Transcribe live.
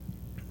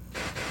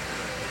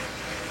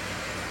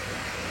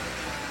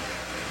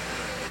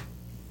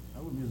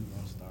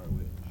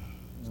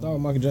Start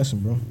with Michael Jackson,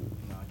 bro. No,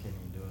 I can't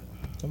even do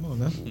it. Come on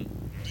now. Do it,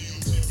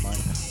 Mike.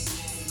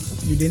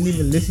 You didn't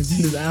even listen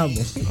to this album.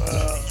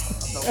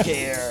 Don't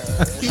care.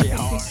 That shit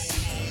hard.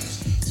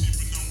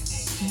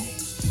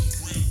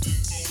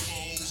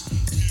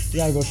 You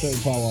gotta go straight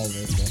to Paul Wall, bro.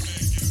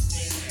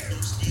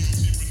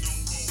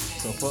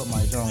 So fuck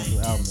Mike Jones, who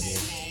album it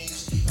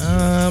is.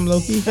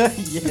 Low-key.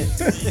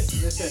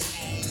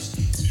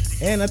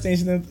 Yeah. And I think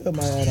she done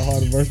might have a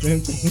harder verse than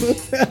him too.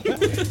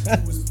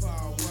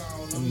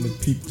 I'm the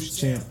people's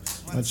champ.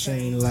 My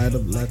chain light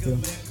up like a...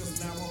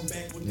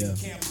 Yeah.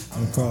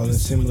 I'm calling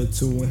similar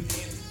to him.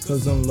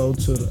 Cause I'm low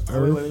to the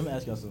earth. Wait, let me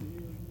ask y'all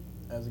something.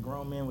 As a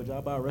grown man, would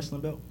y'all buy a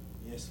wrestling belt?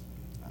 Yes.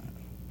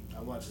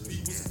 I watch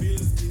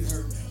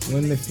it.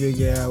 When they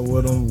figure out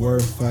what I'm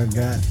worth, I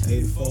got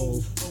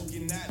 84.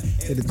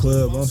 Hit the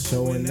club, I'm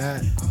showing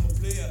that.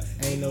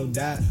 Ain't no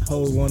doubt.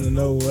 Hoes wanna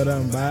know what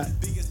I'm about.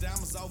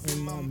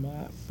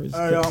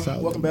 Alright,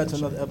 y'all. Welcome back to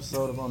another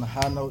episode of On the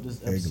High Note.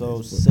 This is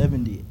episode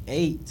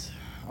 78.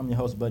 I'm your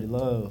host, Buddy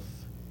Love,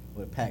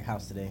 with a packed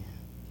house today.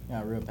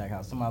 Got a real packed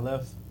house. To my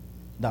left,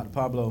 Dr.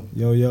 Pablo.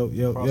 Yo.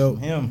 Across from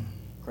him,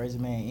 Crazy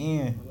Man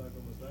Ian.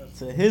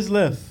 To his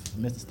left,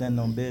 Mr. Standing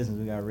on Business.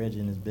 We got Reggie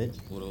in this bitch.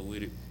 What up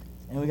with it?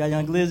 And we got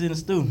Young Glizzy in the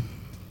stew.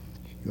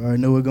 You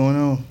already know what's going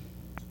on.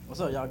 What's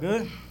up, y'all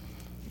good?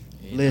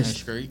 Yeah, List.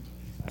 straight.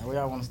 Alright, where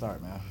y'all want to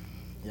start, man?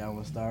 Y'all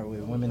want to start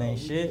with Women Ain't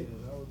Shit?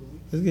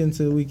 Let's get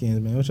into the weekends,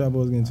 man. What y'all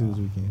boys getting into this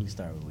We weekend? can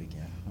start with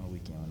weekend. No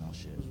weekend with no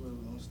shit.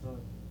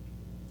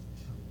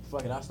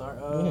 Fuck it, I start.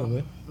 Go ahead,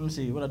 man. Let me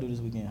see what I do this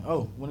weekend.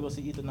 Oh, wanna go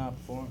see Ether 9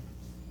 perform?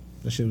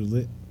 That shit was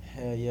lit.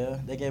 Hell yeah.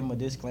 They gave him a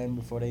disclaimer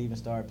before they even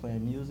started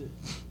playing music.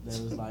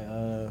 That was like,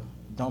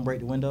 don't break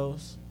the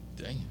windows.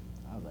 Dang.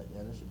 I was like,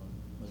 yeah, that shit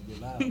must be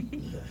loud.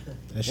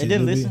 That They shit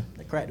didn't do listen.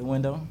 They cracked the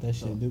window. That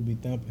shit do be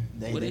thumping.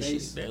 They, What they, that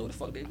shit? Man, what the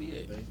fuck they be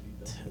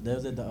at? That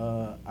was at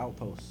the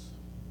Outpost.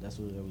 That's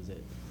where it was at.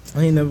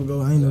 I ain't never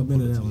been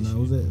to that one. I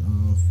was at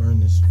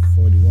Furnace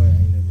 41. I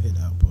ain't never hit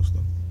the Outpost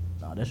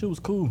though. Nah, that shit was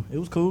cool. It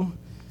was cool.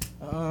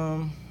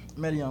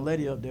 Met a young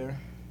lady up there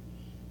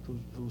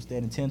who was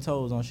standing 10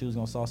 toes on she was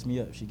gonna sauce me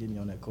up. She get me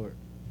on that court.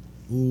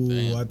 Ooh,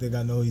 Damn. I think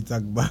I know who you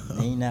talking about.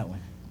 Ain't that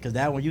one. Cause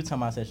that one you talking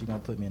about said she gonna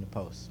put me in the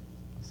post.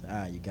 I said,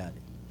 alright, you got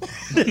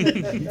it.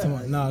 You talking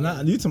about, no,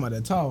 not you talking about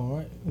that tall one,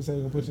 right? You said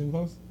you gonna put you in the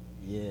post?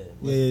 Yeah.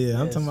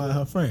 Yeah. I'm talking about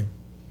her friend.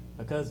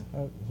 her cousin.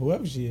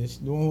 Whoever she is,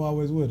 the one who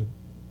always with her.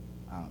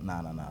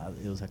 Nah.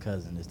 It was her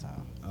cousin this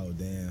time. Oh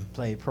damn.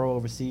 Played pro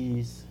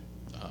overseas.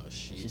 Oh,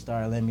 She shit.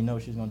 started letting me know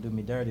she was gonna do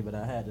me dirty, but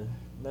I had to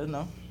let her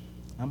know.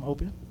 I'm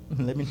open.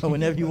 Let me know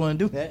whenever you want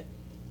to do that.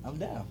 I'm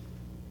down.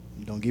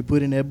 You don't get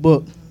put in that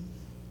book.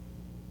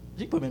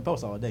 She put me in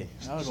post all day.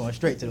 I'm going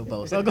straight to the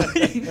post. I'm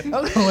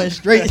going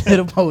straight to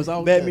the post. I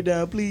don't Bat care. me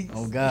down, please.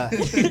 Oh God.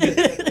 As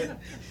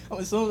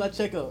soon as I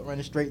check up,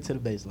 running straight to the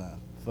baseline.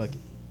 Fuck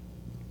it.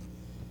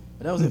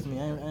 But that was it for me.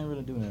 I ain't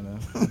really doing that,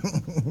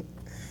 man.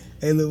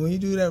 Hey, look, when you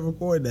do that,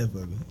 record that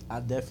for me. I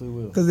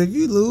definitely will. Cause if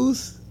you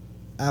lose,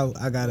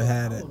 I gotta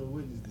have that.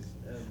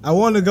 I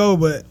want to go,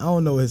 but I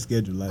don't know his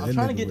schedule. Like I'm that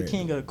trying to nigga get the weird.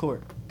 king of the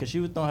court because she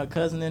was throwing her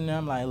cousin in there.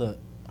 I'm like, look,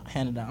 I'm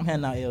handing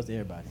out L's to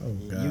everybody. Oh,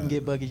 You God. can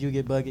get buckets, you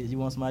get buckets. You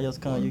want somebody else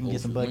to come, you can get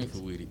some buckets.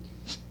 With it.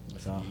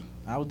 So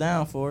I was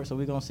down for it. So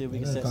we're gonna see if we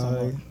can set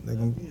something up. They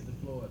gonna-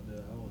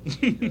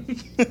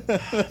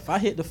 If I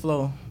hit the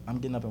floor, I'm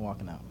getting up and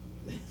walking out.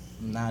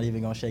 I'm not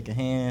even gonna shake a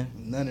hand.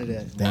 None of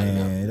that.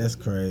 Damn, that's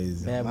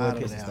crazy. Bad boy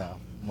Model kissing now. style.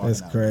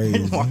 That's Walking out.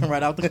 crazy. Walking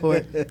right out the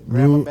court, grab my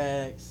Rude.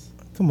 bags.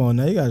 Come on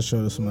now, you gotta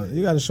show some.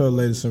 You gotta show the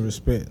ladies some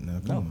respect now.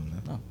 Come No,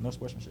 on now. no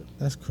sportsmanship.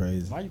 That's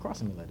crazy. Why are you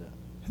crossing me like that?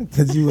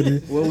 Cause you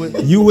would What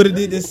would- have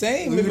did the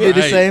same. We if did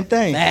the Right. same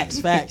thing. Facts.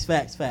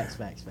 That's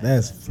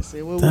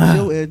Say, what was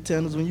your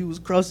antennas when you was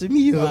crossing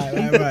me up?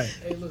 right.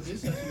 Hey, look,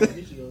 this is what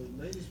you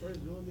go. Ladies first,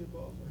 you want to get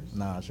ball first?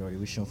 Nah, shorty,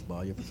 we shooting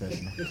football. You're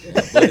professional.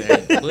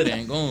 But it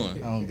ain't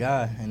going. Oh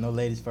God, ain't no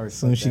ladies first. As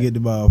soon as Fuck she that. get the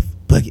ball,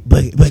 bucket.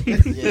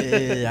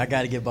 Yeah, I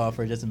gotta get ball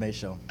first just to make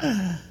sure.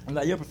 I'm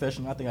like, you're a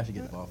professional. I think I should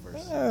get the ball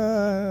first.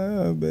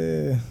 Oh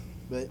man.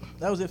 But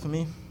that was it for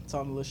me.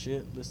 Talking a little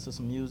shit, listen to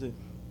some music.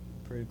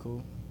 Pretty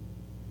cool.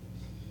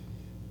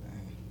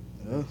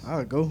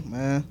 I'll go,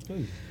 man.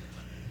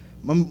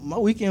 My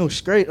weekend was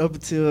straight up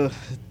until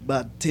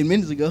about 10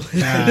 minutes ago.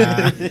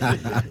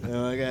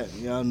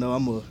 Y'all know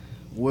I'm a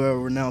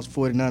world-renowned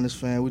 49ers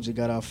fan. We just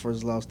got our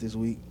first loss this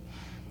week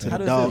to How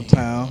the does dog it-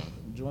 town.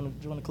 Join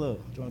the club.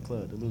 Join the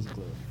club. The loser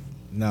club.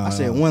 No, I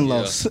said one Yeah.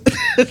 loss.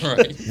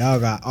 Right. Y'all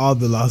got all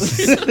the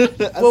losses. I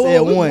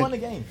said we one. won the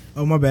game.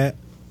 Oh my bad.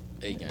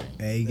 A game.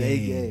 A They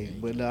game. game.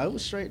 But no, it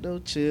was straight though.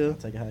 Chill.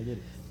 Take it how I get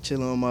it.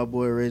 Chilling on my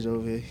boy Reggie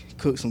over here.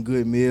 Cooked some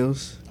good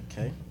meals.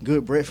 Okay.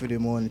 Good breakfast this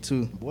morning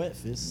too.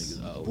 Breakfast.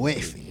 Niggas all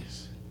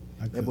Breakfast.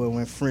 I, That boy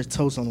went French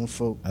toast on them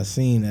folk. I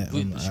seen that on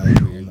With the, the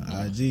strawberry. on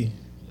the IG.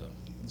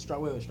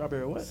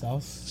 Strawberry what?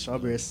 Sauce.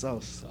 Strawberry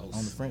sauce. Sauce.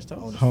 On the French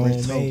toast. On the French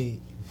toast.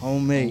 Homemade.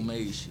 Homemade.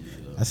 Homemade shit.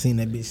 I seen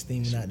that bitch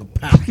steaming out the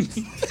pot.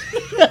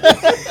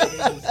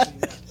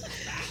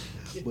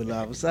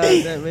 But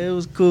besides that, man, it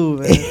was cool,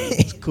 man.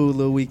 It was a cool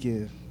little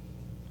weekend.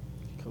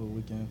 Cool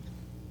weekend.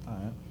 All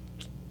right.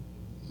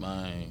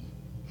 Man.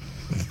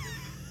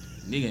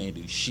 Nigga ain't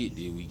do shit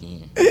this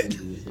weekend. Ain't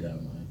do shit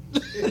out,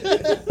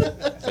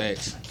 man.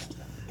 Facts.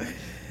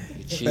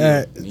 Chill.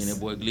 Facts. Me and that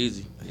boy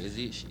Glizzy. That's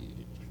it, shit.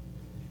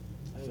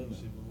 I ain't do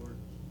shit but work.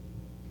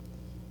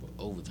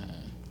 For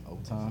overtime.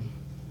 Overtime.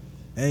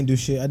 I ain't do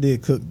shit. I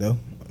did cook though.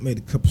 I made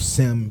a couple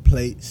salmon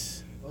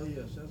plates. Oh yeah,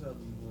 shouts out to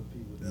the little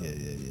people.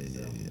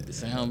 Yeah. The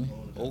salmon? That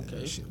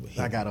Okay. shit was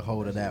I hit. got a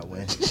hold of that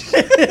one.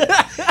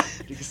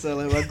 You can sound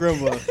like my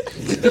grandma.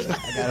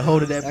 I got a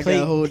hold of that I plate.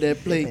 got hold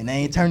that plate. And they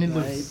ain't turning I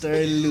loose. ain't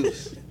turning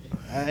loose.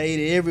 I ate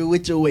it every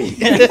which way.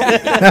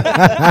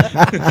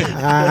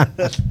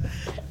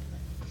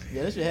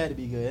 Yeah, that shit had to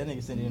be good. That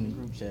nigga sent it in the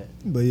group chat.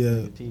 But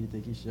yeah, P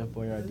think he's Chef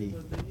Boyardee.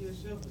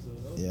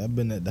 yeah, I've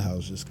been at the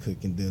house just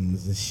cooking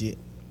dinners and shit.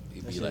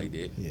 It be like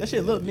that. Yeah, That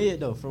shit look mid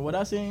though. From what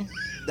I seen,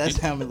 that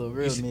salmon look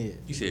real mid.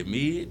 You said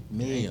mid?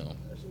 Mid. Damn.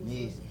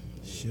 Mid.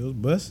 Shit was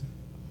busting.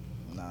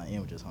 Nah,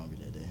 Em was just hungry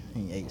that day. He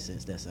ain't ate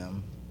since that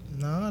salmon.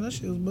 Nah, that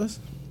shit was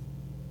busting.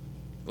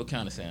 What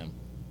kind of salmon?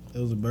 It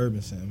was a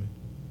bourbon salmon.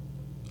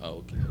 Oh,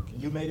 okay.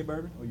 You made it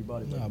bourbon or you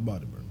bought it Nah, I bourbon?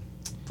 bought it bourbon.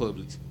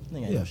 Publix.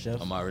 Nigga ain't Yeah. no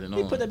chef. I'm already He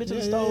knowing. put that bitch in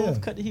the Yeah, stove, yeah.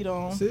 cut the heat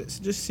on.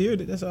 Just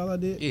seared it. That's all I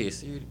did. Yeah,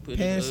 seriously. Put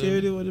Pan it,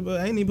 seared it with the butter.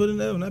 I ain't even put it in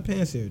the oven. I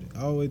pan seared it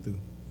all the way through.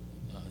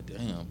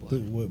 Damn, boy. Through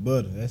with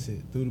butter. That's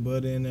it. Threw the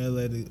butter in there.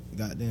 Let it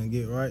goddamn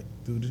get right.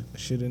 Threw the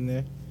shit in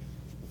there.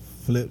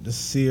 Flipped the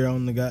sear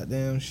on the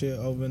goddamn shit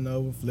over and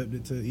over. Flipped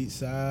it to each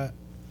side.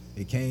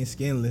 It came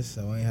skinless,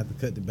 so I ain't have to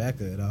cut the back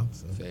of it off.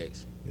 So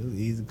Facts. it was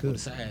easy to cook. What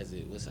size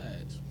it? What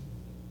size?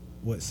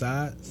 What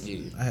sides?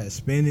 Yeah. I had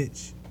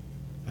spinach.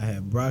 I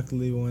had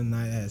broccoli one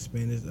night. I had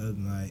spinach the other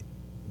night.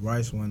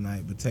 Rice one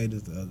night.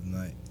 Potatoes the other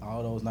night.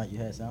 All those nights you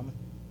had salmon?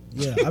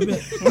 Yeah, I've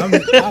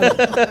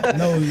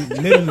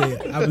literally,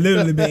 I've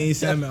literally been eating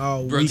salmon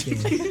all Bro. weekend.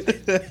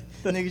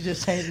 The nigga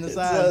just changing the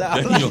size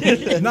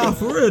out. Nah,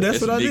 for real,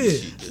 that's what I nigga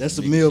did. shit. That's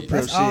a nigga meal shit.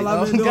 prep That's shit. all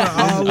I've been doing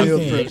all Meal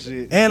weekend. prep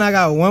shit. And I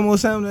got one more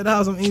salmon at the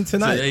house I'm eating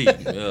tonight. Today,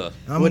 yeah.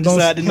 I'm What gonna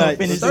decide tonight?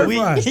 finish stir the week.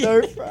 fry.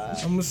 Stir fry.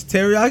 I'm gonna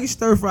teriyaki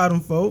stir fry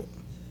them folk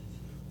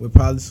with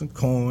probably some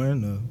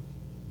corn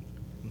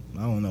or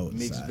I don't know what the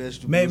Mixed side.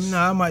 vegetables. Maybe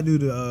I might do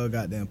the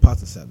goddamn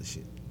pasta salad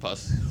shit.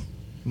 Pause.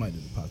 I might do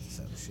the pasta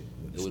salad shit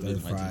with It the would stir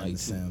look like fry and tonight, the too.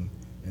 salmon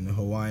and the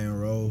Hawaiian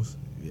rolls.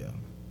 Yeah,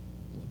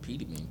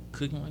 Petey been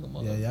cooking like a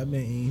mother. yeah. I've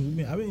been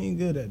eating. I've been eating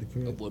good at the That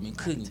crib. boy been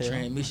cooking. Tell.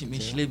 Transmission been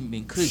Tell. slipping,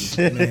 been cooking.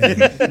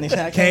 Nigga,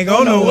 I Can't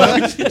go nowhere.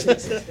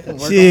 Work on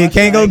my Shit,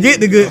 can't go shit. get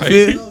the good Right.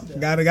 fish.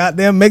 Gotta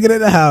goddamn make it at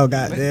the house.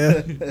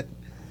 Goddamn.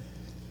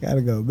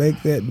 Gotta go make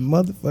that the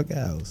motherfucking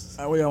house.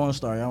 All right, where y'all want to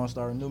start? Y'all want to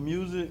start with new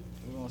music?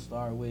 We want to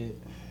start with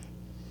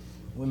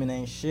Women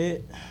Ain't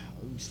Shit.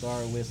 We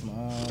start with some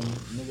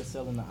niggas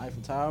selling the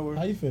Eiffel Tower.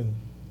 How you feeling?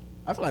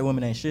 I feel like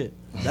women ain't shit.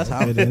 That's how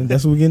I Okay, feel. then.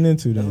 That's what we're getting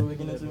into That's what then. we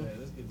getting into.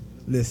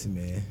 Listen,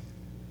 man.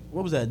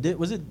 What was that?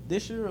 Was it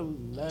this year or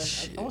last?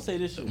 Shit. I want to say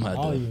this year. I'm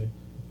All to, year.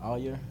 All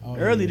year. All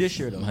Early year. this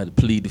year I'm though. gonna have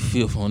to plead the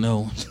fifth on that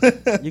one.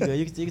 You good?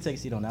 You can take a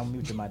seat on that. I'm gonna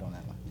mute your mic on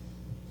that one.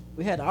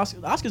 We had the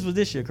Oscars. The Oscars was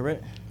this year,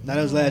 correct? No,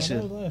 that was last year.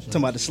 That was last year.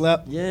 Talking about the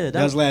slap? Yeah,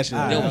 That was last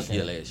year. Ah, That was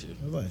okay. last year.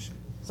 That's last year.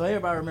 So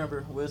everybody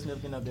remember Will Smith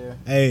getting up there,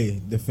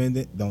 Hey,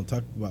 defendant, don't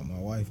talk about my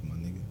wife, my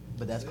nigga.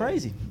 but that's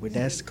crazy But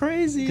that's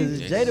crazy.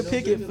 because Jada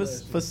Pickett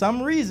for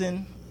some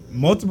reason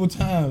Multiple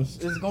times.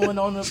 is going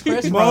on the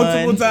press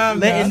Multiple run, times.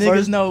 letting now.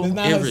 niggas know. It's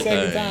not her Everything.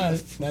 second time.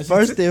 Now, she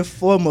First and she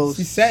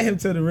foremost, sat him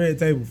to the red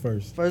table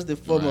first. first,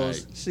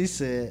 she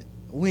said,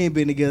 we ain't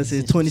been together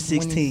since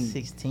 2016.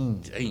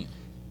 2016.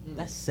 Damn.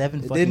 That's 7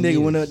 And fucking then nigga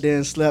years. went up there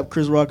and slapped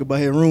Chris Rock about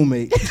his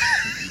roommate.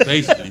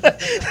 Basically.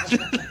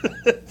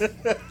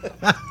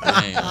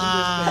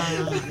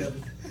 Damn.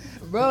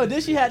 Bro,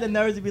 then she had the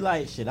nerves to be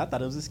like, shit, I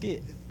thought it was a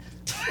skit.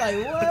 Like,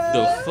 what?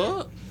 The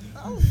fuck?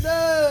 Oh,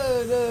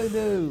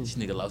 no. This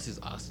nigga lost his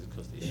Oscars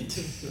because of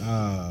this shit.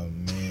 Oh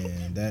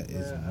man, that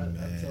is I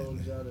told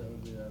mad. y'all the other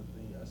day,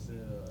 I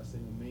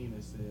seen a meme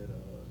that said,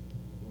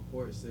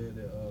 report said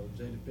that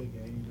Jada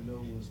Pinkett ain't even know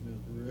Will Smith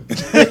for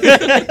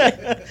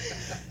real.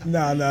 No.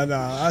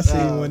 I seen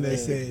Oh, one that man.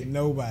 said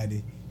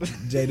nobody.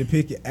 Jada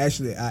Pickett.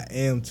 Actually, I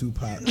am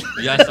Tupac.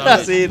 Y'all saw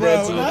that? seen Bro,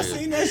 that when too. I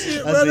seen that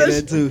shit, I bro, see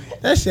that too.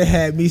 that shit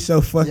had me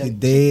so fucking Yeah,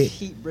 dead.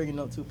 Keep bringing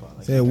up Tupac.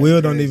 Like, Said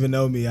Will don't even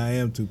know me. I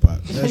am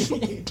Tupac. That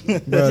shit,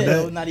 bro,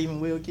 that, not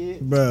even Will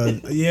kid. bro.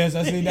 Yes,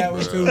 I seen that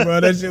one too, bro.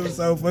 That shit was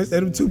so funny.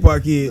 Said them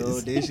Tupac kids. So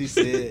then she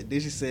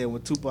said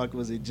when Tupac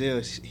was in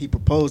jail, he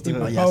proposed to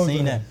Oh, her. yeah, I proposed seen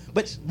to that. her.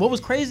 But what was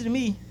crazy to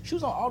me, she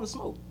was on All the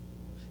Smoke.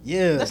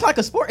 Yeah. That's like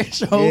a sports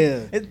show.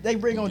 Yeah. They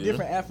bring on Yeah.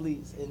 different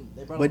athletes, and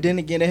they brought But on, then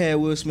again, they had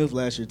Will Smith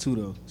last year too,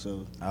 though.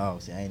 So oh,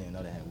 see, I didn't even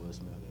know they had Will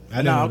Smith. I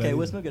didn't No, know okay, that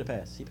Will either. Smith get a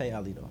pass. He played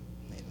Ali though.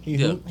 He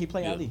Yeah. hoop, He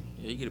played Yeah. Ali.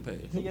 Yeah, you get a pass.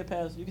 He get a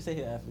pass. You can say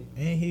he an athlete.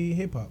 and he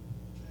hip hop.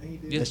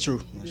 Yeah. that's true.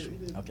 Okay.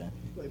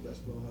 He played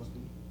basketball in high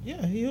school.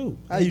 Yeah, he hoop.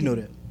 How you know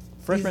that?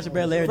 Fresh Prince of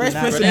Bel-Air Fresh did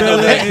not. Prince of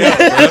Bel-Air.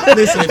 Bel-Air.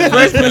 Listen,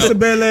 Fresh Prince of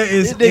Bel-Air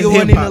is This nigga wasn't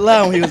hip even hop.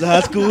 alive when he was in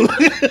high school.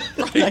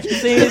 Like you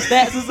seen his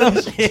stats or some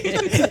shit.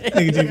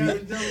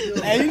 Nigga,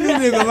 just- Hey, you knew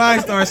nigga line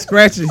started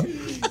scratching.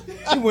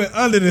 He went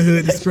under the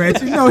hood to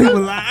scratch. You know he was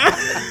lying.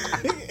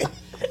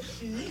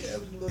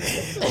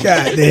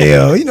 God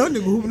damn. You know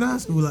nigga hooping high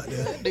school like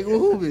that. Nigga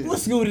hooping. What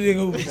school did nigga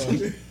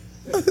hooping for?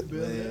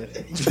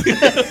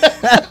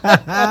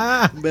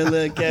 Bel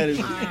Air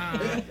Academy.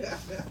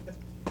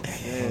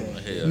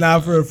 Hell, Nah,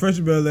 for a Fresh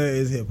Bel Air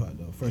is hip hop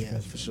though. Fresh Yeah,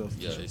 Prince. for sure.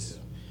 yeah, it's,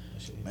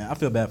 Man, I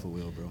feel bad for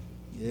Will, bro.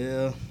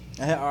 Yeah.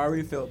 I had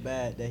already felt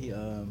bad that he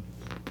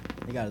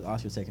got his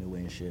Oscar taken away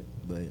and shit,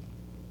 but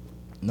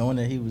knowing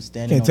that he was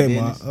standing Can't on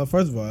take my. business,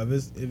 First of all, if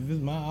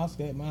it's my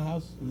Oscar at my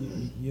house,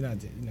 you're not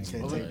Can't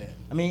gonna take that.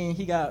 I mean,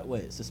 he got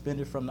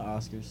suspended from the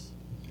Oscars.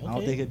 I don't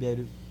Okay. think he'll be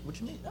able to. What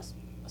you mean? That's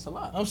a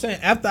lot. I'm saying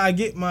after I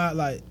get my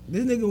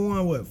this nigga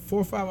won 4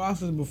 or 5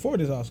 Oscars before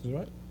this Oscars,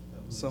 right?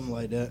 Something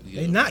like that.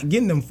 yeah. They not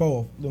getting them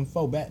four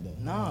back though.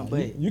 Nah, You-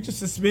 but- you can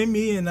suspend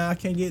me and I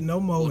can't get no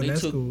more, Well, and they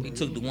that's took cool. they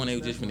took the one they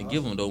were just finna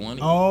give him though, wasn't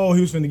it? Oh,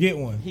 he was finna get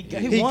one. He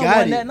He won got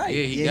one it. that night.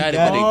 Yeah, he Yeah, got he it,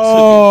 got but it. they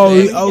Oh, took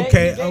He it. gave-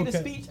 okay, he gave the okay.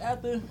 speech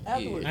afterwards. Yeah.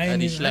 I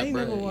ain't he even, slapped I ain't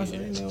never Brad, watched. yeah.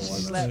 I ain't never watched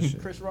Slapped that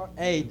shit. Chris Rock.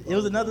 Hey, it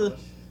was another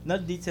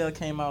detail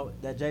came out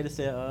that Jada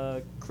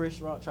said Chris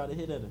Rock tried to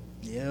hit at her.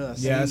 Yeah,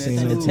 Yeah, I seen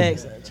Sent that the too.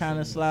 text trying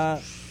to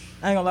slide.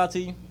 I ain't gonna lie to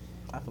you.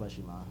 I feel like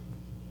she lying.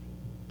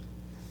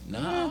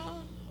 Nah.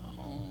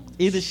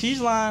 Either she's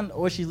lying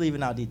or she's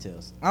leaving out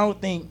details. I don't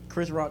think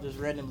Chris Rock just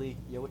randomly,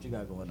 what you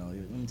got going on?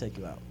 Let me take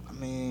you out. I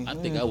mean, I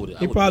think I would.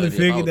 He probably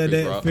figured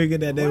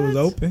that they was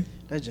open.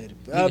 That's Jada.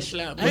 Nigga slapped me.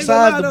 I ain't gonna Besides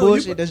lie, the though,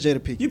 bullshit, that's Jada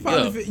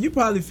Pinkett. You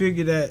probably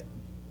figured that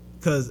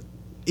because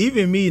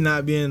even me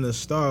not being a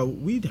star,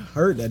 we'd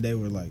heard that they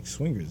were like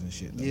swingers and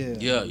shit. Though.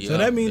 Yeah. Yeah. So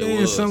that means it they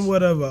in was.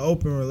 somewhat of an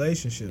open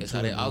relationship. That's too,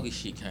 how that though. August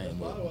shit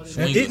came up. And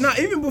Swingers. not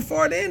even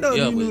before then though,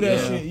 Yeah, you knew but that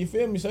yeah. shit. You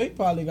feel me? So he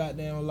probably got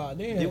down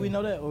locked in. Did we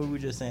know that or were we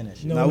just saying that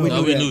shit? No, No, we we knew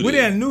knew that. that. We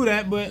didn't knew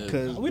that, but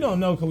 'Cause- we don't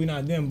know because we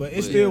not them. But it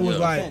But still yeah, was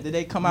yeah. like, Did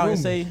they come out and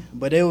say,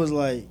 But they was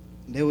like,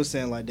 they was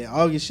saying like that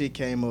August shit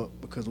came up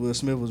because Will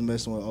Smith was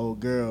messing with an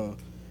old girl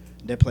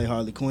that played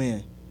Harley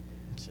Quinn.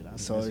 shit, I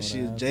So messed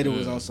she with her. Jada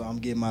was on, so I'm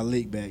getting my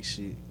lick back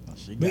shit.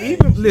 She but got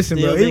even it. listen,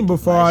 Still bro. Even licking.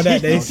 before Like, all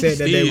that, she- they said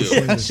that they were Still.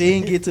 swingers. She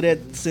didn't get to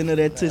that center of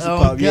that Tootsie Oh,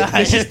 Pop yet.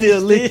 God. She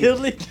still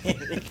licking.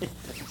 licking.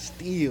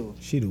 Still.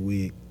 She the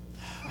wig.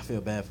 I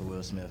feel bad for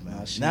Will Smith, man.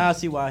 Nah, she- Now I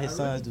see why his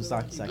sons do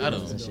soccer I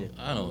and don't. shit.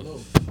 I don't.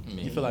 I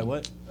mean, You feel like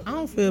what? I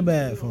don't feel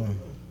bad for him.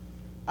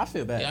 I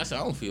feel bad. Yeah, I said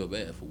I don't feel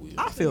bad for Will.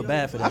 I feel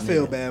bad for that. I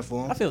feel nigga. bad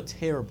for I him. feel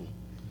terrible.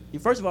 You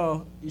first of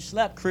all, you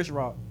slapped Chris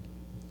Rock,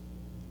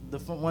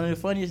 one of the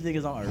funniest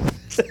niggas on earth.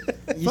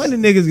 You Funny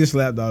niggas get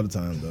slapped all the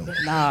time though.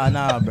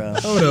 Nah, bro.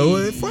 Hold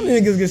on, funny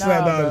niggas get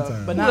slapped Nah, all the bro.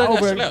 time. But Who not that got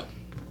over. slapped?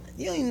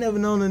 You ain't never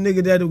known a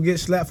nigga that'll get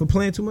slapped for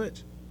playing too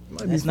much.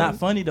 Might be It's not funny.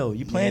 funny though.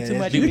 You playing Yeah, too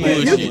that's much. Big You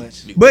playing too bullshit.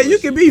 much. Big But you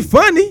bullshit. can be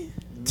funny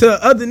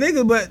to other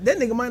niggas, but that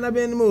nigga might not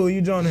be in the mood.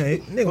 You join him, nigga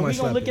But might we gonna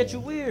slap look your at you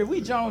ass. weird.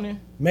 We joning.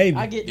 Maybe.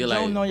 I get You're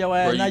joning like, on your bro,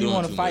 ass. you now you doing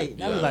want too to fight. much.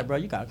 Now we Yeah. like, bro,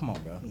 you got come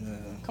on, bro.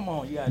 Come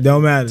on, you got.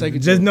 Don't matter. Take it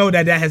Just to- know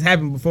that has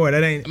happened before.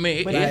 That ain't. I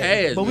mean, But, it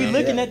has. but we man.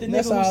 looking at the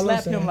That's nigga all who I'm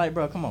slapped saying. him like,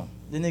 bro, come on.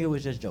 The nigga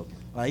was just joking.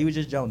 Like he was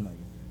just joking on you.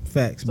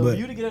 Facts, So but for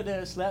you to get up there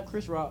and slap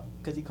Chris Rock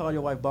because he called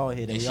your wife bald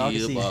head, and And we all she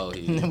can is see, bald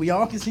head. we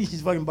all can see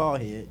she's fucking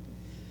bald head.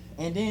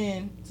 And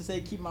then to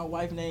say keep my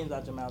wife names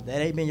out your mouth, that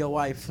ain't been your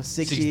wife for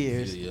 6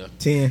 years. Yeah.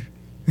 10.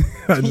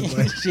 I just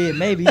play. Shit,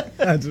 maybe.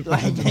 I just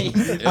Like, play.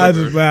 maybe. I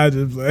just play. I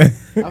just play.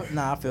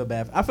 Nah, I feel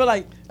bad. I feel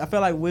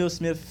like Will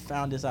Smith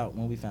found this out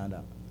when we found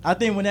out. I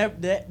think when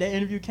that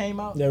interview came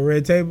out, That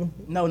red table.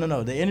 no,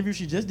 the interview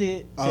she just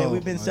did said Oh,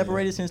 we've been oh,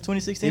 separated since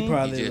 2016. He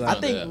probably He just like,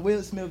 I think Yeah.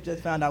 Will Smith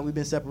just found out we've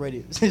been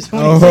separated since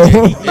Oh.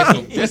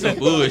 2016. That's some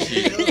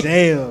bullshit.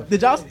 damn.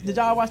 Did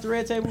y'all watch the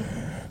Red Table?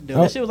 Oh.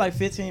 That shit was like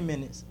 15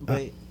 minutes,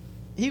 but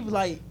he was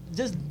like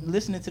just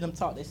listening to them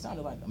talk. They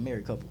sounded like a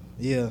married couple,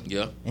 Yeah.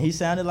 Yeah. and he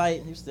sounded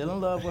like he was still in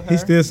love with her. He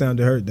still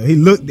sounded hurt though. He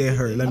looked at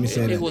her. Let me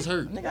say It that. was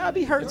hurt. Nigga, I'd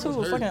be hurt too. He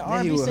was Fucking hurt.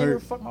 Yeah, he R&B was singer,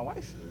 hurt. fuck my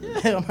wife.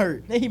 Yeah, I'm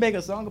hurt. Then he make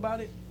a song about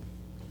it.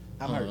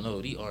 I'm I hurt. don't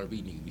know. These R&B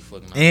niggas be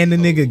fucking. And the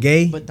nigga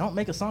gay. But don't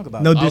make a song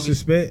about No it.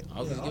 disrespect.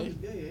 August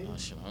gay? Oh,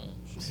 shit, I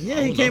don't- Yeah,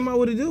 I he don't came know. out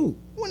with a dude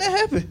When that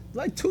happened?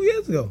 like 2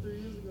 years ago.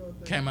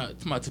 Came out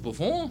to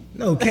perform.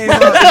 No, came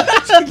out.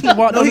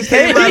 Walked No, on he the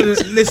came out.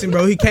 stage. Listen,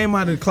 bro, he came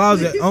out of the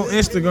closet on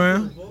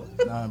Instagram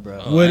Nah,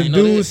 bro. Oh, I with a ain't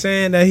know dude that.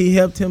 saying that he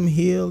helped him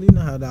heal. You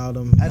know how all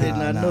them. I did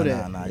not know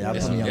that. Nah, y'all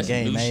That's put me some- on that's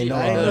game, some new man. shit. No,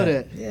 I didn't know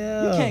that.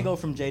 Yeah, You can't go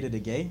from Jada to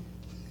gay.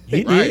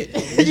 He Right.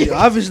 did. Yeah,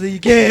 obviously you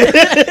can.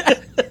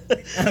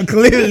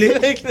 Clearly,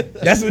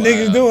 that's what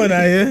niggas doing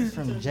out here.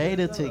 From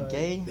Jada to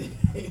gay.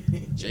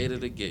 Jada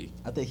the gay.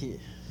 I think he.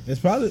 It's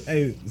probably.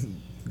 Hey,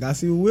 gotta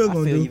see what Will I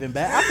gonna feel do. even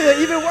bad. I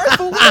feel even worse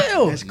for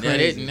Will. That's Now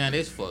crazy.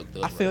 that's fucked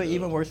up. I feel right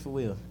even there. worse for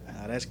Will.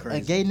 Nah, that's A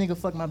crazy. gay nigga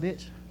fuck my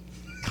bitch.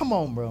 Come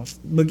on, bro.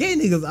 But gay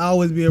niggas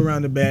always be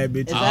around the bad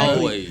bitches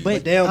Always.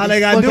 But They don't All be they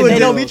gotta fucking do is they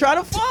don't them. be trying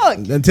to fuck.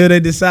 until they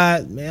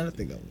decide. Man, I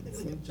think I'm.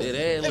 That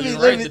ass Let me- looking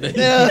let right me- today.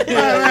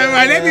 yeah.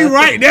 Right. They be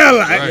right there,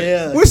 like, Right.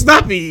 Yeah. what's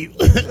stopping you?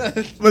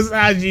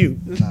 Besides you.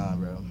 Nah,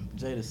 bro.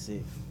 Jada's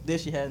sick. Then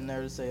she had the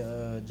nerve to say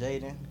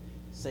Jaden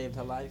saved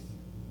her life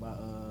by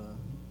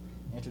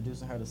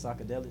introducing her to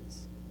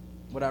psychedelics.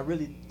 What I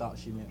really thought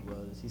she meant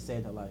was he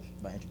saved her life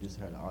by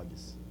introducing her to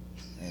August.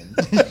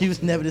 And she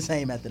was never the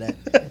same after that.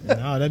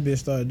 No, that bitch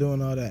started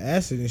doing all that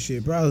acid and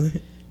shit,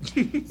 probably.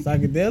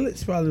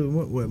 Psychedelics, probably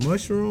what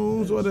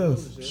mushrooms, what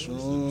else?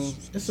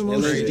 Shrooms, That's some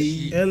more shit.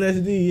 LSD.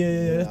 LSD,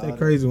 yeah, that's that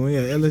crazy one. Yeah,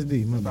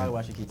 LSD. My That's probably bad.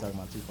 why she keep talking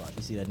about Tupac.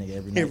 You see that nigga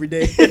every night. Every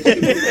day. You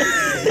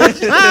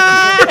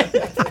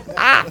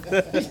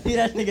see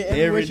that nigga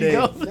everywhere Every she day.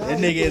 go. That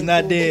nigga is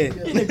not dead.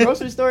 In the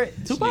grocery store,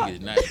 This Tupac. nigga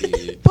is not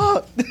dead.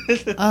 Fuck.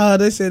 Ah,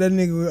 they said that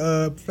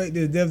nigga faked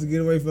his death to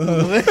get away from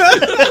her.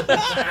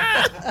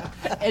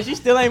 And she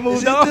still ain't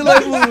moved She on. still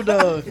ain't moved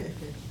on.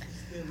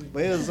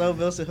 But it was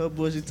something else in her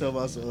boy. She talking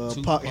about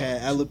some Pac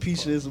had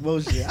alopecia and some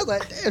more shit. I was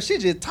like, damn, she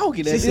just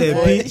talking that She shit. said,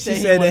 boy. Pete, He she said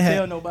he said they won't had,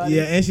 tell nobody.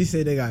 yeah, and she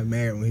said they got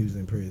married when he was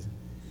in prison.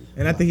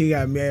 And I think he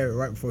got married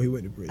right before he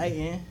went to prison. Hey,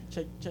 Ian,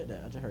 check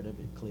that. I just heard that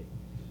bit click.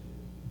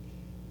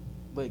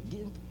 But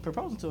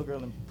proposing to a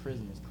girl in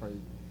prison is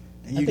crazy.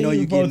 And I you think know he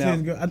you proposed getting to his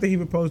out. girl. I think he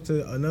proposed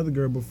to another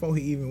girl before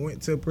he even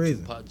went to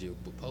prison. Tupac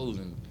just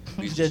proposing.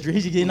 He's just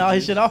getting all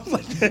his shit off.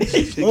 Like, Or I'm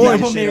his gonna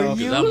shit marry off.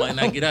 you. Cause I might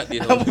not get out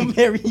there. I'm gonna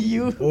marry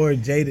you. Or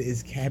Jada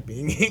is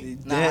capping.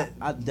 Nah,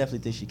 I definitely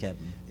think she capped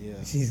me. Yeah.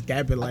 She's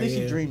capping I like think she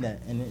hell. dreamed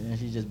that, and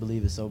she just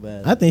believed it so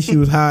bad. I think she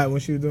was high when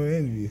she was doing the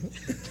interview.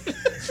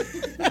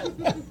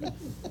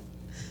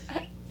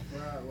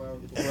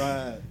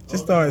 Right.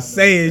 Just started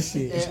saying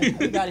shit. Yeah,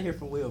 we gotta hear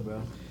from Will,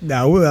 bro.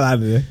 Nah, Will out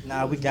of there.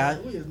 Nah, we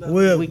got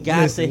Will, we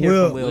got listen, to hear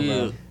Will, from Will,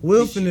 bro.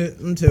 Will finna.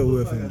 Let me tell you what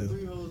Will finna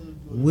do.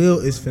 Will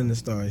is finna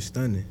start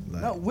stunning.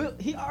 Like, No, Will.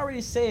 He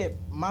already said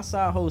my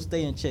side hoe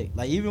stay in check.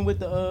 Like even with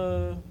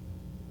the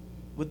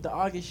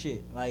August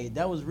shit, like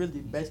that was really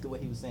basically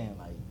what he was saying.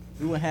 Like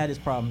we wouldn't have this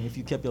problem if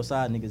you kept your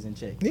side niggas in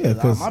check. Yeah,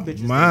 'cause my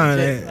bitches mine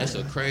stay in ain't- check. That's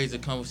a crazy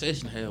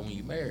conversation to have when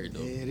you married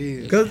though. Yeah, it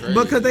is. That's crazy.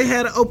 because they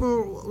had an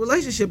open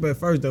relationship at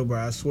first though, bro.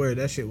 I swear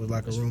that shit was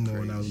like a rumor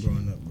when I was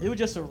growing up. Bro. It was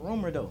just a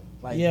rumor though.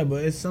 Like Yeah,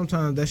 but it's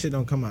sometimes that shit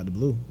don't come out the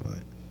blue.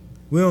 Like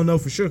we don't know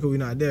for sure because we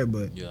not there,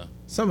 but Yeah.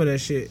 some of that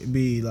shit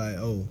be like,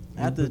 oh.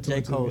 after we put two J.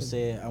 and two Cole together.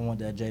 said I want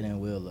that Jada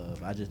and Will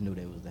love, I just knew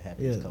they was the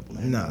happiest Yeah, couple.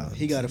 nah.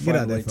 He got to Get find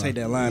out a way that to take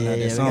far. that line out of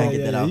Yeah, that we song. gotta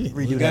get that Yeah, out. yeah. Redo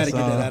We that gotta get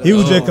song. that out. He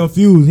was just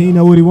confused. He didn't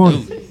know what he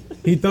wanted.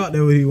 He thought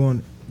that what he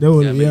wanted. That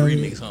was Gotta yeah, make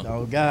a remix, huh?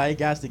 Oh God, he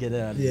got to get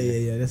that out. Of yeah, here.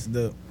 yeah, yeah. That's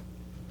the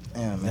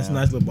Damn, that's a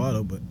man. nice little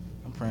bottle, but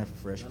I'm praying for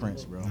Fresh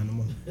Prince, bro. not no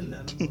more.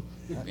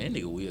 That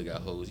nigga Will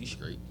got hoes. He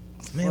straight.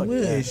 Man, Fuck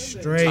Will that. is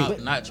straight. Top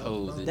notch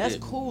hoes. at That's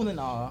that. cool and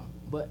all,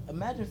 but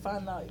imagine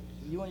finding out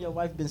you and your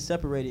wife been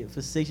separated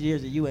for 6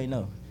 years and you ain't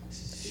know.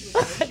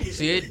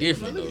 See, it's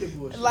different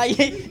though. Like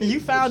you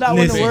found out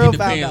when the Listen, world it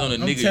found depends out. on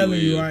the I'm nigga telling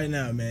you Will. right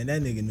now, man,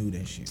 that nigga knew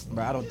that shit.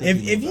 Bro, I don't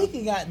think If you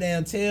could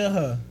goddamn tell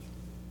her,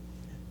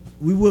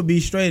 we would be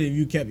straight if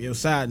you kept your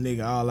side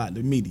nigga all out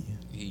the media.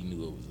 He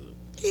knew it was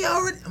up. He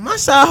already my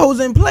side hoes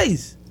in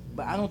place.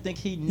 But I don't think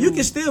he knew. You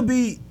can still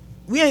be.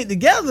 We ain't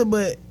together,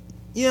 but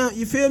you know,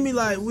 you feel me?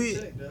 Like we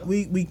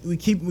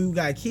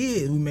got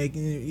kids. We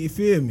making. You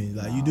feel me?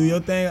 Like you do your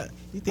thing.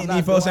 You think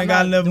these folks ain't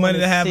got enough money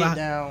to have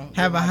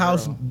a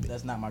house?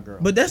 That's not my girl.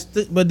 But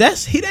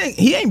that's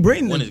he ain't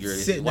bring One the is girl,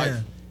 it's sit his down.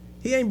 wife.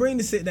 He ain't bring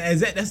the sit down.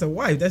 That's a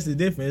wife. That's the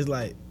difference. It's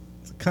like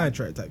it's a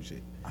contract type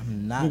shit.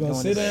 I'm not We're gonna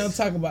doing sit this. down and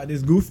talk about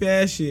this goofy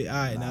ass shit. All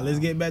right, now let's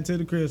get back to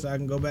the crib so I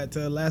can go back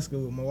to Alaska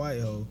with my white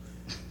hoe.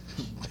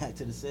 Back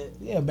to the set.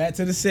 Yeah, back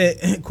to the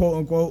set, quote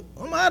unquote.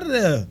 I'm out of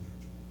there.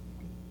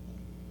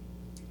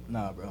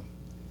 Nah, bro.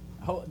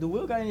 Do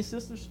Will got any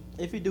sisters?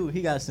 If he do,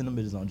 he gotta send them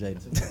bitches on Jada.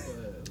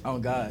 Oh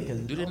God, cause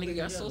Do that nigga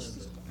got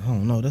sisters? I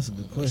don't know. That's a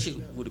good That question.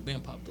 shit would have been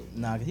popped up.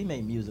 nah, cause he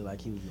made music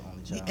like he was the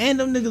only child. And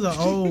them niggas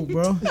are old,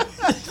 bro.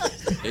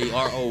 They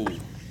are old.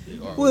 They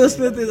are Will old.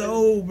 Smith is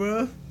old,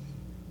 bro.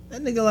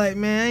 That nigga like,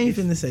 man, I ain't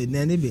finna say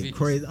nothing. They be 50s.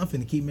 crazy. I'm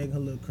finna keep making her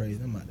look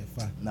crazy. I'm out there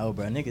fire. No,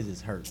 bro, niggas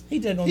is hurt. He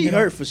just gonna He get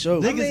hurt on- for sure.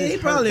 I mean, Niggas is he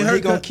probably But hurt.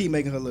 he gonna keep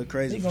making her look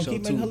crazy He for gonna sure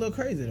keep making her too. look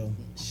crazy though.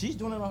 She's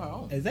doing it on her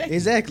own. Exactly.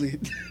 Exactly.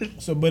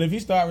 So, but if he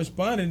start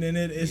responding, then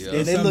it's Yeah. And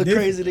it's they something look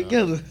different. crazy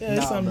together. Yeah,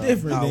 it's something bro.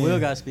 different. Nah, then. Will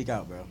gotta speak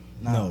out, bro.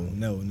 Nah.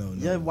 No.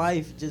 Your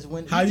wife just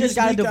went. How you you just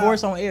got a speak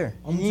divorce out? on air.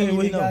 I'm gonna You tell you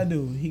what he even know. gotta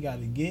do. He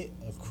gotta get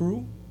a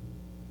crew,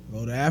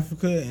 go to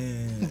Africa,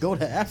 and Go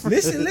to Africa.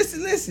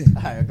 listen.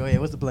 All right, go ahead.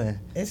 What's the plan?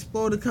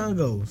 Explore the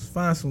Congos.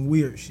 Find some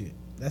weird shit.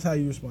 That's how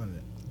you respond to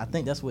that. I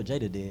think that's what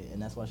Jada did,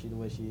 and that's why she the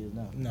way she is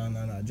now. No.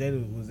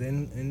 Jada was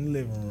in the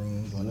living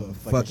room One of them with,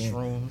 fucking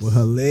shrooms. with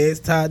her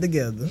legs tied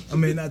together. I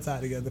mean, not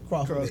tied together,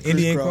 Cross, the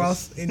Indian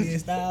crisscross. cross, Indian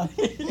style,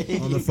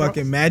 on the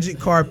fucking magic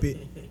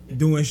carpet,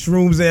 doing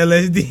shrooms and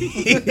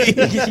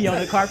LSD. She on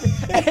the carpet.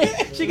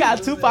 She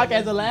got Tupac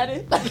as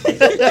Aladdin.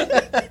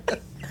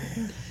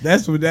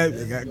 That's what that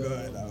got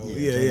going on.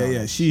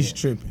 Yeah. She's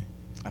tripping.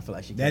 I feel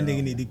like she. That carried nigga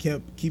on. need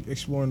to keep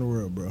exploring the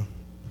world, bro.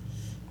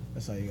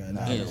 That's all you got.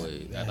 Nah,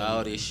 Anyway, after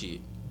all this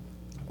shit,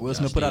 Will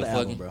Smith put out an still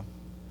album, fucking?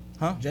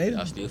 bro.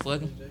 y'all Jada, still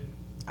fucking?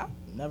 I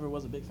never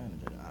was a big fan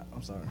of Jada.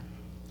 I'm sorry.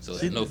 So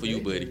that's no for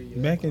you, buddy.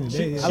 back in the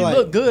day, She I like-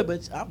 looked good,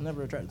 but I'm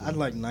never attracted to I her.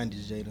 like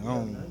 90s Jada. I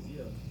don't know.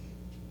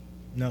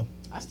 no,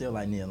 I still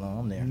like Nia Long.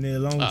 I'm there.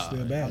 Neil Long was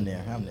still I'm bad.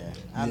 there.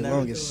 Neil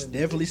Long is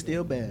definitely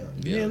still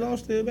bad. Neil Long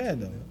still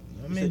bad though.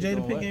 I mean, said he Jada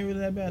doing Pick what? ain't really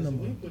that bad no We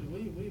more.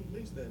 ain't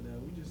mixed that now.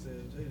 We just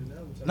said Jada. Now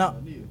we're talking No,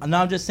 about Nia. no,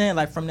 I'm just saying,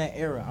 like from that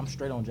era, I'm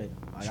straight on Jada.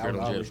 Like, Straight I was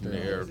on Jada always from straight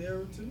the on era. His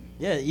era too.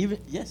 Yeah, even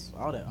yes,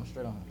 all that. I'm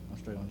straight on her. I'm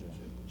straight on Jada.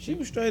 She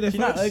was straight at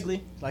She's first. not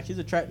ugly. Like she's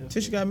attractive.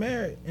 Till she got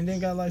married and then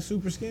got like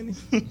super skinny.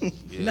 Yeah.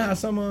 Nah,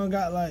 some of them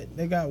got like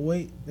they got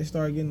weight. They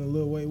started getting a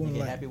little weight. You One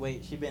get like happy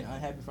weight. She been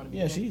unhappy from the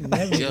yeah, beginning. she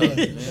never.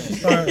 Yeah. She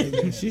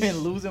started. She been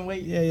losing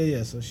weight.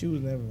 Yeah. So she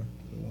was never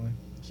the one.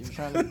 She was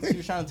trying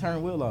to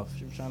turn Will off.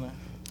 She was trying to.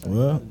 Turn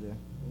Well. him out of there.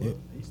 Well,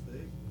 he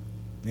stayed.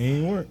 It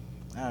ain't work.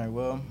 All right.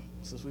 Well,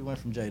 since we went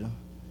from Jada,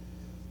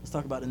 let's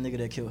talk about the nigga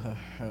that killed her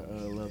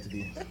love to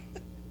be.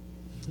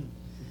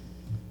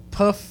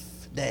 Puff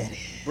Daddy,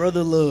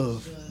 Brother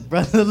Love.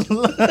 brother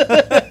love.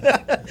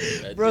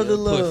 That Brother damn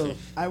Love. puffy.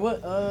 I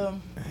what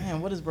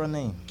man, what is bro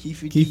name?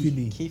 Keefy Keefy D.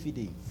 D. Keefy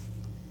D.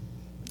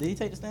 Did he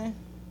take the stand?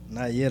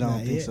 Not yet, I don't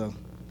Not think yet. so.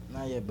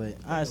 Not yet, but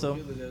all right. So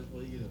Kill his ass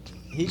before he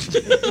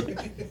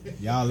get up.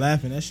 he. Y'all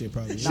laughing? That shit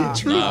probably. Nah,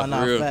 true. Nah,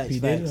 nah, for real. facts, P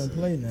Diddy facts. don't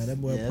play now.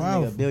 That boy Yeah, this nigga a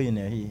powerful.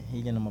 billionaire. He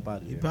getting him up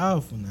out of He there.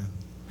 powerful now.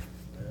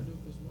 I do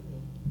put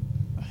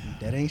some money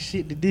That ain't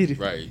shit to Diddy.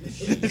 Right.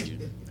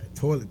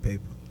 Toilet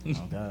paper.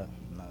 Oh God,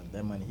 nah,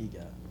 that money he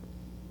got.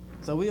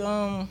 So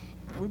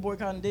we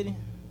boycotting Diddy.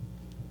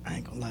 I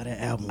ain't gonna lie, that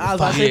album I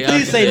was was about to fire. say, Yeah,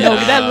 please I say said, no,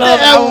 'cause that nah. love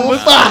That album album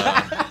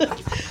was was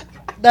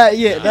fire. Not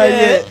yet, not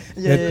yet.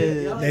 Yeah.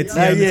 That Not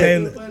Tiana yet.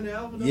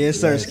 Taylor. Yes,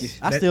 Sirski.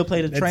 I That- still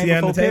play the that train Tiana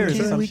before Taylor Paris or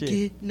song? some We shit.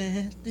 get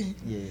nasty.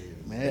 Yeah,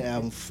 Man, that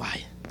album fire.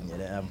 yeah,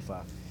 that album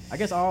fire. I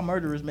guess all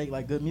murderers make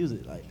like good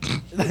music.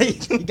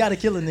 Like you gotta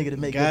kill a nigga to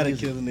make Gotta good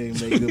kill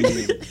music. a nigga, make good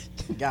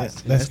music. Got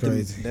That's to.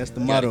 crazy. That's the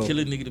Gotta motto. kill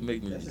a nigga to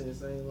make That's music. the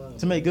insane line.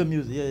 To make good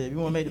music. Yeah, if you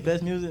wanna make the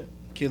best music,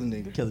 Kill a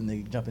nigga. kill a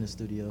nigga, jump in the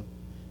studio.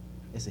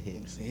 It's a hit.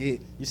 It's a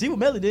hit. You see what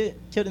Melly did?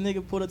 Killed a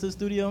nigga, pulled up to the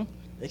studio,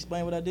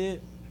 explain what I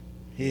did.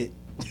 Hit.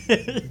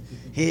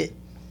 Hit.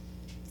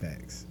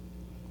 Facts.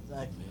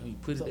 Exactly. Man, you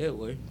put it that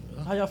way.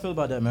 How y'all feel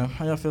about that, man?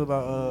 How y'all feel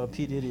about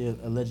P Diddy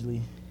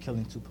allegedly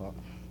killing Tupac?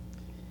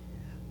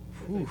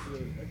 That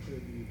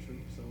could be true,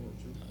 somewhat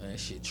true. That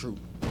shit true.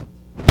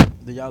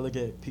 Do y'all look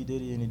at P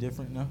Diddy any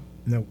different now?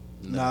 Nope.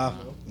 Nah,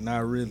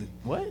 not really.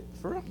 What?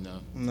 For real? No.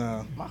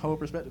 Nah. My whole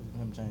perspective of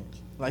him changed.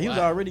 Like he was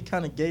Why? already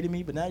kind of gay to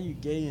me, but now you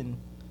gay and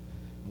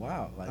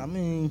wow. Like I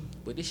mean,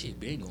 But this shit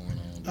been going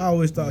on. I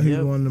always thought he Yep.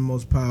 was one of the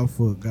most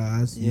powerful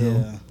guys. You Yeah.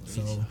 know?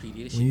 So P.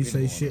 Diddy, this when you shit say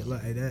been shit going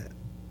on. like that,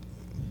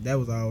 that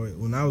was always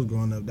when I was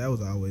growing up. That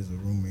was always a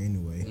rumor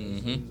anyway.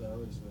 Mhm. He was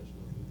already smashed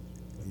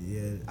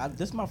up. Yeah.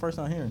 this is my first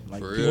time hearing.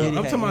 Like For P. real? Diddy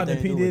I'm had talking about the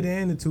anything P to do with Diddy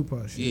it. and the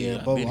Tupac shit. Yeah, Yeah,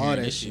 I've both been all hearing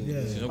that that shit. shit.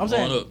 Yeah. Since I'm I'm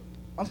saying- growing up.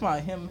 I'm talking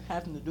about him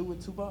having to do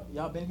with Tupac.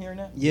 Y'all been hearing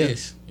that? yeah.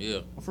 Yes. Yeah.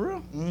 For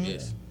real? Mhm.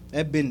 Yes.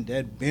 That been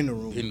a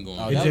rumor. Been going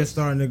Oh, on. It's that just was-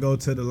 starting to go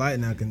to the light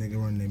now, cause nigga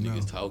run their Niggas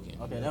mouth. talking.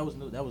 Okay, that was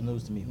new. That was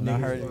news to me when I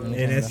heard it. When it And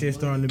came that out. shit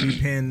starting to be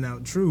panning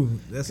out true.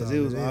 That's all Cause it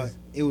was is.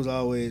 it was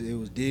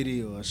always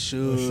Diddy or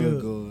Suge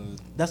Suge. or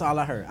That's all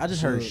I heard. I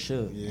just heard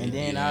Suge. Suge. Yeah. And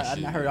then Yeah, I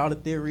Suge. heard all the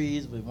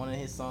theories with one of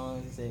his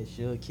songs. He said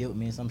Suge killed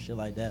me and some shit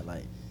like that.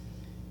 Like,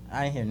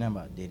 I ain't hear nothing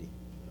about Diddy.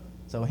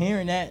 So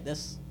hearing that,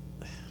 that's,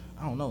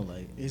 I don't know.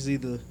 Like, it's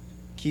either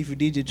Keefer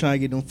DJ trying to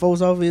get them folks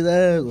off his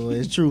ass or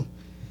it's true.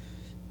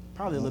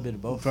 probably a little bit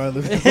of both.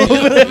 Probably a a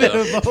little bit of little bit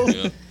of Yeah. both.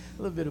 Yeah.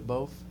 A little bit of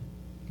both.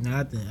 Nah,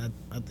 I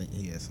think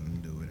he had something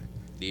to do with it.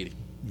 Diddy.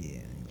 Yeah.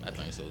 I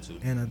think so too.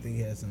 And I think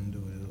he had something to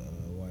do with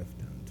his wife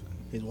down too.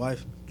 His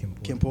wife, Kim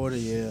Porter. Kim Porter,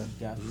 yeah.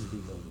 Got to be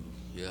though.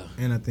 Yeah.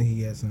 And I think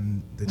he had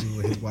something to do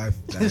with his wife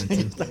down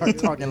too. Start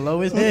talking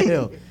low as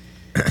hell.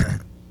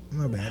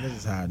 My bad. This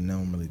is how I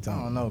normally I talk.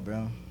 don't know,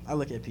 bro. I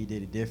look at P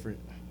Diddy different.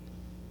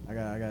 I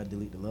gotta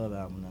delete the Love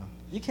album now.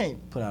 You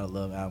can't put out a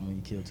Love album when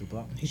you kill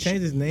Tupac. He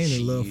changed his name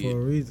to Love for Shit. a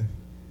reason.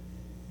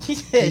 He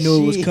said He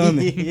knew it was shit.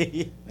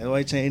 coming. That's why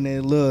he changed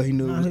that love. He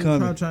knew Nah, it he was was coming.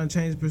 probably trying to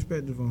change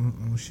perspective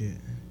on shit.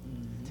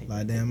 Take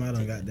Like, that, damn, I take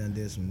done that. got done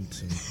did some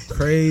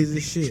crazy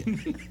shit.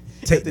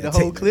 After the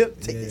whole clip,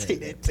 that. take Yeah. that, take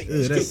that, take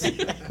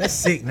Ugh, that. that's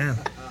sick now.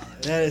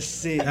 That is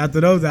sick.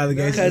 After those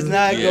allegations. Because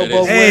now it Yeah, go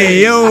both that's-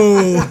 Hey,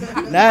 ways.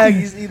 yo. Now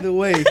it's either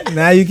way.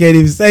 Now you can't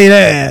even say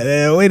that.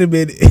 Man. Wait a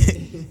minute.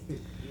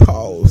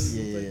 Pause.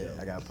 Yeah,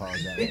 I gotta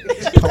pause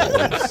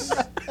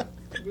that.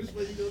 Which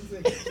way you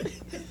gonna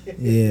take?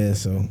 Yeah,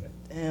 so.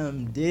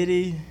 Damn,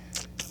 Diddy.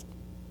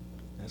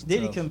 That's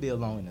Diddy tough. couldn't be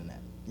alone in that.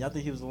 Y'all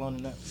think he was alone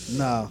in that?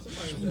 Nah.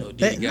 You know,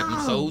 Diddy got them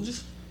No.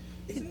 soldiers.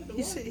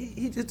 He said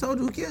he just told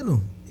you who killed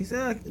him. He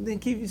said, didn't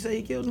Keith you say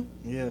he killed him?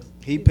 Yeah.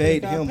 He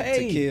paid got him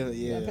paid. to kill.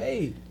 He got Yeah.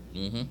 paid.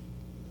 Mm-hmm.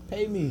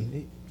 Pay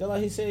me. Just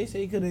like he said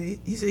he could have.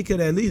 He said he could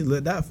at least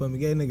looked out for me.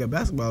 Gave a nigga a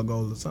basketball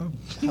goal or something.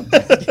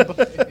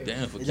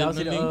 Damn, for Did y'all killing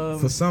see them the?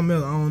 niggas. For something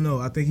else, I don't know.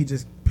 I think he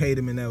just paid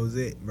him and that was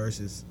it.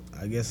 Versus,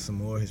 I guess some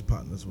more of his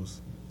partners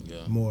was Yeah.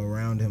 more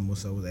around him,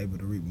 so was able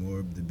to reap more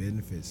of the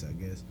benefits. I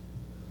guess.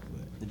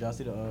 Did y'all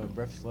see the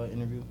Breakfast Club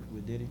interview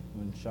with Diddy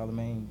when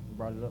Charlamagne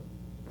brought it up?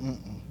 Mm-mm.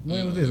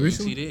 When was this? You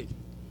Recently? See that?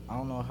 I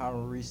don't know how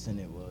recent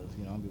it was.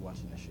 You know, I'll be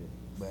watching that shit.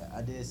 But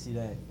I did see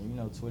that. And you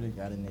know, Twitter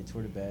got in their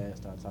Twitter bag,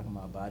 started talking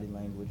about body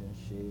language and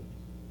shit.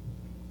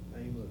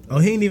 Hey, look, Oh,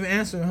 he didn't even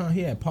answer, huh?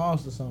 He had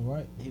paused or something,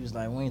 right? He was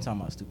like, "We ain't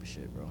talking about stupid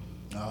shit, bro."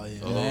 Oh yeah.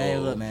 Oh, Hey,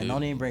 look, man, okay.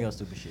 don't even bring up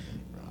stupid shit to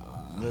me,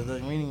 bro.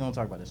 Look, we ain't gonna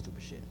talk about that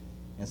stupid shit.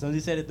 And as soon as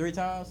he said it 3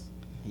 times,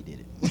 he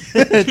did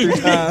it.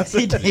 3 times.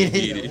 He did He it.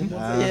 did it. Yeah,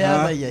 I was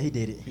Uh-huh. like, yeah, he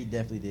did it. He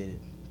definitely did it.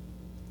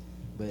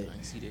 But I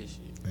can see that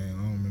shit. Man,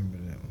 I don't remember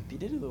that one. he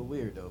did it a little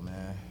weird though,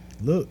 man.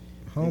 Look,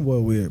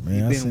 homeboy weird, man.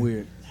 He I been seen,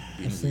 weird.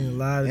 I seen a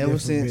lot of Ever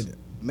different since videos.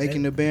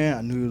 making the band,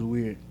 I knew it was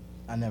weird.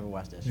 I never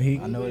watched that show. He-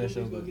 I know He that made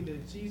show, them but go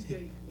get the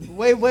cheesecake.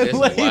 wait,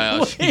 That's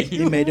wild shit.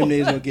 He made them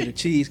niggas go get a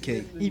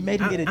cheesecake. He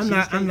made him get a I'm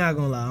cheesecake. not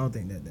gonna lie. I don't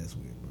think that's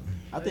weird, bro.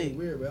 I That think. ain't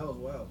weird, but that was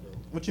wild, though.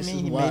 What you This mean?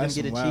 is He wild- made him that's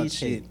get a some wild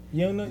cheesecake. shit.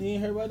 You don't know? You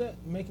ain't heard about that?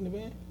 Making the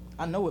band?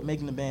 I know what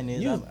making the band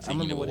is. You- I So you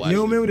remember never what. watched You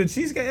don't it? remember the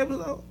cheesecake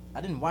episode?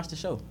 I didn't watch the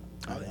show.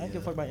 I didn't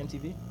give a fuck about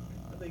MTV.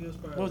 I think it was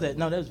probably. What was that?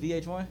 No, that was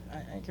VH1. I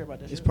didn't care about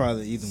that shit. It's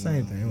probably either Same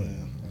one.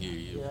 thing. Yeah.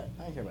 Yeah,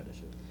 I didn't care about that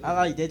shit. I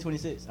like Day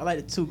 26. I like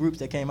the 2 groups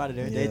that came out of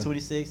there. Day Yeah.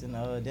 26 and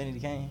Danny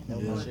DeCane. That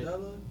was Yeah. my shit.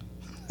 Dollar?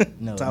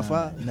 No, Top no,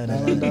 5. No.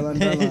 Dollar.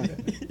 No.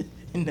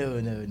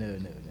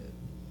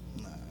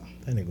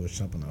 That nigga was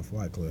jumping off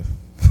Wyclef.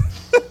 I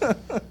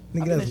Nigga,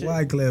 think that's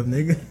that Wyclef,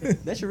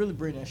 nigga. They should really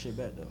bring that shit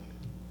back though.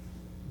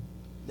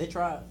 They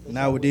tried.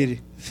 Now we did it.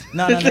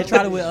 No, they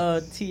tried it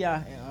with T.I.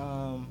 and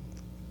Come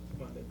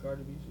on, that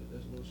Cardi B shit.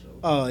 That's a little show.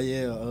 Oh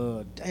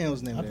yeah. Damn,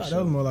 what's the name I of that thought show?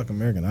 that was more like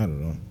American Idol,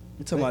 though.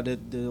 You talking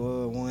about the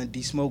one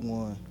D Smoke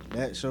one?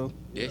 That show?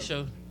 That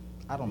show,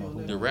 I don't know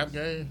who. the rap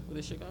game, what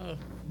that shit called?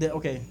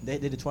 They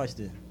did it twice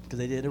then, because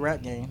they did the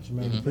rap game.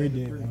 Jermaine Mhm. Dupri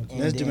did. And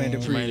That's Jermaine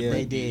then Dupri, yeah.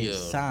 They did Yeah.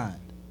 Signed.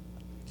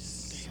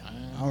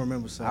 I don't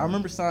remember. I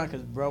remember Signed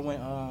because bro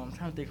went. I'm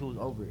trying to think who was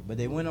over it, but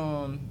they went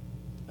on.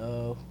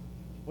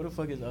 What the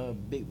fuck is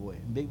Big Boy?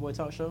 Big Boy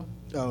Talk Show.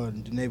 Oh,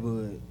 the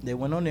neighborhood. They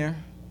went on there,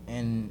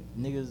 and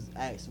niggas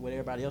asked what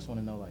everybody else want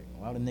to know, like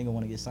why would a nigga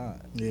want to get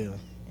signed? Yeah.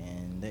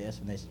 And their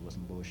explanation was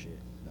some bullshit.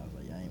 And I was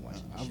like, yeah, I ain't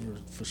watching I this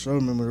shit. for sure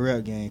remember the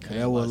rap game because I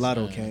that ain't where watched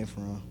Lotto that. came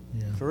from.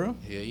 Yeah. For real?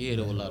 Hell yeah,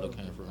 that was Lotto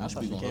came from. I What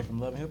thought you she speak came on from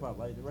Love and Hip Hop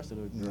like the rest of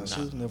the Nah, girls. she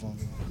was never on.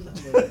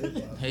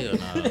 Hell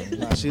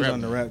nah. Nah, she was Rap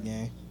on the game. rap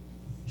game.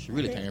 She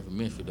really came from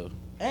Memphis though.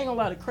 I ain't gonna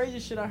lie, the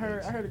craziest shit I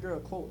heard a girl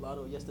quote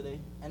Lotto yesterday,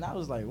 and I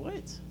was like, what?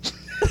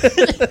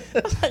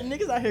 I was like,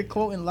 niggas out here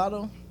quoting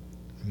Lotto?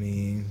 I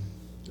mean,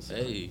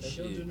 Hey, That's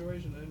your shit.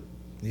 generation, ain't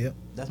it? yep.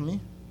 That's me?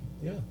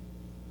 Yeah.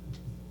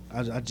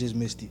 I just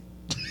missed it.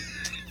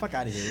 Fuck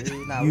out of here.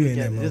 Nah, You we in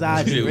that together. This our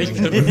motherfucker.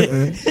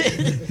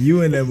 generation.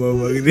 You in that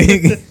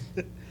motherfucker,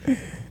 nigga.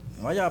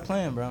 Why y'all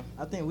playing, bro?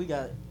 I think we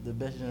got the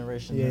best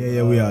generation. Yeah, of,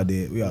 yeah, we all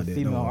did. We all did.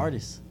 Female Don't worry.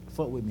 artists.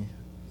 Fuck with me.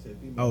 Said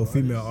Oh,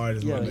 female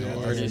artists. Yeah, my yeah, bad.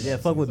 yeah, artists. yeah,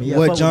 fuck with me. Yeah,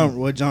 What fuck genre? with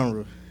me. What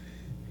genre?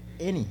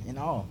 Any and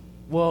all.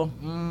 Well,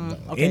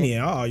 okay. Any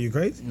and all, you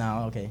crazy?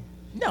 No, okay.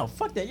 No,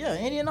 fuck that. Yeah,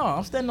 any and all.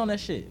 I'm standing on that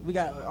shit. We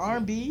got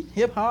R&B,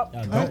 hip hop,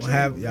 Y'all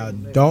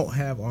country. don't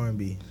have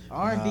R&B.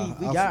 R&B. Nah,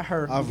 We I've- got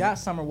her. We I've- got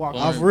Summer Walker.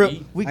 I've Off rip,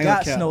 We I ain't got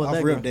gonna cap. Snow Off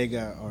Allegra. rip, they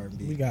got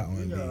R&B. We got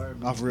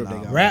R&B. Off rip, they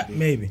Nah. got Rap, R&B.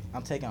 maybe.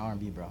 I'm taking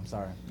R&B, bro. I'm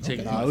sorry.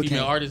 Taking Nah, we female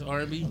can't- artists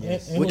R&B.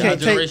 Yes. And We who can't your-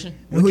 take. generation?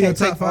 Who We your can't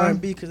top take five?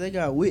 R&B because they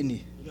got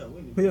Whitney. You got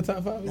Whitney. Who your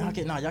top five? Y'all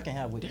can't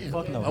have Whitney.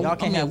 Fuck no. I Y'all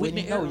can't mean, have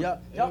Whitney Whitney. No, era. y'all,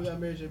 And we y'all, got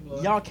Mary J.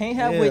 Blige. y'all can't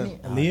have Yeah. Whitney.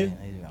 Aaliyah?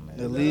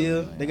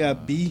 Aaliyah, they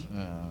got B.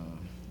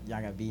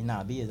 Y'all got B.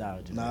 Nah, B is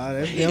out. Nah,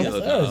 that's Hell them.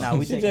 no. Nah,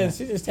 we she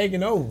taking just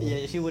taking over.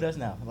 Yeah, she with us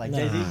now. Like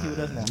Jay-Z, she with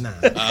us now.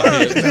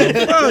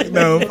 Nah.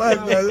 Fuck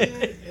Fuck no.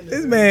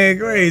 This man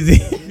crazy.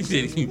 He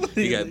said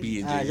he got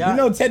B and J. y'all- You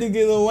know Teddy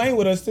get Lil Wayne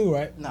with us too,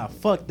 right? Nah,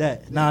 fuck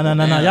that. Nah. Damn,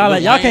 Y'all Lil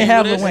y'all can't Wayne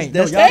have with Lil us? Wayne.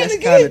 That's No, y'all, kind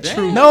of Damn.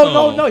 true.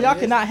 no, y'all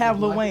cannot have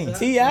Lil Wayne.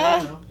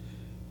 T.I.?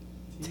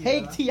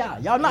 Take T.I.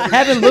 Y'all not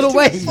having Lil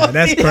Wayne. Nah,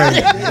 that's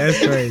crazy.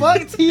 That's crazy. Fuck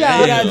We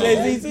T.I. got Damn.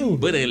 Jay-Z too.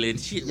 But they letting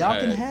shit Y'all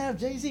can ride. have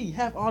Jay-Z.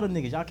 Have all the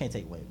niggas. Y'all can't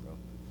take Wayne, bro.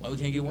 Why we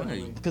can't get one of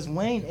you? Because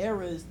Wayne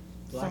era is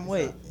from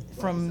what?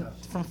 From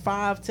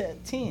 5 to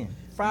 10.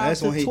 5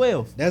 That's when to he.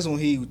 12. That's when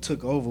he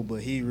took over,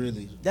 but he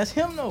really. That's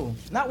him though.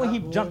 Not when he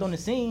Hot jumped Boys. on the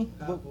scene.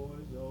 But Hot Boys,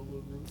 the old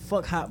little group.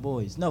 fuck Hot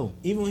Boys. No.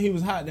 Even when he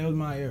was hot, that was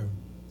my era.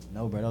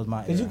 No, bro. That was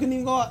my Cause you era. couldn't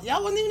even go out.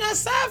 Y'all wasn't even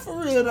outside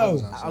for real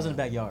though. I was in the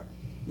backyard.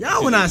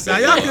 Y'all went outside.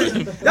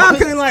 Y'all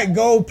couldn't like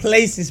go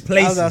places. I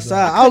was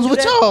outside. I was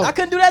with y'all. I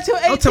couldn't do that till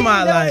 18. talking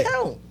about, That like-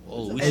 don't count.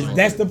 Oh, we And showing-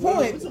 that's the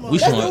point. we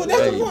That's showing- the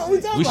hey, point we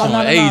talking we about.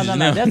 showing ages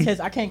now. That's his,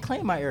 I can't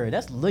claim my era.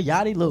 That's Lil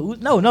Yachty, Lil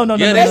Uzi. No.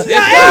 Yeah, that's your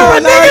That's era,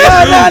 you. That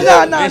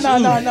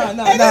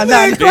man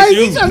That's crazy.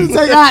 you. He trying to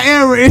take our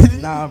era.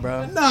 Nah,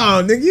 bro.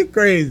 No, nigga, you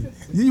crazy.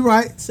 You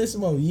right.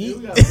 Sismo, We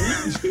yeet. got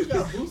Boosie. We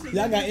got Boosie.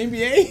 Y'all got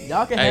NBA?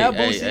 Y'all can Hey, have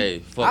hey, Boosie. hey,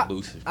 fuck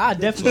Boosie. I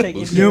definitely take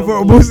Boosie. NBA. You for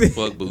over Boosie?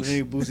 Fuck When Boosie.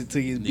 they boosted to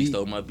his Nigga beat.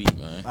 stole my beat,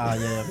 man. Oh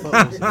yeah, fuck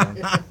Boosie. Man.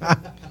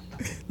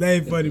 That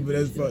ain't funny, but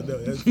that's fucked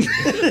up. That's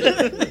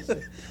fucked up.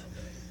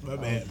 My Oh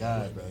bad.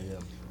 God, bro.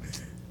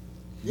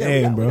 Yeah.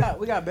 Damn, bro.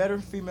 We got better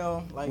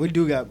female. Like, We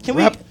do got can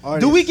rap we?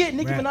 artists. Do we get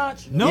Nicki Rap.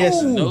 Minaj? No.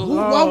 Yes. No.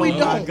 Why we Oh,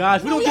 don't? my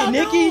gosh, we don't get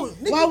Nicki.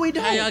 Why we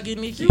How y'all don't? get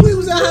Nicki? We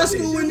was in high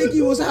school when Nicki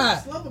was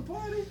hot. Slumber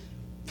party.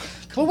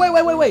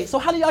 But wait. So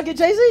how do y'all get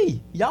Jay Z?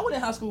 Y'all were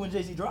in high school when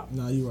Jay Z dropped.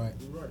 No, you right.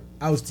 You right.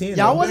 I was 10. Y'all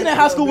though. wasn't in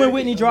high school when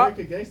Whitney dropped.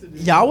 American Gangster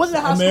did. Y'all wasn't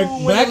in high American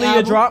school when Black Aaliyah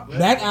album. dropped.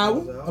 Black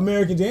album.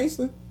 American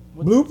Gangster.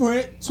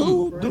 Blueprint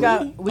 2. We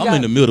got I'm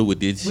in the middle with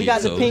this shit. we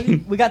got so. the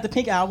pink. We got the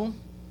pink album.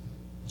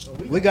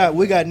 We got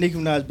Nicki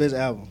Minaj's best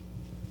album.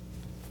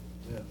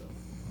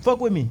 Fuck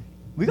with me.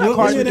 We got What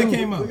Carter. year that 3.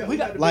 came out? We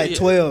got Like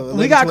 12.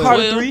 we got 11,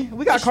 Carter 12. 3.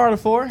 We got Carter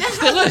 4.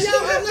 Still us.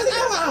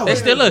 They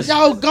still us.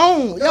 Y'all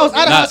gone. Y'all was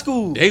out of Nah, high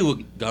school. They were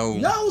gone.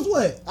 Y'all was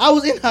what? I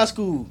was in high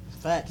school.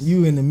 Facts.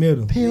 You in the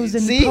middle. Pills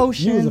in See? the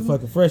potion. You was a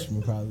fucking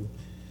freshman probably.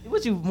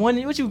 What you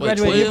graduated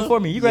 12? year before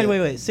me? You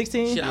graduated what?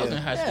 16? Shit, I was in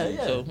high school.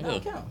 Yeah, So, that yeah.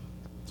 don't count.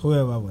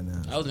 12 I went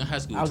down. I was in high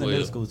school. I was in 12.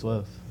 middle school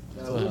 12.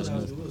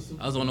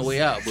 I was on the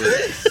way out, but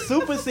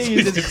Super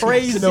seniors is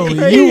crazy. No,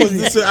 you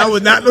was the, I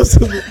was not no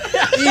super.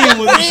 Ian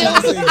was the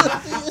super senior.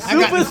 I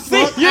got the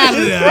fuck out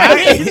of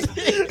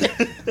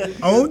there.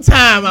 Right? On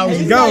time, I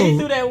was You gone.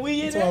 threw that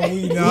weed in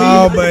there?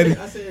 No, buddy.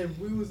 I said if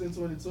we was in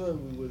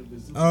 2012, we would have been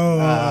super. Oh,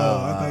 I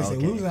thought you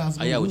said we was in high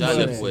school. oh yeah, y'all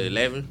left for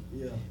 11.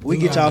 Yeah. We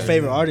get y'all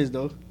favorite artists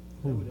though.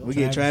 Who? We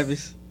get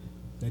Travis.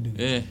 They do.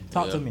 Yeah.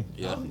 Talk yeah, to me.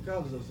 Yeah. I was in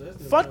college though, so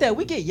that's Fuck that.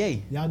 We get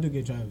yay. Y'all do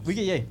get Travis. We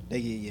get yay.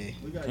 They get yay.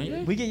 We got Can you?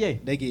 We get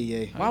yay. They get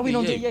yay. Why we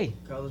don't get yay?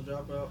 college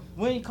dropout.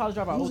 When you college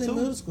dropout? Who's in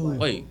middle 02? school?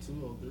 Wait.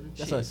 203.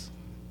 That's Shit. us.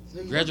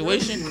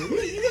 Graduation? You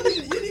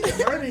didn't even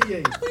heard it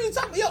yet. What are you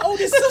talking about? Your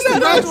oldest sister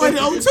graduated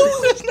in 02.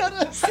 That's not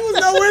us. She was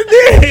nowhere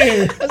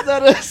near. That's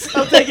not us.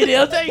 I'm taking it.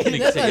 I'm taking it. Nigga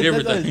That's said us.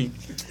 That's us. everything.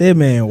 That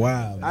man,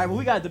 wow. All right, but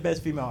we got the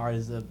best female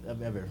artists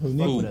of ever. Who, Fuck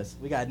Nicki? with us.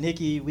 We got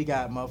Nicki. We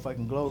got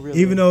motherfucking Glorilla.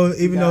 Even though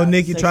We got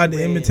Nicki Sexy tried to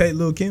Red. imitate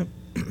Lil Kim.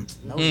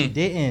 No, she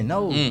didn't.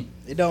 No. Mm.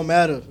 It don't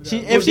matter. If Who she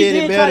did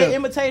it did try to better?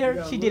 imitate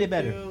her, she did it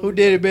better. Who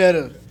did it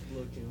better?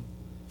 Lil' Kim.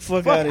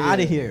 Fuck Fuck out of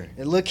outta here. here.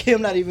 And look,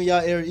 Kim not even y'all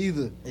era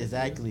either.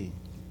 Exactly.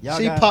 Y'all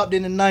She got, popped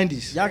in the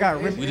 90s. Y'all got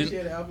And Remy. didn't- she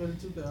had an album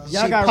in 2000.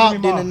 Y'all She got popped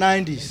Remy in Ma.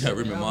 the 90s. Yeah,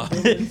 remember Ma.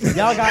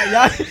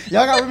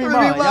 Y'all got Remy Ma.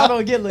 Remy Ma. Y'all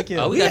don't get Lil' Kim.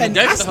 Oh, we got the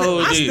gangsta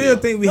hoes I there. still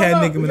think we had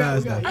Nicki we got-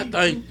 Minaj we got though.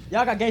 I think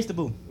Y'all got Gangsta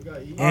Boo. We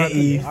got E. And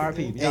Eve.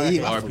 RP. And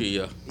Eve. RP,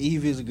 yeah.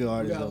 Eve is a good We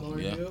artist got though.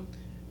 Lauryn Yeah.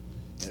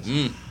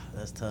 Hill.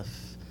 That's tough.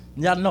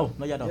 Y'all know.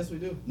 No, y'all don't. Yes, we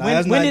do. Nah, when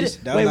that's when 90s. did it,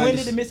 That wait, was when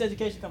 90s. did the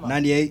Miseducation come out?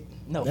 98.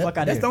 No, fuck out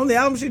That's here. the only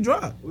album she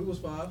dropped. We was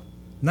 5.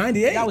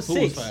 98. That was Who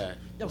was 6. five?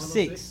 That was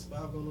 106, 6.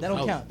 5 going on That don't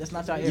Oh. count. That's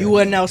not y'all era. You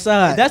wasn't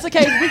outside. If that's the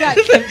case, we got.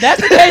 If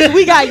that's the case,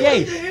 we got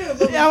yay.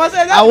 Yeah, I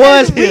said, I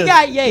was We here.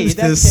 got yay. You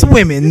still That's the case.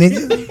 swimming,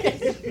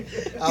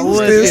 nigga. I You was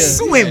still here.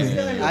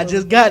 swimming. I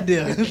just got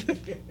there. Yeah,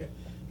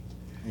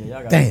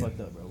 y'all got Damn. fucked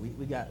up, bro.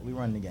 We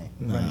run the game.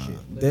 We run the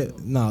shit.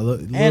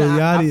 Look, Lil And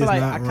I Yachty feel is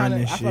like not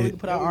running I feel like we shit. can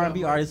put our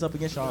R&B artists up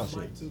against y'all shit.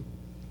 Mike, too.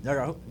 Y'all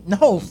got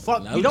no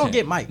fuck. Nah, You we don't can't-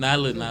 get Mike. Nah,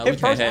 look, nah, we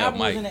His can't first have album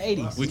was Mike. in the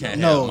 80s. We can't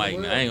No. have Mike.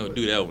 Now I ain't gonna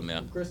do that one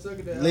now. Chris took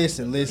it down.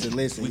 Listen. We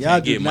Y'all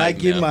can't do get not Mike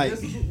get now.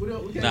 Mike. We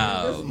can't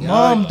Nah. listen.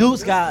 Mom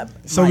Dukes got.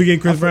 So we Mike.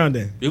 get Chris Brown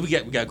then. Yeah, we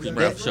got Chris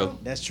Brown for sure.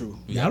 That's true.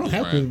 We Y'all got don't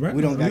have Chris Brown.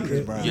 We don't got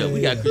Chris Brown. Yeah,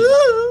 we got Chris.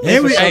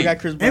 And we, For sure Hey, got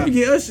Chris and we Brown.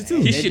 get Usher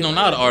too. He's shitting on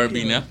all the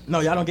R&B now. No,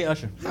 y'all don't get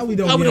Usher. How we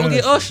don't How we don't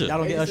get Usher? Usher? Y'all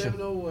don't get Usher.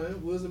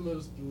 701 was in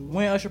middle school.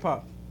 When Usher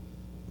pop?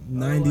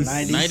 90s.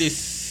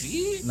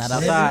 96. Not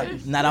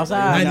outside. Not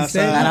outside.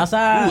 97. Not Ooh,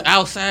 outside.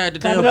 outside the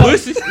Clap damn it up.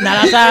 pussy.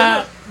 Not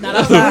outside. Not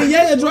outside.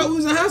 Yeah, dropped. We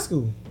was in high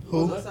school.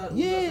 Who?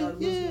 Yeah.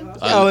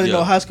 Y'all was in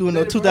no high school in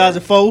no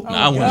 2004. Nah,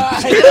 I went.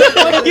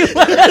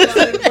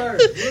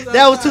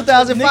 That was Nigga, you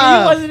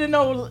 2005. wasn't in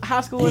no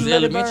high school Who's in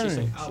Let It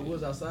elementary? Burn. I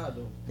was outside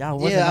though. Y'all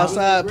wasn't Yeah,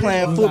 outside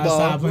playing We was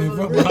outside football.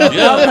 playing football.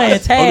 Yeah, Y'all playing on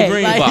tag. the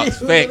green like- box.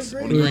 Facts.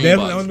 On We the was green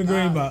definitely box. on the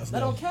green box. That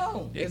don't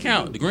count. It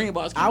count. The green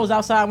box. I was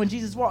outside when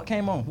Jesus Walk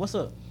came on. What's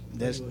up?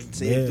 That's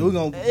see, Yeah. we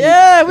gonna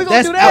Yeah, we gonna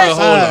that's do that.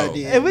 outside. Hold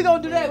on. then. If we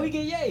gonna do that, we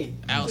get yay.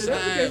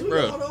 outside, We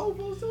bro. got all the old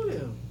folks too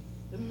then.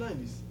 In the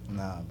 90s.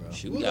 Nah, bro.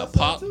 Shit, We we was got outside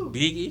Pop, too.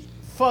 Biggie.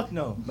 Fuck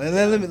no. But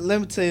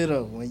let me tell you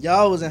though, when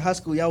y'all was in high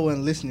school, y'all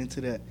wasn't listening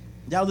to that,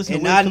 Y'all listen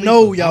and to I Wiz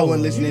know Khalifa. y'all Oh, wasn't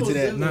uh, listening to You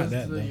that. was Not in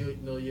that, the-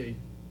 though. No, yeah.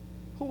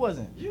 Who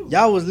wasn't? You.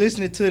 Y'all was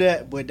listening to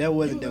that, but that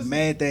wasn't the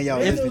main thing y'all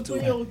was listening to.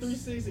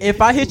 30360.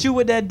 If I hit you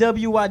with that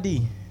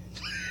WYD,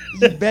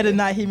 you better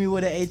not hit me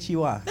with an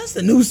HUI. That's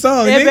the new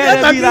song, It nigga.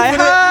 better be like,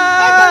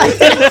 I hi.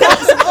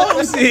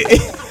 oh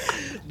shit.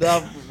 Nah,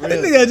 for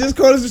That real. nigga just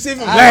quoted some shit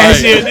from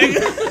last Right. year,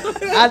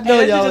 nigga. I know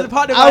That y'all. just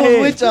popped in my I was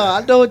head. with y'all.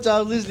 I know what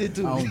y'all listening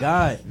to. Oh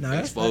God. Nah,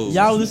 that's Exposed.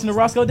 Y'all listen to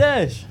Roscoe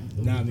Dash.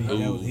 Nah, man,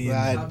 that was Ian.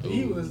 Right.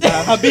 He was.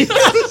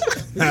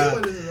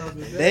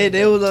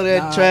 They was on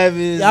that Nah.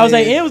 Travis. I was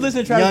like, and Ian was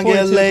listening to Travis Young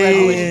Porter. LA,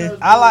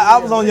 and I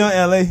was on Young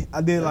LA.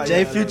 I did like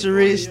J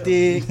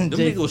Futuristic, Them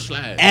niggas go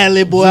slide.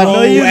 Alley Boy. I know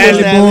Oh, you Alley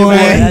was Boy. Alley Boy.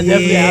 Yeah,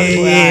 definitely Alley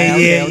Boy.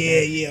 Yeah,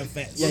 Okay. yeah,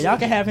 facts. Yeah, y'all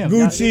can have him.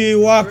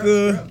 Gucci,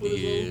 Walker,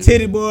 Yeah.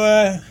 Titty Boy.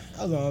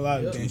 I was on a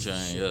lot of Two things.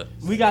 Chainz, yeah.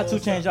 We got 2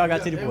 Chainz. Y'all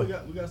got Titty We Boy.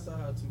 got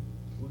Saha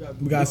too.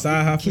 We got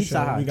Side High for Keep sure.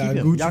 Saha. We got Keep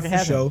him. Gucci Y'all can for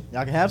have sure. him.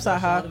 Y'all can have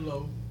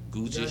Saha.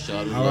 Gucci,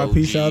 Shawty R.I.P.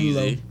 Low, Shawty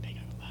Low. Jeezy.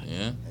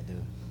 Yeah.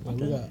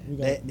 We got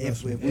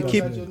If we got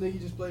keep Got your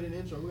nigga just played an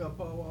intro. We got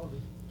Paul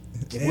Walker.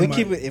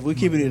 If we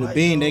keep it in the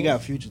bean, they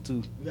got Future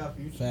too. We got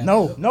Future. Fact.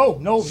 No, fuck,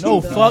 no. I was Rex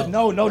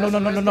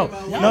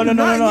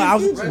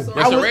and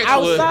Rex was. I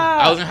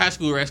outside. was in high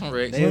school. Rex and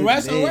Rex. When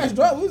Rex and Rex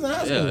dropped, we was in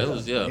high Yeah, school. it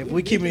was. Yeah. If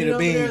we keep it in the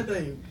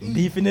bean,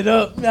 Beefing it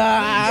up.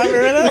 Nah,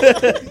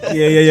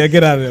 Yeah.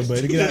 Get out of there,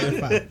 buddy. Get out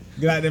of there.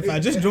 Get out there.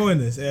 Just join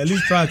us. At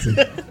least try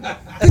to.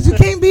 Cause you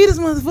can't beat this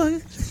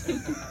motherfucker.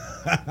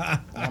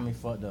 got me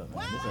fucked up,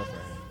 man. This up right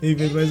He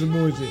been playing some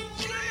bullshit.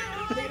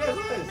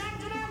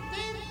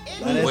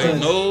 Wait,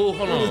 no,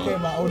 hold This came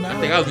on. out 09. I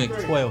think I was in.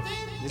 here. 12.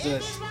 it's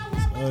us.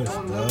 Us,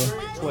 bro.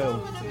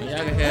 12. Y'all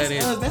can have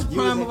this. That's You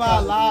prime was of in our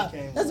college lives.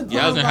 when you came. That's the Yeah,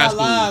 I prime was of in high our school.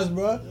 lives,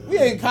 bro. We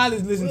ain't in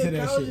college listening to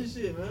that shit.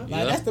 Shit, man. Like,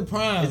 Yeah. that's the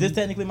prime. Is this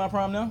technically my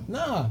prom now?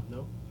 Nah.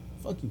 No.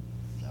 Fuck you.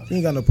 You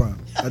ain't got no prime.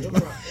 You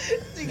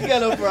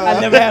got no problem. I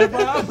never had a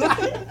prom.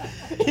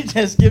 He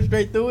just skipped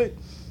straight through it.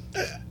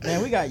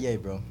 Man, we got Ye,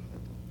 bro.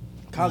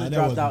 College that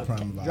dropped wasn't out.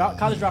 prime of our lives.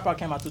 College dropout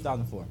came out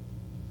 2004.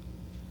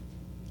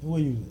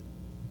 What you?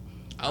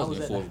 I was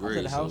in at fourth the, I was at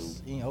grade. the So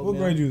house eating What oatmeal.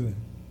 grade you was in?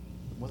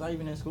 Was I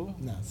even in school?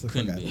 Nah, so fuck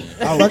couldn't out be. here.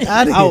 I Fuck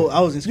outta here. I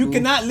was in school. You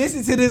cannot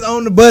listen to this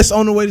on the bus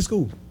on the way to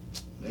school.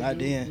 Not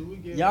then.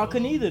 Y'all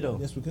couldn't either though.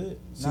 Yes, we could.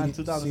 Not in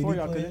 2004,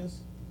 y'all couldn't. players.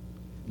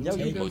 Yo,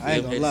 you you, supposed I ain't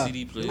to gonna have lie.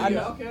 CD players. I know-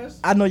 Outcast?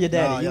 I know your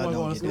daddy. Nah, you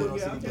y'all want to go don't to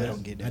get school? that. They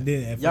don't get I that.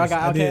 did at Y'all first.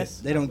 got I did.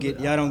 Outkast? They don't get.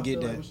 Y'all don't get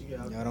I feel that. like we should get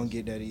Outkast. Y'all don't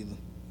get that either.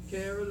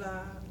 Caroline.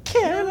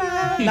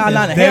 Caroline.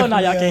 Nah, hell no,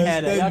 y'all can't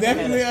have that. Y'all That's can't have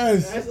definitely that.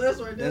 us. That's right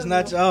there. That's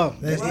not y'all.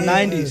 That's the That's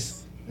 90s. us.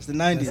 It's the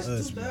That's 90s.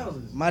 us, bro.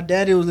 2000s. My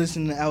daddy was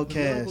listening to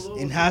Outkast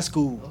in high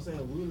school. I'm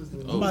saying we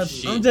listening Oh, to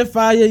shit. I'm just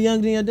 5 years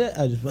younger than your dad.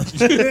 I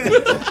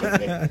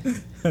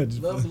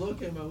just Love Below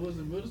came out. We was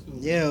in middle school.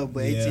 Yeah,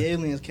 but Yeah. AT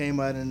Aliens came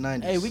out in the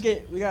 90s. Hey, we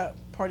got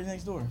Party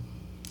Next Door.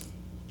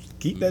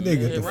 keep that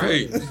nigga. Yeah, the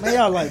right. fuck. Man,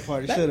 y'all like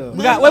party. Shut up.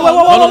 We got wait.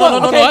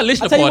 No, Okay, I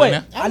listen I'll to tell you Party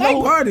what. now. I know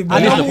like Party, I but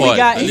know listen who to we Party.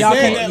 got. You Y'all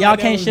said can't. that Y'all like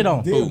that can't was shit a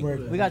on. deal Who?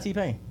 breaker. We got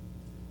T-Pain.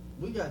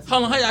 We got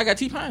Hold on, how y'all got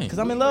T-Pain? Cause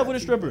I'm in love with a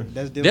stripper.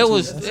 That's them That two.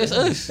 was that's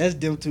us. That's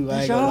them two. I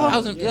ain't Y'all- gonna lie. I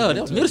was in,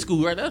 that was middle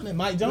school right there.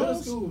 Mike middle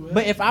Jones. school, man.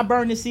 But if I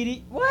burn the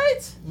CD,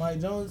 what? Mike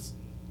Jones.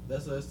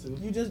 That's us too.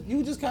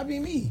 You just copy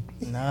me.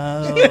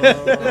 No.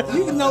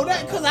 You know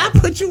that because I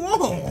put you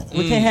on.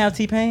 We can't have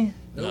T-Pain.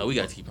 No, we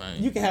got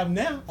T-Pain. You can have him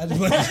now. I just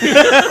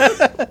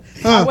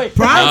Wait.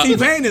 Prime Nah.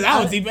 T-Pain is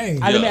our T-Pain.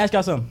 Let me Yeah. ask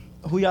y'all something.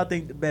 Who y'all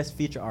think the best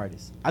feature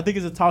artist? I think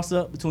it's a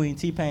toss-up between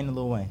T-Pain and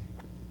Lil Wayne.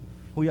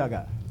 Who y'all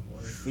got?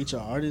 Feature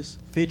artist.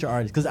 Feature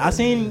artist. Cause I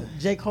seen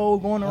J. Cole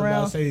going I was about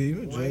around. to say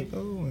you Drake.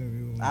 Oh,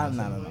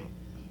 No.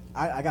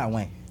 I got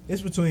Wayne.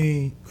 It's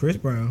between Chris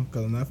Brown,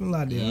 cause I'm not finna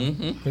lie to y'all.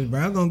 Mhm. Chris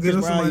Brown gonna get Chris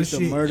him Brown somebody used to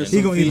shit. murder He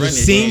some gonna either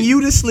features. sing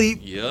you to sleep,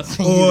 Yeah. or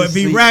to if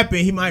he sleep.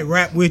 rapping, he might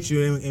rap with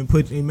you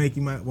and make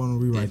you might want to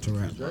rewrite your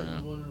rap. Drake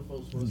was one of the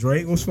folks.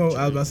 Drake was for. I was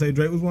about to say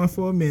Drake was one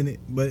for a minute,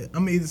 but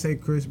I'm gonna either say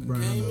Chris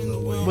Brown or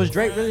Lil Wayne. Was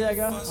Drake really that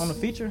guy on the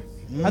feature?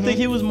 I think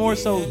he was more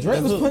so.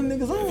 Drake was the hook. putting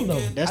niggas on though.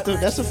 That's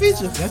a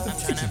feature. That's the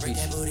feature.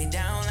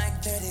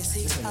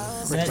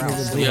 Chris Brown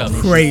was Yeah.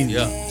 Crazy.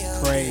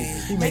 Yeah. Crazy.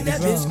 He made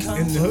this song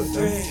in the hook.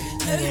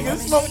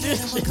 Smoke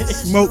this shit.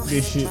 Smoke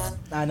this shit.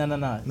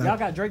 Nah. Y'all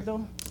got Drake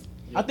though.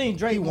 I think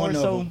Drake more one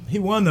of so. them. He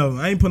one of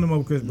them. I ain't putting him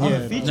over Chris Brown. On Yeah.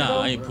 the feature Nah, though?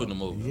 I ain't putting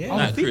them over. Yeah. Not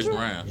On the Chris feature?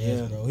 Brown.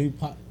 Yes, bro. He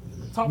pop.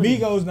 Talk to me.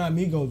 Migos not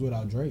Migos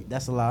without Drake.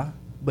 That's a lie.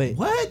 But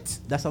What?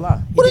 that's a lie.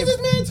 He What is did-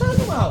 this man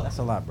talking about? That's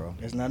a lie, bro.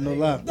 That's not no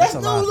lie. That's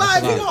a no lie. lie.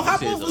 That's If a he lie. don't hop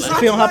This on is a Versace, lie. If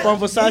he don't hop on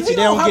like- Versace, if he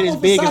they don't hop get as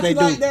on big as Versace they do.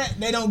 like that,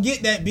 they don't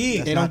get that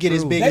big. They don't get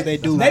as big as they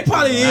do. They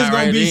probably is Not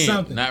gonna right be then.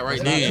 something. Not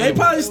right They then.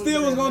 probably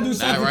still was gonna do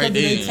something right because of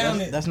their then.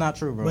 talent. That's not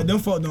true, bro. But them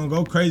folk don't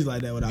go crazy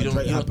like that without You don't,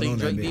 Drake you don't hopping on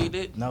think that Drake bitch.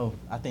 did that? No,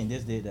 I think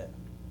this did that.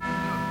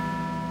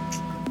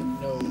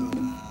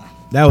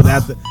 That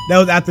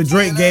was after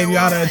Drake gave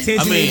y'all the attention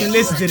I mean- to even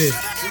listen to this.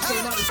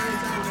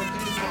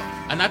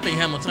 And I think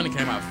Hamilton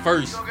came out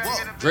first.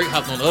 Drake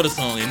hopped on the other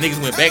song, and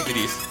niggas went back to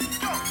this.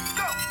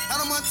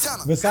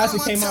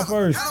 Versace came out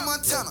first.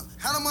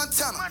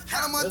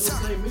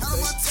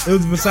 It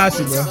was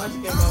Versace,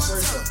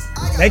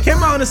 bro. They came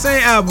out on the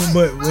same album,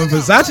 but when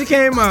Versace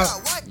came out,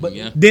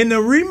 Yeah. then the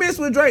remix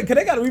with Drake, cause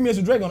they got a remix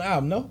with Drake on the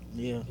album, no?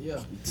 Yeah. Yeah.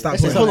 Stop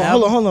That's just, playing.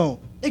 hold on.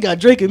 They got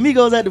Drake and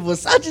Migos at the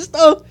Versace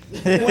store.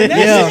 When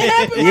that shit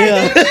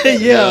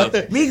happened, Yeah.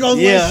 Migos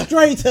Yeah. went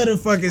straight to the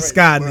fucking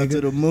sky, Bro, nigga.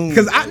 to the moon.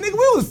 Cause we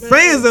was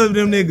fans of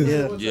them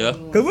niggas. Yeah. Yeah.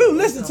 Cause we was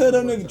listening to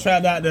them niggas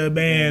trapped out the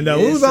band though.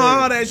 We Yes, was on sir.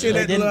 all that shit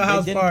at the little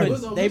house party.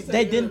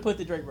 They didn't put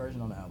the Drake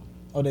version on the album.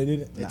 Oh, they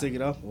didn't? They took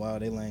it off. Wow,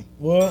 they lame.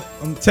 Well,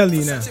 I'm telling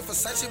you now. Once These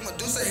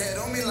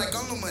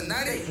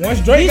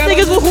Drake got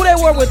niggas on, was who they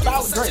were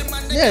without Drake.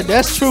 Yeah,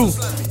 that's true.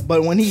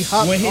 But when he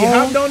hopped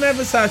hopped on that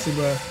Versace,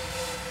 bro.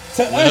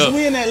 To us, up?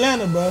 we in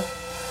Atlanta, bro.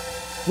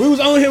 We was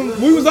on him.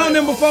 We was on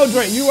them before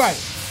Drake. You right.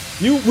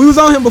 We was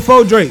on him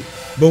before Drake.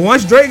 But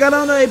once Drake got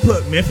on there, they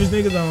put Memphis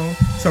niggas on,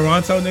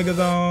 Toronto niggas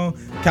on,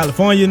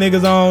 California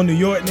niggas on, New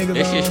York niggas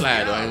That shit on.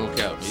 slide though. I ain't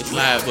gonna count. It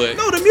slide, but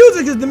No, the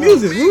music is the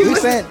music. We we was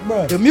said listening,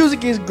 bro. the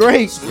music is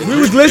great. We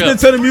was listening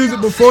to the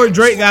music before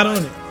Drake got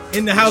on it.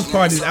 In the house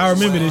parties, I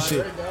remember this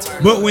shit.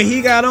 But when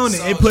he got on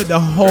it, it put the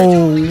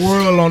whole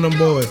world on them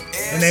boys.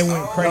 And they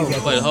went crazy.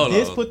 but hold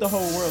This on. put the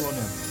whole world on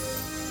them.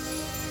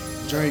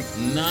 Drake.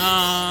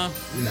 Nah.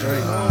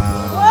 Drake.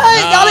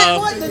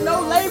 What? The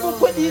no label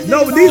put these niggas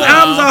No, but these on.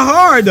 albums are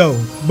hard though.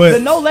 The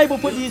But no label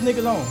put these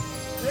niggas on.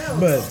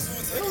 but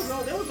They was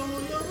on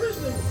one of your rich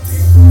niggas.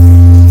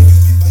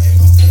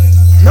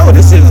 no,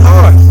 this shit is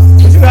hard.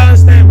 But you gotta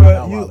understand, bro.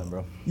 Y'all wildin',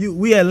 bro.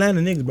 We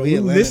Atlanta niggas, bro. We We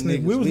was Atlanta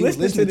listening. niggas. We was We was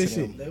listening to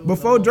listening this to shit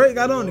before Drake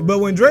got on it. But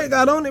when Drake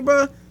got on it,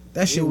 bro,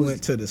 that shit was-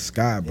 went to the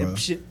sky, bro. That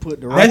shit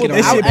put the That- rocket that on.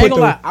 shit I ain't put gonna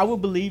the- lie. I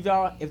would believe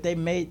y'all if they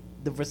made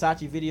the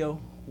Versace video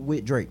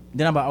with Drake.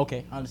 Then I'm like,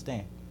 okay, I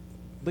understand.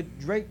 But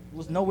Drake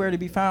was nowhere to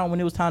be found when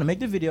it was time to make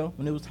the video,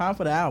 when it was time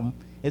for the album.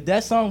 If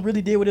that song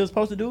really did what it was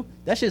supposed to do,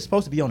 that shit's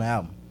supposed to be on the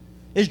album.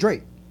 It's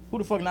Drake. Who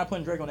the fuck not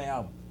putting Drake on the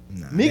album?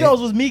 Nah, Migos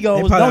was Migos.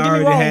 probably Don't get me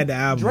already wrong. had the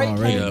album Drake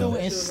already. came Yeah. through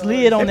and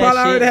slid on They that probably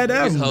already shit. had the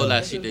There's album. a whole though.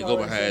 lot of shit that go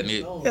behind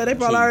it. Yeah, they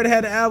probably already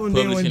had the album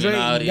then when Publishing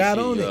and all Drake this got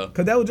shit, on yeah. it.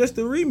 Cause that was just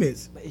the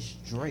remix. But it's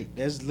Drake.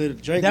 That's little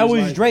Drake. That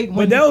was like, Drake. But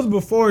When that was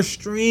before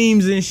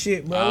streams and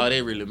shit, bro. All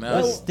they really but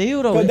matter.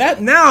 still though. But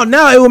that now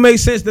it would make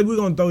sense that we're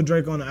gonna throw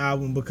Drake on the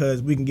album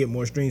because we can get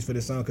more streams for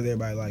this song because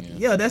everybody like it.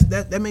 Yeah,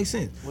 that makes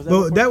sense. Was that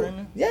but before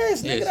streaming?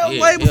 yes, nigga, Yes, that was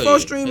yeah, way hell before yeah,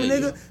 streaming, hell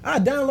nigga. I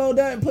download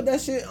that and put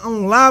that shit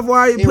on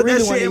Livewire. it Put really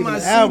that shit wasn't in even my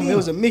an CD. album. It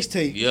was a mixtape.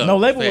 Yeah. no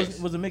label facts.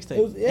 was a mixtape.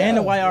 It was- yeah. And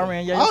the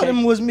YRN. Yeah, All okay. of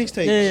them was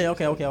mixtapes. Yeah,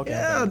 okay.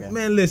 Yeah, okay.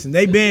 man, listen,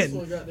 they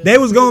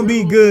was gonna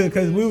be good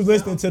because we was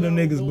listening to them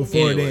niggas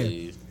before then.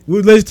 Anyways, We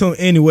was listening to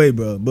them anyway,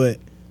 bro. But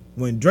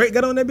when Drake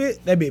got on that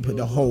bit put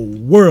the whole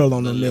world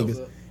on them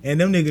niggas. And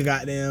them niggas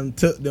goddamn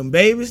took them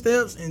baby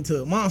steps and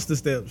took monster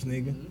steps,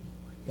 nigga.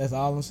 That's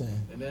all I'm saying.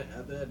 And then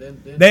after that,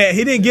 then That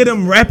he didn't get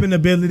them rapping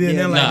ability and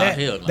Yeah, nothing like nah, that.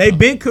 hell nah. They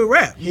been could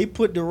rap. He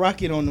put the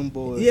rocket on them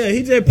boys. Yeah, he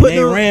just And put they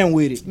them. ran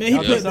with it. Man, he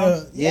Y'all put think so?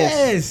 the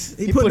yes.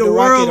 He, He put put the the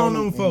world rocket on on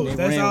them them, folks. and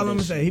they That's ran all with I'm gonna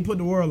that say. He put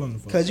the world on them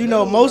folks. Cause you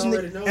know most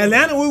already niggas, know.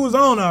 Atlanta, we was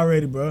on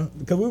already, bro,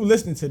 because we was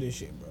listening to this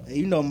shit, bro.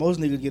 you know most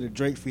niggas get a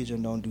Drake feature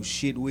and don't do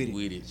shit with it.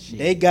 with it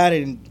They got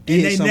it and did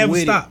And they something never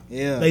with stopped. it.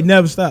 Yeah. They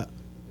never stopped.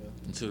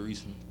 until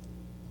recently.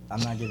 I'm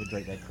not giving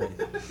Drake that credit.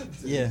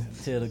 Yeah,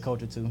 till the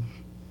culture too.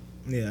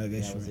 Yeah, I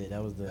guess That was you're it.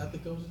 That was the. after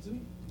Culture 2,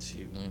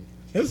 Shit, man.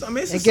 It was, I mean,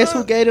 it's and a guess who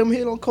song. gave them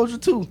hit on Culture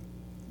 2?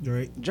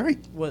 Drake. Drake.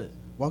 What?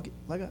 Walk it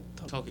like I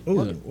talk. Talk it.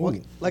 Ooh, Yeah. Walk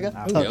it like I I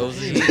talk. That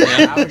was it.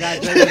 I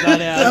forgot Drake was on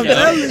there. I'm Okay.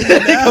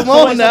 telling you, Come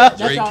on now.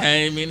 That's Drake y'all-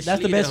 came in.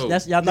 That's the best.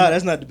 That's y'all. Nah,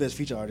 that's not the best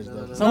feature artist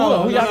though. So hold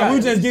on, who y'all got?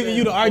 we just giving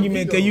you the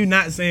argument because you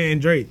not saying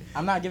Drake.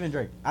 I'm not giving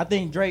Drake. I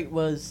think Drake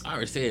was. I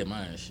already said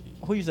mine. Shit.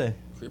 Who you say?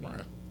 Chris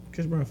Brown.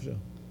 Chris Brown for sure.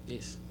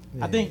 Yes.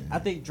 I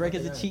think Drake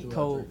is a cheat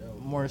code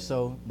more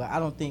so, but I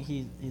don't think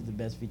he's the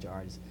best feature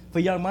artist. For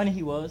Young Money,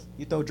 he was.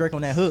 You throw Drake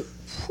on that hook,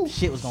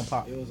 shit was gonna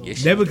pop. it was on. Yeah, That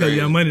shit because crazy.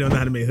 Young Money don't know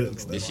how to make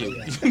hooks. This shit.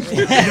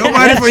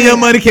 Nobody for Young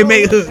Money can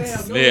make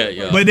hooks, Yeah,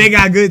 yeah. but they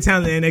got good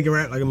talent and they can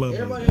rap like a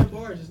Everybody motherfucker. had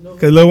bars, just no.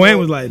 Cause Lil Wayne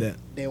was like that.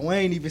 Then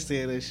Wayne even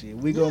said that shit.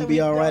 We gonna Yeah, be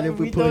we alright throw- if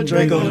we we put throw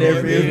Drake Drake on on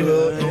every every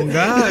hook. Oh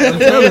God, I'm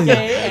telling you.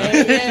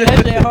 Hey,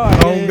 that shit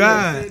hard. Oh yeah.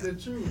 God, Say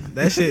the truth.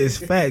 that shit is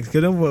facts.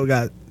 Cause them boys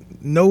got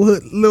no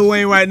hook. Lil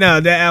Wayne right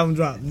now, that album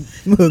dropped.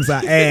 Them hooks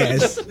are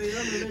ass.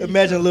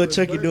 Imagine Lil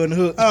Chucky doing the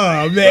hook.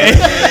 Oh man.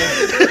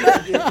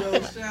 Get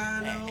your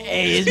shine on.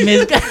 Hey, it's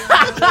Miss.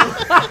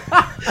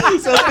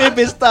 So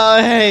Pippin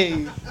style,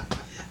 hey.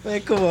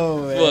 Man, come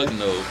on, man. Fuck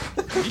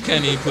no. You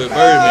can't even put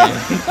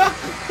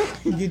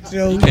Birdman. Get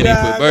your You can't even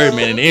dog put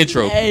Birdman in the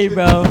intro. Hey,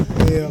 bro.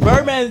 Yeah.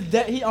 Birdman,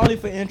 he only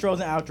for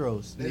intros and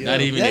outros.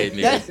 Not even that,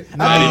 That's- nigga.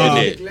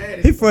 Not even that.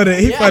 He for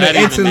the Yeah. the Not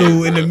even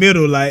interlude in the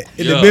middle, like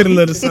in the Yeah. middle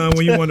of the song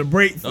when you want to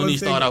break. For Don't a even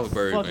start second. out with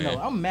Fuck Birdman.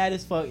 no. I'm mad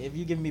as fuck if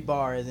you give me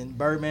bars and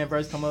Birdman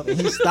verse come up and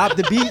he stopped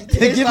the beat to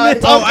give me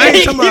Oh, I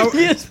ain't talking about-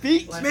 give me a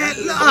speech. Man,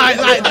 no,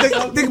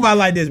 like, think about it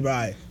like this, bro.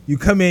 Alright, you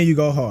come in, you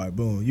go hard,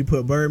 boom. You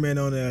put Birdman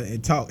on there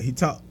and talk. He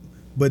talk,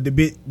 but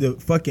the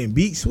fucking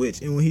beat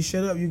switch, and when he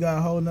shut up, you got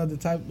a whole nother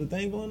type of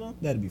thing going on.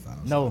 That'd be fine.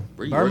 No,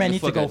 Bro, you Birdman working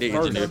needs the to fuck go out that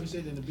first. engineer.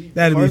 Shit in the beat.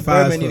 That'd be First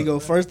fine. Birdman need to go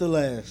first to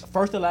last.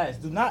 First to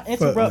last. Do not no.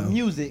 interrupt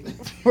music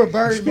for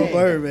Birdman. For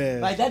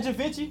Birdman. Like that Da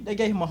Vinci, they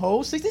gave him a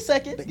whole 60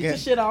 seconds. Get Yeah. your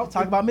shit off.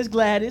 Talk about Miss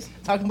Gladys.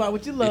 Talking about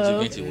what you love.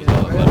 Intervention was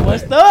hard. by the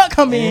Once way. Thug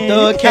come in,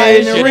 Thug you came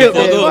guys and shut ripped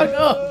the it. fuck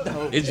up.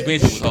 though.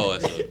 Intervention was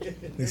hard. So.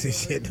 They say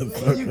shit the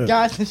fuck You up.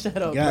 guys can shut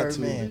up, Got to.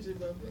 Birdman. That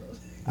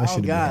Oh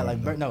should've been God, hard,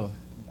 like though. no,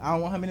 I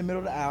don't want him in the middle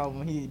of the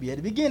album. He need to be at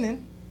the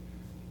beginning,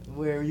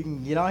 where you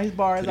can get all his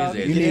bars Put out,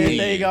 his get ass in the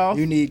everything lead. off.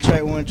 You need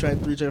track 1, track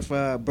 3, track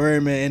 5,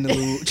 Birdman in the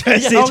loop.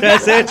 Track Yeah, 6, oh,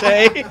 track 7,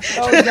 track 8.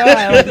 Oh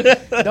God,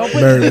 don't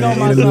put this nigga on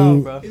my Birdman, song,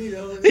 Lou. bro.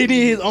 He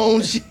need his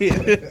own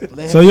shit.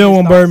 Let So him you get don't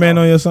want his Birdman thoughts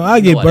on off. your song? I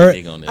You get know why that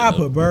nigga on that, I though.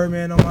 put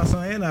Birdman on my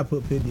song, and I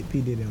put P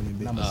Diddy on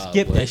it. I'ma bitch.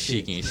 skip boy, that that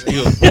shit. shit can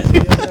still.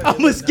 I'm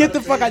gonna skip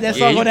the fuck out that Yeah,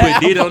 song you on that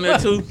put Diddy album. on there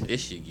too.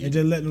 This shit And get.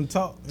 just let them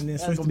talk, and then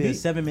That's switch the gonna be a beat.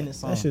 7-minute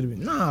song. That should have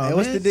been nah. Hey,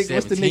 what's the man. nigga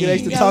that 17.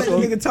 used to You talk gotta let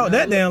on? the nigga talk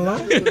that damn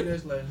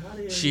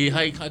long. Shit,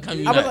 how come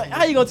you I was not? like,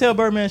 how you gonna tell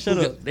Birdman shut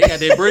up? They got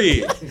that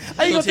bread.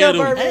 How you gonna gonna tell tell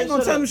them? I Birdman ain't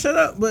gonna shut tell up? him shut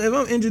up, but if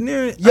I'm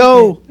engineering,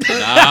 Yo,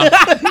 Nah,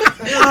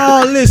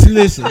 oh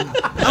listen,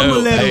 I'm gonna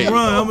let Hey. him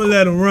run. I'm gonna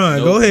let him run.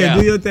 No Go ahead, cap.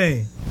 do your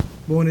thing.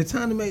 But when it's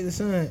time to make the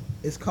song,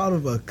 it's called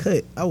of a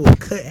cut. I will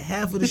cut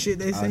half of the shit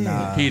they saying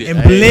nah. Repeat it. and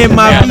Hey, blend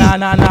my beat. Nah.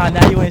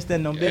 Now you ain't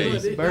standing on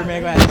business. Hey.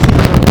 Birdman gonna have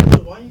to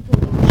see Why you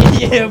put on?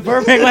 you. Yeah,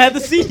 Birdman gonna have to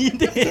see you.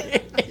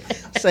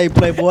 Say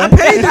Playboy. I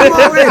paid them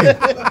already.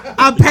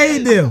 I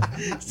paid them.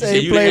 Say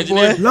you the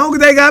engineer? Playboy. Long as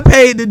they got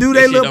paid to do That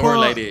their shit little don't work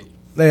part, like that.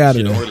 they out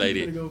Shit of don't there. work like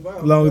Gonna that.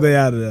 go viral. Long as they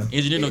out of there.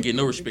 Engineer don't get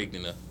no respect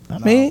enough. I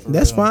mean, for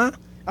that's real. fine.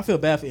 I feel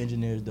bad for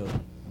engineers though.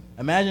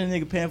 Imagine a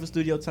nigga paying for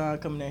studio time,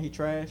 coming there, he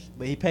trash,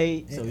 but he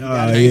paid, so he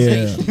got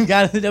yeah. you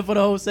got it there for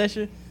the whole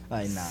session.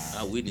 Like nah,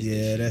 I witnessed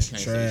Yeah, that that's shit.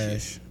 Can't say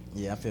shit. trash.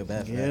 yeah, I feel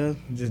bad for Yeah.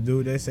 Just do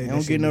what they say. They they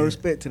don't should get no do.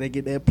 respect till they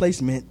get that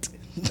placement.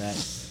 that.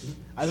 Facts.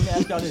 Let me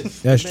ask y'all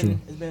this. That's It's been-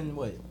 true. It's been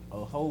what,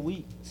 a whole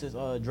week since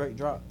Drake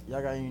dropped.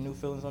 Y'all got any new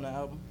feelings on that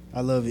album?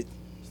 I love it.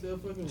 Still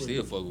fucking with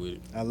Still it. fuck with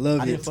it. I love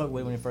I it. didn't fuck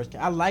with it when it first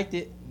came. I liked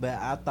it, but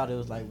I thought it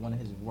was like one of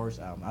his worst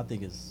albums. I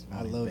think it's one I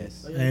of his love it.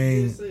 best. Oh, yeah, you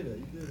Ain't- did say that.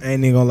 You did. I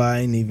ain't even gonna lie, I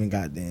ain't even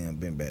goddamn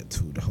been back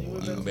to the whole You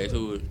went album. Back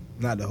to it.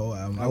 Not the whole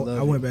album. I love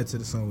I it. went back to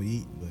the song we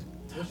eat, but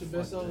What's your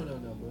best song on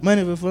that now, bro?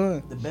 Money for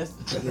fun. The best.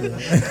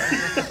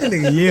 that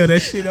nigga yelled that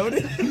shit on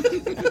it.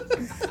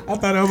 I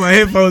thought it was my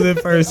headphones at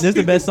first. This is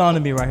the best song to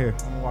me right here.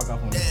 I'm gonna walk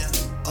off on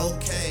this.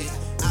 Okay,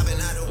 I've been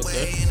out of the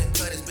way and the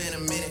cut has been a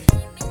minute.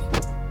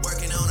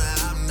 Working on an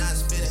album, not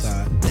spinning.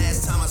 Sorry.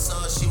 Last time I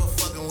saw her, she was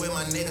fucking with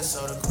my nigga.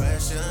 So the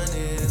question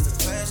is,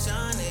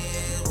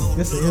 what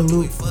That's would an Pluto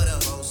do interlude. it for the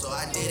hoe? So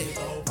I did it.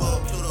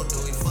 What would Pluto do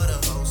it for the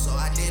hoe? So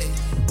I did it.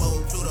 What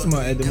would Pluto Come do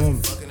on, it at the if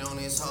moment. fucking on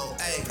his hoe?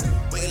 Ayy,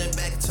 wiggling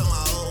back to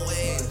my old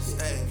ways.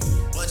 Ayy,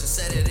 bunch of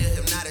sedative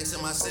hypnotics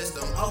in my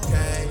system.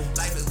 Okay,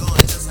 life is going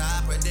just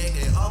how I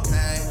predicted.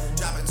 Okay,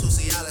 dropping 2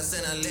 Cialis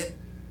in a lip.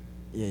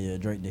 Yeah,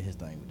 Drake did his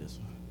thing with this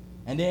one.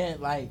 And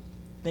then like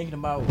thinking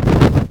about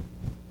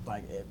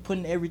like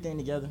putting everything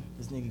together.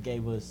 This nigga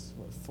gave us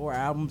what, 4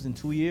 albums in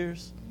 2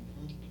 years.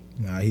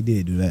 Nah, he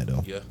did do that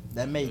though. Yeah.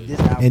 That made this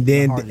album. And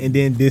then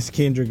harder. this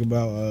Kendrick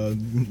about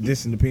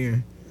dissing the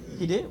parent.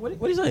 he did. What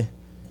did he say?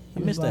 I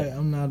He missed was like, that.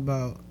 I'm not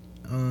about.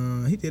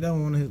 He did that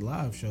on one of his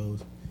live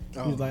shows. He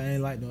was like, I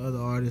ain't like the other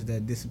artists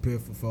that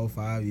disappeared for 4 or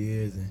 5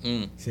 years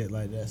and shit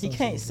like that. He Some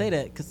can't shit say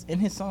that because in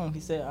his song he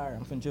said, "All right,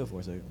 I'm finna chill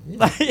for a second." Yeah.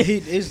 Like, I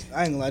ain't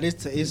gonna lie,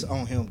 it's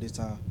on him this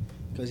time.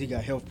 Cause he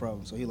got health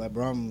problems. So he like,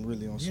 bro, I'm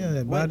really on Yeah,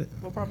 something. about it.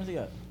 what problems he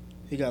got?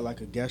 He got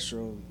like a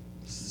gastro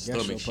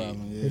Stomach shit.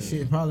 problem. Yeah. This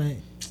shit probably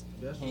ain't.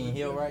 That's He ain't what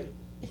healed right.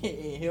 He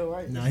ain't healed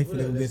right. Nah, he What finna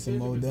that go get some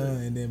more Kendrick done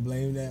said. and then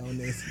blame that on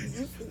this.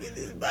 Get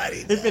his body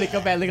He done. finna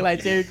come back looking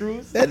like Terry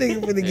Crews. That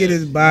nigga finna get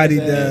his body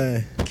His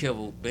done.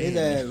 Kevel His Band.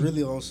 ass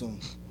really on some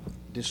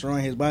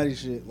destroying his body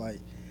shit. Like,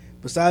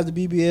 besides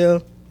the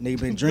BBL, nigga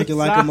been drinking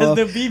like a Besides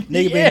the motherfucker. BBL.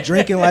 Nigga been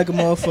drinking like a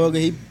motherfucker.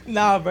 He,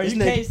 Nah, bro, This you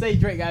nigga- can't say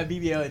Drake got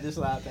BBL and just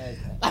slide past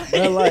that.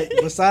 bro, like,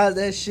 besides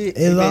that shit,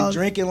 he It's been all-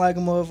 drinking like a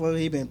motherfucker.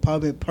 He been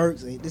popping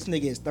perks. This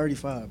nigga is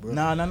 35, bro.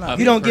 Nah.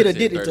 You don't get Perks at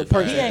addicted to 35.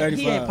 perks He at ain't,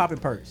 he 35. ain't popping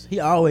perks. He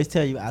always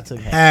tell you I took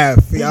half.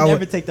 Half. He He never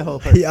always, take the whole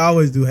perk. he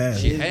always do half.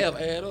 Shit have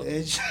add up.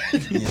 And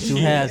Yeah, 2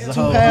 halves the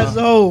Two whole. halves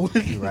the whole.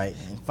 You right.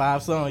 In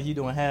 5 songs, you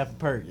doing half a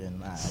perk,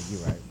 and nah, you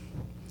right.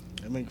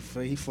 I mean,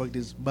 he fucked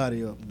his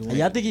body up. Doing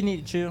Yeah, I think he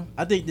need to chill.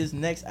 I think this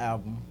next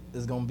album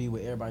is gonna be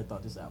what everybody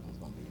thought this album was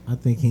gonna be. I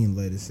think he ain't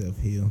let himself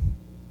heal.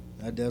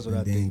 That's what I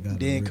And then think. got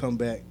Then the- come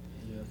back.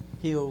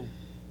 Heal,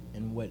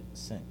 in what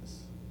sense?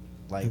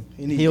 Like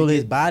He need heal to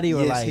his get- body,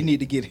 or yes, like he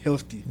need to get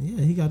healthy.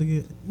 Yeah, he gotta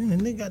get. Man,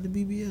 nigga got the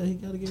BBL. He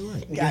gotta get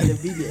right. God, the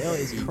BBL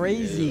is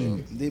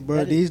crazy. Bro,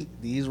 That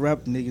these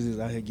rap niggas is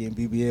out here getting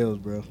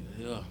BBLs, bro.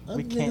 Yeah.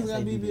 We can't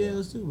say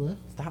BBLs too, bro.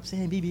 Stop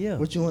saying BBL.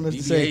 What you want us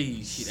to say? BBA,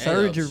 shit,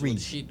 Surgery. add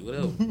up, shit,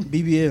 whatever.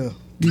 BBL.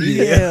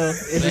 BBL.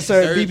 It's a That's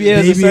surgery. surgery.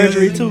 BBL is a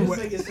surgery BBL. too.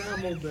 Make it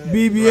sound more bad.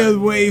 BBL's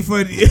way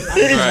funny. It's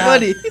Right.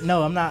 funny.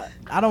 No, I'm not.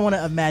 I don't want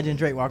to imagine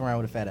Drake walking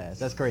around with a fat ass.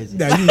 That's crazy.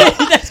 Nah, you-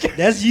 That's crazy.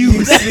 That's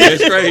you.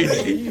 That's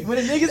crazy. When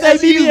a nigga say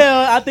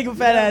BBL, I think of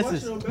fat Yeah,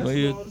 asses. watch it on Well,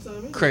 you basketball all the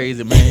time, ain't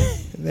crazy, man.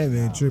 that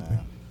man tripping.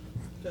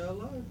 it?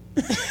 Carolina.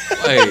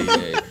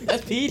 Hey,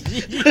 That's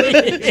PG.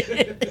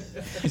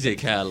 he said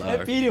Kyle That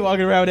Lowry. PD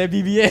walking around with that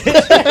BBL.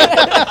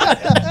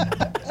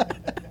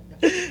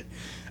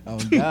 Oh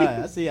God,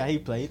 I see how he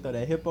play. He throw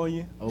that hip on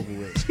you, over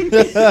with.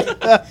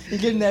 He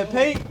getting that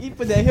paint, he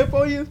put that hip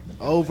on you,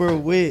 over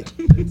with.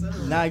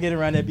 Not getting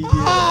around that BBL.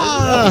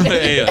 Ah.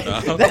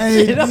 Hell no. That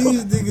Hey, shit over.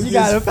 these niggas You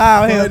gotta is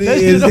foul him. funny That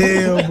shit as over.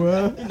 hell,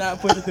 bro. You're not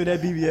pushing through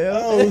that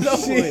BBL. Oh It's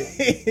over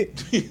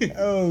with. shit!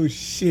 Oh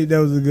shit! That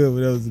was a good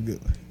one. That was a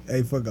good one.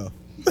 Hey, fuck off.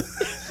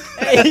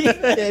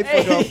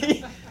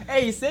 Hey,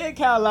 hey, saying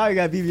Kyle Lowry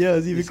got BBL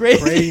is even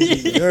crazy.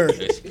 Crazy. Dirt.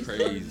 That's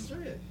crazy.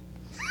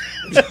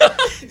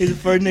 He's the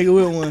first nigga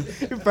with one.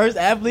 First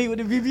athlete with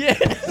the BBL.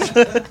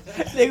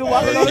 Nigga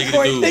walking on the Nigga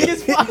court, do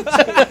niggas.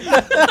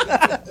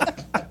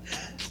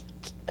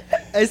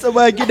 Hey,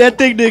 somebody get that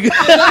thick nigga.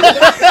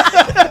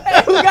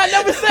 Who got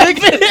number 7?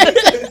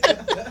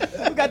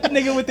 Who got the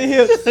nigga with the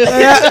hips?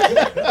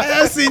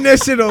 I seen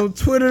that shit on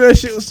Twitter. That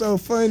shit was so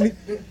funny.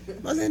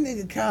 Why that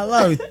nigga Kyle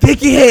Lowry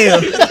thick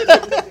as hell?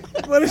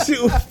 But that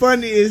shit was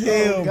funny as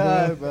hell, Oh bro.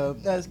 God, bro,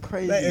 that's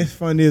crazy. That is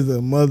funny as a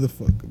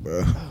motherfucker,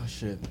 bro. Oh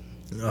shit.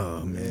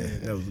 Oh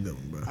man, that was a good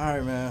one, bro. All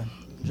right, man.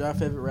 Your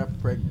favorite rapper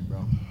pregnant,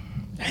 bro.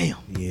 Damn.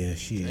 Yeah,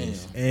 she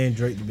is. Damn. And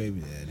Drake the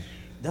baby daddy.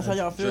 That's how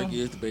y'all feel? Drake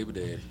is the baby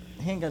daddy.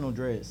 He ain't got no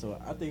dreads, so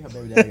I think her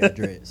baby daddy got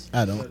dreads.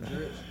 I don't.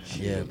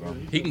 Yeah, bro.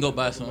 He can go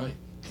buy some.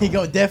 He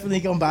definitely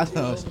gonna buy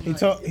some. He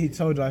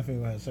told you I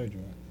think about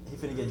surgery. Right? He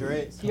finna get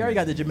dreads. He already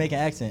got the Jamaican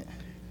accent.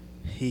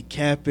 He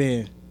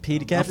capping.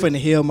 Peter I'm Capping. finna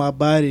heal my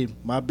body.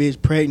 My bitch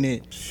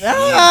pregnant.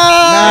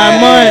 Ah!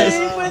 9 months.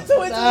 He went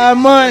to it. 9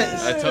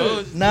 months. I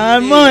told you.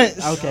 9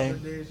 months. Okay.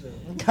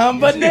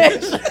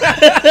 Combination.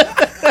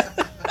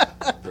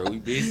 Bro, we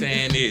been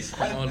saying this.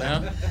 Come on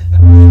now.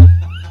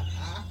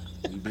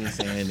 We been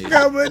saying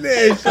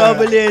this.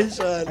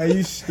 Combination. Hey,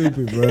 you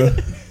stupid, bro.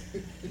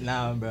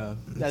 Nah, bro.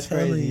 That's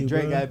telling crazy. you,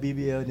 Drake bro. got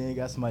BBL, then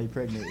got somebody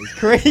pregnant. It's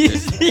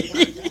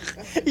crazy.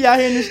 He out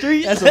here in the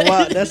street.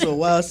 That's a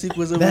wild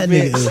sequence of That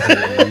nigga events.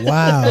 is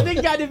wow. That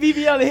nigga got the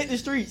BBL and hit the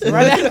streets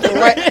right after.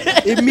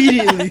 Right,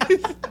 immediately.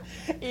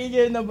 He ain't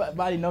getting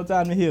nobody no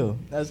time to heal.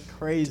 That's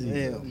crazy.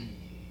 Damn.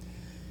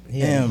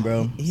 Damn,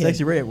 bro. He had-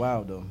 Sexy Red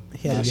wild though.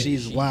 He had Nah, to get-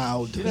 she's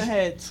wild. She done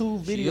had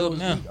 2 She videos up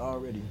now. leaked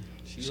already.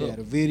 She had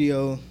a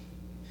video.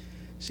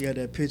 She had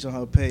that picture on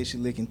her page. She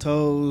licking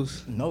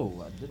toes.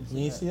 No, I didn't You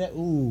see ain't that. see that?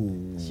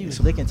 Ooh. She was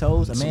licking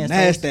toes. A Some man's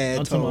nasty toes. ass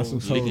I'm talking about some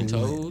toes. Licking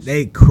toes. toes?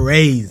 They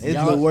crazy. It's a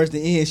Y'all- little worse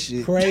than end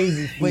shit.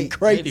 Crazy. Wait,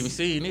 I ain't even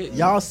seen it.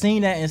 y'all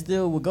seen that and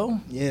still would go?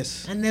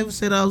 Yes. I never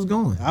said I was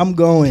going. I'm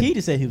going.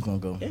 Peter said he was gonna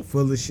go.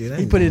 Full of shit. I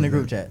He ain't put it in the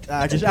going. group chat.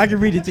 I can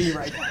read it to you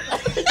right now.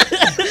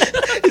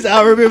 He said,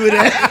 I remember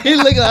that. He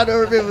look like I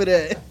don't remember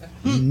that.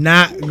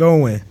 Not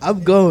going.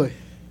 I'm going.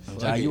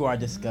 John, you are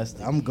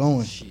disgusting. I'm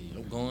going. Shit,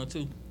 I'm going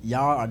too.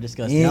 Y'all are He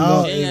disgusting. ain't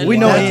Y'all going. is We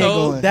know he wild. ain't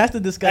going. That's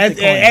the disgusting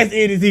That's coin.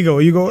 it. Is he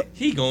going? You going?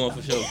 He going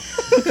for sure.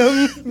 He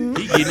getting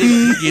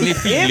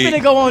his He feet ain't finna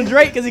lit. go on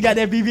Drake because he got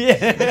that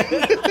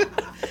BBL.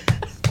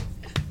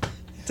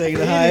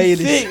 Taking a He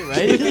hiatus. sick,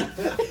 right?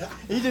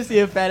 He just see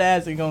a fat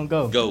ass and gonna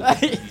go. Go.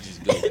 You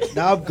just go.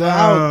 Now I'm going.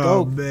 I'll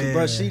Oh, go. man.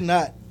 Bro, she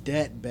not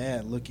that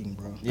bad looking,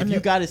 bro. If you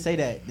gotta say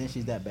that, then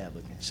she's that bad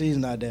looking. She's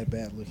not that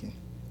bad looking.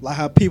 Like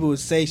how people would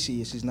say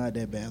she is. She's not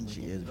that bad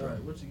She looking. is, All bro.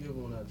 right, what you give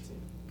 1 out of 10?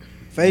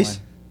 Face?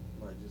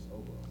 Like just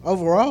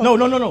overall. Overall?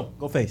 No.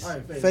 Go face. All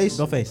right, Face.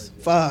 Go face.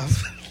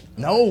 5.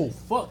 No,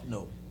 fuck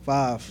no.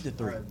 5. She's a All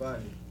 3. right,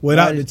 body.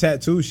 Without Body. the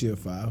tattoo, she a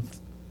 5.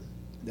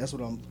 That's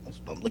what I'm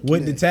looking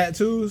With the at.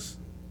 tattoos,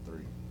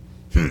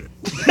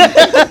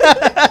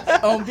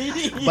 On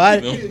BD.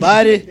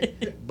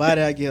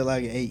 Body, I give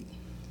like an 8.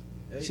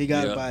 She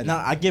got Yeah. a body.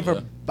 Nah, I give her Yeah.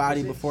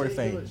 body before the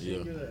fame. She Yeah.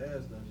 ain't get her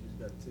ass done. She's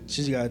got titties.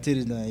 She's got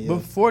titties done, yeah.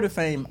 Before the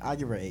fame, I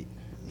give her 8.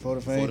 Before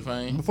the For fame. the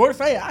fame. Before the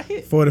fame, I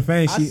hit. for the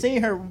fame, I she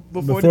seen her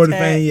before, before the the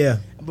tag, fame, yeah.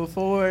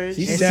 Before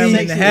She's and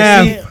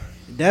 7.5. sexy-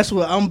 That's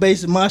what I'm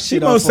basing my She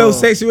shit more off so of.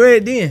 sexy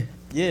red then.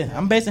 Yeah,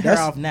 I'm basing her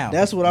That's, off now.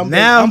 That's what I'm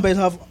Now? I'm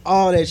basing off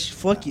all that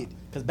fuck it.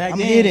 Cause back I'm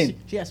then hitting.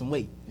 she had some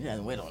weight. She had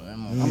some weight on her.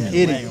 I'm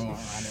hitting.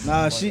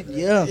 Nah,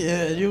 yeah.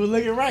 Yeah, you was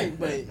looking right,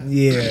 but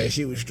Yeah,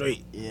 she was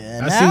straight.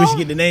 yeah. I now, see where she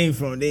get the name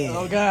from then.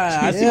 Oh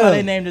God, I see Yeah. why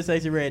they named her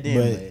Sexy Red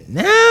then.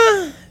 But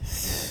But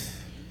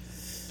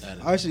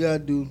nah, All she gotta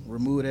do,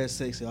 remove that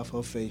sexy off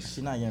her face.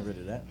 she's not getting rid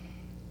of that.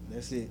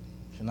 That's it.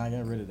 She's not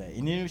getting rid of that.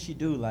 And even if she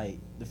do, like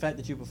the fact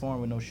that you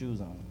perform with no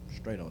shoes on,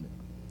 straight on it.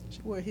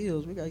 She wear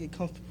heels. We gotta get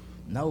comfortable.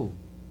 No.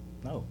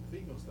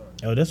 Feet gonna start.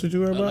 oh, that's what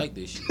you worried I about? like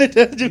this shit.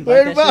 That's what you You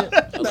worried like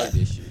that about? I like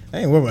this shit. I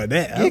ain't worried about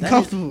that. Get That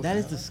comfortable. Is, that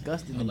is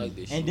disgusting. I to like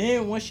me. this And shit.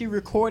 then when she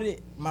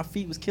recorded, my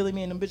feet was killing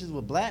me, and them bitches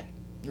were black.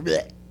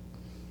 Blech.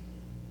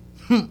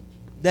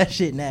 That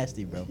shit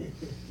nasty, bro.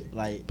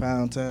 Like,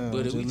 Pound town.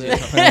 But Just we let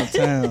just, pound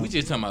town. we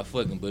just talking about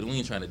fucking, but we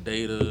ain't trying to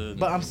date her.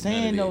 but I'm none of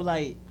saying that. though,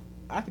 like,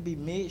 I could be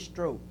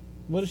mid-stroke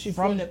What is she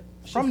from the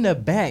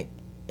back.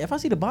 If I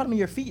see the bottom of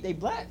your feet, they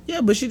black. Yeah,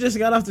 but she just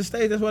got off the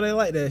stage. That's why they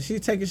like that. She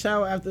take a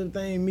shower after the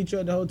thing, meet you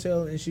at the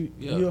hotel, and she.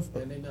 Yeah. You a,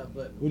 And they not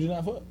button. would you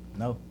not fuck?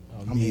 No.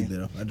 Oh, me either,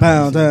 though. I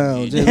don't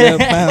Pound see it. town. Just let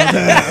pound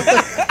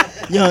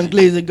town. Young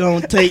Glazer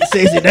gonna take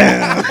sexy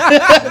down.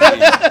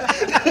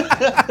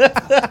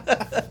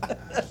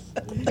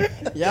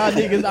 Y'all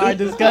niggas are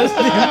disgusting.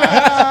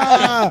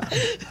 Ah!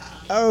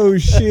 Oh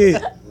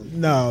shit!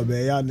 No,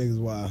 man, y'all niggas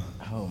wild.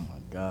 Oh my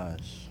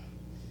gosh.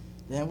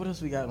 Damn, what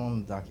else we got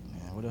on the docket,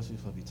 man? What else we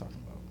supposed to be talking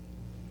about?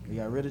 We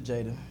got rid of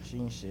Jada. She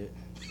ain't shit.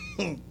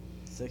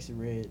 Sexy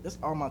Red. That's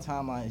all my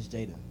timeline is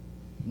Jada.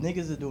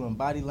 Niggas are doing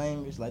body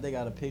language like they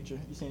got a picture.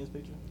 You seen this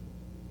picture?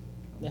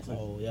 That's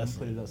old. I'm Yes,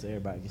 put it up so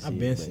everybody can see I've it.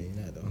 been but seeing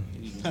that though.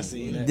 I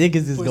seen that.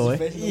 Niggas is Puts going.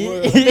 the face in the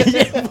world. Yeah.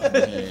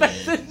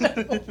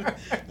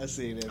 I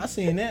seen that. I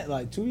seen that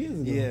like 2 years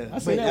ago. Yeah. I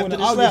seen But that when after the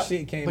the August slap-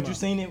 shit came But out. you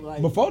seen it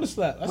like Before the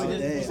slap. I with seen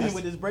this, it. you seen it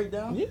with this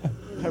breakdown? Yeah.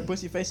 Her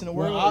pussy facing the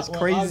When world is when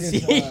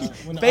crazy.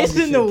 August, when the Facing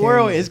August the shit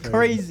world came, is it's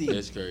crazy.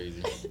 That's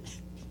crazy.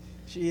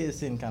 She is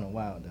sitting kind of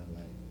wild though.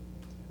 Like,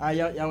 all right,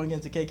 y'all want to get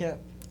into K-Cap?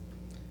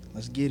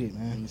 Let's get it,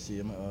 Let man. me see.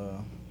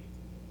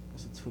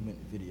 It's a 2-minute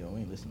video.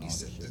 We ain't listening to all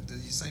this shit. The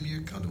same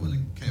year Country when it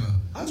came out.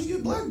 How'd you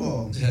get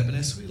blackballed? It happened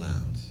at Sweet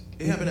Lounge.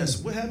 What happened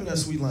at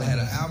Sweet I Lounge? had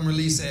an album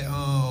release at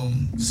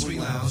Sweet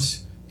Lounge,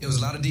 It was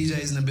a lot of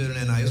DJs in the building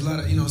that night. It was a lot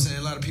of, you know what I'm saying,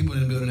 a lot of people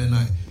in the building that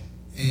night.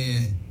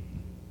 And,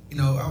 you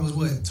know, I was,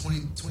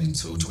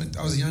 22, 20,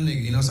 I was a young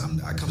nigga, you know, so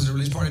I come to the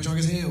release party drunk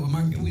as hell.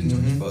 We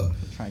drunk as fuck.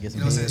 Trying to get You know some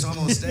what I'm saying? So I'm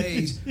on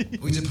stage,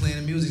 we just playing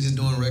the music, just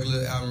doing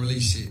regular album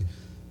release shit.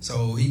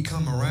 So he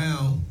come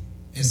around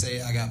and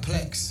say, I got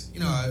Plex.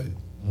 You know,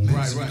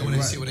 right, doing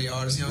that shit with their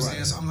artists, you know what I'm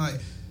saying? So I'm like,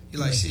 he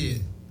like,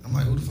 shit. I'm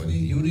like, who the fuck did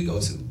he go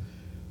to?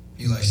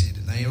 He like, shit,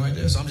 the name right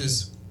there. So I'm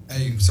just,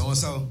 hey,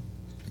 so-and-so,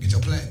 get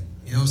your plaque.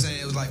 You know what I'm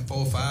saying? It was like 4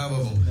 or 5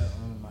 of them.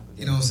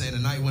 You know what I'm saying? The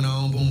night went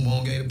on, boom,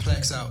 boom, gave the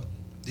plaques out.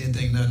 Didn't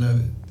think nothing of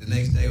it. The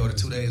next day or the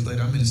 2 days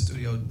later, I'm in the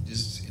studio,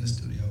 just in the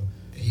studio.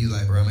 And he's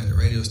like, bro, I'm at the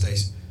radio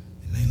station.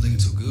 And they ain't looking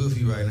too good for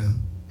you right now.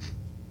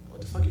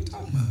 What the fuck you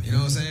talking about? You know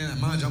what I'm saying?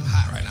 Mind you, I'm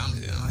hot right now.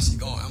 I'm shit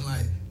going. I'm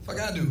like, fuck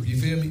I do?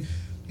 You feel me?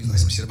 He's like,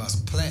 some shit about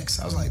some plaques.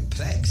 I was like,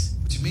 plaques?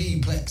 What you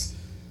mean, plaques?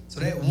 So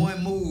that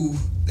one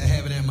move that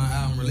happened at my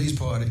album release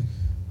party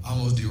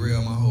almost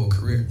derailed my whole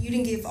career. You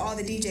didn't give all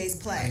the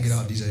DJs plaques. I didn't get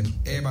all DJs.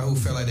 Everybody who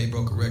felt like they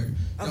broke a record. You know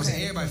what I'm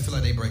saying? Everybody feel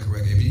like they break a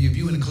record. If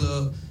you in the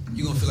club,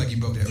 you gonna feel like you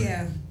broke that record.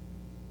 Yeah.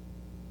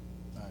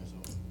 All right, so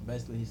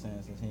basically he's saying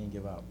since he didn't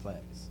give out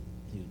plaques,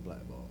 he was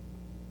blackballed.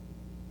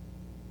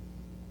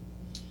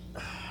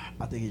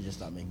 I think he just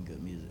stopped making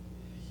good music.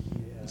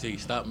 So you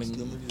stop making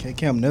good music?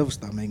 K-Cam never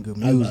stopped making good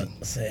I'm music. about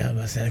to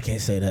say I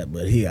can't say that,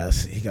 but he got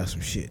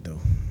some shit though.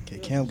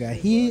 K-Cam got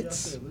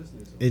hits.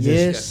 It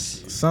Yes.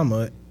 just some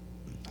of it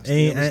still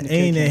ain't listen to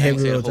in K-Cam. heavy Ain't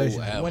said the whole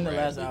rotation. album, When the right?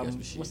 last That's album?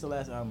 some shit. What's the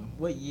last album?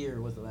 What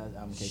year was the last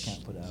album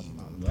K-Camp put an album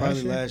out?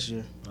 Probably last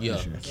year. Yeah,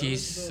 Sure.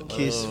 Kiss.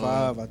 Kiss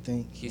 5, I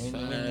think. Kiss When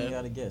 5. you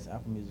gotta guess.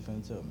 Apple Music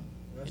finna tell me.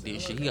 And then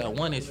shit, he got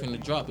one that's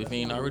finna drop if he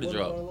ain't already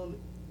dropped.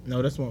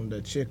 No, that's one with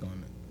that chick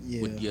on it.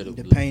 Yeah, With the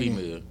the painting.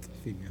 female.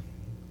 Female.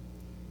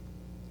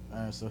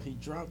 Alright, so he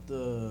dropped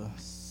the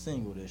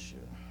single this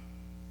year.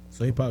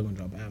 So he probably gonna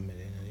drop an album in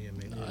there. Yeah,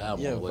 maybe.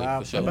 Album, Yeah, wait, Vibe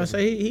for Sure. I'm about sure.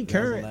 to say he That was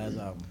current. the last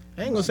album.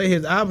 I ain't gonna say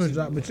his album's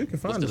dropped, but you can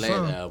What's find the the last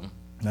song. album?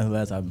 That's the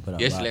last album put out.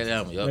 Yes, the Vibe. last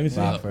album. Let me Yup. see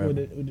Vibe Forever.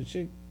 with the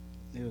chick.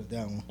 It was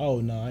that one.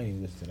 Oh no, I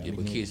ain't listen to that. Yeah,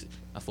 but Kiss,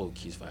 I fuck with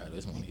Kiss 5.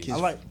 That's one of his. Kiss-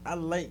 I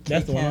like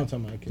That's the one I'm K-Camp,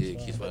 talking about.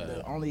 Yeah, Kiss Five. 5. but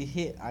the only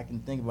hit I can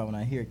think about when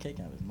I hear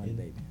K-Camp is Money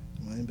Baby.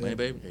 Money Man, Baby.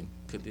 baby, and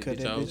cut that Cut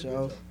that bitch bitch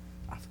off. off.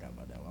 I forgot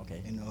about that one.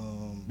 Okay. And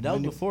But that was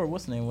Money- before,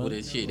 what's the name? With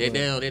Was that shit, that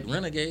down, that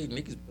Renegade,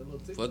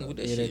 niggas fucking with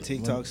that yeah, that shit.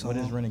 TikTok song. What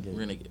is Renegade?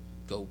 Renegade,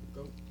 go.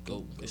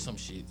 There's some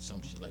shit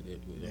like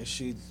that. That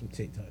shit. Some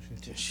TikTok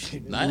shit. That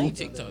shit. Nah, it ain't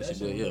TikTok shit,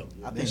 but yeah.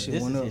 I That think shit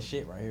this went is up. his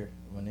shit right here.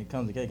 When it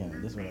comes to K-Camp,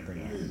 this is what I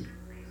think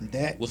of.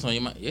 That. What's on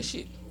your mind? That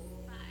shit.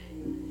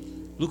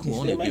 Look who on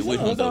Still that make bit with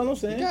songs, him that's all I'm though. He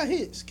saying. got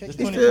hits. It's K-Cam.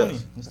 2020.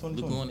 It's Look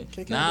 2020. who on it.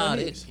 K-Camp Nah, got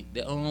that hits.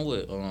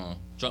 what?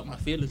 Drop My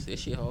Feelings. That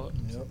shit hard.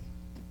 Yep.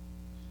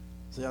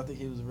 So y'all think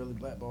he was really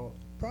blackballed?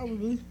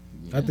 Probably.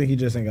 I think he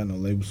just ain't got no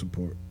label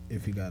support.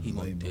 If he got He a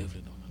most label,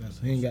 definitely don't. That's,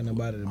 he ain't got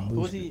nobody to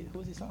boost.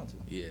 Who's he signed to?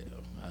 Yeah,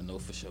 I know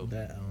for sure.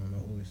 That I don't know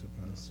who he's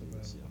Let's see.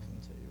 supposed to. I'm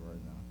gonna tell you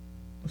right now.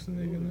 What's the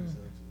nigga name?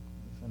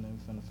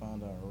 We finna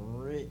find out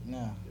right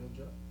now.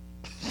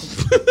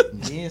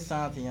 He ain't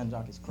signed to Young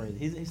Jock is crazy.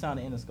 He signed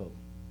to Interscope.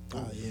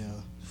 Oh yeah.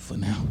 For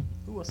now.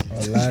 Who else? Oh,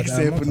 last He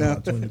said album, for I'm now.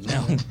 talking about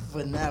 2020. Now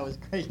For now, it's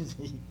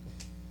crazy.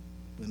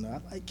 But no,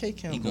 I like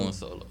K-Cam. he though. going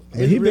solo. But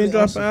It's he been really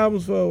dropping awesome.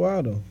 albums for a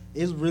while though.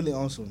 It's really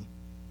awesome.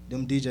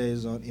 Them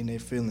DJs are in their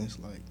feelings.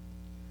 Like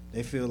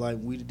they feel like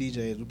we the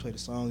DJs. We play the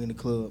song in the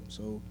club,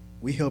 so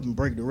we help them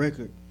break the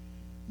record.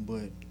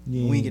 But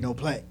Yeah. we ain't get no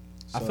plaque.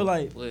 I So- feel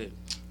like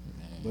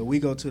But we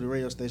go to the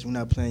radio station. We're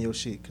not playing your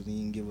shit because he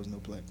didn't give us no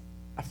plaque.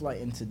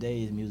 in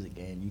today's music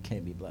game, you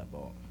can't be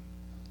blackballed.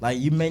 Like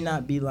you may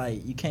not be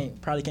like you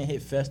probably can't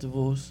hit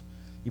festivals.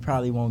 You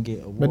probably won't get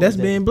awards. But that's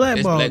being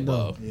That's blackballed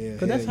blackball. though. Yeah,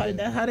 Cause that's hell how yeah.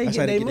 that's how they That's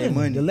get how their they get their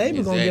money. money. The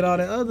label gonna get all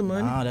that Exactly. other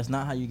money. Nah, that's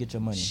not how you get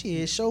your money.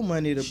 Shit, show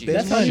money the Shit. best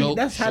That's how money. you,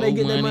 that's how they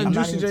get their Show money. money. I'm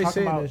not Juicy even J talking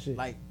said about that shit.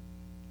 like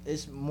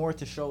it's more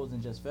to shows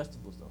than just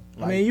festivals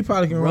though. I mean, you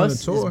probably can run a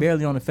Russ tour. is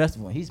barely on the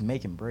festival and he's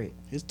making bread.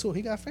 His tour,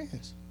 he got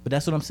fans. But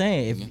that's what I'm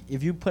saying. Mhm.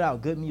 If you put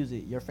out good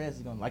music, your fans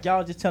is gonna like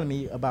y'all just telling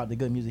me about the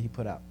good music he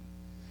put out.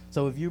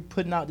 So if you're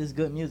putting out this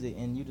good music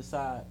and you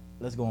decide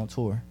let's go on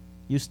tour,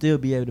 you still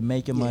be able to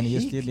make your money.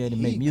 You'll still be able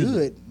to make music. He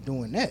good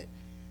doing that.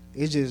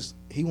 It's just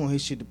he want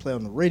his shit to play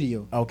on the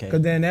radio. Okay.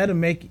 Cause then that'll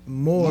make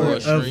more More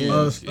of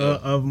streams, yeah.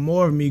 of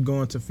more of me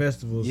going to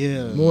festivals.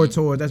 Yeah. More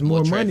tours. That's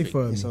more, More money traffic.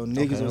 for me. And so niggas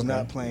Okay, was okay.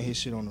 not playing his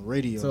shit on the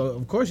radio. So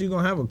of course you're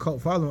gonna have a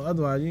cult following.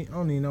 Otherwise, you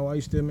don't even know why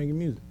you still making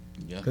music.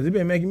 Yeah. Cause he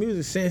been making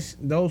music since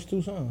those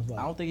two songs. Like,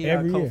 I don't think he got a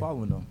every cult year.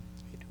 following though.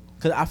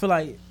 Cause I feel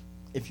like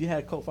if you had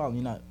a cult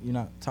following, you're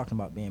not talking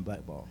about being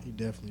blackballed. he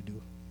definitely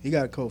do. He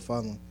got a cult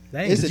following.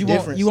 That ain't It's a You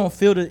difference. you won't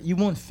feel it. You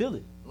won't feel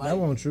it. that Like,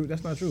 won't true.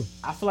 That's not true.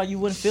 I feel like you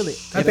wouldn't feel it.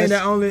 I think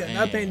that only. I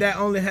Man. think that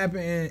only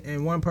happened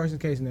in one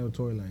person's case, and that was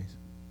Tory Lanez.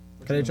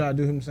 Cause they tried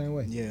to do him the same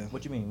way. Yeah.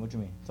 What you mean? What you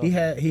mean?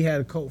 He had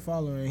a cult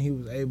following, and he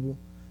was able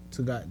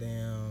to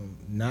goddamn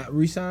not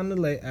resign the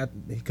late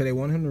because they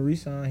wanted him to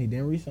resign. He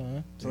didn't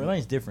resign. Tory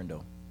Lane's different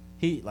though.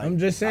 He like I'm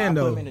just saying, I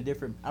though. put him in a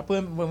different. I put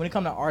him when it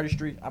comes to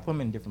artistry. I put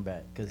him in a different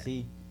bag because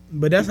he.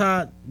 But that's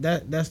how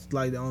that's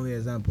like the only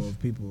example of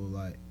people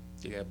like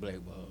They got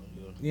blackball. Yeah.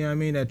 you know what I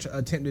mean, that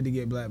attempted to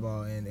get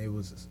blackballed, and it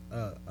was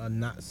a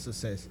not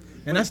success.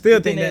 And I still You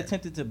think they that.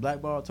 attempted to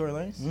blackball Tory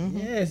Lanez?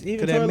 Yes, even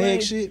Cause that Tory Meg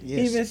Lanez- shit,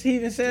 yes. He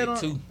even said Take on.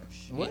 two.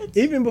 What?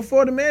 Even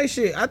before the Meg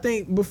shit, I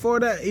think before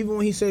that, even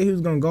when he said he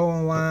was gonna go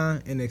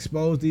online and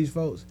expose these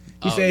folks,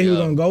 he Oh, said he was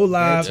yeah. gonna go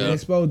live Yeah. and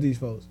expose these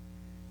folks.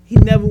 He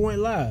never went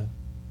live.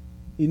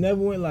 He never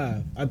went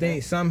live. I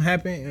think something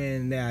happened,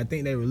 and I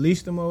think they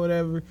released him or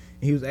whatever. And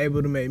he was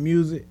able to make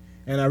music,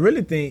 and I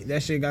really think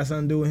that shit got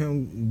something to do with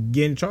him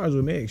getting charged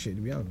with Meg shit.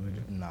 To be honest with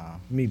you, Nah.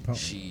 me,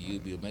 Shit,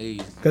 you'd be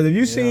amazed. because if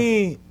you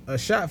seen a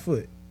shot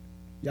foot,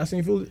 y'all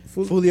seen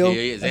Fulio.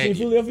 Yeah, I seen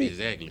Fulio exactly. feet.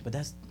 Exactly. But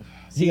that's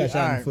He got shot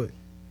in alright. the foot.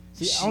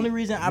 See, the only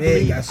reason I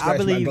Meg got believe scratched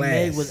by Meg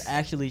glass. was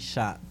actually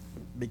shot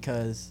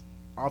because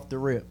off the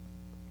rip,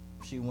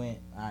 she went,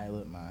 all right,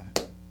 look, man,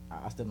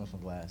 I stepped on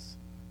some glass.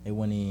 It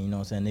wasn't even, you know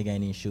what I'm saying, nigga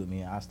ain't even shoot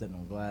me. I stepped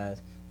on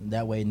glass.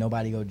 That way,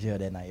 nobody go jail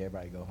that night.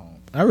 Everybody go home.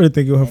 I really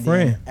think it was her And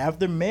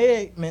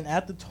friend. then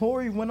after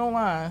Tory went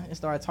online and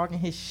started talking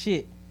his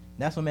shit,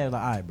 that's when Meg was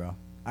like, all right, bro,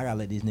 I gotta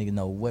let these niggas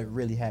know what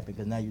really happened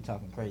because now you're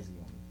talking crazy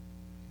on me.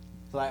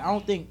 So, like, I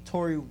don't think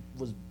Tory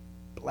was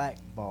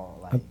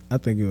blackballed. Like, I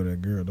think it was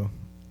that girl though.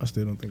 I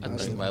still don't think. I It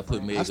was think her. somebody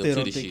put Meg I up still to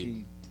don't this think shit.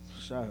 he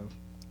shot her.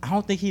 I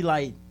don't think he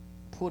like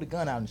pulled a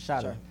gun out and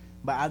shot her, Sure.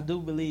 but I do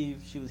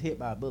believe she was hit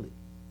by a bullet.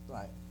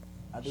 Like,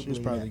 I do She was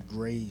believe probably that.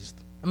 grazed.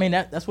 I mean,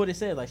 that's what it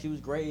said. Like, she was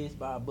grazed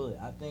by a bullet.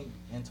 I think,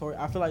 and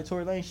I feel like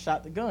Tory Lanez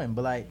shot the gun,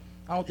 but like,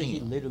 I don't think he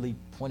Damn. literally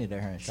pointed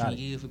at her and shot 10 it.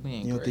 years for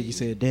being You don't think he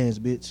crazy. said dance,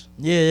 bitch?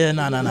 Yeah,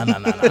 no. I Nah,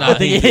 don't think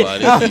he he, do all I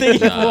this don't shit.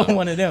 think he Nah. pulled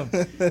one of them.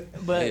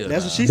 But Hell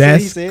That's nah. what she That's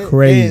said. He said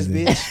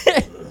crazy. dance,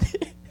 bitch.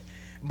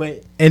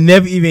 but And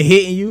never even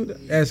hitting you.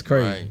 That's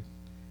crazy. Right.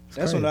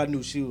 That's when crazy. I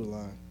knew she was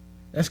lying.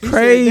 That's He said,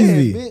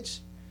 crazy. dance, bitch.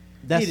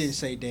 that's He didn't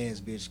say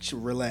dance, bitch.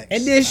 Relax.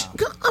 And then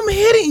I'm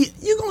hitting you.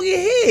 You gonna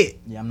get hit.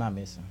 yeah, I'm not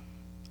missing.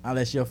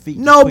 Unless your feet.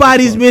 just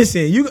Nobody's quick as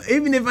missing. You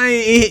even if I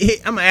ain't hit,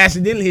 I'm gonna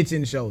accidentally hit you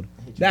in the shoulder.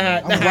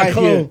 That I'm how right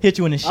close. here. fuck. Hit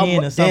you in the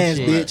shin or some dance,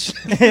 shit.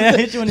 bitch.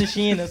 Hit you in the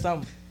shin or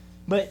something.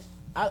 But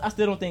I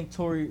still don't think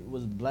Tory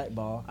was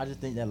blackballed. I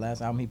just think that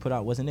last album he put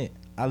out wasn't it.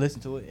 I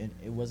listened to it and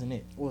it wasn't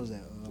it. What was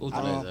that? What was the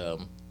last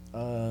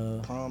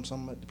album? Prom,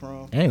 something like the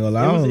prom. I ain't gonna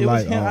lie. I don't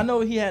like. him. I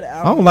know he had.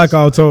 I don't like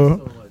all Tory.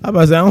 I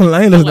about to say I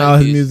ain't listen to all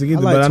his music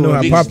either, like but I know how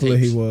Tory popular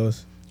mixtapes. he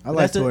was. I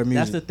like Tory That's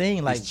music. the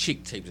thing. Like His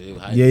chick tapes. They were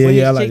hype. Yeah, when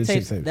yeah. I his like chick the chick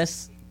tapes, tape.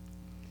 That's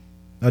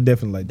I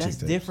definitely like chick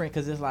tape. different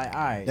because it's like, all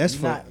right, That's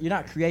you're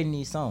not creating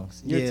these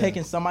songs. You're Yeah.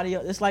 taking somebody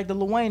else. It's like the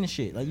Lil Wayne and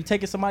shit. Like you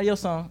taking somebody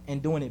else's song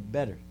and doing it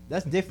better.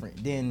 That's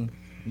different than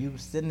you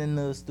sitting in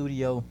the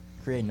studio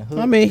creating a hook.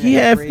 I mean, he creating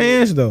a had bridge.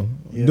 fans though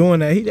Yeah. doing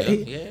that.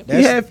 Yeah.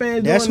 He had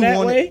fans that's doing who that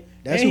wanted- way.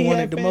 that's and who he wanted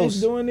had the fans most.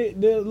 doing it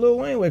the Lil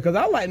Wayne way because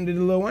I liked him to the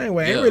Lil Wayne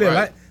way. I ain't Yeah, really right.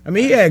 like. I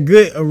mean, he had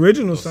good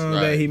original songs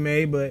Right. that he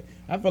made, but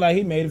I feel like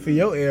he made it for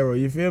your era.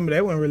 You feel me?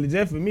 That wasn't really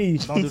just for me.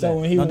 Don't do so that.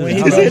 when he Don't do when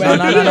that. he No, go no, back,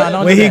 no, no, no,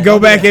 don't when do he that. go Don't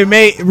do back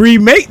that. and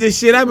remake this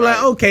shit, I be like,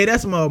 Right. okay,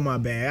 that's more my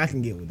bag. I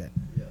can get with that.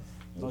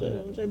 Don't do that.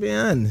 I'm just being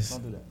honest.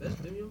 Don't do that. That's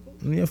them young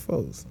folks. I'm your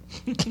folks.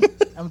 I'm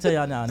gonna tell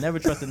y'all now. Never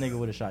trust a nigga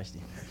with a shiesty.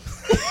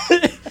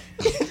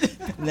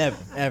 Never,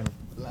 ever,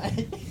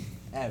 like,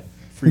 ever.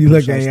 You Pooh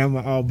look at Shiesty. me, I'm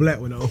an all black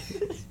one on.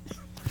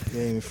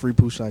 Yeah, even free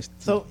Pooh Shiesty.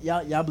 So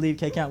y'all believe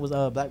K Count was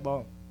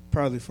blackballed?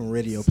 Probably from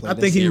radio play. I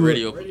think he Yeah, would.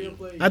 radio. Radio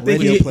play. I think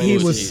Radio he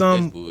players. was Bullshit.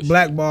 some That's bullshit.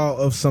 blackball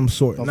of some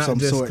sort, Of not some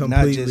just sort, not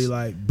completely just-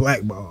 like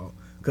blackball.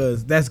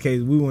 Cause that's the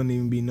case, we wouldn't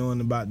even be knowing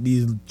about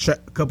these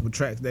couple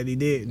tracks that he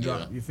did drop.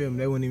 Yeah. You feel me?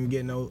 They wouldn't even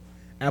get no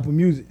Apple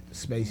Music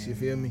space. You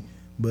feel me?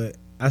 But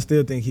I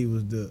still think he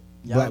was the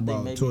Y'all think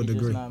blackball maybe to a he just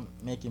degree. not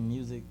making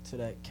music to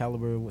that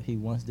caliber of what he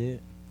once did?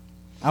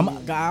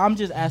 I'm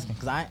just asking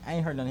because I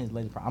ain't heard none of his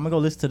latest. I'm gonna go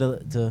listen to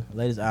the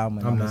latest album.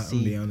 And I'm gonna not. I'm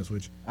gonna be see. honest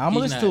with you. I'm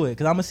gonna He's listen to not- it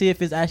because I'm gonna see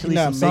if it's actually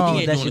not some making songs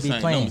He that ain't doing should the be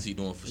same playing. numbers he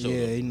doing for sure.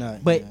 Yeah, he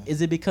not. But yeah.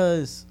 is it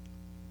because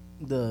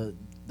the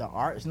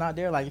art's not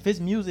there? Like if his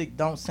music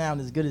don't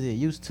sound as good as it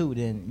used to,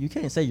 then you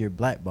can't say you're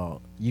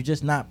blackballed. You're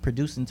just not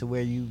producing to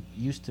where you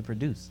used to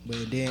produce.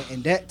 But then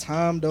in that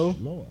time though,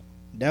 Lord.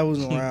 that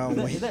was around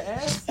when Is that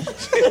ass?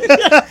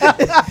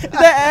 Is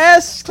that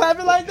ass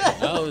clapping like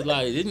that? I was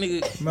like, this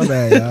nigga. My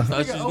bad, y'all. I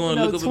was just Open going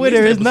to up look up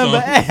Twitter, his number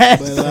ass.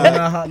 But, I'm like,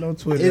 not hot on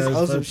Twitter. it's That's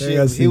the awesome first thing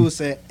I shit. see. He was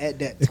saying at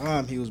that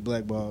time he was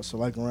blackballed. So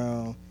like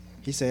around,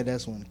 he said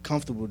that's when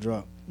Comfortable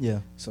dropped.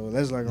 Yeah. So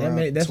that's like That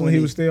around. that's when he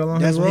 20 was still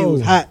on That's his when he road.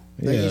 was hot.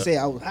 Like Yeah. he said,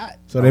 I was hot.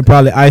 So they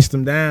probably iced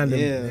him down,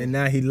 and, Yeah. and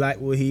now he like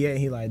where he at.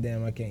 He like,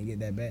 damn, I can't get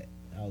that back.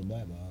 I was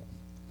blackballed.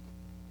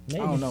 I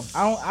don't know.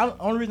 I don't.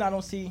 Only reason I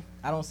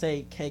don't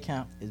say K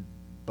Count is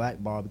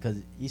blackball because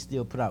he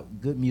still put out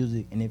good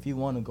music, and if you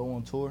want to go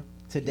on tour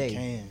today, He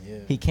can, yeah.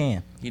 he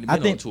can. He done I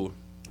been think- on tour.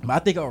 But I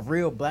think a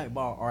real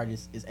blackball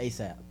artist is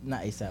ASAP,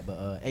 not ASAP,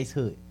 but Ace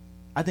Hood.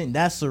 I think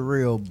that's a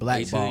real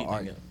blackball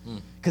artist.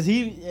 Cause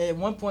he at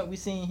one point we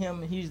seen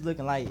him, he's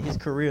looking like his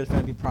career is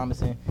gonna be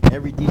promising.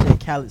 Every DJ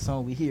Khaled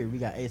song we hear, we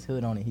got Ace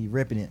Hood on it. He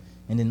ripping it,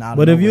 and then out of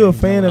But if nowhere, you're a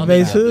he's fan on of it.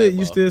 Ace Hood,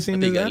 you still I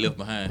seen think this he got album? left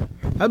behind.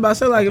 I was about to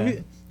say like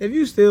Okay. If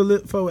you still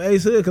look for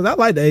Ace Hood, because I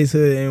like the Ace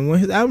Hood, and when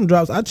his album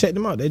drops, I check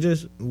them out. They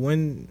just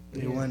when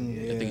It wasn't,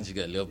 I think you just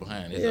got left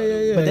behind. That's yeah, all yeah,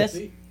 it yeah. But that's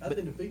I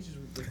think the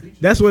features.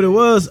 That's what it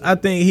was. I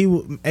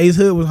think Ace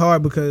Hood was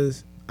hard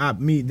because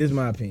this is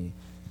my opinion.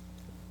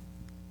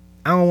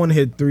 I don't want to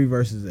hear 3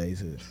 verses of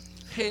Ace Hood.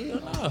 Hell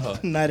no.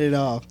 not at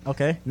all.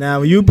 okay. Now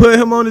when you put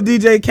him on the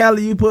DJ Khaled,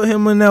 you put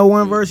him in that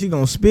one verse, he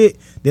gonna spit.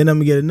 Then I'm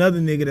gonna get another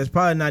nigga that's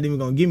probably not even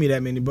gonna give me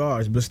that many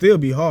bars, but still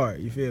be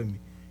hard. You feel me?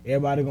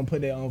 Everybody gonna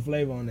put their own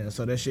flavor on there,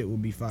 so that shit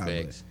would be fire.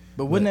 Facts.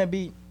 But wouldn't that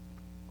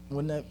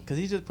because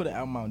he just put an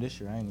album out this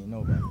year? I ain't even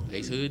know about it.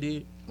 Ace Hood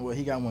did? Well,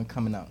 he got one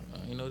coming out.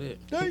 I ain't know that.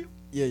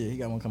 Yeah, he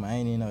got one coming. I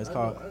ain't even know. It's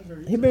called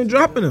He been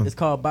dropping them. It's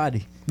called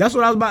Body. That's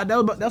what I was about.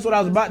 That's what I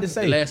was about to The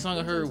say. last song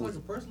I heard was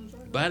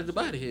Body to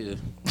Body here.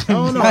 I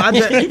don't know.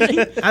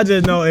 I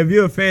just know if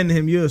you're a fan of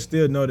him, you'll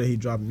still know that he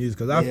dropping music.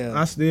 Cause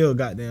I still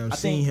goddamn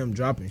seen him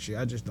dropping shit.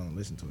 I just don't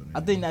listen to it.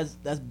 I think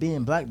that's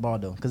being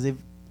blackballed though. Because if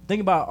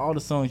think about all the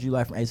songs you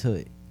like from Ace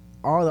Hood,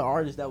 all the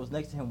artists that was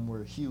next to him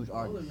were huge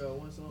artists.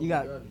 You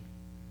got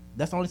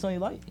that's the only song you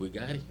like. We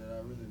got it.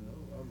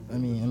 I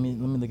mean, let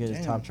me look at his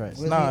Damn. top tracks.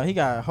 Was Nah, he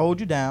got Hold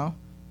You Down.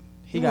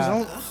 He was got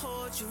on.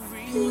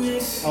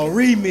 Oh,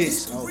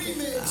 remix.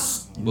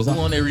 Okay. But who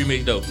on that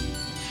remix though?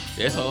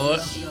 That's hard.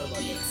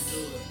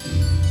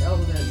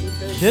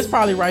 this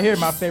probably right here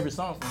my favorite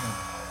song from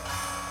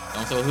him.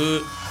 I'm so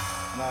hood.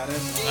 Nah,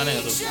 that's Nah,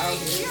 that's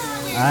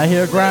so I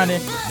hear grinding.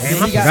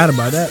 Damn, I forgot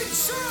about that.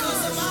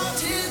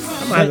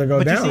 I might have to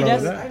go But you down see, on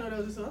that's- that.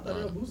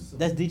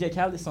 That's DJ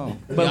Khaled's song.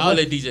 y'all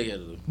let DJ get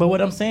it. But what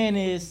I'm saying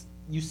is,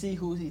 you see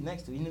who he's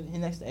next to. He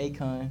next to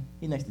Akon.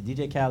 He next to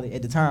DJ Khaled.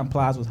 At the time,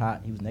 Plies was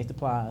hot. He was next to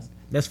Plies.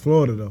 That's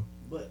Florida though.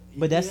 But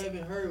But that's- you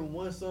haven't heard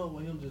one song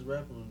with him just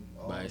rapping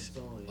all the Nice.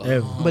 songs.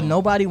 Ever. But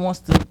nobody wants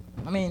to.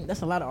 I mean,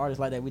 that's a lot of artists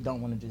like that we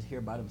don't want to just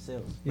hear by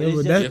themselves. But Yeah, it's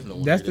but just,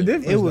 Definitely that's the wanted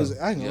difference. it was.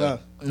 though. I ain't gonna Yeah. lie.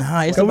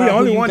 nah, it's Cause we about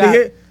only who you wanted to got.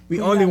 hear. We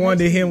who you only got wanted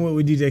to next hear him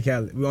with DJ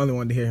Khaled. We only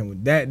wanted to hear him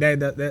with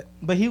that.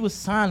 But he was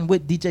signed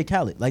with DJ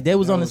Khaled. Like they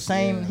was That on the was-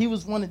 same. yeah. He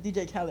was one of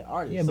DJ Khaled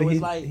artists. Yeah, so but it's he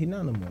like he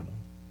not no more though.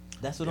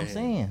 that's what I'm Yeah.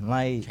 saying.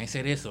 Like Can't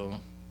say that song.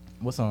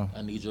 what song?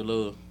 I Need Your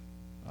Love.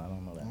 I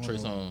don't know that. Trey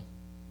song.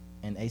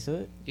 And Ace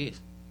Hood? Yes.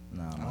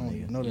 Nah, I my don't nigga.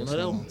 even know You that know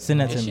that song. one? Send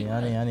that to That me. shit I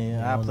right. need.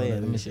 I I'll don't play know it.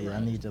 Let me that see. shit I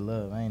right. need your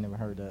love. I ain't never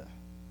heard that.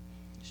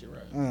 Shit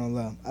right. I don't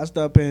lie. I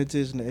started paying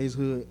attention to Ace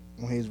Hood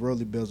when his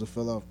Rolly Bells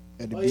fell off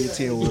at the BET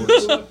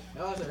Awards.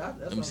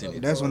 Let me send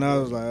it. That's when I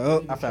was like,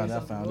 oh. I found it.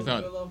 You found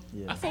it?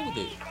 Yeah. I fuck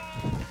with it.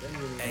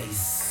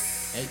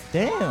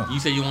 Damn. You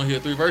say you want to hear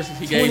 3 verses?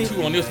 He gave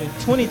 2 on this one.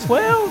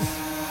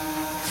 2012.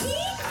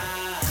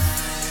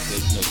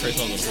 No, Trey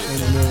Songz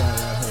on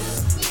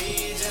this.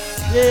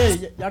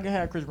 Yeah, y'all can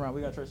have Chris Brown.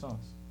 We got Trey Songz.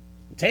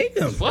 Take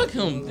him. Fuck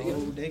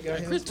him. They got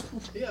him. Chris,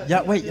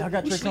 Y'all wait. Y'all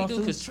got we Trey should do Songz too.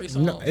 because Trey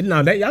No, Songz.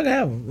 no, that y'all can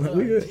have him.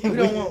 We good.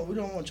 We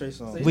don't want Trey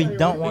Songz. We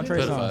don't want Trey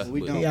Pedophile. Songz.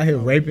 We don't. He out here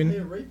raping.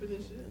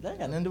 That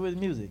got nothing to do with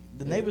music.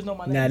 The neighbors know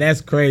my name. Nah,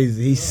 that's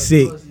crazy. He's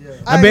sick. I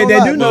I ain't bet gonna they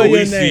lie. do know No, your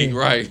we see, name.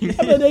 right. I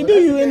bet they do.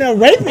 You in there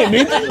raping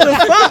me. What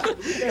the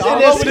fuck?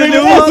 all over the Nigga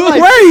news.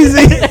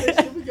 was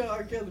crazy. We got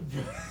R. Kelly,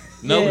 bro.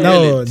 No, Yeah.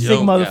 No, really sick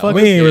don't motherfucker. got-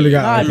 We ain't really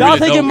got Nah, R. if y'all really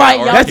taking don't Mike, got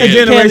y'all R. That's the taking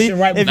generation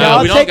Kelly. right If behind. Nah,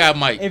 y'all we don't take- got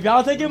Mike. If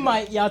y'all taking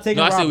Mike, y'all taking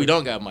No, I said Robert. we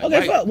don't got Mike. Okay,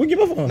 Mike- fuck. We give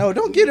up on him. No,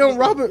 don't get him,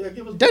 Robert. Yeah,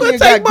 give us That We'll nigga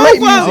take got great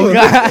both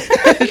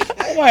of music.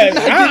 Oh, God.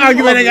 Our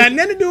argument ain't got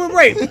nothing to do with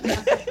rape. We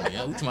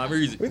Yeah, we to my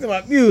music. talking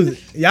about music.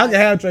 Y'all can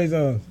have Trey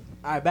Songz.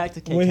 All right, back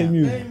to K. With his Count.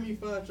 music. Name me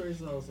 5 Trey Songz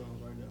songs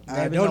right now.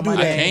 Alright, Maybe don't not do my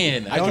I that.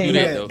 can. I Don't can do do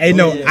that that. though. Hey,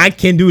 no, Yeah. I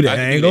can do that. I I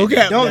can ain't do gonna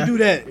that. cap. Don't now. do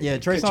that. Yeah,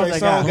 Trey Trey Songz that Songz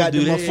guy. got the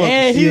do that. motherfuckers.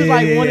 And he was Yeah,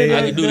 like yeah, one of yeah. the.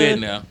 I can do that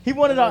now. He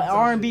one of the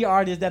R&B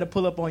artists that'll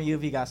pull up on you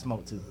if he got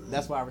smoked too.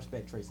 That's why I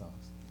respect Trey Songz.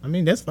 I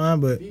mean, that's fine,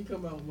 but If he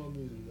come out with more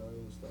music, y'all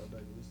gonna start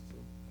back and listen to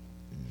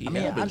him. He I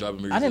mean, have been dropping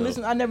music. I didn't though.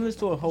 listen. I never listened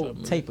to a whole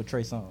Dropping tape of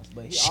Trey Songz,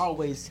 but he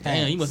always. Damn,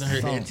 had you must have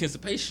heard that songs.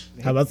 anticipation.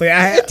 how about to say I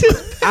have?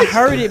 I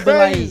heard it, but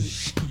like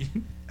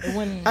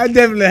when I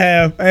definitely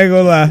have. I ain't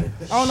gonna lie.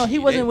 I don't know, he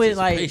wasn't with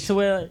like Anticipation. to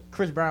where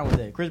Chris Brown was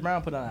there. Chris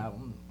Brown put out an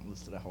album.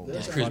 Listen to that whole.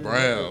 That's Chris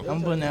Brown.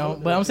 I'm putting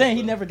out, but I'm saying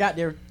he never got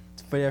there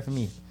for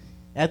me.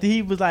 After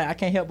he was like, I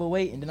can't help but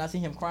wait, and then I see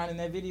him crying in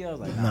that video. I was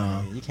like,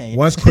 nah, No. you can't.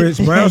 Once Chris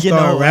you Brown can't get no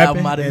started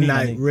album rapping out of and me, my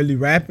like nigga. really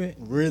rapping,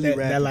 Really that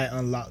rapping. like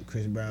unlocked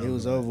Chris Brown. It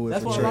was over with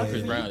That's for what Trey. I'm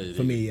Chris Brown is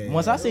for me. Yeah,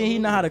 Once yeah. I seen he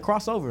know how to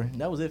cross over,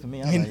 that was it for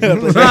me. I was like,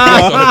 never-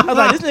 I was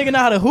like, this nigga know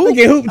how to hoop. He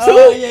can hoop, too?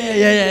 Oh,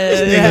 yeah.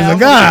 This yeah. nigga's a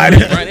god.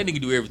 Brown, that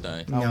nigga do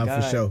everything. Oh, Nah, for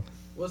God. sure.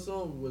 What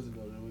song was it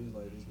though? That we was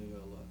like, this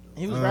nigga unlocked.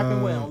 He was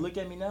rapping well. Look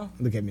at me now.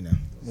 Look at me now.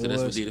 So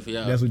that's what did it for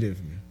y'all. That's what did it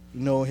for me. You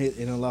know, hit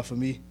in a lot for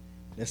me.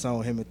 That song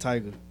with him and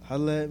Tiger.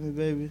 Holla at me,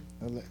 baby.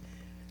 Holla.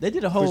 They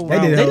did a whole.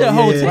 Brown- They did yeah, a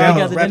whole yeah, tape that whole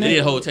together. They Didn't did a they?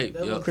 whole tape. That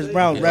was Yup. Chris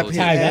Brown Yeah, rapping his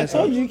Tiger, I ass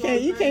told off. you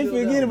you can't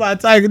forget about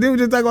Tiger. Didn't we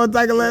just talk about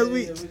Tiger last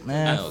week?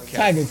 Man,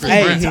 Tiger, Chris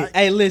Hey, Brown.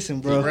 hey,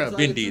 listen, Chris bro. Brown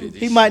been did it.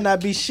 He might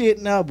not be shit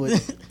now, but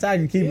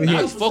Tiger keep it Nah, I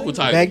hit. used to fuck with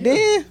Tiger. back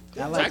then,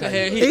 I like Tiger Tiger.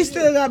 had He hits.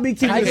 still got to be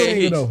keeping Tiger it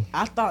hits. though.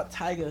 I thought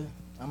Tiger.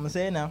 I'm gonna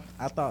say it now.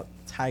 I thought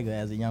Tiger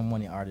as a Young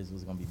Money artist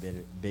was gonna be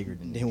bigger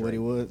than then what Drake. he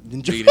was.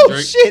 Then Bigger Drake. than Oh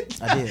Drake?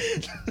 shit! I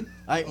did.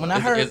 Like when I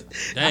It's- heard,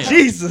 it's- Damn.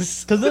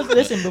 Jesus. cause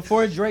listen,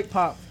 before Drake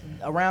popped,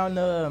 around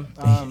the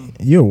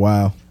You're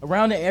wild.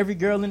 around the Every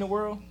Girl in the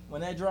World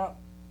when that dropped.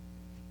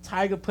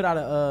 Tiger put out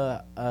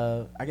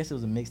I guess it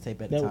was a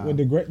mixtape at the time. With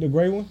the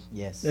gray one.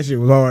 Yes. That shit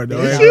was hard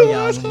though. That I shit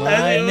was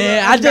mine,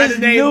 man. I just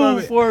the name of knew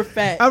it. for a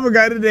fact.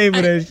 forgot the name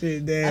of that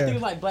shit. I think Damn. it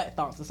was like Black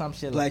Thoughts or some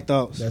shit. Black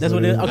Thoughts. That's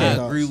what it is. I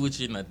Okay. agree with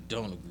you and I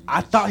don't agree.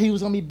 I thought he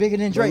was gonna be bigger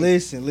than But Drake.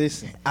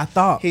 listen. I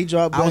thought He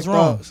dropped I Black was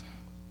wrong. Thoughts.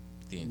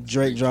 Then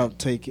Drake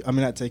dropped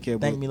not Take Care,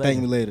 but Thank Me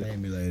Thank Me Later.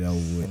 Damn, me later over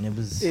with. and it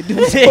was It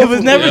it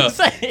was never Yeah.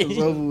 the It was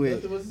same. over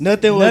with. was-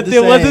 Nothing was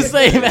Nothing was the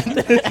same same.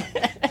 after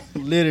that.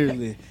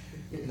 Literally.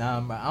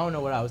 Nah, bro, I don't know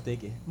what I was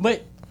thinking,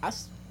 but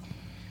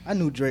I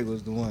knew Drake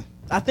was the one.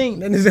 I think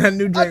Then I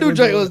knew Drake.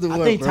 was the I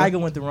one. think bro. Tiger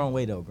went the wrong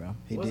way though, bro.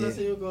 He Once I did.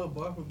 see him go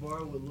bar for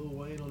bar with Lil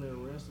Wayne on that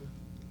wrestling.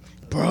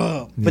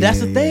 Bro. But that's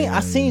the Yeah, thing. yeah, I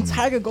seen yeah.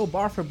 Tiger go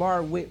bar for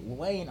bar with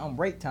Wayne on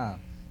break time.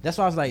 That's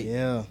why I was like,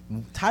 Yeah.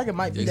 Tiger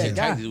might be They that said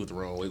guy. Tiger was the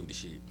wrong way with the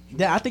shit.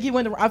 Yeah, I think he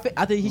went. I think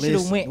he should have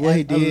Listen, went what as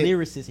he a did-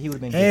 lyricist. He would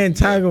have been. And good.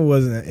 Tiger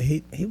wasn't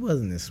he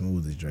wasn't as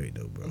smooth as Drake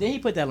though, bro. Then he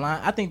put that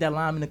line. I think that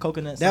lime in the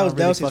coconut. That was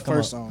really his fucked him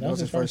first up. song. That was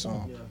his first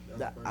song. Yeah,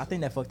 That- I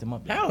think that fucked him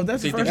up. How?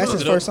 That's the See, first That's song.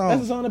 his first That's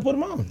song. the song that put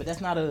him on. But that's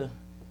not a.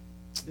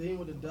 Then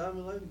with the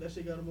diamond like that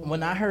shit got him on.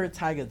 When I heard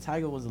Tiger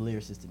was a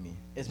lyricist to me.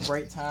 It's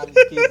break time.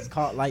 The kids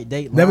caught like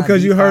date. That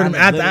because you heard him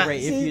after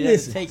If see, you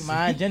listen. take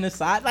mine,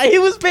 genocide. Like he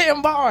was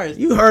spitting bars.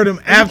 You heard him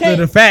You after can't-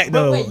 the fact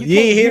but though. wait, you You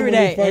can't ain't hear when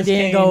that he first and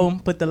then came. go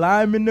put the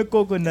lime in the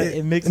coconut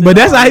and mix it. But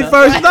that's how he all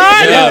first up.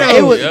 started. Yeah. though.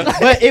 It was, Yeah.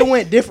 but it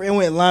went different. It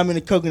went lime and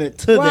the coconut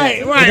to Right,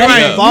 that. right, But right.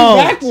 that's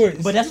evolved.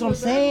 Backwards. But that's what I'm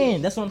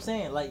saying. That's what I'm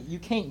saying. Like you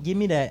can't give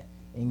me that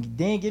and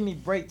then give me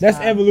break time. That's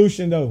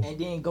evolution though. And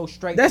then go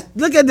straight. That's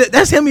look at that.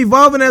 That's him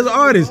evolving as an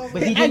artist.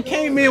 But he I didn't-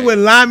 came in with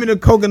lime and the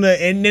coconut,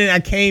 and then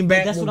I came But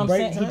back. that's with what I'm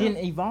break saying. time. He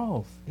didn't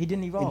evolve. He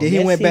didn't evolve. Then he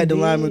Yes, went he back to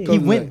lime and did. He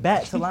coconut. went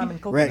back to lime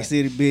and coconut. Rack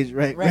City, bitch.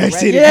 Rack Right,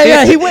 City. yeah, bitch.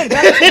 yeah. He went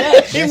back to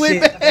that. He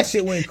went back. That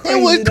shit went crazy.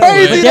 It was though.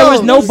 crazy. But there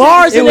was no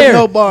bars It in was there.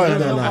 no bars. There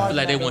was No, no no. I bars feel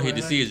like they in won't there. hit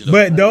the decision. though.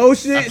 But those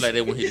I feel shit, like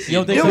they won't hit the You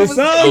don't decision. think the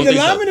so? I songs, don't the think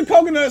lime so. and the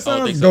coconut I don't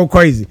songs think so. go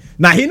crazy.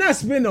 Now he not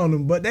spitting on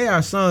them, but they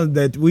are songs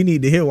that we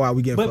need to hear while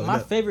we get But fucked my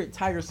up. favorite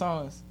Tiger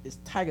songs is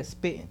Tiger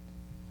spitting.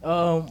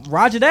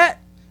 Roger that.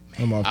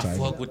 I'm off I Tiger.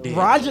 fuck with that.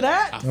 Roger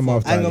that. I'm off I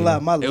ain't Tiger. gonna lie.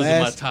 My It was in my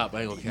last, top.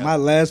 I ain't gonna count. my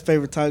last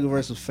favorite Tiger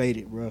verse was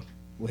Faded, bro.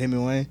 With him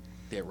and Wayne.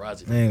 That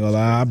Roger. I ain't gonna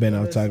lie. I've been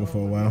off That Tiger song for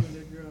a with while. him and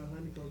that girl,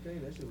 Honey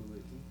Cocaine, that shit was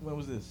lit too. When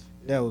was this?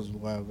 That was a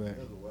while back.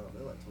 That was wild. That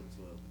was like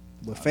 2012.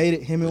 But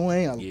Faded, him and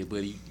Wayne, Yeah,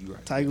 buddy, you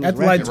right. Tiger was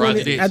After like rapping. Roger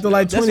 20, that after shit.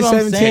 like That's what I'm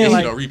 2017, saying. Shit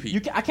Like, on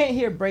repeat. I can't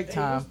hear break Hey,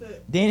 time, what's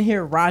that? then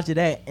hear Roger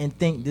that, and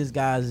think this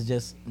guy's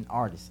just an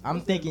artist.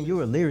 I'm thinking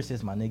you're a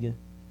lyricist, my nigga.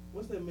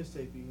 What's that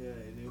mixtape he had?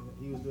 And then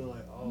he was doing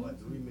like all like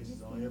the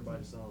remixes on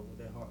everybody's song with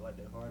that heart, like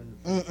that heart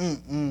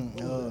in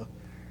the.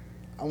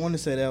 I want to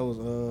say that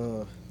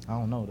was I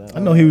don't know that. I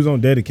know he was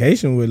on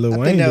Dedication with Lil I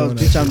Wayne. think that was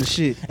doing Bitch I'm the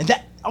Shit. And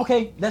that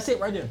okay, that's it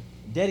right there.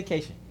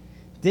 Dedication.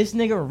 This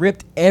nigga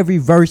ripped every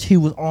verse he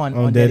was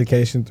on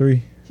Dedication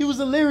 3. He was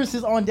a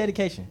lyricist on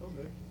Dedication.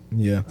 Okay.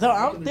 Yeah. So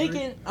I'm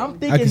thinking can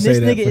this say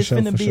that nigga for is sure,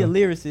 finna for be sure. a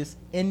lyricist,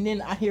 and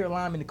then I hear a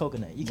lime in the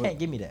coconut. You can't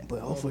give me that.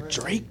 But for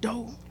Drake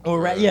though, All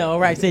right, yeah, all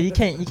right. So you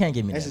can't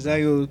give me that's that.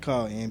 exactly what it was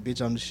called. And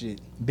Bitch I'm the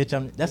Shit.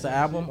 Bitch, that's the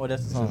album or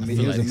that's the song? It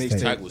feel was a like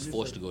mixtape. Tiger was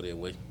forced to go that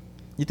way.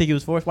 You think he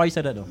was forced? Why you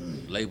say that though?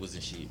 Labels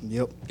and shit.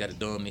 Yep. Got to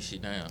dumb this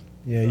shit down.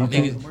 Yeah, you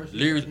Niggas,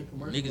 lyrics,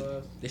 Commercialized.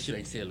 niggas, that shit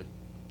ain't selling.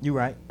 You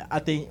right. I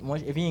think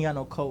if you ain't got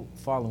no cult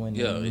following,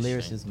 Yeah, then it's-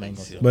 lyricists ain't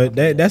it's- gonna.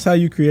 But that's how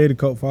you create a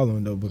cult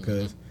following though,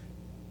 because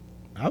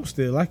I was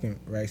still liking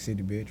Rack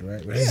City, bitch,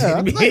 right? Rack Yeah,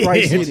 I City, like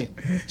Right City.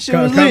 Shit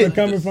was Coming, lit.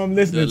 coming from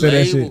listening The to that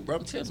label, shit. bro,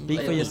 I'm telling you, Speak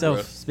for labels, yourself.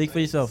 bro. Speak for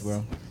yourself,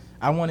 bro.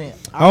 I want it.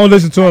 I don't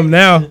listen to him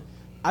now.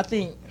 I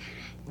think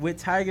with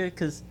Tiger,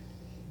 cause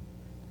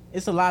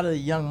it's a lot of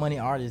Young Money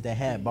artists that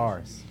had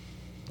bars.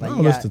 I Like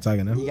don't listen to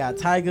Tiger now. You got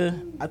Tiger.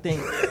 I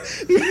think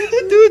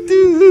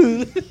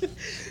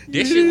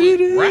That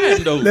shit was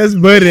riding though. That's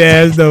buddy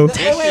ass though. That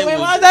Wait, shit why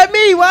was- is that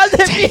me? Why is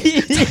that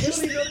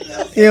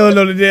me? He don't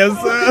know the damn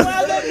Why song. is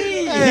that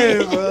me? Hey,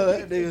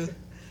 bro. Nigga.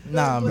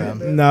 Nah, bro.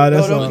 Nah,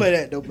 that's Don't song. play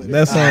that. Don't play that.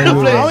 That song. I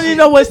good. don't even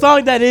know what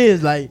song that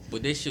is. Like,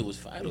 But that shit was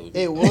fire though.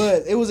 It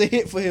was. It was a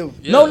hit for him.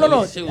 Yeah, no.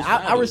 that shit was fire,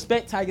 I though.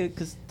 respect Tiger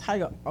because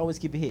Tiger always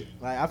keep a hit.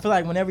 Like, I feel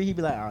like whenever he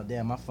be like, "Oh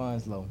damn, my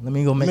funds low. Let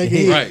me go make a Make hit."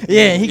 it hit. Right.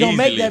 Yeah, he gonna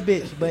make Easily.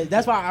 that bitch. But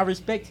that's why I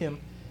respect him.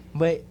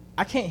 But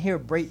I can't hear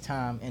Break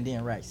Time and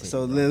then Rack City.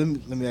 So let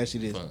me ask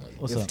you this: Fun.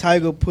 What's if up?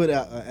 Tiger put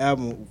out an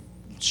album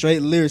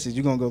straight lyricist,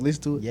 you gonna go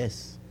listen to it?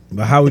 Yes.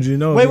 But how would you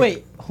know?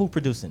 Wait. Who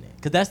producing it?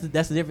 Because that's the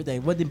different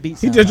thing. What did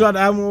beats? He just dropped the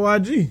album with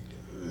YG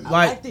I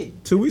like liked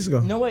it. 2 weeks ago.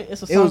 You know what?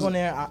 It's a It song was- on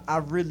there I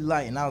really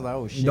like, and I was like,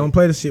 oh shit. Don't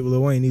play the shit with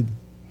Lil Wayne either.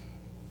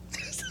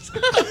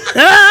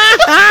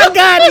 I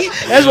got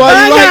it. That's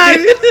why you like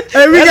it. it.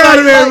 Hey, we That's got why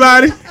him, you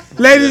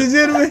everybody. Ladies and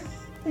gentlemen,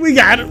 we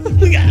got him.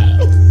 We got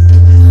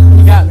him.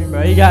 You got me,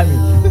 bro. You got me.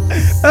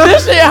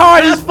 This shit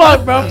hard as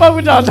fuck, bro. Fuck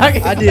what y'all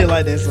talking. I did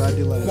like that song. I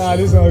did like that. Nah, Song.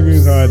 this song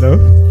is hard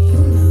though.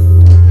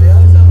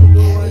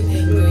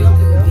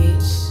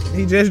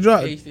 He just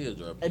dropped.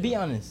 Hey, be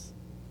honest.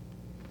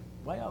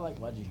 Why y'all like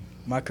YG?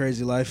 My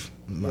Crazy Life.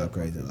 My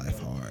Crazy Life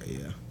hard, yeah.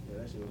 Yeah,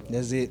 that shit was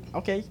That's it.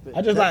 Okay.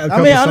 I just like a I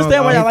couple mean, I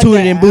understand why songs. y'all like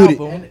Tooted that and Booted.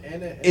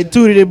 album. It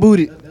tooted and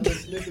booted. That little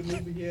snippet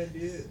movie he had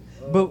did.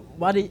 But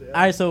why did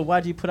alright? So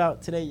YG put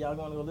out today? Y'all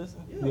gonna go listen?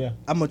 Yeah.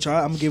 I'm gonna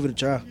try. I'm gonna give it a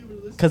try.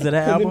 Cause of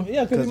that album?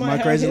 Yeah, Cause it might My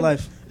have Crazy hit.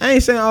 Life. I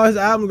ain't saying all his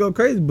albums go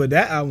crazy, but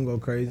that album go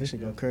That crazy. shit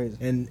go crazy.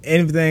 And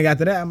anything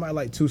after that, I might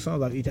like 2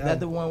 songs off each Is that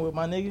the album. one with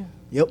my nigga?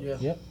 Yep. Yeah.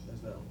 Yep. That's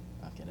that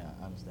one. Okay,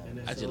 I understand. And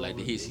that I just song like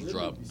the was hits he really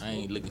dropped. be I ain't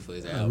smoking. looking for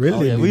his album.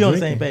 Really? Okay, be we on the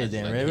drinking. same page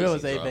then, right? We on the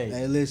same page.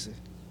 Hey, listen.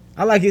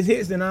 I like his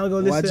hits, then I'll go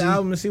listen to the YG.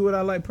 album and see what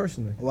I like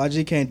personally.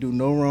 YG can't do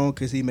no wrong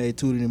because he made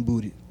Tooted and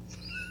Booted.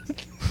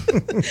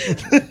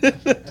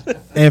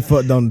 And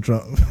fuck Donald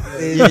Trump.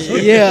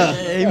 Yeah.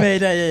 He made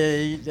that.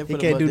 Yeah, He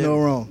can't do no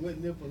wrong. With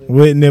nipple in it.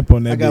 With nip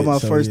on that I got bitch, my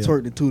so first yeah.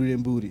 twerk to Tooted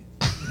and Booted.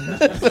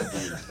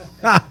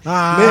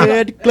 Ah. Man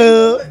at the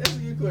club. That's a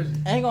good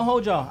question. I ain't gonna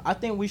hold y'all. I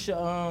think we should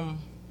cause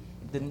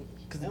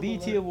the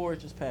BET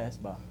Awards just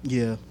passed by.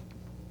 Yeah.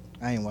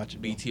 I ain't watching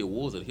BT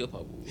Awards or the Hip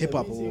Hop Awards? Hip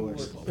Hop BET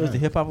Awards. It was the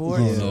Hip Hop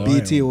Awards. Yeah, Oh, BET I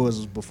ain't- Awards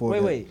was before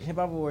that. Wait. Hip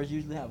Hop Awards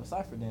usually have a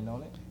cipher then,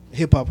 don't it?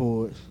 Hip Hop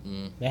Awards.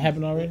 That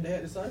happened already? They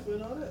had the cipher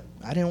and all that.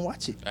 I didn't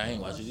watch it. I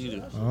ain't watch it either.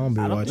 I don't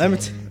be I don't- watching. Let me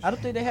that. t- I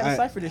don't think they had a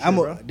cipher this year, I'm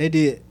bro. They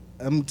did.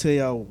 I'm gonna tell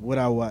y'all what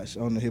I watched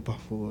on the Hip Hop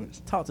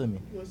Awards. Talk to me.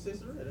 You want to say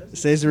something? That's it.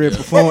 Cesar Red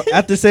performed.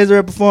 After Cesar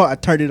Red performed, I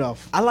turned it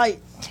off. I like.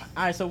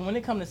 All right, so when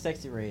it comes to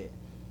Sexy Red,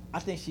 I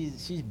think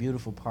she's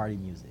beautiful party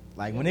music.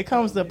 Like when it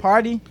comes to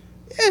party,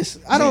 Yes,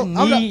 I don't. you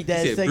I'm not, need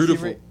that He said Sexy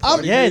beautiful Red.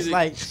 party Yes, music.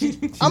 like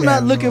I'm be not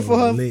having looking all for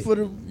her lit. for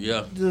the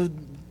Yeah.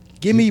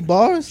 give me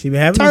bars. She be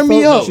having Turn the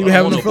me folk- up. She be I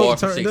having don't the want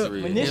folk no bar from turned Sexy up.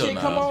 Red. when this Hell shit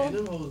nah. come And on,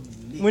 them hoes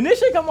is lit. when this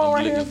shit come on I'm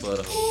right here, looking for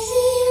the.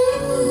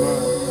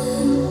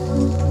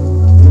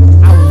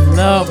 I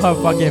love her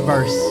fucking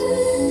verse.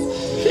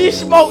 She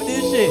smoked this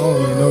I shit.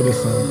 don't even know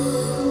this song.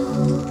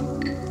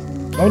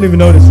 I don't even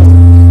know this song.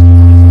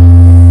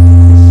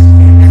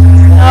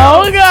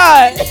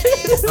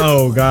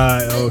 Oh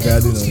god. Oh God, I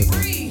do know this song.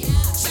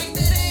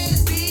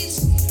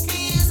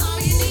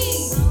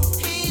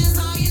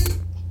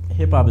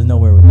 Hip hop is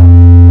nowhere without.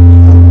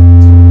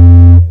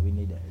 Yeah, we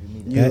need that. We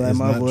need that. You That like is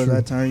my not voice? true.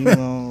 I turn you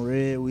on.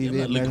 Red, we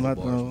Yeah, I'm lit, not match looking my for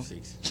bars throne.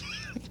 from Sexy.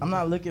 I'm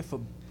not looking for.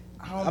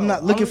 I don't I'm know.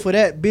 not looking for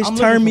that. Bitch, I'm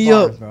turn looking me for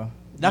bars, up. bro. That's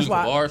That's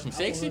why bars from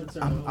Sexy.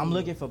 I'm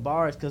looking for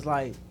bars because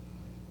like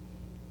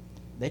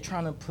they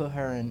trying to put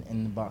her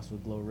in the box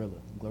with Glorilla.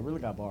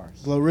 Glorilla got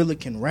bars, Glorilla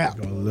can rap.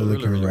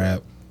 Lily can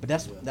rap. but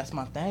that's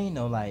my thing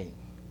though. Like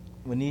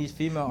when these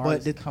female But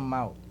artists the- come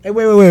out, Hey,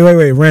 wait.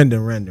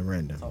 Random.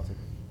 talk to me.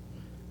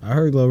 I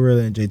heard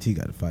Glorilla and JT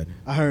got to fight.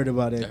 I heard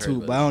about I that heard too,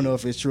 about but I don't know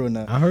if it's true or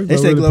not. I heard they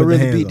say Glorilla put the Glorilla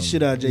hands beat on the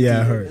shit him. out of JT. Yeah,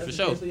 I heard. That's For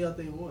sure. what y'all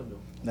think won, though.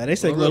 Now they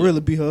say Glorilla.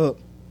 Glorilla beat her up.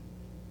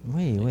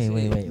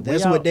 Wait.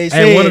 That's what they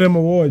said. Hey, one of them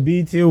awards,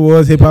 BET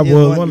Awards, Hip Hop Yeah,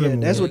 Awards, one of yeah, them.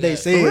 that's what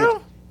awards. they said.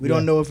 real? We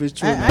don't know if it's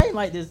true. or I not. ain't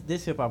like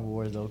this hip hop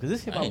awards though, because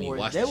this hip I hop ain't even awards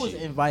watched they this was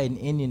shit. inviting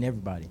Indian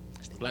everybody.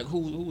 Like who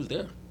was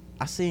there?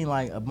 I seen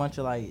like a bunch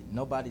of like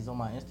nobody's on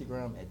my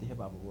Instagram at the hip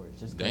hop awards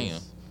just Damn.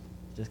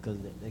 just cause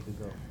they could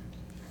go.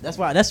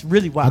 That's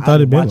really why I I, thought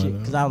didn't it been watch by it now.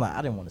 because I was like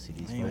I didn't want to see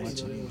these. I ain't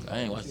folks. know they was- I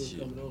ain't watched it this was shit.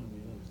 coming on to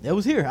me, honestly. It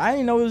was here. I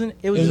didn't know it was in.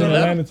 It was, It was in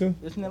Atlanta. Atlanta too.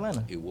 It was in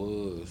Atlanta. It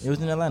was. It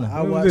was in Atlanta.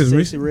 I When was watched this, Sexy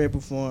recent? Red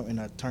perform and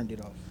I turned it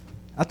off.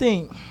 I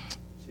think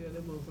She had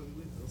that motherfucker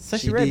lit, though.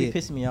 Sexy She Red be did.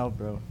 pissing me off,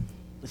 bro.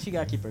 She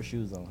gotta keep her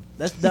shoes on.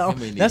 That's the. I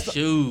mean, that's these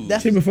shoes.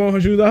 that's- She performed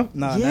her shoes off.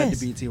 Nah, Yes. not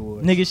the BT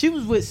Awards. nigga. She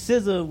was with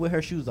SZA with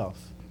her shoes off.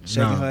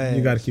 Shaking her ass.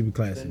 You got to keep it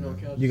classy. They know Man.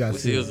 couch. You got to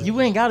With see. SZA. it. You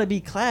ain't gotta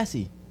be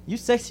classy. You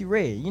Sexy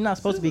Red. You're not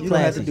supposed to be You don't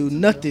have classy. to do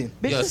nothing.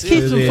 Bitch, Yeah, just SZA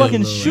keep some is fucking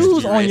a little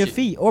shoes ratchet. on your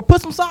feet or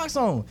put some socks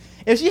on.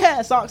 If she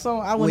had socks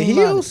on, I With wouldn't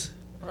even mind heels?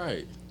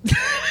 Right.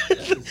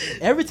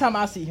 it. Every time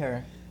I see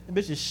her, the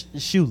bitch is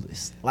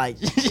shoeless. Like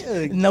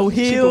no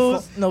She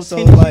heels, perform- no so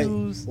tennis like,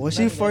 shoes. when none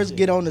she of that first shit.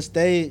 get on the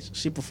stage,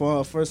 she perform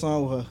her first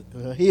song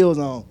with her heels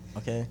on.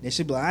 Okay, Then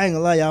she be like, I ain't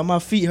gonna lie, y'all, my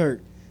feet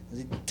hurt.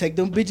 She take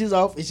them bitches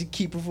off and she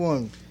keep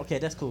performing. okay,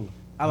 that's cool.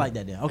 I like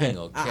that then. Okay, ain't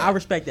gonna I cap.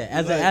 respect that.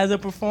 As Like- a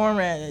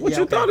performer, What yeah,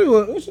 you okay. thought it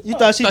was? What You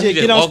thought she Thought just she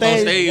get just on walked on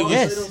stage? stage? Yes, Walk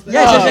yes, straight on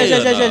yes, stage.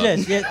 yes, yes, Nah.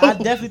 yes, yes. I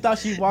definitely thought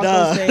she walked Nah.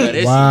 on Yeah, stage. that's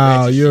some Wow,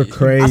 ratchet you're shit.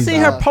 crazy. I seen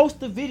her Nah. post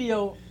the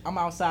video. I'm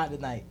outside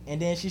tonight,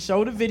 and then she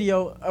showed a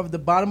video of the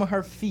bottom of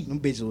her feet, Them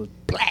bitches was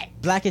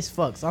black as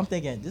fuck. So I'm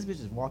thinking this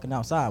bitch is walking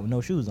outside with no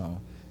shoes on.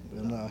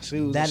 nah, she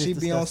was That is she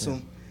be on disgusting.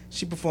 some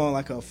she performed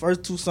like her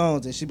first two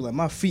songs and she be like,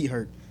 my feet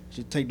hurt.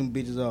 She take them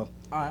bitches off.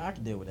 All right, I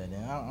can deal with that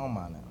then. I don't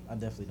mind that. I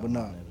definitely don't But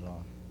nah. mind that at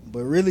all.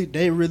 But really,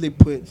 they really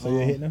put So you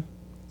hit now?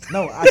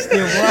 No, I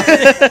still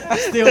want. I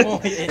still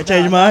want it. They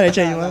change your mind. They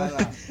change your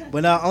mind.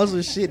 But now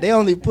also shit, they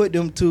only put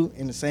them two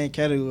in the same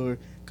category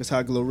because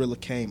how Glorilla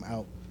came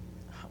out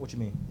What you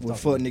mean? with Talk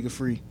Fuck to me. Nigga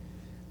Free.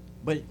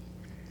 But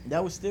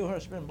that was still her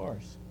spinning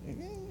bars.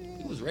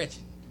 It was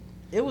ratchet.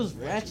 It was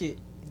ratchet.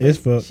 It's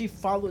but fuck. She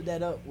followed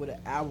that up with an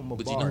album of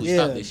But you know bars. who Yeah.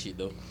 stopped this shit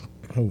though?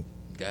 Who?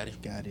 Got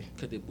it. Got it.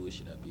 Cut that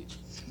bullshit out, bitch.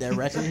 That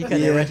ratchet. He cut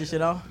Yeah. that ratchet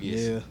shit off. Yes.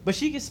 Yeah. But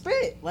she can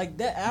spit like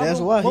that album. That's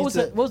why What he was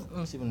took- that? What was, let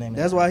me see what name.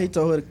 That's why he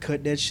told her to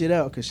cut that shit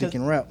out because she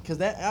can rap. Because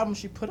that album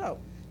she put out,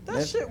 that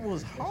That- shit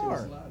was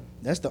hard.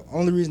 That's the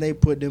only reason they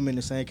put them in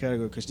the same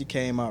category, because she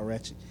came out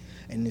ratchet.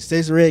 And the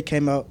Sexy Red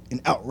came out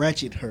and out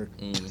ratchet her.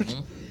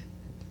 Mm-hmm.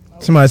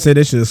 Somebody said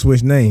they should have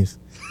switched names.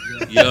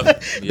 Yeah.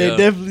 They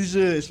definitely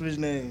should switch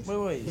names.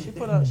 Wait. She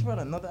put out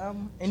another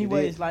album.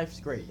 Anyways, Life's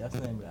Great. That's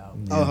the name of the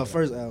album. Oh, her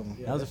first album.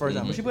 That was the first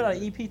album. She put out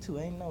an EP too.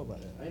 I ain't know about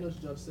it. I ain't know she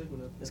dropped a second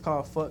one. It's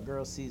called Fuck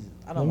Girl Season.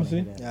 I Let don't me want to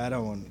hear see. that. Yeah, I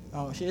don't want it.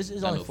 Oh, shit,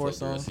 it's I only know 4 Fuck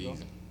Girl songs.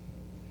 Season.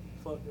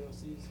 Fuck Girl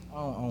Season. I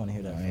don't want to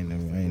hear that. I ain't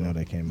know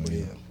that came out.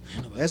 Yeah.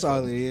 Yeah. That's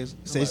all it is.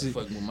 Stacey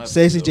fucking with my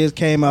Stacey bitch, just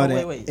came out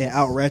wait. and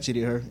out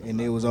ratcheted her,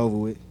 and it was over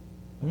with.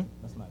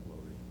 That's not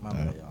Glory. My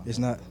bad, y'all. It's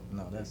not.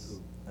 No, that's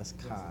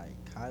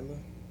Kyla.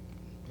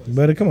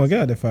 Better come on,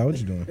 get out that fire. What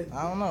you doing?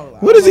 I don't know.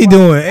 What is he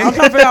doing? I'm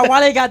trying to figure out why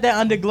they got that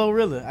under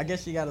Glorilla. I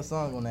guess she got a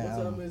song on that What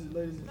time album. is it,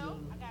 ladies and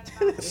gentlemen?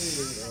 It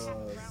is,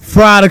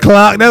 Fried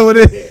o'clock. That's what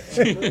it is.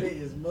 it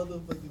is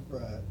motherfucking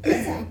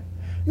Friday.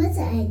 What's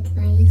an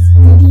nice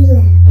study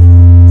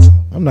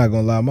lab? I'm not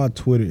gonna lie, my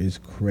Twitter is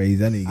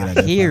crazy. I need to get out I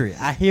that hear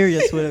it. I hear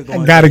your Twitter fire.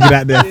 going. I gotta get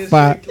out that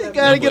fire. You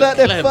gotta get out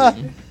that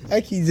fire.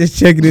 I keep just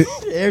checking it.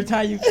 Every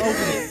time you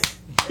open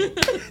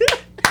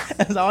it,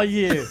 that's all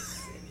you hear.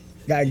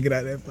 Gotta get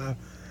out that fire.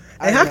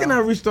 Hey, how can I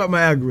restart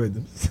my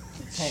algorithm?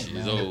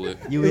 It's over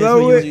with. You It's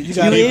over with. You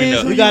gotta, keeping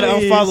up. you gotta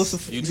is. unfollow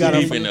some. You You too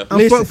gotta deep in there. I'm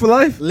Listen. fucked for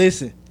life.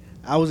 Listen,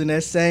 I was in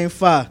that same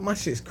fire, My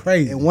shit's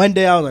crazy. and one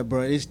day I was like,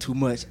 bro, it's too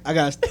much. I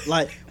got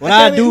like what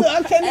I do.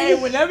 I can't Hey,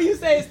 even. whenever you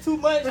say it's too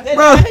much, that's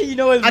Bro, how you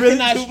know it's I really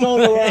cannot too stroll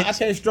much. around. I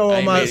can't stroll I on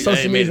ain't my made it- I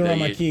social ain't made media it around that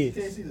my yet.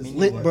 kids.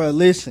 Bro,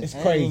 listen, It's I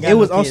ain't crazy. got It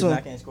was no kids, also- and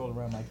I can't scroll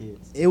around my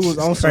kids. it was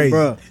on some, crazy.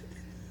 bro.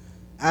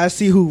 I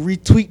see who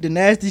retweet the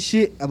nasty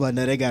shit. I'm like,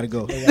 no, they gotta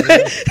go.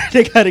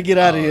 They gotta get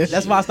out of here.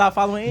 That's why I stopped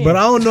following him. But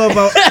I don't know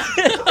about.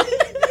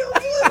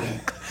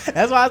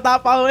 That's why I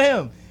stopped following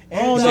him. I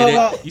don't You know said,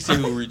 about. that, you said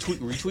who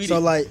retweeted? So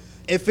like,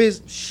 if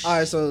it's all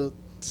right, so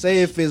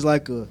say if it's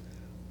like a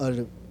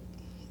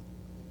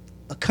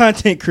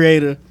content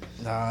creator.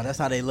 Nah, that's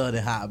how they love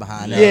to hide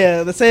behind that.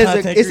 Yeah, let's say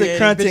Content it's a creator,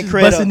 content bitches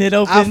creator busting it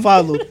open. I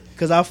follow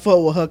because I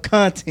fuck with her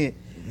content.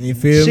 You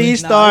feel She me?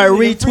 started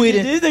this nigga freaky-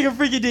 retweeting. This nigga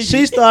freaky dicky.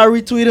 She started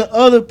retweeting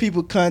other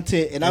people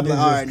content, and I'm And like, then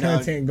all just right, now,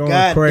 content going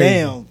god crazy.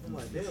 damn, I'm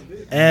like, damn,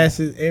 bitch.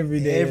 Asses every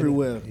day.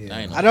 everywhere. Yeah.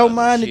 I ain't I don't no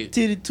mind the shit.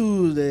 Titty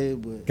Tuesday,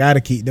 but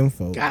Gotta keep them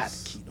folks. gotta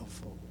keep them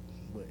folk.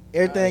 But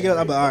everything else,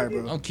 I'm like, all right,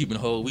 bro. I'm keeping the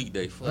whole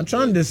weekday. Fuck I'm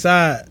trying to that.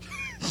 decide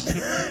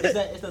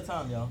It's that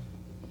time, y'all.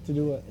 to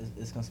do what.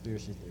 It's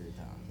conspiracy theory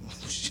time.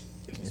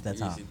 It's that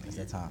time. It's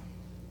that time.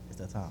 It's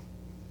that time.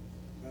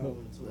 I don't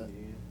want to tweet it.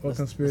 What Let's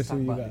conspiracy talk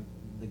you about got?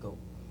 The GOAT.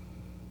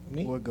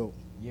 Me? Or go.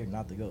 You're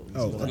not the GOAT.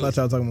 Oh, I thought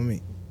y'all was talking about me.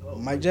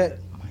 Mike Jack,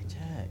 Mike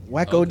Jack.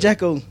 Wacko Okay.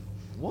 Jacko.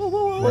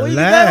 Whoa.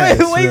 Relax,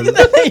 Where you get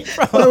that name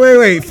from?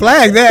 Wait.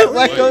 Flag that.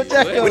 Wacko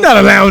Jacko. We're not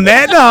allowing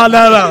that.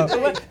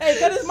 No. Hey,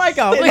 cut his mic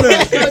off.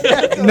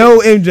 No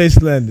MJ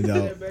slander,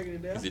 dog. Back in the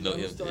day, Is it no I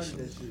M- started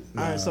that shit.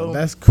 All right, so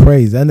That's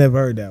crazy. I never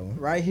heard that one.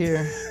 right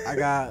here, I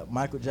got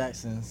Michael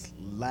Jackson's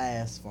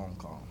last phone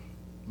call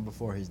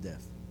before his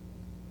death.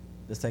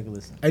 Let's take a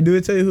listen. Hey, do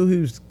it tell you who he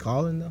was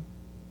calling though?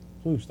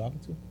 Who he was talking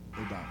to?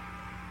 They don't.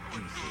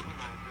 Let me see.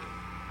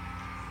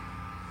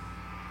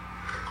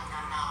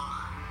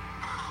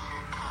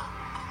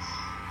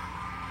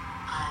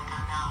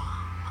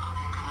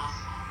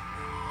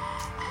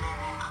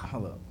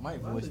 Hold up, my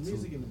Why voice is the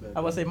music too. in the background?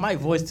 I would say my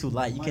voice too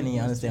light. You can't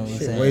even understand what he's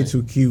Shit, saying. way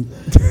too cute.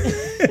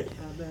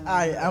 All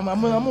right, I'm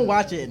gonna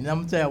watch it and I'm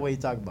gonna tell you what he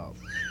talk about.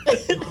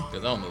 Cause I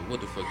don't know what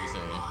the fuck you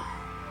saying.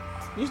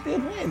 You still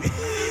playing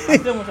I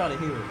still want y'all to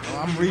hear it.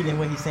 I'm reading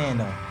what he's saying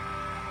though.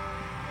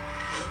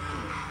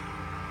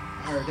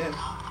 I heard that.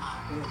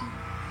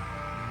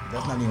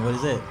 That's not even what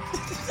is it.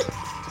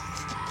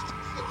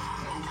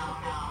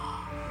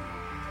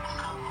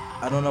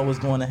 I don't know what's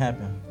going to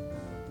happen.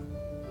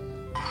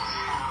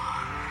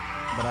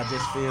 But I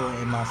just feel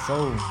in my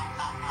soul,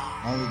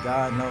 only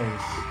God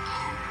knows.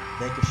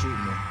 They could shoot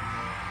me.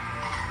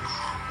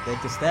 They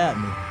could stab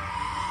me.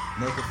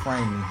 They could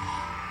frame me.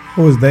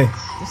 Who was they?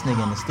 This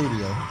nigga in the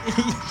studio.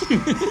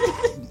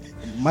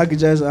 Michael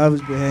Jackson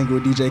obviously been hanging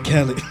with DJ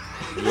Khaled.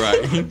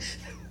 Right.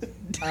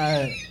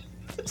 Alright.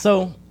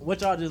 So,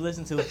 what y'all just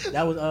listened to,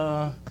 that was,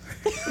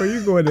 Where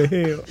you going to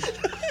hell?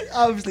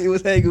 Obviously, he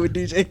was hanging with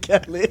DJ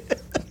Khaled.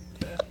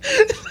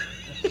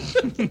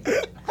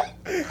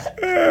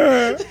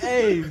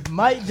 hey,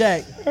 Mike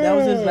Jack. That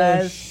was his Oh,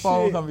 last shit.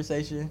 phone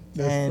conversation.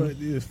 That's and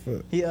funny as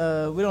fuck. he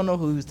we don't know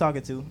who he was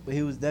talking to, but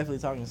he was definitely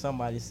talking to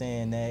somebody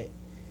saying that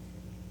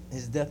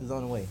his death is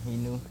on the way. He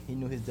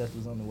knew his death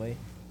was on the way.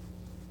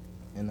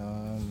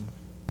 And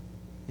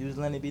he was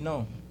letting it be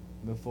known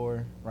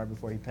right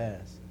before he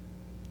passed.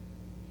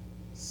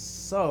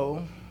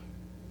 So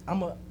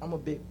I'm a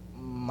big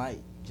Mike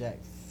Jack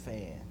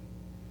fan.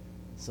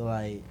 So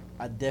like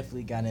I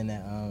definitely got in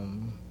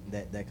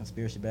that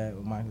conspiracy bag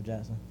with Michael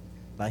Jackson.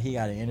 Like he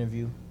got an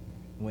interview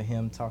with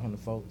him talking to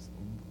folks.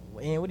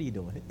 And what are you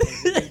doing?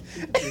 I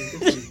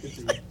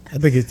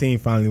think his team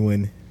finally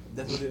win.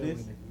 That's what it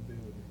is.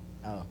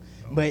 Oh,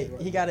 but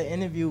he got an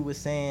interview with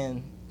saying,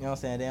 you know what I'm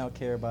saying, they don't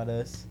care about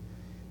us.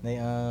 They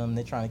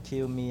trying to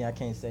kill me. I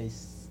can't say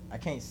I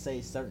can't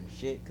say certain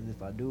shit because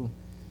if I do,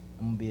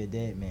 I'm gonna be a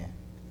dead man.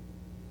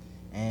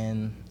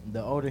 And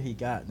the older he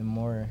got, the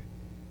more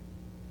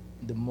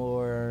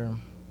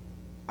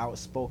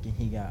outspoken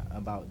he got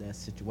about that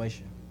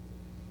situation.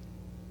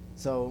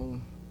 So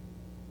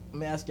let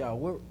me ask y'all,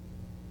 what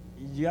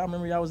y'all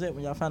remember y'all was at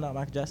when y'all found out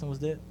Michael Jackson was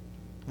dead?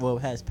 Well,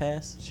 has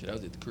passed. Shit, I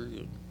was at the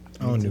crib.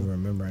 I don't even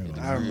remember. At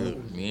the I crib.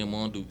 remember. Me and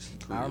Mon Dukes.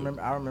 Crib.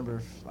 I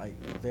remember like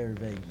very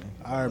vaguely.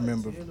 I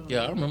remember.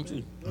 Yeah, I remember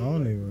too. I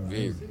don't even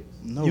Very. remember.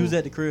 No, You was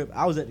at the crib.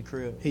 I was at the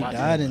crib. he Watching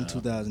died it in now.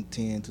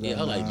 2010, 2009. Yeah, I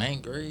was like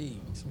 9th grade,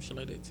 some shit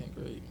like that, 10th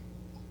grade.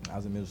 I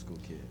was a middle school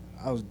kid.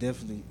 I was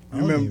definitely. I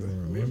You don't remember? even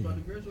We was remember. about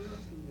to graduate high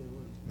school then,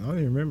 wasn't I don't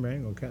even remember. I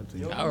ain't gonna cap to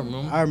you. I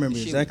remember. I remember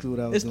Shit, exactly what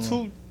I was It's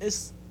doing.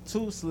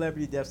 two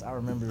celebrity deaths I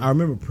remember. I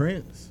remember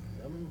Prince.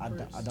 it? I remember I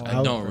Prince. don't I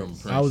don't was- remember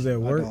Prince. I was at I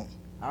work. don't.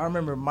 I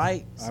remember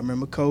Mike. I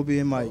remember Kobe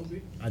and Mike.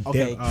 Kobe.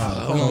 Okay,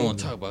 I Kobe. don't want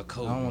to talk about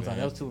Kobe. I don't want to talk.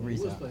 That man. was too We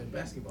was recent. playing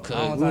basketball. Cuz- I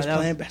don't We was that was-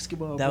 playing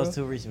basketball. That bro. was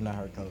too recent when I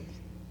heard Kobe.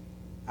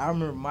 I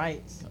remember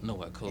Mike I know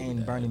about Kobe. and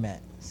died. Bernie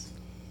Mac.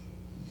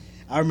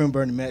 I remember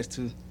Bernie Mac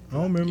too. I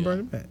don't remember Yeah.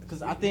 Bernie Mac.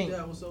 Because I think,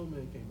 That when Soul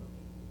Man came out.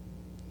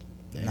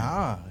 Damn.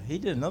 nah, he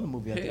did another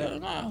movie after Hell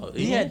that. no.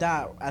 He had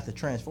died after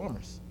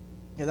Transformers.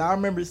 Because I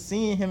remember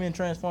seeing him in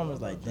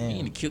Transformers like, He damn.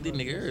 ain't killed that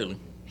nigga early.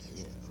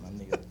 Yeah, my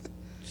nigga.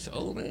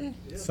 So, man.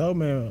 Yeah. Soul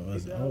Man He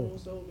was died old. on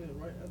Soul Man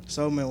right after.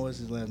 Soul Man was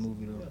his last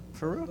movie though.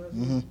 For real?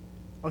 Mm-hmm.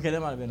 Okay,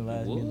 that might have been the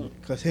last What? movie.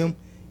 Cause him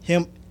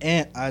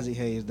and Isaac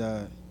Hayes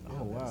died. Oh, At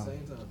the wow.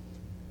 same time.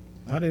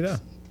 How they die?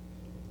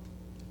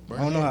 I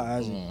don't know how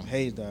Isaac Mm.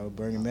 Hayes died, but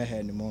Bernie Mac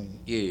had pneumonia.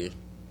 Yeah.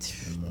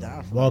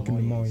 Dying from Walking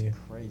pneumonia is pneumonia.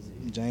 Crazy.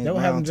 James That what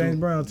Brown happened to James too.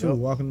 Brown too. Yup.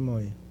 Walking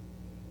pneumonia.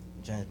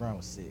 James Brown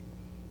was sick.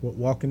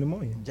 Walking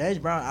pneumonia. James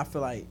Brown, I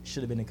feel like,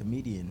 should have been a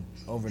comedian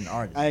over an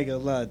artist. I ain't gonna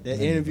lie. That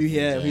interview he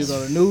had, he was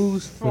on the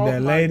news. With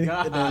that lady?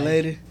 With that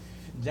lady.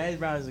 James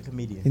Brown is a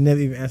comedian. He never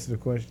even answered the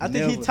question. I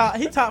think Never.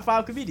 he top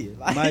 5 comedian.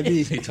 Like, Might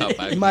be. He top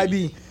five. He might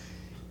be.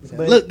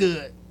 But- Look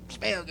good.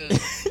 Smell good.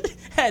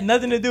 had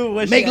nothing to do with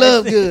what Make she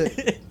love asked.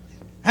 good.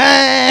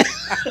 Hey.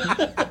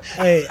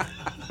 Hey,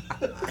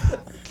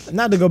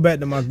 not to go back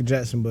to Michael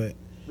Jackson, but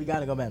We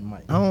gotta go back to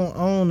Mike. I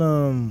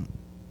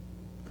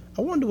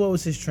wonder what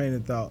was his train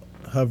of thought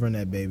hovering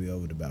that baby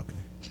over the balcony.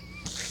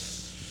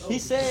 He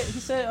said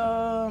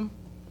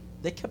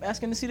they kept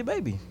asking to see the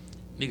baby.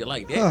 Nigga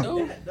like that, Huh.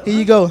 though. Here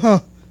you go, huh?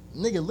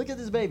 Nigga, look at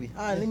this baby.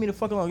 All right, leave me the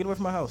fuck alone. Get away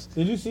from my house.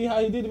 Did you see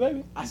how he did the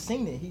baby? I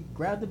seen it. He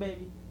grabbed the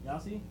baby. Y'all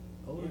see?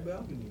 Over the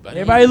balcony. But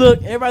Everybody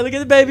look. Everybody look at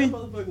the That baby.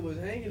 motherfucker was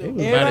hanging It over.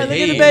 was- Everybody By look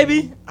the at the head.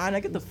 baby. All right, now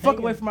get the fuck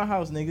away from my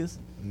house, niggas.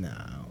 Nah.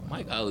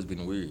 Mike always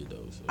been weird,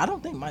 though. So. I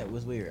don't think Mike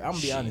was weird. I'm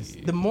gonna be honest.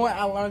 Shit. The more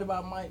I learned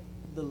about Mike,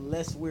 the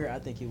less weird I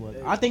think he was.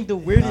 I think the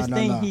weirdest Nah,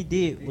 thing nah. he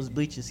did was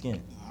bleach his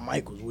skin.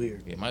 Mike was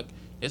weird. Yeah, Mike.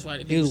 That's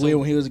why He was weird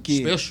when he was a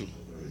kid. Special.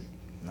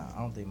 Nah, I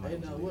don't think Mike Hey,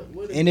 was now, weird.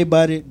 what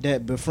Anybody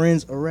that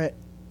befriends a rat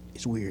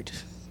is weird.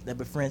 That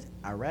befriends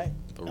Iraq.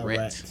 A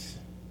rat.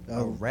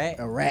 A rat?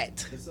 A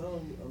rat. the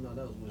song? Oh no,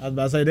 that was. I was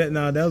about to say that.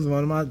 Nah, that was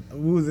one of my.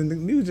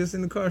 We was just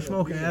in the car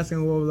smoking,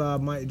 asking what was our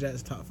Mike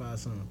Jackson's top 5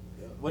 songs.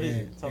 What is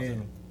and, it? Talk to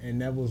me.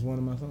 and that was one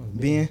of my songs.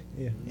 Ben?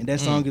 Yeah. And that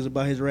song is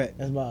about his rat.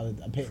 That's about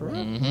a pet rat.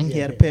 Mhm. He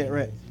had a pet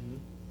rat.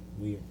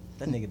 Weird.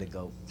 That nigga the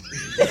goat.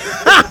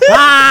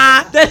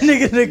 That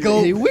nigga the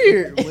He goat.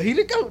 weird, but he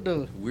the goat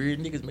though. Weird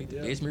niggas make the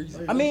best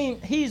music. I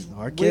mean, he's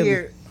R. Kelly.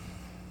 weird.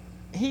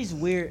 He's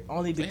weird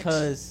only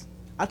because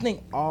I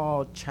think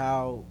all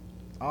child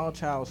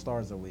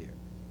stars are weird.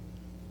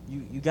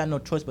 You got no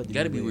choice but to You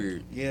gotta be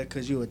weird. Yeah,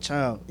 cause you a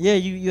child. Yeah,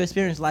 you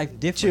experience life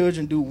different.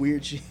 Children do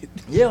weird shit.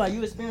 Yeah, like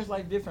you experience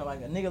life different.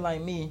 Like a nigga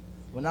like me,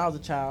 when I was a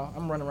child,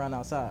 I'm running around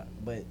outside,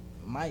 but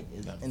Mike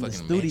is Got in the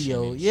fucking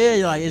studio. mansion and Yeah,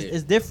 shit. like Yeah.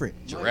 it's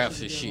different. Giraffes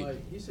Mike and should've been shit.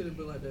 Like, he should have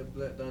been like that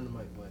Black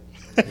Dynamite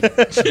Mike.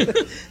 That's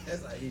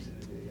how he should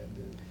have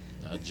been.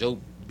 Goddamn. Joe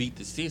beat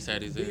the sense out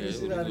of his Beat the ass.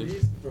 shit out of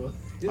his, bro.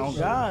 Oh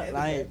God,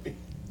 like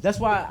that's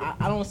why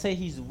I don't say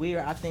he's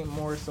weird. I think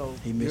more so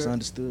He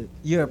misunderstood.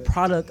 you're a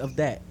product of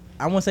that.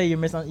 I won't say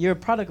you're a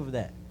product of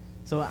that.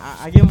 So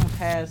I give him a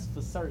pass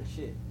for certain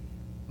shit,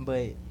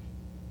 but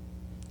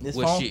this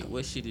What phone, shit?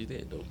 What shit is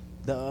that though?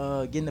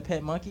 the getting the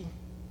pet monkey.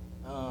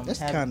 That's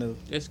have- kind of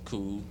That's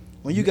cool.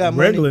 when you got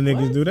money. Regular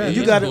niggas do that.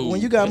 You That's got it- cool.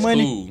 when you got That's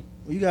money, cool.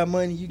 When you got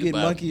money, you get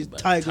buy- monkeys, buy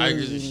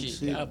tigers, and shit.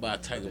 shit. Yeah, I buy a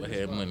tiger if I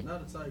had money.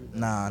 Not a tiger.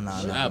 Nah.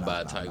 I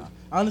buy a tiger.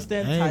 I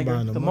understand I ain't tiger.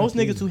 buying no Cause most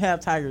monkey niggas who have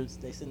tigers,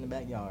 they sit in the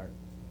backyard.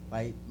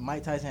 Like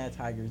Mike Tyson had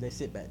tigers, they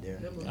sit back there.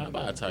 That I motherfucker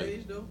buy a got tiger.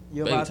 cage, though.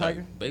 You Baby buy a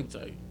tiger? Baby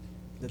tiger.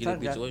 The Get that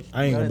tiger bitch got- away.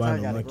 I ain't you gonna know buy that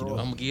no tiger monkey gotta though. grow I'm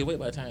up. gonna give away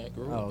by the time it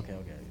grow Oh, up. okay.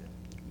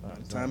 Alright,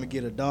 so- Time to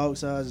get a dog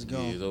size is Yeah,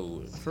 gone. it's over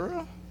with. For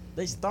real?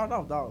 They start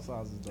off dog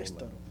sizes though. They like-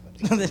 start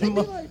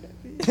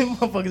Them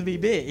motherfuckers be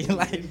big.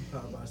 Like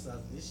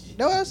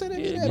No, I said that.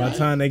 Yeah, Yeah, By the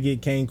time they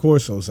get Kane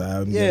Corso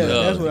side, yeah, Yeah,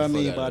 that's what I fuck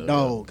mean out by of there.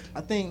 dog.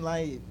 I think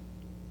like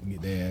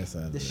get their ass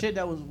out of the there. shit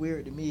that was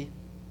weird to me,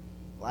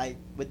 like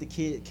with the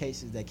kid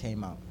cases that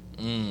came out.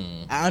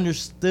 Mm. I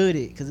understood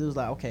it because it was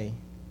like, okay,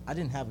 I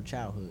didn't have a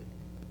childhood.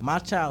 My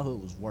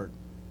childhood was work.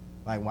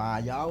 Like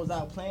while y'all was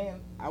out playing,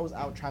 I was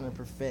out trying to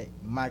perfect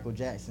Michael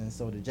Jackson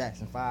so the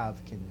Jackson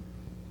 5 can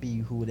be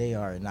who they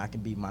are and I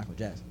can be Michael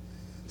Jackson.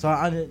 So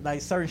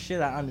like certain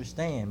shit I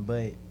understand,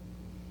 but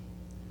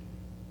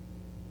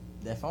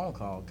that phone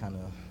call kind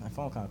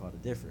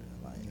of different.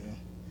 Like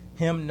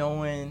him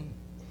knowing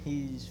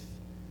he's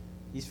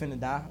finna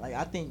die. Like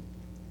I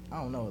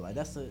don't know. Like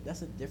that's a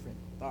different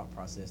thought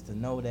process to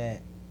know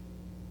that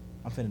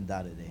I'm finna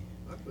die today.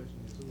 My question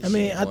is, I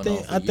mean, Going on for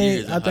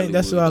years in I think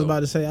that's what I was Hollywood, about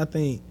to say. I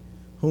think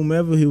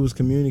whomever he was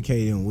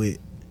communicating with,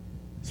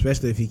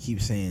 especially if he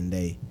keeps saying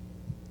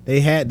they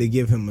had to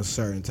give him a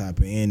certain type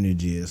of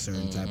energy, a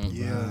certain type of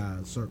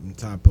vibe, a certain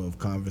type of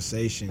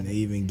conversation to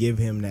even give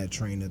him that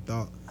train of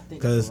thought. I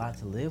think there's a lot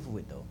to live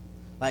with though.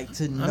 Like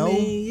to know, I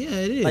mean, yeah,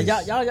 it is. like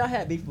y'all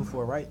had beef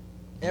before, right?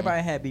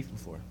 Everybody had beef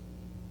before.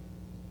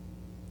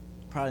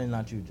 Probably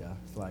not you, John,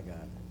 Fly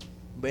God.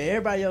 But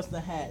everybody else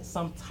done had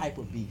some type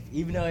of beef.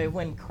 Even though it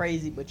wasn't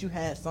crazy, but you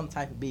had some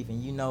type of beef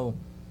and you know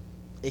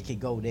it could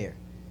go there.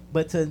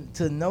 But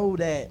to know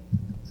that,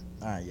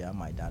 all right, yeah, I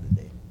might die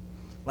today.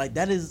 Like,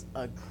 that is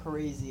a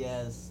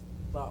crazy-ass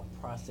thought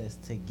process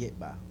to get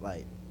by.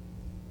 Like,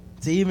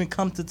 to even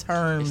come to It's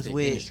terms the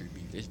with, industry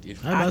beef. It's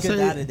different. I could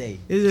die today.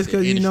 It's just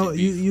because The you know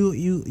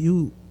industry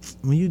you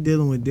when you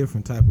dealing with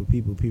different type of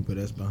people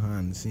that's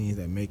behind the scenes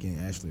that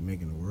actually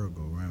making the world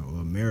go round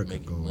or America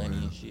go Making money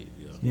round. and shit.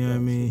 Yeah. You know what I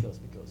mean?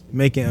 Speak up.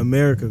 Making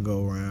America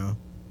go round.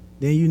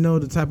 Then you know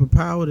the type of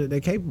power that they're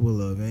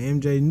capable of,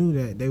 and MJ knew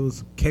that they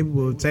was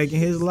capable of taking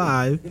his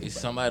life It's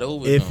somebody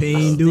over if him. he I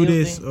ain't do still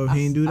this think- or if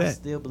he ain't do I that.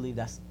 still believe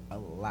that's a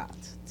lot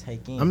to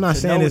take in. I'm not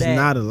To saying know it's that-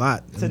 not a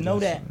lot. To I'm know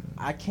just that saying.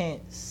 I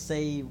can't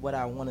say what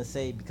I want to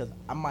say because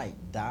I might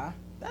die.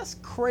 That's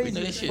We crazy. know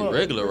that as shit fuck.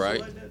 regular,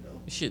 right?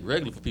 This shit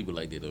regular for people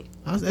like that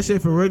though. That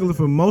shit for regular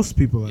for most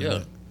people like Yeah.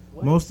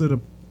 that. Most of the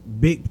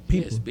big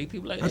people. Yes, big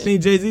people like I that.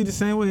 think Jay-Z the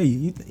same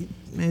way.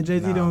 Man,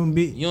 Jay-Z Nah. don't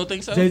be You don't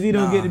think so? Jay-Z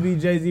don't Nah. get to be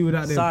Jay-Z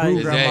without that Sorry,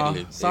 proof. grandma.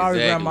 Exactly. Sorry,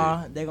 Exactly.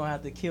 grandma. They're gonna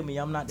have to kill me.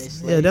 I'm not their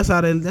slave. Yeah, that's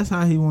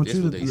how he wants That's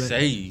you what to they like,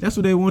 say. That's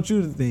what they want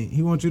you to think.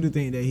 He wants you to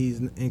think that he's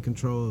in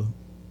control.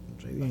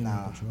 Jay-Z ain't in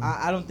Nah, control.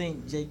 I don't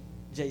think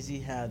Jay-Z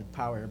had the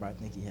power everybody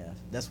think he has.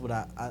 That's what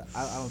I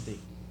don't think.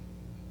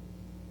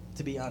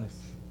 To be honest,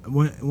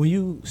 When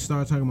you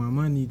start talking about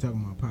money, you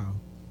talking about power.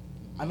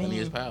 I Money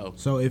is mean, power.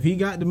 So if he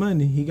got the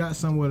money, he got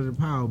somewhat of the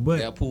power. But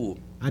Got pulled.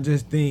 I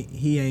just think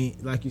he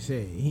ain't, like you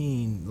said,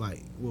 he ain't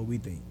like what we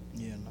think.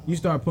 Yeah, no. You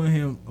start putting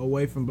him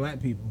away from black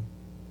people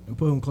and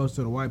put him close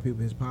to the white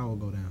people, his power will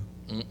go down.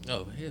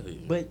 Oh hell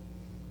yeah.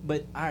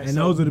 but all right. And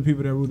so, those are the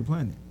people that rule the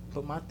planet.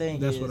 but my thing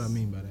That's is, what I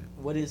mean by that.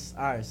 What is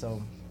all right?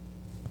 So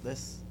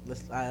let's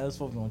focus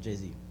on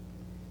Jay-Z.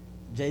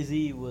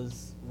 Jay-Z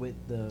was with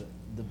the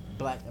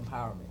black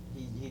empowerment.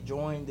 He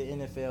joined the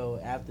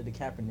NFL after the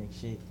Kaepernick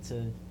shit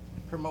to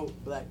promote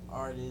black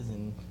artists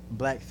and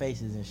black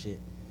faces and shit.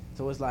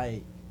 So it's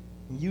like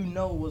you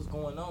know what's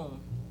going on,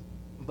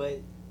 but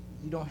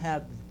you don't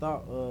have the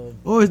thought of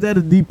Or is that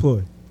a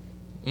deploy?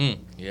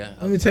 Yeah.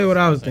 Let me tell you what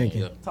I was saying,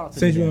 thinking. yeah. talk to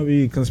Since me. you want to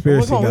be a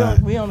conspiracy Well, guy.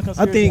 we on the I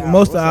conspiracy think hour.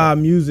 most of What's our up?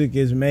 music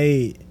is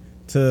made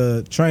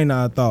to train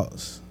our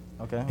thoughts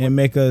Okay. and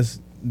make us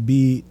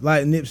be,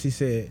 like Nipsey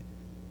said,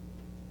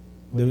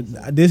 What did he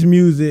say? this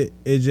music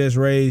is just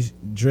raised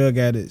drug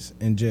addicts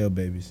and jail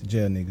babies,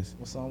 jail niggas.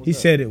 What song was He that?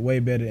 said it way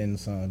better in the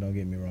song, don't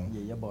get me wrong.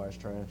 Yeah, your bar is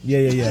trash.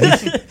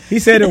 Yeah. He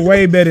said it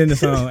way better in the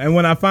song. And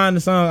when I find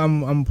the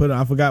song, I'm putting.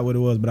 I forgot what it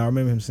was, but I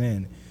remember him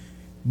saying it.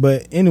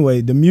 But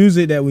anyway, the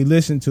music that we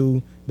listen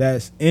to,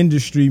 that's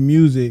industry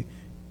music,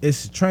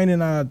 it's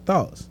training our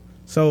thoughts.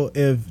 So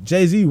if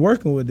Jay-Z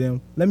working with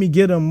them, let me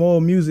get them more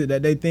music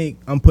that they think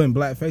I'm putting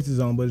black faces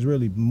on, but it's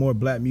really more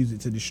black music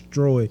to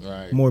destroy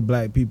Right. more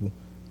black people.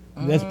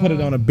 Let's put it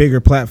on a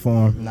bigger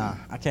platform. Nah,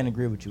 I can't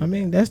agree with you. I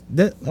mean, that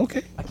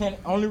okay. I can't.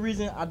 Only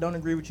reason I don't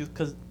agree with you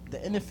because the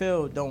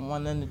NFL don't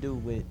want nothing to do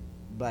with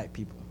black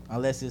people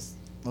unless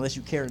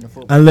you carry the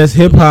football. Unless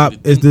hip hop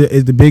is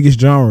the biggest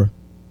genre.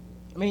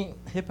 I mean,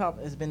 hip hop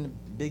has been the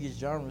biggest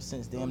genre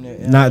since damn near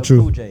Not LL true.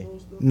 Cool J.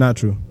 Not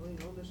true.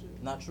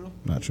 Not true.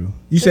 Not true.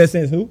 You said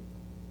since who?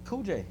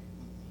 Cool J.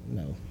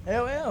 No.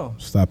 LL.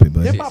 Stop it,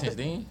 buddy. Hip Shit, hop. since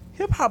then?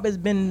 Hip hop has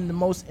been the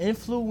most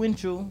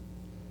influential,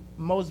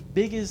 most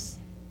biggest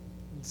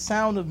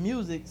sound of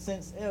music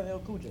since LL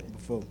Cool J.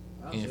 Before.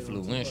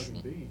 Influential.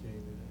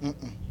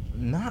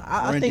 Nah,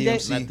 I Run think that.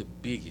 DMC. Not the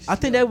biggest. I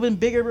think that been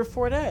bigger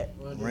before that.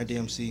 Run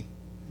DMC.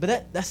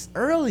 But that's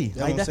early. That's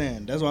Like what I'm that,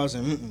 saying. That's why I was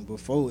saying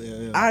before.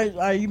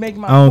 are you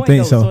making my I don't point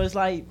think though? so. It's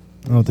like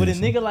I don't with a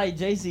think so. nigga like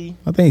Jay-Z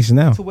I think it's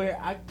now. to where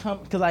I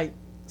come cause like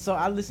so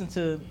I listened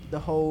to the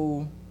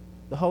whole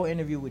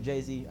interview with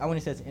Jay-Z. I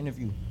wouldn't say it's an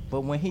interview,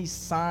 but when he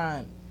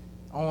signed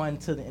on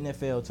to the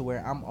NFL to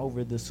where I'm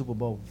over the Super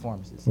Bowl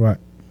performances, Right.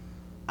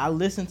 I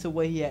listened to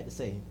what he had to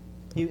say.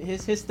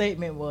 His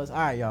statement was, "All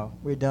right, y'all,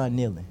 we're done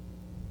kneeling,"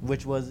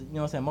 which was, you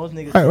know what I'm saying. Most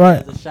niggas Right, take it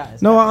right. as a shot.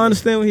 It's No, not I the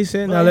understand what he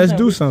said. But Now I'm let's saying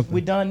do we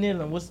something. done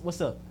kneeling.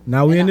 What's up?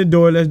 Now we And in the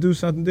door. Let's do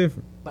something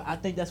different. But I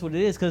think that's what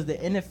it is because the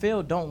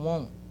NFL don't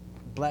want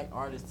black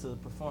artists to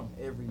perform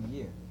every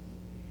year.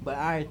 But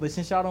all right, but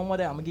since y'all don't want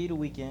that, I'm gonna give you the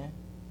weekend.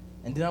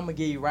 And then I'm gonna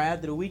give you right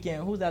after the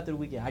weekend. Who's after the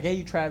weekend? I gave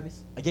you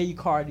Travis. I gave you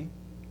Cardi.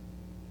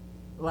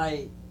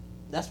 Like,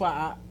 that's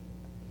why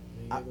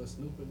They gave us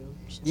Snoop and them.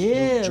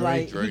 yeah, Drake,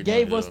 like he Drake,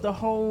 gave yeah. us the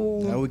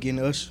whole. Now we're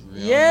getting Usher.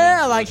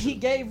 Yeah, Rihanna, like Usher. he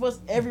gave us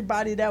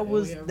everybody that we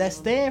was have that Rihanna.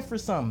 stand for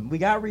something. We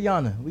got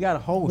Rihanna. We got a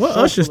whole. What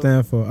show Usher full of-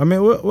 stand for? I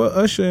mean, what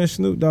Usher and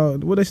Snoop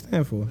Dogg? What they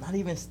stand for? Not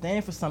even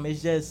stand for something.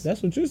 It's just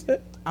That's what you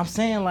said. I'm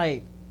saying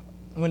like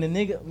when the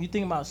nigga you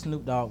think about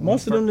Snoop Dogg. when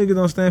Most he of them niggas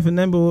don't stand for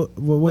nothing but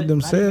but with not even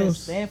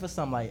themselves. stand for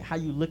something like how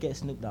you look at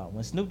Snoop Dogg.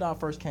 When Snoop Dogg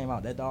first came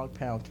out, that Dog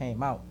Pound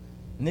came out.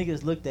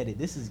 Niggas looked at it.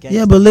 This is gangsta.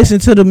 Yeah, but listen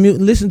to the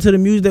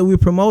music that we're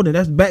promoting.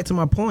 That's back to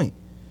my point.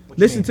 What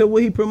you Listen mean? to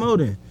what he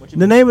promoting. What you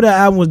The mean? name of that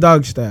album was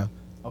Doggy Style.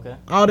 Okay.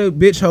 All the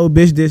bitch hoe,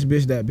 bitch this,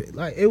 bitch that, bitch.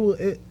 Like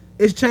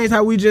it's changed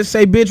how we just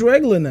say bitch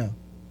regular now.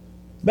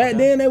 Back Okay.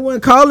 then they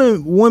weren't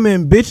calling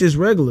women bitches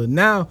regular.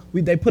 Now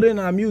they put it in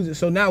our music,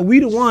 so now we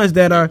the ones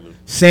that are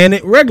saying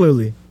it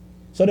regularly.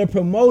 So they're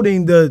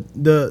promoting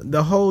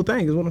the whole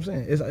thing. Is what I'm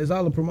saying. It's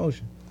all a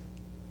promotion.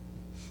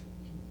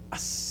 I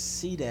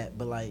see that,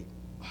 but like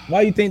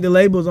Why you think the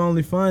labels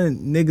only fund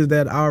niggas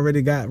that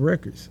already got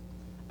records?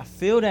 I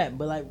feel that,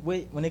 but like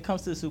wait, when it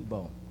comes to the Super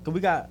Bowl, cause we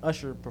got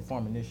Usher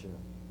performing this year,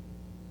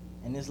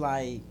 and it's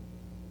like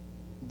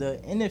the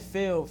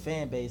NFL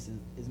fan base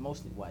is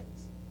mostly whites.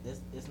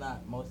 It's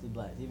not mostly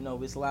blacks, even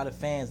though it's a lot of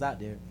fans out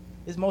there.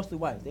 It's mostly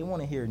whites. They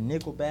want to hear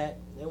Nickelback.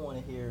 They want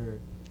to hear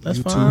That's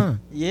YouTube. fine.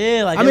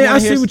 yeah, like I they mean, I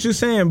wanna see hear what you're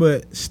saying,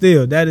 but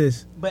still, that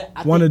is But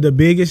I one think, of the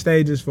biggest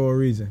stages for a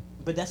reason.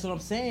 But that's what I'm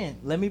saying.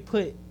 Let me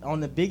put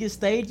on the biggest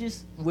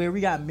stages where we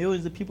got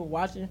millions of people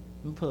watching.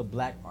 Let me put a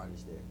black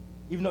artist there.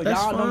 Even though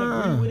That's y'all don't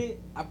fine. agree with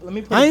it, let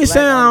me put. I a ain't black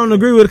saying I don't artist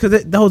agree with it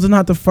because those are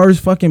not the first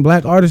fucking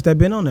black artists that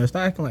been on there.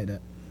 Stop acting like that.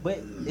 there. But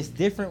it's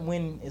different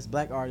when it's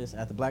black artists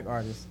after black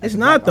artists. It's after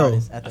not, black though.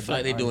 artists after I feel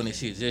like they black doing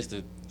artists. this shit just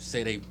to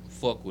say they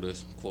fuck with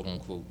us, quote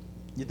unquote.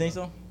 You think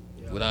so?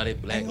 With all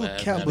that black Ain't no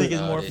lives cap, matter, but- Think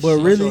it's all more that but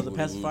shit. really- as a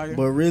pacifier?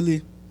 But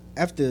really,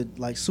 after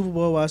like Super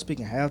Bowl, while I was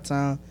speaking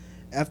halftime,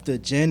 after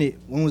Janet,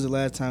 when was the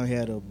last time we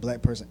had a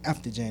black person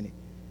after Janet?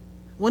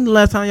 When the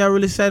last time y'all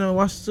really sat and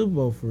watched the Super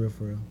Bowl for real,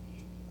 for real?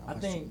 I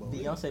think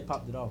Beyonce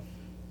popped it off.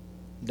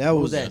 That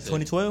What was was that?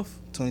 Beyonce. 2012.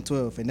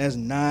 2012, and that's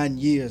 9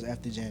 years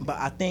after Janet. But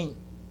I think,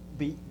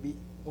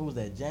 what was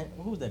that?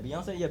 Who was that?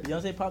 Beyonce. Yeah,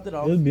 Beyonce popped it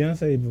off. It was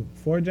Beyonce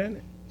before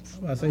Janet?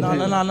 I'm about to say No,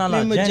 Janet. no.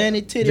 Remember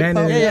Janet Titty Janet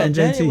Pop? Yeah, yeah. and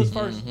Janet JT. was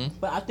 1st, Mhm.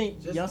 but I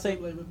think Just Beyonce.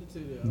 Timberlake ripped the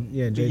titty out.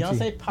 Yeah, JT.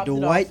 Beyonce popped The it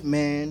white off.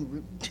 man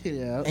ripped the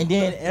titty out. And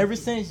then ever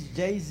since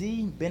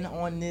Jay-Z been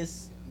on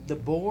the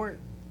board,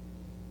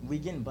 we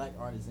getting black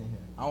artists in here.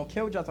 I don't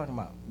care what y'all talking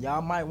about.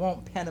 Y'all might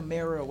want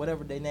Panamera or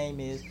whatever their name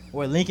is,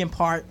 or Linkin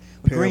Park,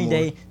 or Green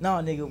Paramore. Day. No,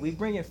 nigga, we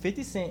bringing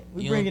 50 Cent.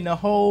 We You bringing the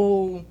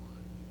whole,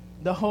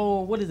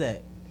 what is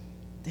that?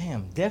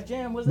 Damn, Def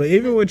Jam was it? But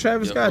even with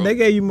Travis Death Scott, Row. they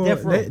gave you more.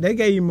 Death Row. They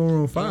gave you Maroon You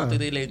don't 5. think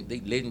they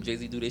letting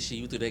Jay-Z do that shit?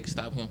 You think they can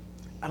stop him?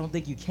 I don't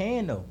think you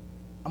can though.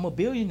 I'm a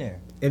billionaire.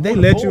 If I'm they on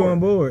the let you board. on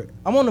board,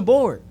 I'm on the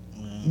board.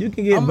 you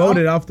can get I'm-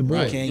 voted off the board.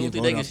 Right. can't You get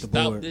don't think they voted can off the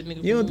stop board. this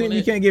nigga? You don't from think doing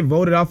you that? can't get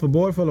voted off a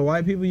board full of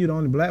white people? You the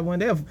only black one.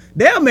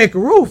 They'll make a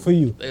rule for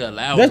you. They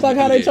allow That's him like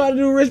to how do they that. try to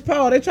do Rich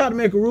Paul. They try to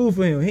make a rule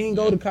for him. He ain't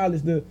go to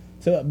college to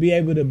be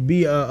able to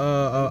be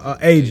a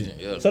agent.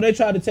 Yeah. So they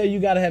try to tell you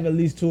got to have at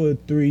least 2 or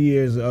 3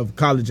 years of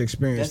college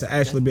experience to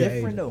actually be an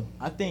different agent.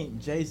 though. I think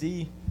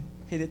Jay-Z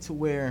hit it to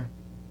where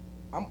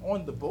I'm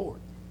on the board.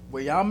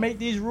 Where y'all make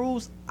these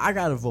rules, I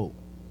gotta vote.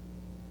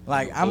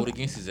 Like I'm, vote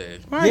against his ass.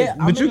 Right, Yeah,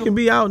 I'm but you in can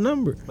the- be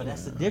outnumbered. but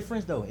that's the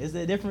difference though. Is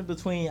the difference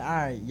between all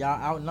right,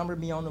 y'all outnumber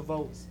me on the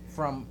votes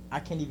from I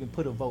can't even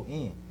put a vote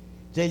in.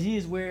 Jay-Z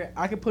is where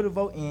I can put a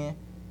vote in,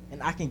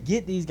 and I can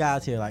get these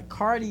guys here. Like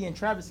Cardi and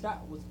Travis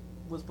Scott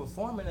was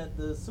performing at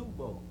the Super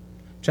Bowl,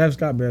 Travis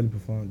Scott barely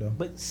performed though.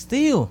 but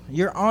still,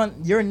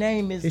 your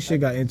name is His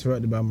shit got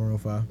interrupted by Maroon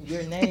 5.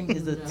 your name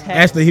is attached.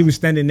 Actually, he was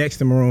standing next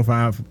to Maroon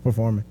 5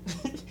 performing.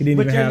 He didn't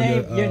But even your have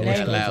name- the. your what name-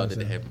 you call Allowed it, it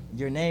to so. happen.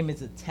 Your name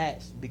is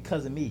attached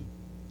because of me.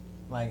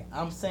 Like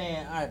I'm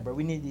saying, all right, bro,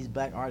 we need these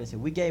black artists here.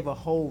 We gave a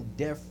whole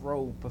Death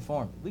Row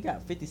performance. We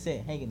got 50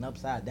 Cent hanging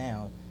upside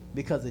down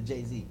because of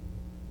Jay-Z.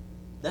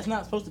 That's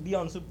not supposed to be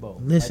on the Super Bowl.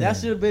 Like, Listen.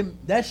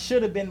 that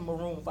should have been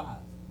Maroon 5.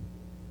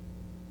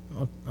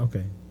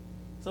 Okay,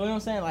 So you know what I'm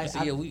saying? I Like,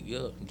 said,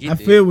 get I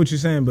there. feel what you're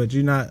saying, but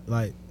you're not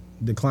like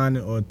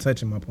declining or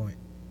touching my point.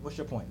 what's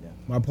your point then?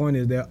 My point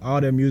is that all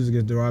their music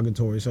is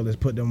derogatory, so let's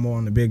put them more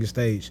on the bigger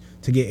stage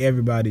to get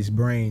everybody's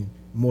brain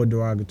more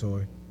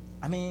derogatory.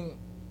 I mean,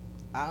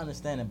 I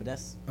understand it, but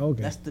that's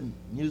Okay. the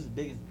music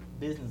biggest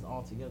business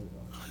altogether,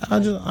 though. I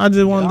just wanted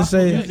to Gospel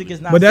say, music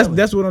is not but selling.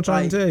 that's what I'm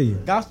trying to Like, tell you.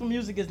 Gospel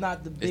music is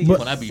not the It's biggest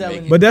when I be selling.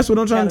 making- But that's what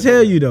I'm trying to tell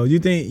category. you though.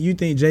 You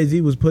think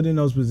Jay-Z was put in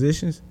those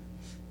positions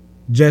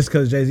just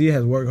because Jay-Z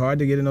has worked hard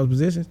to get in those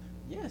positions?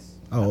 Yes.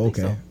 Oh, I think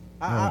okay. so.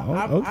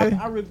 Okay.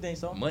 I really think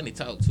so. Money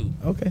talk too.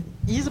 Okay,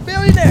 He's a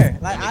billionaire.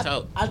 Like Money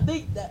talk. I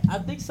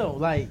think so.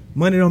 Like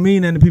money don't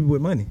mean nothing to people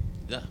with money.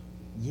 Yeah.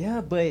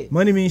 yeah, but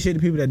Money means shit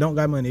to people that don't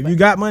got money. If you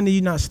got money,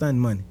 you're not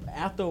stunting money.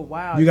 after a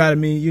while, You gotta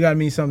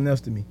mean something else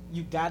to me.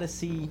 you gotta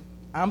see.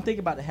 I'm thinking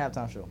about the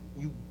halftime show.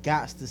 You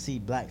got to see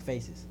black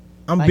faces.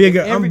 I'm Like, bigger.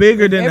 every- I'm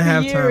bigger than the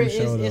every year halftime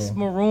show It's though.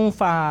 Maroon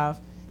 5.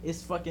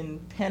 It's fucking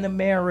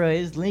Panamera.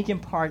 It's Linkin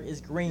Park.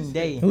 It's Green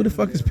Day. Who the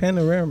fuck is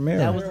Panorama?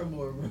 That was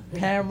Paramore, bro.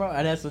 Paramore.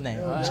 Oh, that's the name.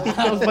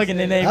 I was fucking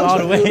the name I was all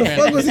the like, way. who the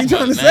fuck was he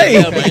trying to Nah, say?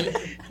 yeah, man.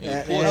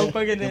 Yeah, I was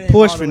fucking the The name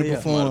Porsche all the finna way up.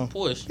 perform.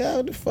 Push. God,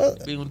 what the fuck?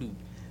 They gonna do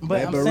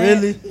But, I'm but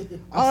saying, really,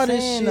 all I'm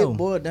this saying, shit though.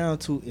 boiled down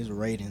to is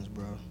ratings,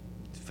 bro.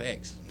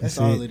 facts. That's That's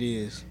all it. it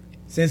is.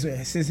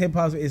 Since hip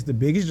hop is the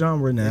biggest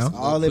genre now, That's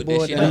all it Put that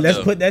boiled shit down out let's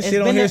there. put that It's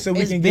shit on been here a- so we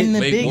it's can been get the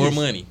Make biggest.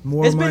 more money.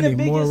 more It's been money, the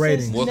biggest more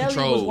ratings. since More Nelly was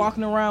control.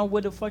 walking around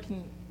with a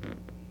fucking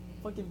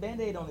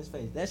Band-Aid on his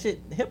face. That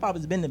shit, hip hop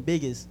has been the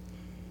biggest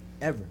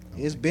ever.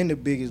 It's been the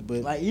biggest,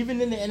 but Like even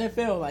in the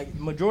NFL, like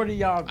majority of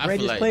y'all I feel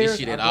greatest like players this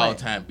shit are at all black.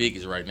 time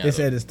biggest right now. It's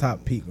though. at its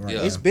top peak right Yeah.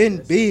 now. it's been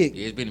big.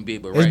 Yeah, it's been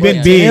big, but It's right been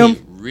now, big.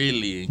 it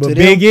really But To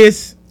them-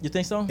 biggest You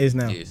think so? is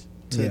now. is.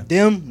 To Yeah.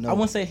 them, no. I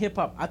wouldn't say hip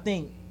hop. I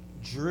think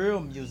drill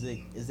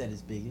music is at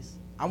its biggest.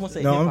 I wouldn't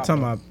say No, hip I'm hop.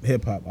 talking about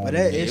hip hop. But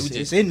that Yeah, it's, we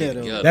just it's in there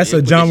though. together. That's Yeah, a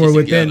put this genre shit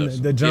within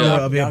together. the genre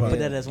Yeah. of hip Y'all hop. put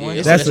that as one.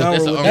 Yeah, That's a genre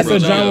that's within a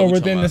the genre we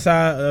within talking the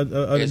side of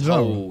the It's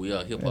genre. whole,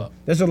 yeah, hip hop.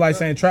 That's just like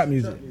saying trap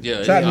music. Yeah,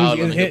 it's Trap all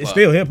music under is hip-hop.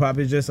 still hip hop.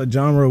 It's just a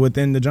genre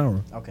within the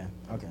genre. Okay.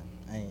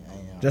 I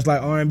ain't Just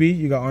like R&B,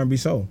 you got R&B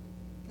soul.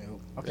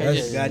 okay.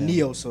 that's- You got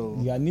Neo Soul.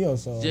 You got neo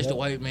soul. Just That- a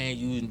white man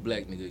using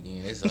black nigga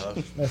again. That's all.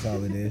 That's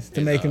all it is. To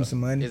That's make him all. some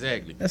money.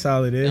 Exactly. That's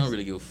all it They is. don't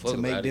really give a fuck To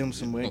make about them it.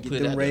 some Gonna get put it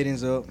them out there.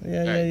 ratings up. Yeah,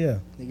 Right. yeah.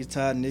 Niggas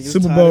tired. Niggas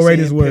Super tired Bowl of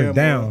ratings saying were Paramore.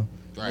 down.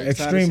 Right.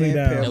 Extremely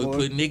down. Now Paramore.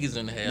 we put niggas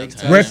in the Niggas halftime.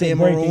 tired of Record saying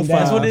breaking Maroon down.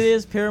 That's 5. what it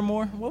is.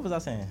 Paramore. What was I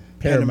saying?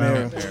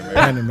 Paramount.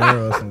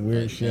 Panamera or some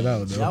weird shit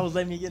out Y'all though. was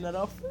letting me get that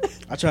off.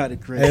 I tried to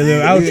correct. Hey,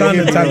 look, I was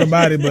trying to talk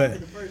about it, but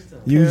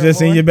you was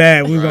just in your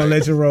bag. We gonna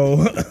let you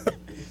roll.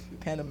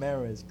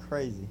 Panamera is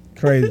crazy.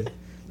 Crazy.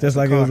 Just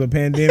like it was a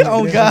pandemic.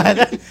 Oh God,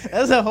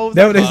 that's a whole.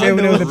 That's what they said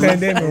when it was a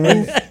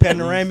pandemic. Right?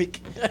 Panoramic.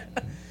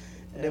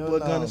 That Hell boy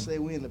no. gonna say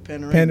we in the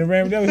panoramic.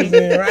 Panoramic. That was his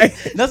name, right?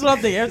 That's what I'm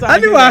thinking. Every time I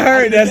knew think I of-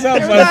 heard that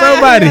something. every time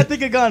Somebody. I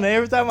think of Ghana.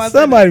 Every time I say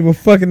Somebody was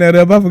fucking that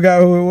up. I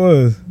forgot who it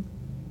was.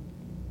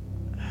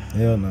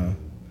 Hell no. that.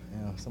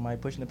 Yeah, somebody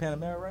pushing the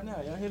Panamera right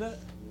now. Y'all hear that?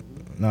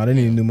 No, they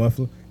need a new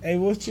muffler. Hey,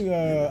 what you?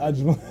 I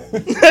just. What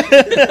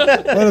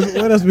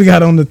else we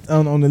got on the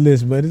on the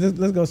list, buddy?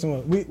 Let's go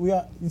somewhere. We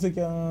got. You took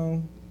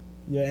your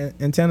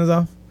antennas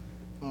off.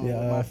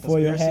 Yeah, for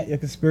your hat, your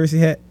conspiracy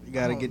hat. You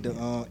gotta get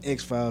the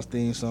X Files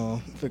theme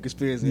song for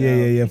conspiracy.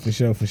 Yeah, for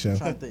sure.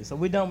 Trying to think. So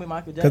we done with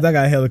Michael Cause Jackson. I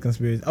got hella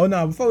conspiracy. Oh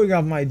no, before we got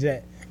off Mike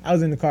Jack, I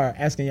was in the car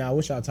asking y'all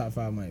what's y'all top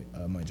 5 Mike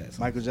Jackson.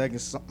 Michael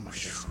Jackson.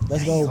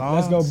 Let's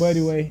go,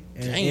 Buddy Way,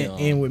 and Damn.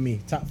 end with me.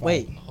 Top 5.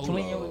 Wait, Hold can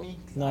we on. end with me?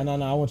 No, I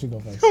want you to go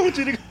first. I want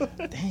you to go.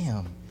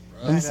 Damn.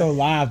 We so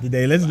live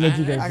today. Let's let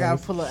you go I gotta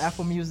first. pull up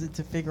Apple Music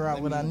to figure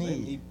out what I Let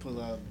need. me pull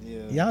out.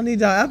 Yeah. Y'all need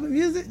y'all Apple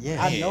Music?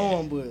 Yeah. I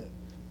know him, but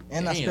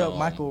And I Damn. spelled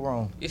Michael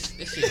wrong. It's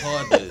shit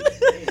hard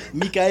to.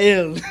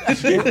 Mikael.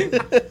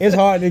 It's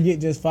hard to get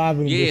just 5 of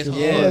them. Yeah, it's bitches.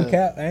 hard. I ain't gonna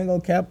cap. I ain't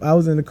gonna cap. I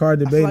was in the car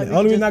debating. like we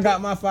Only reason just I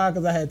got my 5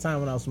 because I had time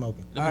when I was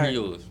smoking. Let me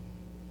hear yours.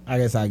 I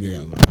guess I get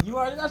it. You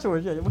already got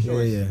yours. Yeah. What's Yeah,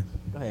 yours? yeah.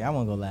 Go ahead. I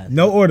want to go last.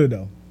 No order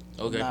though.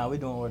 Okay. Nah, we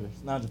doing orders.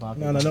 Nah, I'm just playing.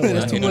 No, no, no. Okay.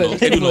 That's too Ain't no-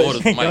 ain't no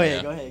orders for Mike Go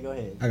ahead. now. Go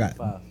ahead. I got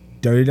 5.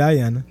 Dirty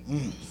Diana.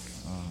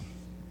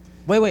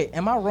 Wait.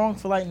 Am I wrong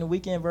for liking the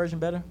weekend version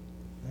better?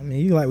 I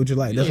mean, you like what you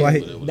like. That's Yeah, why.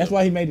 whatever. That's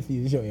why he made it for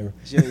you. It's your era.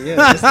 Yeah,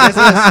 that's us.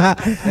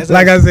 That's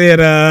Like us. I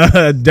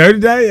said, Dirty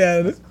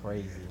Diana. That's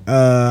crazy.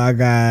 I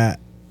got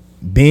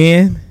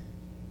Ben.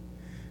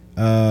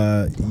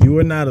 You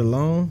Are Not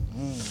Alone.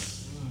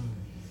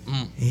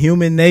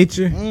 Human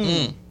Nature.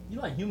 Mm. You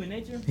like Human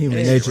Nature? Human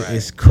That's Nature right.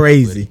 is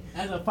crazy.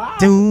 As a 5?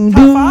 Doom,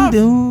 Top doom, 5?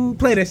 doom.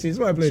 Play that shit.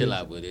 Somebody play Chill that.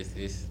 out with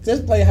this.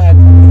 Just play how.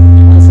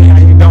 See how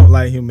you don't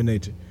like Human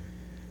Nature.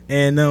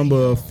 And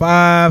number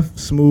 5,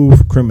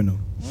 Smooth Criminal.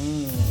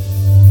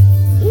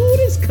 Ooh,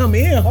 this come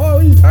in hard.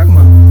 What are you talking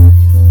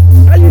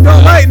about? How you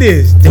don't like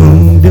this?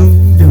 Doom,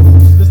 doom,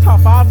 doom, This top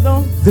 5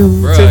 though?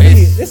 doom. Bruh, To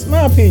me, it's- it's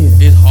my opinion.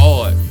 It's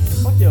hard.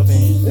 Fuck your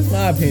opinion. It's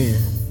my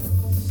opinion.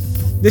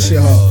 This shit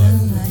hard.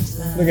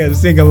 Look at it,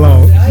 sing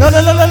along. No. I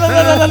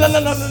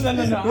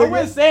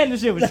wasn't saying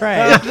this shit was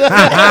trash.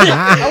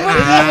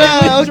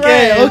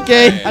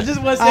 Okay. I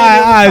just wasn't All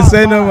saying right, it was top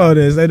say no 5. more.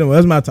 Then say no more.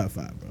 That's my top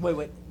 5, bro.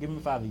 Wait, give me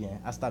 5 again.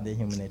 I stopped at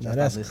Human Nature. Now, I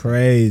that's stopped listening.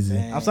 crazy.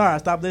 I'm sorry, I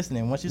stopped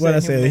listening. Once you What I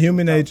said said,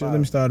 Human top Nature. 5. Let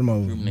me start them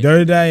over. Human Nature.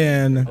 Dirty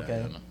Diana,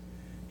 Okay.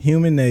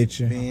 Human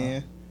Nature,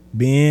 Ben,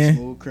 Ben,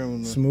 Smooth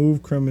Criminal.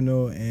 Smooth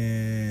Criminal,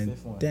 and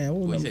Fifth one. damn, what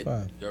was What you number said?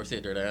 5? You already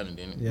said Dirty Diana,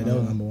 didn't it? Yeah, that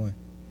was number 1.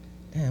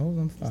 Damn, what was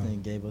number This 5?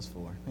 nigga gave us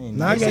 4. He ain't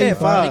Nah, I nice. gave said you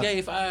 5. He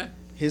gave 5.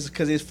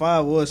 Cause his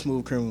 5 was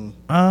Smooth Criminal.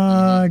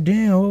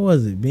 Damn, what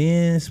was it?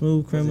 Ben,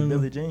 Smooth Was it Criminal.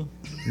 Billie Jean?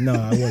 No,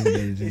 I wasn't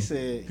Billie He Jean.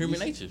 said Human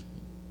Nature.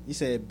 You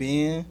said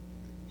Ben,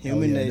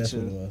 Human Oh, yeah, that's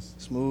Nature, what it was.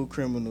 Smooth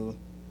Criminal.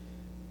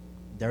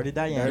 Dirty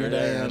Diana. Dirty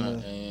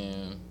Diana.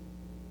 And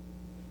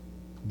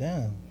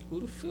Damn, who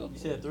the fuck? You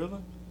said Thriller?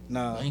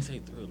 Nah. I ain't say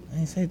Thriller. I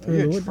ain't say Thriller.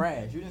 You're What the-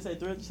 trash. You didn't say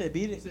Thriller. You said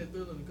Beat It.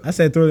 I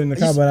said Thriller in the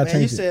car, but I Man,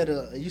 changed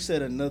it. you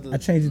said another. I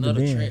changed it to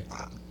Another Ben. track.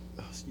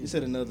 You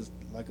said another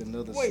Wait,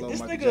 slow this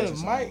Michael nigga Jackson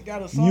song. Mike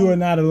got a song. You are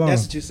not alone.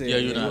 That's what you said. Yeah,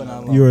 you're not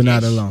alone. You are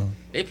not alone.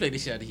 They played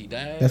this shit after he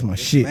died. That's my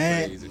shit.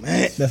 Crazy.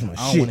 Man. That's my I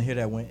don't want shit. to hear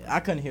that when I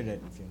couldn't hear that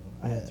at the funeral.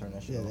 I had to turn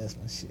that shit off. that's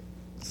my shit.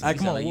 All right,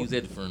 come on. Like use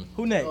that for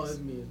Who next? Oh, it's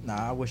me.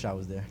 Nah, I wish I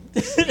was there.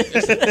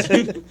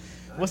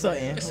 What's up,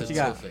 Ian? That's What a you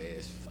got? tough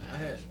ass. I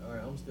had. All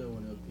right, I'm still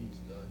on the peach.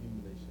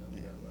 Human Nature. I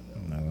forgot about that.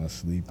 I'm not gonna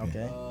sleep.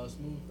 Okay.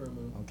 Smooth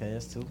Criminal. Okay,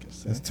 that's two.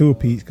 That's two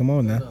Peach. Come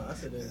on now. No, I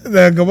said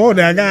that. Come on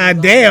now.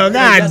 God damn.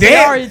 God They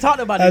damn. already talked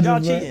about it. Y'all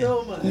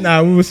cheating.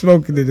 Nah, we were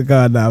smoking in the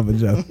car now for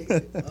Joe.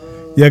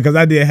 Yeah, because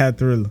I did have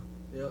Thriller.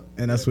 Yep.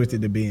 And I switched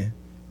it to Ben.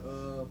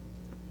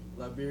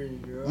 Liberian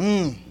Girl.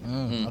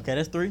 Okay,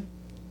 that's three.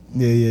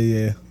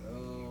 Yeah.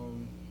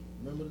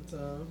 Remember the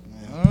Time.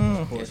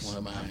 That's one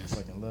of mine.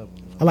 Fucking love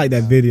them. I like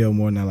that video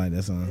more than I like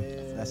that song.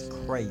 And That's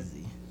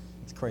crazy.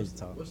 It's crazy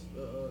talk. What's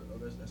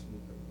that's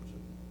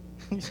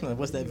Smooth Criminal.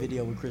 What's that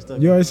video with Chris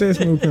Tucker? You already said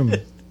Smooth Criminal.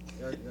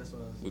 That's what I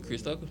said. With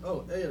Chris Tucker?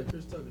 Oh, yeah,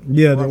 Chris Tucker.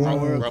 Yeah, the Rock My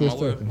one World. with Chris Rock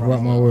My Tucker. World.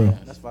 Rock My World.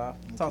 That's five.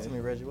 Talk to me,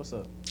 Reggie. What's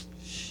up?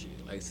 Shit,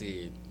 like I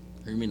said,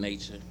 Human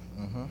Nature,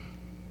 Mm-hmm.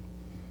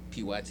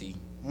 PYT.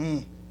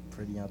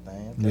 Pretty young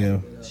thing. Yeah.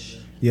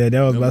 Yeah,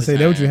 that was about to say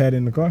that what you had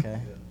in the car.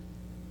 Okay.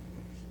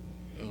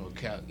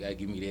 Cal, gotta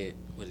give me that.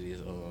 What it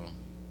is?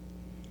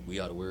 We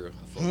Are the World.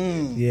 I fuck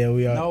with that. Yeah,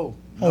 we are. No,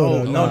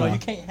 Hold on, no, nah. you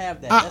can't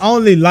have that. I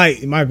only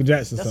like Michael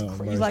Jackson That's songs.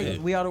 crazy. You bro.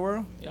 like We Are the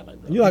World? Yeah, I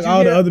like that. You like Did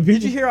all hear- the other people?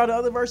 Did you hear all the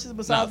other verses Nah,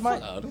 besides Mike?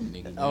 fuck all them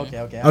niggas. Oh, man.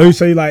 okay. Oh,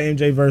 so you like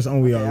MJ verse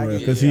on We Okay, Are I Real? get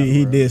Because it.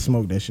 he did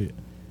smoke that shit.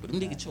 But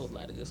them niggas chose a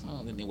lot of good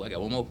songs. And then I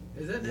got one more.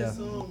 Is that Yeah. that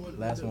song? With,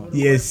 Last with one. the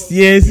Yes, white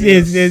yes,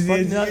 yes.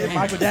 Fucking up and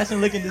Michael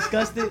Jackson looking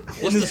disgusted.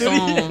 What's the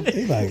song?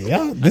 He's like,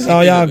 y'all, this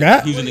all y'all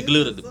got? He was in the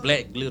glitter, the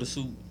black glitter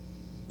suit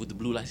with the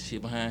blue light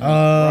shit behind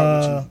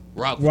him.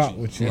 Rock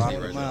with you. That's Rock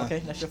it with right there. Okay,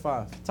 that's your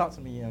five. Talk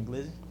to me, Young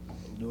Glizzy.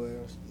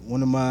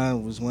 One of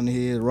mine was one of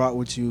his, Rock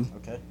With You.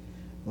 Okay.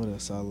 What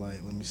else I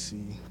like? Let me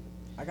see.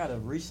 I got a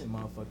recent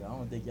motherfucker. I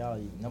don't think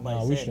nobody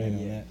Nah, we said straight that on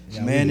yet. that.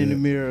 Yeah, Man we in the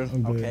good. Mirror.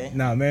 I'm good. Okay.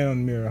 Nah, Man on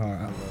the Mirror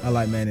hard. I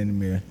like Man in the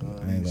Mirror. I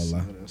ain't gonna lie.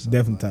 What else I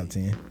Definitely like? top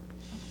 10.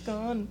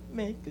 Gonna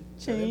make a They put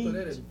change.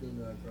 that at the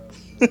funeral. I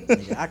cried.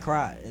 Nigga, I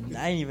cried and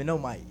I didn't even know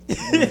Mike.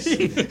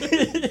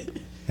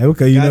 Hey,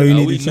 okay, you know you Oh,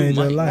 need we to knew change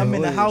your Mike. life. I'm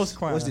in the What is- house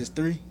crying. What's this,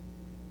 3?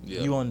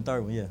 Yeah. You on the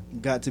third one, yeah.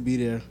 Got to Be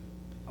There.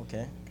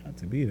 Okay. Got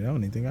to be there. I don't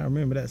even think I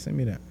remember that. Send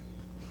me that.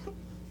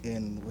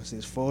 And what's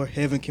this, 4?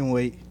 Heaven Can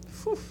Wait.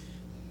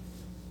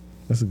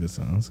 That's a good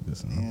song. That's a good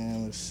song.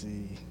 And let's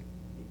see.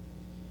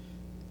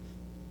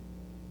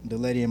 The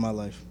Lady in My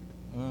Life.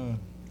 I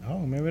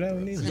don't remember that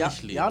one either.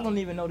 Actually, Y'all don't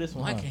even know this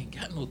one. Mike Huh? ain't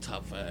got no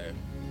top 5.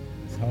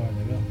 It's hard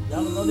to go.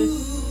 Y'all don't know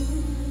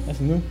this? That's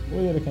new.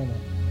 What year it came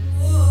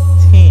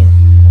out? 10.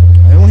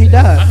 Right when he I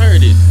died.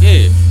 heard it.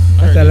 Yeah. I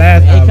That's heard the it.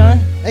 last album.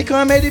 Akon?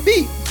 Akon made it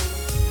beat.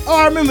 Oh,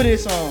 I remember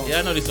this song. Yeah,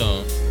 I know this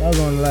song. That was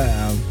on the last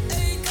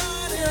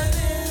album.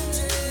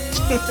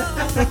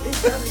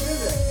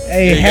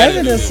 Hey, Yeah, you gotta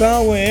having do a that.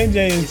 song with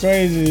MJ is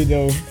crazy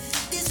though.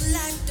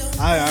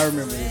 I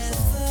remember this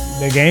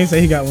song. The game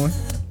say he got one.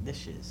 This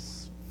shit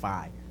is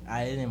fire.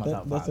 I ain't in my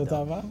top That's five. the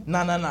top though. 5. No.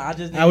 I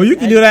just. Ah, well, you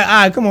can do that.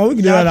 All right, come on, we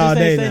can do Y'all that all just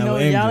day ain't say now. no.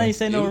 with Y'all MJ. ain't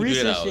say Yeah, no we can do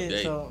recent that all shit.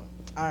 day. So,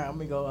 all right, I'm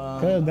gonna go.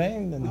 Cause they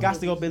ain't We got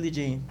to go Billie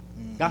Jean.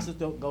 Got to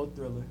go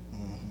Thriller.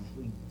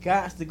 We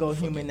got to go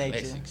Human Nature.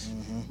 Classics.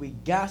 We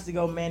got to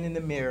go Man in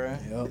the Mirror.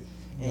 Yep.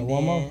 And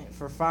one more? then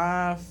for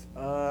 5,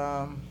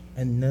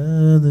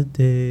 Another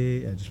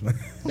day. I just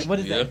what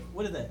is Yeah. that?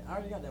 What is that? I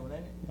already got that one,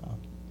 ain't it?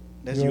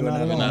 That's You're You and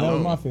not I alone. Not That was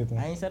Alone. my fifth I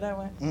one. ain't said that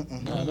one.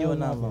 Mm-mm. You are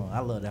not alone. I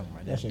love that one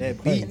right there. That shit That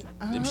go crazy. beat.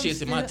 Them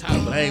shits in my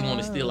top, but I ain't want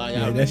to steal all y'all.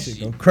 Yeah, that shit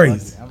go shit.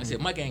 crazy. I said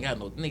Mike ain't got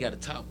no. They got a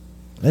top.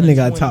 That nigga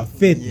got top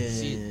 50.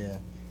 Yeah.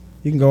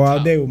 You can go all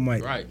Top. day with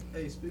Mike. Right.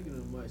 Hey, speaking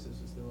of Mike, since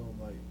it's still on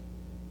Mike,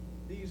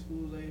 these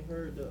fools ain't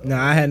heard the.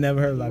 Nah, I had never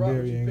heard the Rock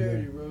With You Liberian.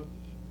 parody, girl. bro.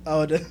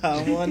 Oh,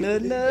 I wanna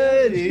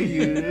nut in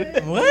you.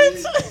 What?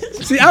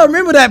 See, I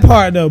remember that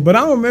part though, but I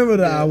don't remember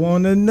the I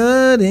wanna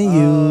nut in you.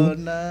 Oh,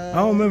 nah. I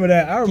don't remember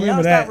that. I Can y'all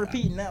remember stop that.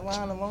 repeat that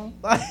line alone?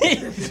 that's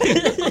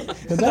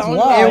I don't wild.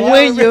 know. And Y'all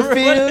when you remember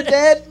feel what-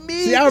 that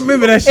beat, See, I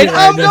remember that shit. and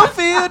right I'm there. gonna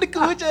feel the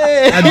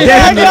coochie.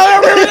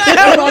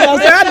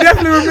 I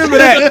definitely remember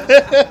that.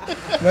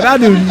 But I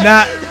do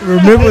not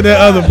remember the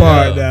other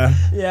part now.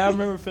 Yeah, I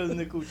remember feeling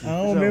the coochie.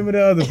 I don't remember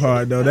the other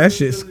part though. That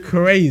shit's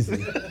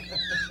crazy.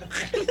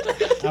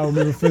 I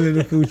remember feeling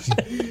the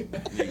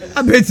coochie.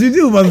 I bet you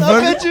do, I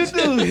motherfucker. bet you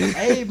do.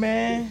 Hey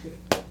man,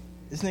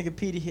 this nigga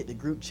Petey hit the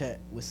group chat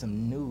with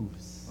some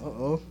news.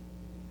 Uh-oh.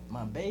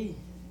 My bae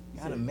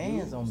got a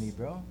man's on me,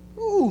 bro.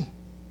 Ooh.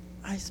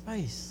 Ice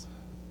Spice.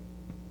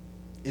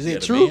 Is You it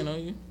got a true? man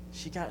on you?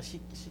 She got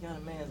a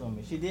man's on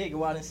me. She did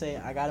go out and say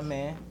I got a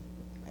man.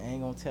 I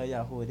ain't gonna tell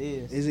y'all who it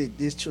is. Is it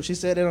this true? She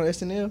said that on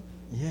SNL?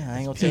 Yeah, I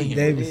ain't gonna It's tell you Pete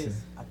who it Davidson.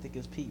 is. I think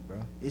it's Pete, bro.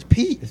 It's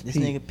Pete. This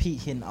nigga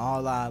Pete hitting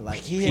all our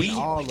he hitting Pete?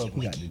 all of He them.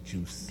 got the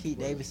juice. Pete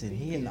Davidson,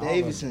 he hitting Pete all of them.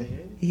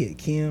 Davidson. He hit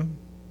Kim,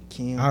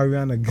 Kim.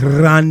 Ariana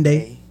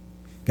Grande.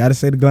 Gotta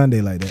say the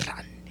Grande like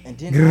that. And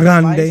then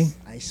Grande. Ice Spice,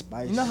 Ice Ice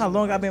Spice. You know how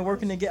long I've been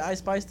working to get Ice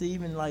Spice to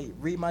even like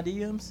read my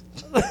DMs?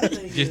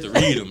 Just to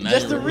read them.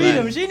 Just to read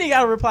them. She ain't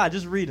got to reply.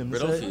 Just read them. Bro,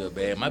 don't feel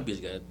bad. My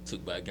bitch got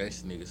took by a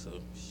gangster nigga, so.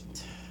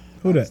 Shit.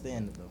 Who that?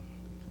 Understand it, though.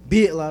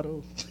 Bit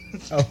Lotto.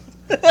 Oh,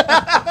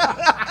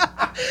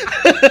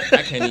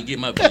 I can't even get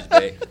my bitch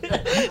back.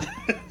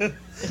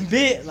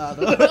 Bit,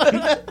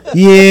 Lotto.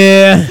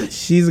 yeah,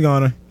 she's a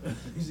goner.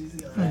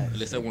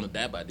 Unless I want to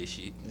die by this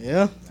shit.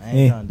 Yeah. I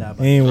ain't trying to die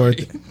by Ain't it. worth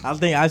it. I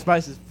think Ice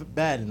Spice is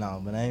bad and all,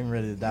 but I ain't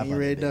ready to die You by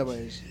ready that to die bitch. by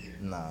that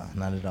shit? Nah,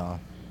 not at all.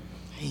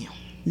 You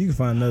can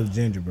find another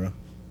ginger, bro.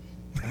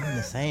 I'm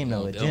the same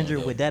though. No, A don't, ginger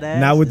don't. with that ass.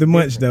 Not with the is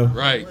munch though.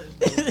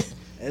 different. Right.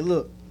 Hey,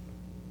 look.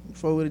 You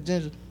fuck with a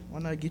ginger. Why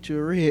not get you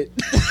a red?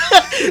 Nah.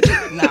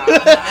 Get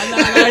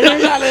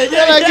me out of there.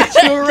 Why not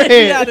get you a Get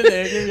me out of red?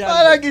 there. Get me out Why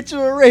of there. not get you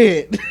a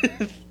red?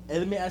 Hey,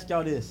 let me ask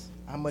y'all this: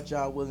 how much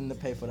y'all willing to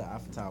pay for the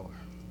Eiffel Tower?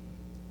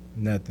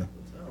 Nothing.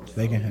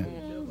 They can have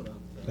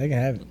it. They can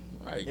have it.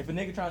 Right. If a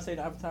nigga trying to say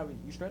the Eiffel Tower,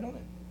 you straight on it?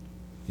 What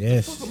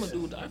Yes. I'm gonna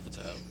do with the Eiffel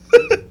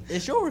Tower?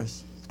 It's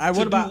yours. All right, To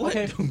what do about? what?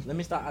 Okay, let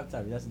me start Eiffel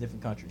Tower. That's a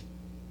different country.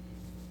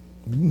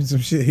 Some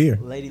shit here.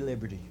 Lady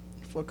Liberty.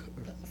 Fuck her.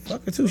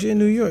 Fuck her too. She in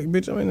New York,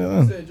 bitch. I'm in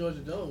You said Georgia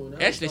Dome. Now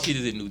Actually, I'm shit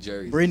is in New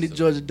Jersey. Bring the so-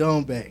 Georgia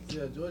Dome back.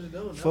 Yeah, Georgia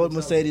Dome. Now Fuck I'm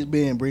Mercedes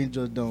Benz. Bring the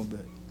Georgia Dome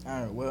back.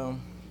 All right, well,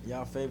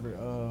 y'all favorite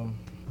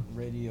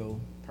radio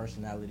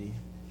personality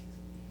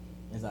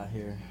is out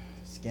here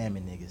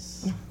scamming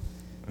niggas,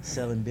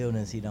 selling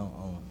buildings he don't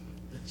own.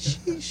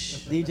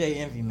 DJ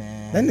Envy,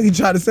 man. That nigga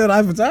tried to sell the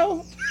Eiffel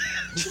Tower.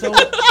 He sold,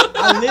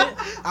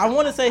 I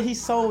want to say he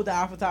sold the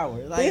Eiffel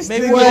Tower. Like This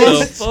maybe nigga What it the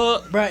was,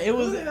 fuck? bro. It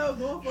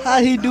was.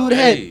 How he do that?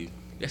 Hey,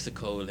 that's a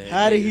cold ass.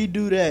 How did nigga. he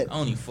do that? I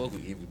don't even fuck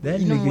with everybody. That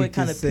You know nigga what can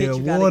kind of pitch sell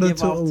you gotta water give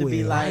to off a to be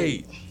well. like-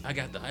 Hey, I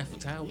got the Eiffel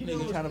Tower, You know nigga.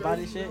 what's Trying to buy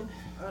this crazy, shit?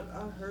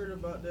 I heard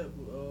about that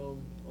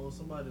on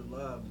somebody's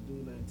live. The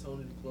dude named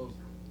Tony the Closer.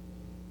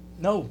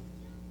 No,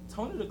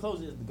 Tony the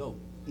Closer is the GOAT.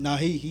 Nah,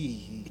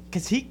 he.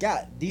 Cause he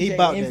got He DJ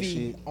bought that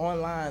Envy shit.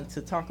 online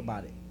to talk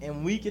about it,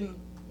 and we can.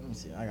 Let me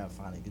see. I gotta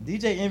find it. 'Cause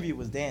DJ Envy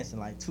was dancing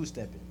like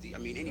two-stepping, I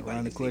mean, anybody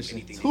Around the can say question.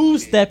 anything they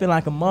two-stepping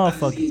like a want. I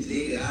motherfucker. just seen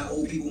today that I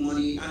owe people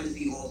money. I just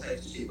see all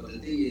types of shit. But the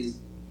thing is,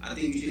 I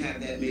think you should have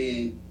that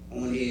man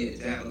on here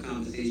to have a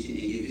conversation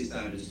and give his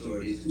side of the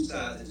story. There's two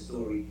sides of the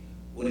story.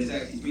 Well, there's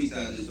actually three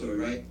sides of the story,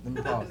 right? Let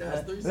me pause.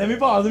 That's three Let me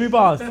pause. Let me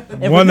pause.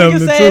 If One a of nigga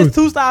them the says truth.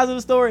 two sides of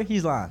the story,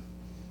 he's lying.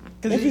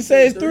 Cause If he- he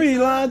says three, he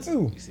lying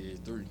too. He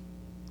said 3.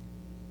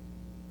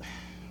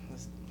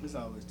 There's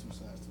always two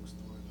sides to a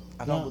story,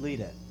 though. I don't Nah. believe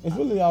that. It's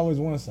really always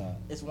one side.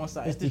 It's one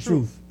side. It's It's, the the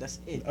truth. truth. That's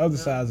it. The other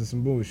side's is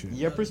some bullshit.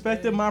 Your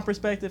perspective, my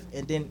perspective,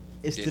 and then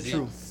it's the That's it.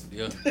 truth.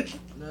 Yeah.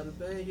 Now the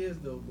thing is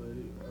though, but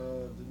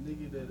the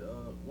nigga that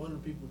one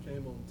of the people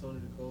came on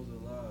Tony the Closer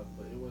live,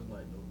 but it wasn't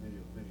like no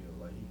video.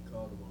 Like he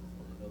called him on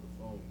another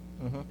phone,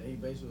 Mm-hmm. and he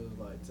basically was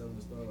like telling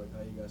the story like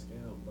how he got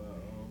scammed by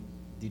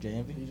DJ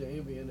Envy. DJ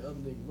Envy and the other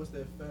nigga. What's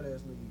that fat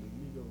ass nigga? The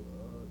Migo,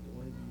 the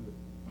one he be with.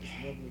 It's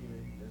another nigga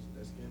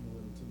that's scamming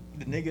with him too.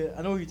 The nigga,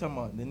 I know who you're talking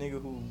about. The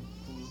nigga who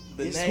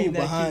the It's name who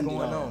that behind keep it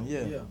going all. on.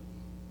 Yeah. Yeah.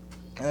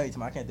 I know you're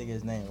talking about. I can't think of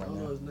his name I right don't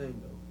know now. his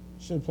name though.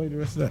 Should play the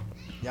rest of that.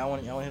 Y'all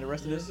want to hear the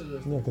rest of this? Yeah,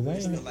 'cause I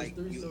ain't- Like,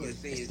 you're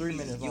saying It's 3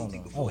 minutes long, guilty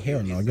though. Oh before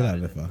hell you no! get Get out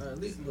of started. there, fuck. At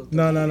least a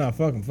little No.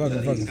 Fuck him. Fuck him.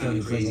 I Fuck think him. it's Fuck kind him.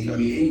 of Fuck crazy. I him.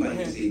 mean, anybody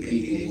can say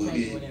anything they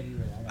want.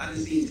 I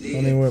just seen today.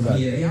 Don't even worry about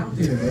it.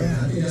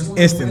 This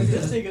Instantly.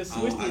 nigga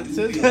switched I it do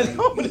to feel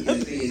like you're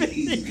saying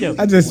it's Yo.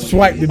 I just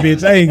swiped the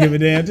bitch. I ain't give a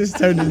damn. Just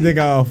turn this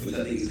nigga off. Which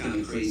I think is kind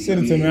of crazy.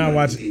 Send it to me. I'll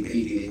watch Say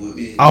anything they want,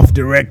 man. Off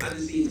the record. I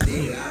just seen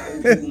today that I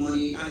owe people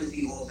money. I just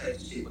see all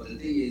types of shit. But the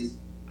thing is,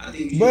 I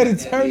think you Buddy, should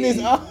have turn that this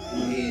man off.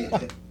 on here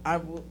to- I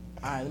will. All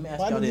right, let me ask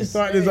Why y'all did you this.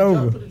 start this Hey,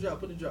 over? Put the drop.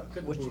 Cut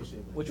the Which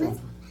bullshit, man. which one?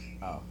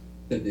 Oh. Cut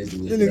that Then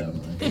bullshit it- out,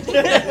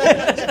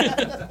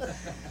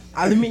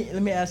 man.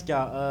 Let me ask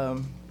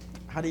y'all.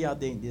 How do y'all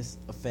think this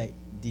affect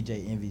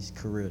DJ Envy's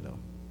career though?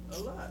 A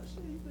lot.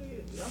 Shit, you think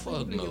y'all Fuck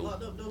think you no. get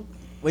locked up though?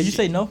 Wait, you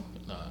say no?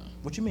 Nah.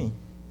 What you mean?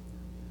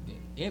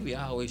 Envy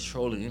always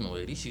trolling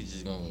anyway. This shit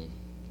just gonna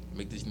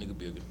make this nigga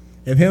bigger.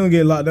 If he don't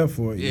get locked up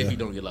for it, Yeah, yeah. if he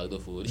don't get locked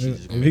up for it, this shit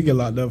just If gonna he make get him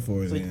locked bigger. up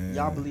for it, So then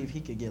y'all believe he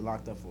could get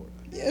locked up for it?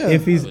 Yeah.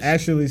 if he's But-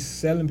 actually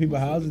selling people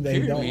houses that he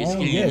don't Pyramid own,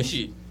 scheme and yes,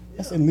 shit.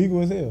 that's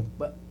illegal as hell.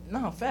 But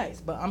no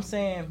facts. But I'm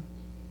saying,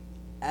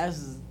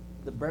 as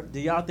do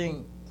y'all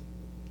think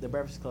the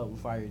Breakfast Club will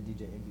fire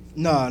DJ Envy?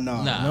 No.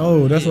 Nah.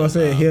 No, that's what I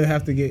said. nah. He'll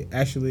have to get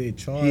actually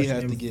charged He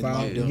have to and get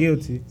found locked up.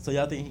 guilty. So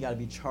y'all think he got to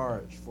be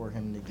charged for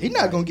him to get? He's not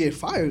fired? gonna get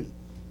fired.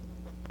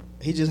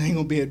 He just ain't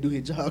gonna be able to do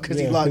his job because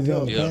Yeah, he locked 'cause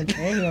up. he Yeah. under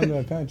ain't he under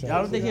a contract.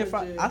 Y'all don't think he'll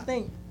fire? Yeah. I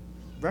think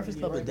Breakfast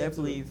Club would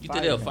definitely You fire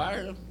think they'll him.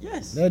 fire him?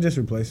 Yes. They'll just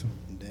replace him.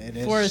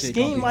 That For a shit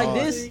gonna scheme be like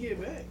hard. this, Till you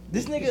get back.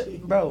 This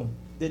nigga, bro,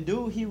 the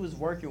dude he was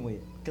working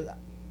with, cause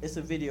it's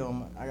a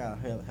video. I got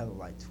a hell of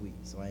like tweet,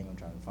 so I ain't gonna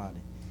try to find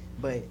it.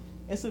 But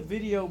it's a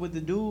video with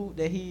the dude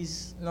that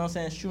he's, you know what I'm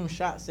saying, shooting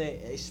shots at,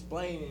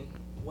 explaining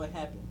what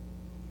happened.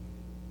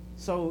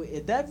 So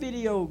if that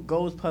video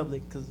goes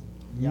public, cause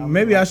Y'all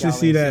Maybe look I like should y'all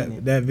see ain't that seen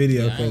it. that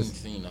video Yeah, I ain't because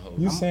seen the whole.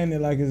 you saying it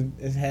like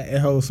it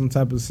holds some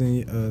type of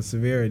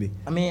severity.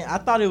 I mean, I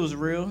thought it was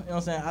real. You know what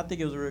I'm saying? I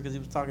think it was real because he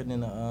was talking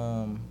in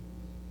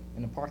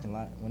the parking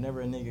lot.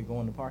 Whenever a nigga go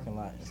in the parking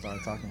lot and start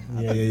talking.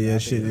 I think Shit, it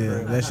was yeah,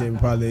 real. that shit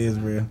probably is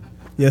real.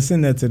 Yeah,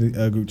 send that to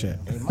the group chat.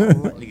 Hey, my,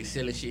 Nigga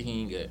selling shit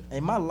he ain't got. hey,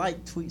 my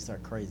like tweets are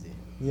crazy.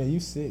 Yeah, you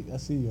sick. I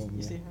see you over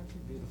You see there. her?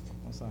 She's beautiful.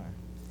 I'm sorry.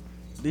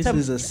 This Tell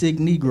is me- a sick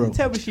Negro.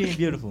 Tell me she ain't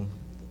beautiful.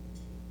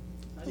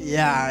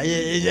 Yeah.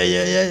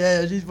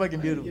 She's fucking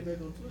beautiful. Get back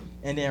on Twitter.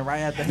 And then right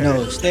after her,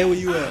 No, stay where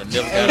you I at.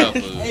 never got off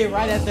of hey,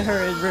 right after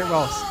her is Rick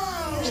Ross.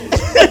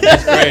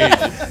 That's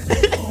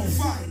crazy.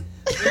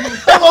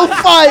 I'm on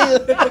fire.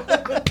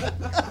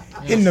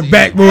 In the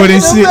backboard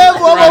and shit.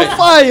 I'm on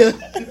fire.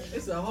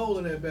 It's a hole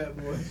in that bad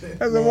boy.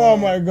 That's a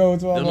Walmart go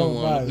to. I'm Them on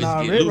the fire. ones Nah,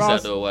 that get Rick loose Ross-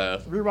 after a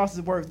while. Rick Ross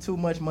is worth too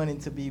much money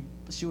to be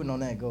shooting on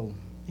that goal.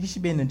 He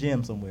should be in the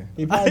gym somewhere.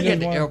 He I probably think at just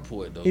the want.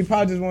 airport though. He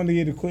probably just wanted to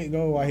get a quick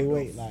goal while he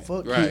wait. Like,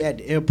 Fuck, Right. he at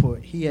the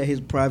airport. He at his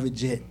private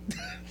jet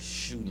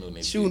Shooting on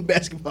that shooting shit.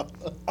 basketball.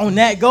 On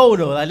that goal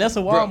though, like that's a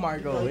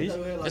Walmart goal.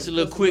 That's a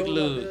little quick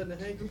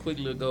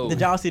little goal.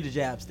 Did y'all see the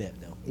jab step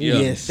though? Yeah.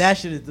 Yes. That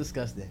shit is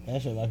disgusting.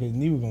 that shit like his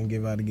knee was gonna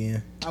give out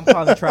again. I'm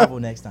calling travel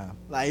next time.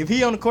 Like if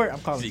he on the court, I'm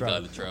calling See,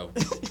 travel. got the travel.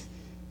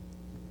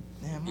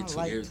 Damn, my It took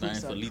like everything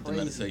tweets for are Letha not to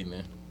crazy. say,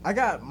 man. I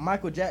got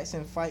Michael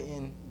Jackson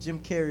fighting Jim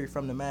Carrey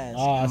from The Mask.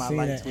 Oh, I in my seen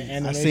like that. tweets. I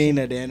Animation. seen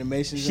that the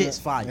animation. Shit's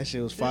joint. fire. That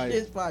shit was This fire.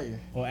 shit's fire.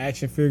 Or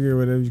action figure,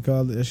 whatever you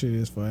call it. That shit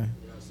is fire.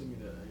 Send me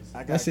that. I ain't seen I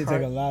got That shit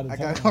take a lot of I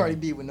got time. Cardi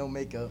B with no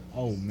makeup.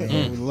 Oh man.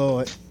 Oh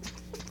Lord.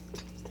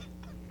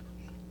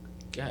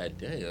 God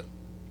damn.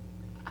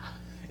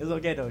 It's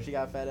okay though. She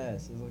got fat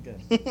ass. It's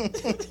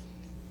okay.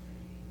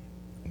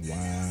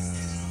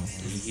 Wow.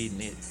 He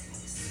hitting it.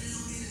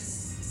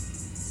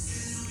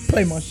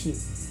 Play my shit.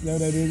 Know what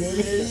that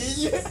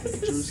is?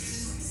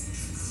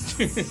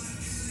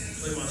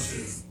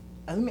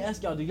 Let me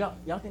ask y'all. Do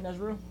y'all think that's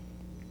real?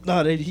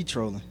 No, he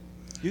trolling.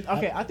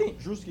 Okay, I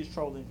think Drewski's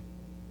trolling.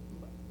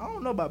 I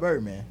don't know about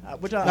Birdman.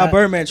 Nah,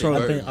 Birdman I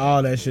trolling. think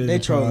all that shit. They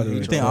is trolling. probably You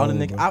You think all the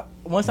troll, niggas?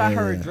 bro. Once I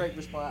heard Yeah. Drake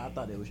respond, I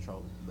thought they was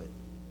trolling. But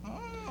I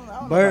don't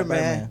know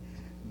about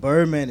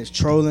Birdman is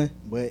trolling,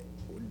 but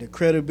the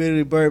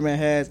credibility Birdman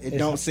has, it It's-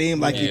 don't seem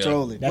like he Yeah.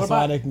 trolling. That's what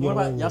about, all they can get what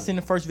away about y'all with. seen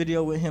the first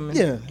video with him? And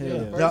Yeah, Yeah, yeah.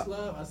 first Y'all-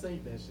 live, I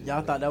seen that shit.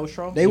 Y'all thought that was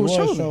troll? They He was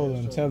trolling. trolling.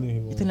 I'm telling you. He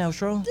You was. think that was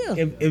troll?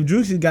 Yeah. If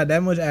Drewski got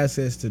that much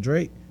access to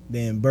Drake,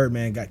 then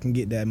Birdman can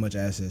get that much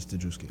access to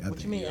Drewski. I What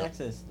think. you mean yeah.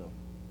 access though?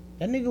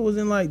 That nigga was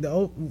in like the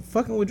old,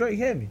 fucking with Drake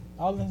heavy,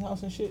 all in his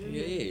house and shit.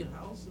 Yeah. Yeah, You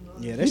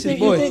that's his think,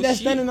 boy. you think that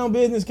Shit. standing on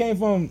business came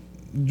from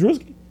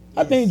Drewski?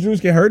 I think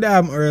Drewski heard the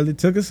album early,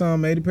 took a song,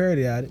 made a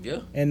parody out of it, Yeah.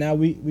 and now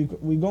we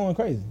going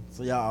crazy.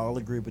 So y'all all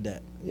agree with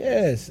that?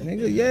 Yes,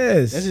 nigga,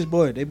 yes. That's his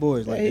boy. They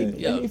boys like Hey, that.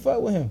 Yeah. he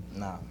fuck with him.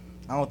 Nah,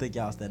 I don't think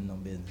y'all standing on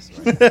business.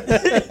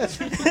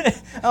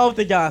 Right? I don't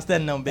think y'all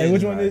standing on business. Hey,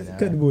 which one right is now.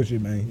 cut the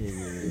bullshit, man?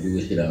 Do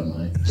this shit out,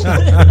 man.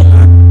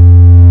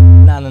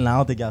 Nah, I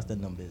don't think y'all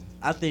standing on business.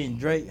 I think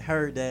Drake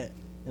heard that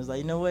and was like,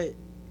 you know what?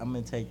 I'm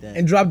gonna take that.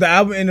 And drop the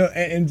album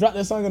and drop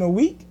that song in a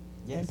week.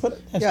 Yes. And put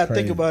it, that's Yeah,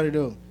 crazy. think about it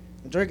though.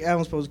 The Drake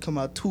album's supposed to come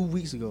out 2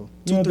 weeks ago.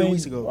 You don't 3 think-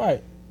 weeks ago.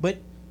 Right. But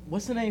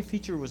what's the name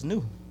feature was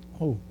new?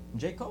 Who?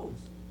 J. Cole's.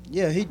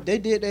 Yeah, they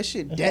did that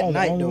shit That's that all the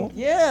night only though. one?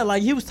 Yeah,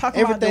 like he was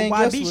talking Everything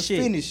about else the YB was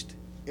shit. finished.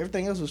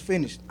 Everything else was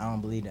finished. I don't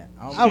believe that.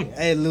 I don't I, believe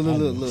that. hey,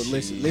 look,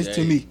 listen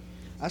to me.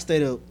 I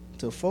stayed up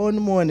till 4 in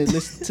the morning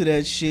listening to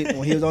that shit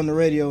when he was on the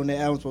radio and that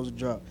album was supposed to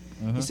drop.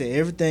 He said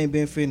everything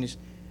been finished,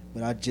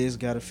 but I just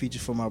got a feature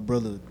for my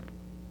brother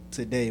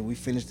today. We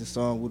finished the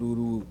song.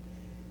 Woo-doo-doo-doo.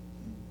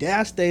 Then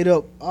I stayed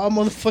up all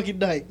motherfucking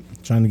night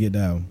Trying to get the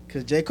album.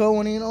 because J. Cole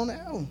went in on the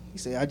album. He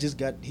said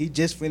he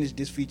just finished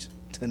this feature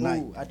tonight.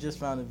 Ooh, I just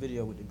found a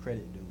video with the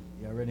credit dude.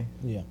 Y'all ready?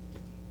 Yeah.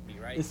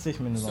 Right? It's 6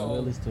 minutes long.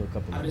 We'll listen to a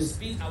couple I minutes.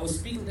 was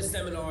speaking to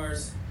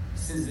seminars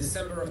since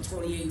December of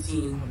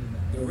 2018,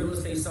 the real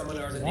estate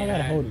seminars that Why they I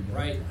gotta hold had, it, though?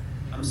 right?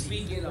 I'm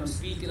speaking,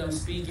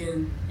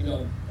 you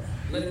know,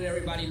 letting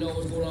everybody know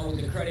what's going on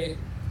with the credit,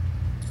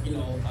 you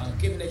know,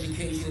 giving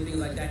education and things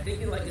like that,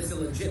 thinking like it's a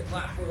legit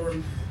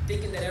platform,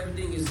 thinking that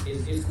everything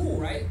is cool,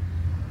 right?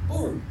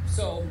 Boom.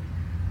 So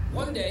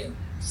one day,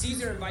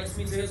 Caesar invites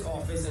me to his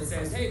office and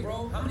says, hey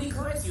bro, how many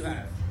clients you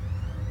have?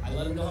 I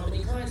let him know how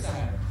many clients I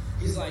have.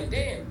 He's like,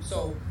 damn,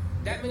 so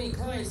that many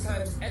clients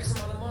times X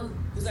amount of month.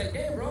 He's like,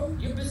 damn, bro,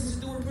 your business is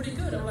doing pretty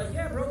good. I'm like,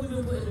 yeah, bro, we've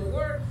been putting in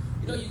work.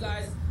 You know, you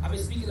guys, I've been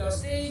speaking on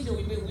stage, and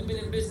we've been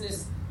in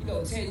business, you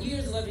know, 10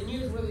 years, 11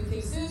 years, whatever the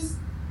case is.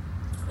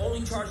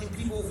 Only charging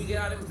people if we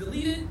get items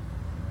deleted.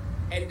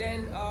 And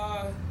then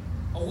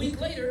a week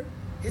later,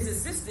 his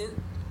assistant,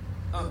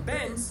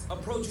 Benz,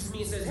 approaches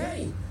me and says,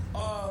 hey,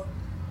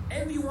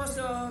 Envy wants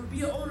to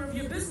be an owner of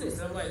your business.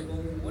 And I'm like, well,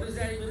 what does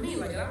that even mean?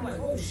 Like, and I'm like,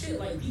 oh shit,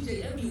 like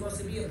DJ Envy wants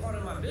to be a part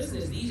of my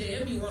business.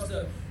 DJ Envy wants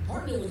to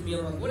partner with me.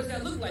 I'm like, what does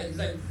that look like? He's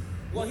like,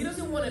 well, he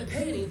doesn't want to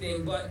pay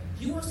anything, but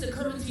he wants to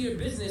come into your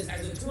business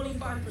as a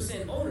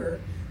 25% owner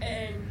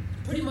and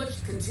pretty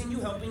much continue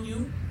helping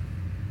you,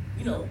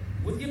 you know,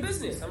 with your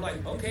business. I'm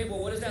like, okay, well,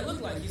 what does that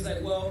look like? He's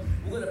like, well,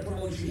 we're going to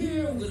promote you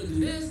here, we're going to do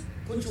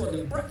put you on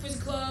the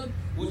Breakfast Club,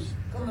 which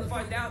come to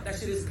find out that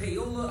shit is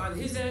payola on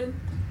his end,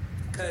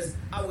 because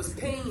I was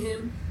paying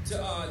him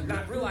to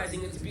not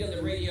realizing it to be on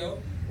the radio,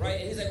 right?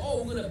 And he's like,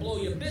 oh, we're gonna blow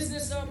your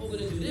business up, we're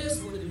gonna do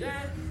this, we're gonna do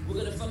that, we're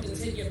gonna fucking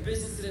take your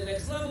business to the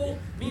next level.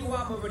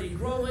 Meanwhile, I'm already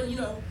growing, you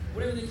know,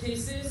 whatever the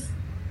case is.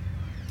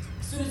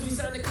 As soon as we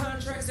signed the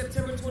contract,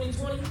 September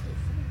 2020,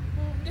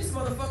 this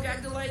motherfucker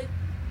acted like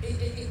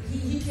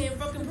he can't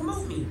fucking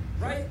promote me,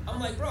 right?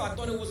 I'm like, bro, I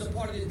thought it was a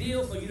part of the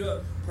deal for you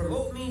to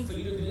promote me, for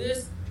you to do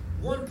this.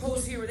 One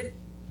post here or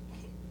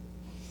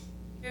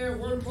there,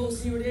 one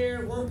post here or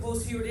there, one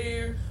post here or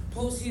there,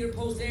 post here,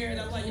 post there, and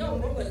I'm like, yo,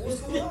 bro, like,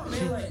 what's going on,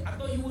 man? Like, I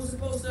thought you was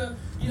supposed to,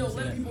 you know,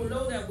 let people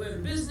know that we're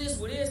in business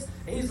with this,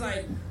 and he's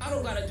like, I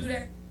don't gotta do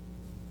that.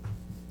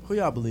 Who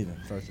y'all believe in,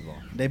 first of all?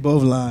 They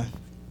both lying.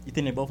 You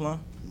think they both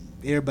lying?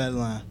 Everybody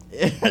lying.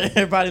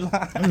 Everybody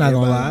lying. I'm not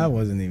gonna lie, I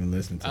wasn't even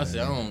listening to I that. said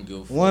I don't give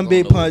a fuck. One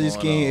big Ponzi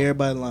scheme,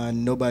 everybody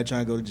lying, nobody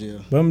trying to go to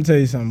jail. But I'm gonna tell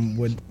you something.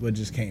 What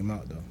just came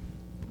out though?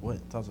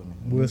 What? Talk to me.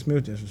 Will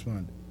Smith just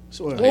responded.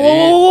 Swear. He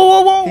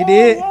did. He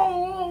did.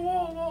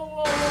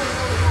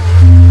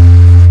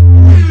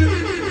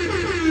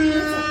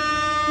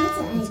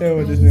 Tell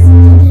what this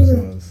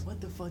nigga was. What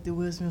the fuck did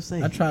Will Smith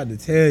say? I tried to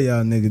tell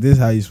y'all nigga this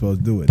how you supposed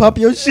to do it. Pop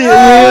your shit,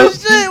 Oh Will.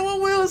 shit!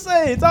 What Will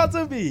say? Talk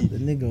to me. The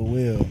nigga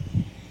will.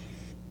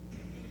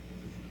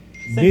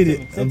 Send it to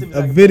me. Send it to me so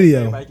I A can video.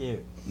 everybody can hear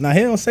it. Now he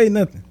don't say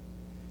nothing.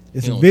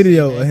 It's He a don't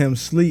video say of nothing. him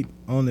sleep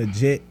on the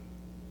jet.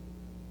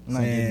 I'm not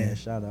giving Saying, that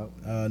shout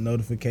out.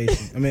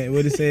 Notification. I mean,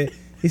 what he said?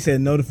 He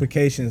said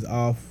notifications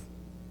off.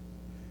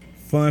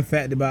 Fun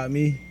fact about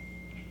me,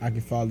 I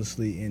can fall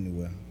asleep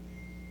anywhere.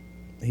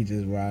 He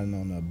just riding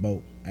on a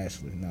boat,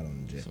 actually, not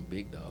on the jet. Some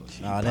big dog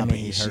shit. Nah, that Popping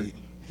mean he his hurt. shit.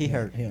 He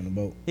hurt. He on the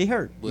boat. He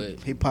hurt. But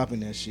He popping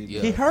that shit. Yeah.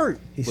 He hurt.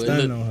 He But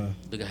stunning look- on her.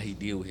 look how he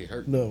deal with his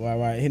hurt. Look,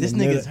 right. He in This the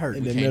middle, nigga's hurt.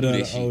 in We the can't middle do of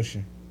this the shit.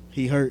 ocean.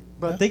 He hurt.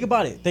 But think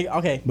about it.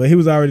 Okay. But he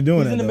was already doing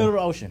He's that. in the though. middle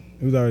of the ocean.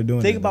 He was already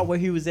doing Think that. about though. where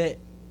he was at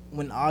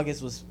when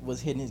August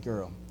was hitting his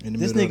girl. In the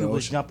This middle of nigga the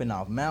was ocean. jumping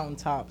off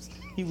mountaintops.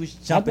 He was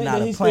I jumping think out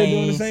that of he's still doing the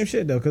planes. same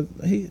shit though, cause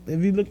if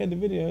you look at the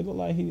video, it look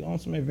like he on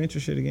some adventure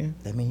shit again.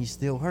 That mean he's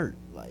still hurt.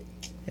 Like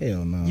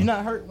Hell no. you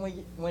not hurt when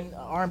an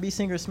R&B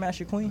singer smash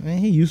your queen? Man,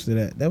 he used to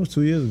that. That was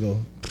 2 years ago.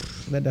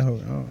 Let that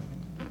hurt.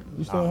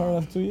 You still hurt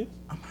after 2 years?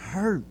 I'm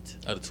hurt.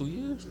 Out of 2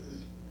 years?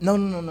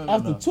 No.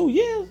 After 2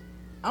 years?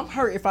 I'm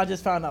hurt if I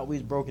just found out we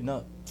was broken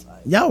up.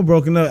 Like, Y'all were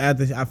broken up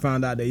after I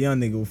found out that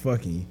young nigga was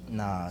fucking you.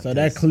 nah. So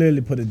that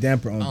clearly put a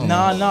damper on things.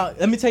 Nah.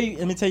 Let me tell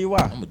you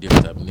why. I'm a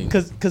different type of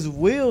nigga. Cause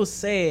Will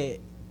said,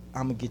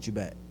 "I'm gonna get you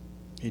back."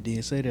 He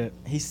did say that.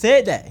 He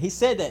said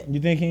that. You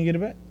think he can get it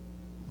back?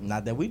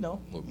 Not that we know.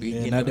 Well, big Yeah,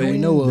 getting not it that we back.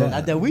 know of.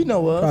 Not that we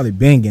know of. Probably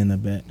been getting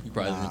it back. He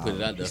probably didn't put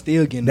it out there. He's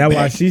still getting That's it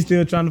why back. she's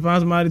still trying to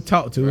find somebody to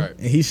talk to, Right.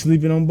 and he's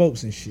sleeping on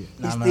boats and shit.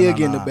 He's still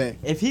getting it back.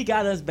 If he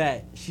got us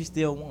back, she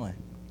still won.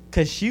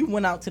 Cause she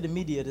went out to the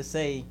media to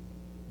say,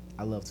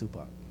 "I love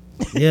Tupac."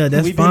 Yeah,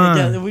 that's we fine.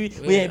 Been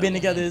together, we ain't been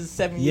together in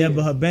 7 years. Yeah,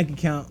 but her bank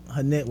account,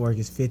 her net worth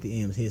is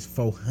 50 M's. His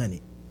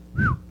 400.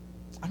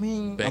 I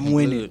mean, Back I'm in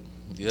winning. blood.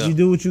 Yeah. You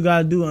do what you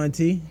gotta do,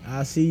 auntie.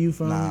 I'll see you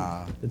from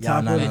nah. the Y'all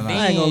top nah, of nah, the nah.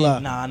 I ain't gonna lie.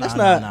 Nah, That's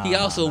nah, not- nah, He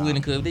also nah.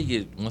 winning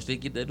because once they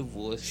get that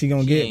divorce, She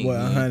gonna get ain't what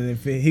winning.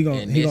 150. He And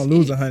gonna that's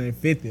lose it.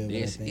 150 of it. I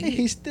That's think. it.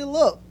 He's still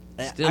up.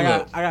 Still I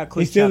got up. a He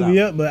quick still shout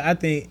be out. up, but I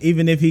think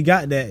even if he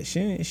got that,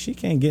 she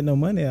can't get no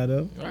money out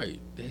of it. Right.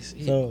 That's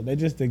it. So they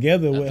just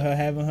together with her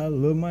having her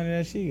little money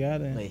that she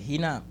got. And Like, he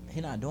not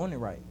doing it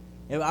right.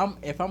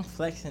 If I'm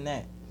flexing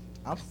that,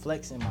 I'm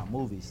flexing my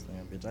movies,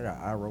 man, bitch. I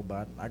got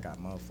iRobot. I got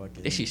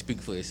motherfucking. that shit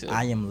speak for itself.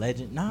 I Am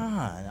Legend. Nah,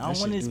 I don't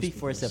shit want it to do speak speak for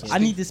for itself. itself.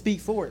 I need to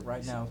speak for it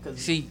right now because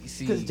see,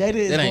 Jada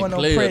is that ain't going on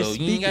player, press though. You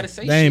speaking. ain't gotta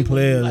say they ain't shit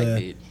when you players. like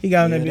Like that. he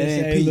got on Yeah, that that bitch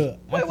ain't say, P.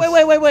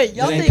 look. Wait.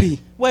 Y'all That ain't think?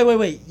 P.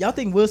 Wait. Y'all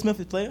think Will Smith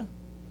is player?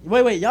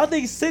 Wait. Y'all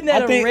think sitting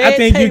at I a think red you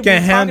table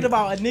can talking handle-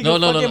 about a nigga No,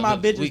 fucking my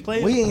bitch is We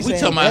player? We ain't we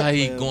saying talking about that, how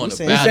he but going we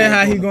saying He about said it.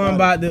 how he going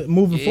about the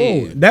moving Yeah.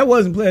 forward. That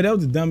wasn't player. That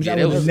was the dumbest. Yeah, I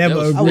that would have was never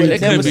that agreed. would've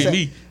couldn't never be said-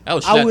 me. I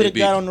was I shot would that have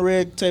got bitch. on the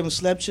red table and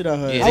slapped shit out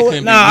her. Yeah, ass. that couldn't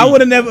be Nah, I me.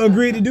 would have never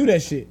agreed to do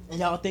that shit. And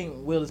y'all think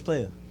Will is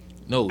player?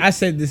 No, I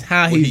said this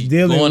how What he's he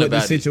dealing going with the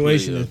about his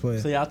situation player. as player.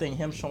 So y'all think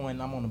him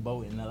showing I'm on the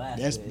boat in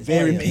Alaska? That's is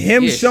very player?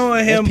 Him Yes.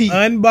 showing him That's P.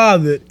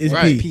 unbothered is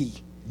Right. P. P.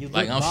 You look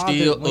like I'm bothered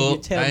still when you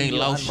up. tell I me ain't you're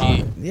lost unbothered.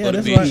 shit. Yeah, For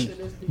the that's bitch.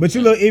 right. But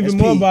you look even That's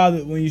more P.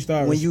 bothered when you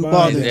start When you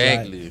responding. bothered.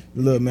 Exactly. Like,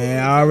 look,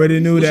 man, I already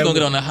knew Who's that. gonna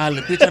get on the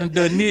holler? Bitch, I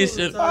done this.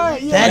 And,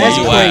 That Yeah, is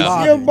you crazy.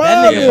 wild. You're That nigga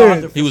bothered.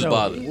 bothered for he was sure.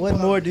 bothered. What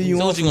more do you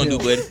So want what you from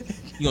gonna do, him? buddy?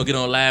 You gonna get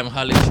on live and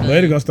holler at your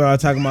Later gonna start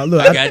talking about.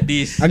 Look, I got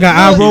this. I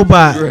got iRobot.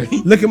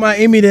 Right. Look at my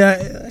Emmy that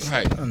I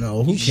Right. don't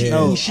know who cares.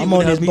 No, Shit I'm on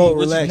without this me. boat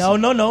What you-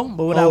 relaxing. No.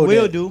 But what I Hold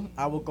will that. do,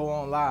 I will go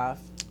on live.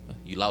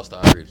 You lost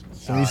already.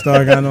 So you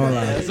start getting on As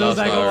live. soon as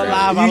I go on Sorry.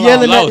 live, I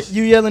You lost.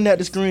 yelling at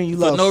the screen. You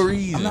For lost. no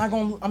reason.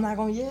 I'm not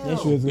gonna yell.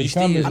 Yes, you was. The You comments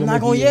still- I'm gonna not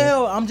make gonna you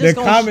yell. I'm The just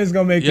gonna. comments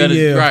gonna make Yeah, you that's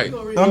yell.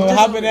 right. I'm gonna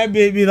hop in that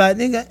bitch, be like,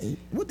 nigga,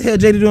 what the hell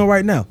Jada doing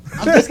right now?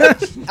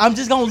 I'm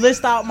just gonna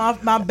list out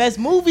my best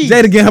movies.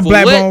 Jada getting her For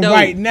black what, bone though?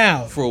 right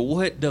now. For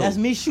what though? That's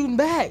me shooting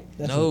back.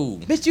 No.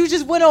 Bitch, you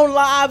just went on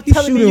live You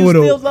telling me shooting you with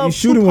still a love you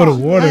shooting with a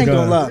Tupac. water I ain't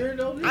gonna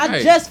gun. lie. I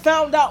Right. just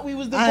found out we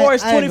was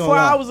divorced I ain't 24 gonna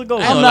lie. hours ago.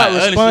 I ain't I'm gonna not lie,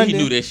 honestly, responding.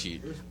 He knew that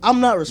shit. I'm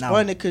not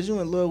responding because you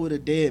in love with a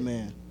dead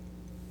man.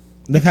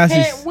 Look how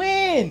Can't she's.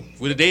 win.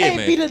 With a dead Can't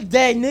man. be the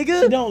dead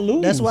nigga. She don't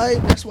lose. That's why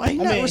he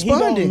not He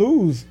responding. don't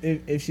lose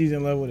if she's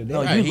in love with a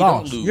No, dead. Right, you he don't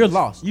lost. lose. You're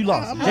lost. You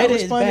lost. I'm not Jada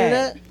is responding to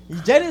bad.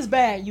 Jada is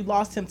bad. You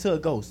lost him to a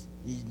ghost.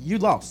 You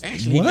lost.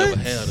 Actually, he What? never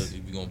had us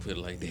if you gonna put it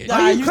like that.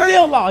 Nah, you you crazy?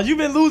 still lost. You've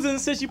been losing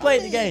since you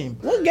played the game.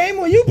 What game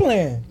are you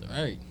playing?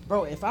 Right.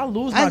 Bro, if I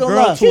lose I my ain't gonna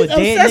girl lie. to a She's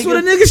dead obsessed with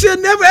a nigga, nigga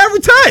she'll never ever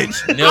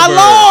touch. Never. I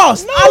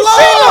lost. No, I she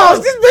lost.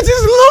 lost. This bitch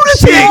is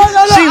lunatic.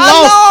 No, She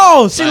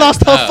lost. She Right.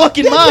 lost her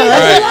fucking mind.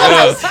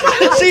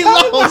 Right. She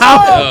lost.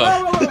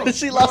 Yeah.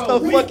 She lost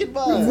her fucking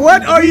mind.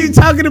 What are you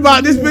talking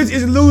about? This bitch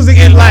is losing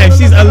in life.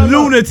 She's a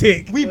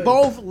lunatic. We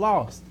both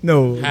lost.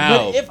 No. How?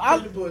 But if I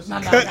Cut the bullshit. nah,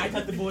 I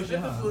cut the bullshit.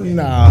 Huh?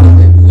 Nah.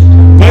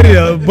 Buddy,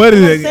 What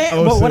I'm on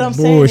saying- but what some I'm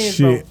saying is,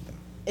 bro, bullshit.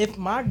 if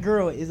my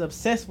girl is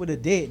obsessed with a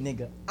dead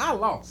nigga, I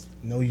lost.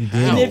 No, you How?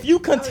 And didn't. if you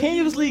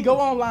continuously go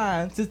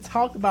online to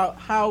talk about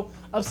how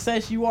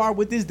obsessed you are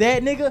with this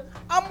dead nigga,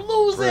 I'm Bruh,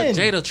 losing.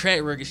 Jada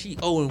track record, she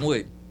owing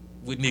what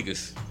with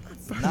niggas?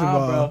 First Nah, of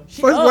all, bro.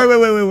 She first, up.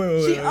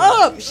 wait. She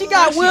up. She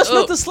got She Will Smith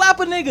up. to slap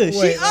a nigga.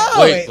 She up.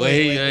 Wait,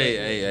 wait.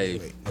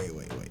 hey.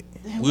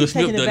 Damn, Will we Smith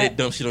taking it done back. that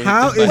dumb shit on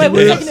How his is Wait,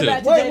 we're Will- taking it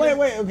back to Wait,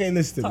 Jada. Okay,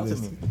 listen Talk to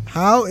to me. me.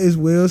 How is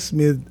Will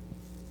Smith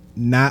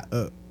not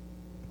up?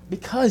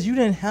 Because you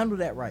didn't handle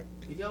that right.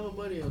 He got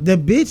my money on. The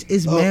bitch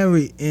is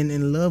married and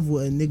in love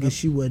with a nigga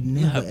she would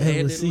never how bad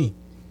ever that see. look.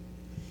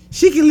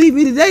 She can leave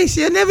me today.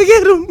 She'll never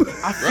get him.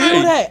 I feel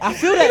Right. that. I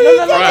feel that.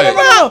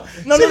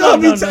 No. She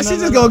gonna be she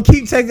just gonna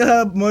keep taking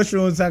her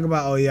mushrooms, talking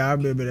about, oh yeah, I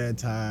remember that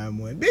time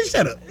when. Bitch,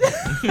 shut up.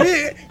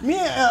 me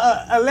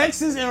and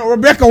Alexis and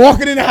Rebecca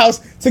walking in the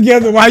house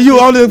together while you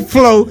on the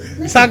floor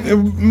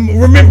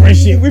remembering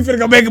shit. We finna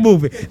go make a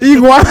movie.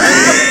 You go out.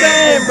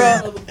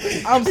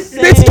 I'm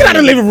saying. Bitch, get out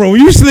of the living room.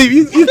 You sleep.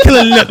 You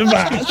killing nothing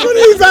vibes. What are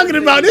you talking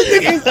about? This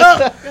nigga is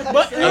up.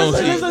 But don't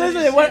see it.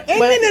 listen. What? Ain't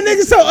that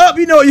nigga so up?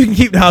 You know what? You can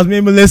keep the house. Me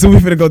and Melissa, we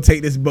finna go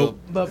take this boat.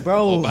 But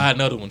bro, Oh, buy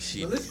another one,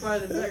 shit. Let's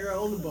find the background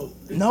on the boat.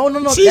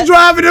 no. She that-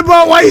 driving the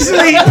boat while you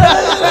sleep.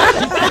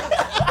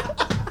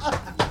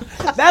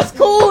 That's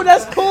cool.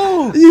 That's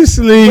cool. You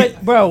sleep.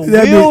 But bro,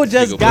 That Will bitch-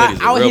 just Nigga got Blade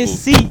is a out rebel. his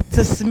seat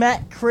to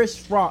smack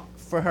Chris Rock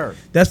for her.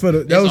 That's for the.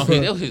 That That's was on for.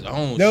 his, that was his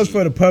own That was shit.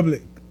 for the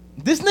public.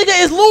 This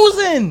nigga is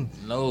losing.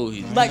 No,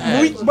 he's Like,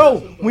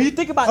 not. when you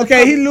think about the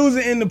Okay, he public-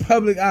 losing in the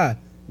public eye.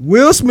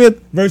 Will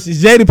Smith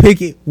versus Jada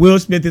Pinkett. Will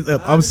Smith is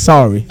up. I'm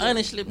sorry.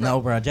 Honestly, bro, No,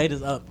 bro,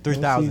 Jada's up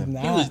 3,000.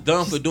 he was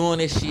done for doing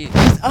that shit.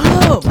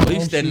 Up. He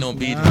was standing on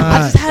business. I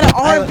just had an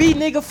R&B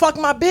nigga fuck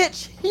my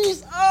bitch.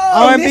 He's up.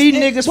 R&B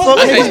niggas fuck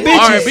But his listen,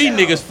 bitches.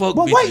 R&B niggas fuck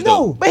But bitches wait,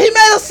 no. though. But he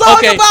made a song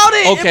Okay, about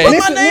it okay. and put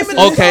Listen, my name listen, in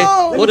the okay.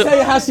 song. Let What me if- tell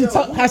you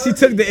how she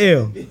took the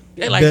L.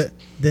 They like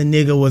The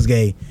nigga was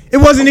gay. It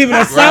wasn't even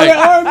a solid Right.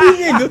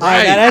 R&B nigga.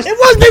 Right. Now that's, It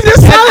wasn't even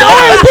a solid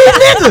R&B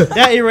nigga.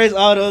 that erased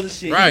all the other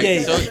shit. right.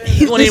 Yeah. So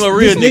he wasn't even a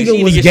real this nigga. nigga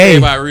He was didn't gay. get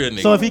about a real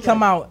nigga. So if he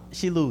come out,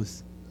 she lose.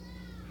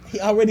 He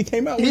already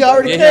came out. He with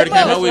already it. Yeah, he already came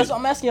came out. out with That's what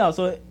I'm asking y'all.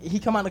 So he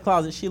come out the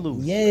closet, she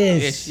lose.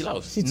 Yes. Yeah, she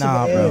lost. She took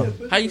Nah, the bro.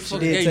 L. How you fuck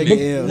did gay take nigga?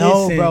 the L.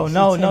 No, Listen, bro, she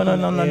no. took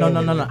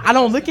the L. I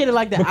don't look at it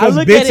like that. I Because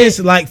look at bitches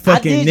it like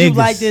fucking I did you niggas.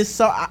 like this,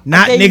 so I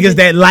Not gave you niggas this-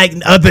 that like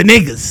other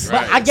niggas.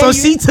 But I gave So you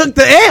she this, took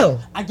the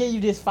L. I gave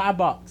you this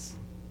 $5.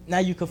 Now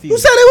you confused. Who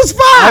said it was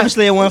 5?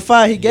 Obviously, it wasn't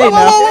fire. He gave Whoa,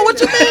 now.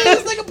 what you mean?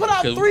 This nigga put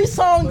out 'Cause- 3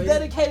 songs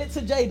dedicated to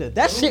Jada.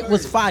 That shit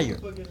was fire.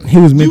 He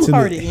was You mentally.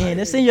 heard it, Ian.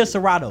 It's in your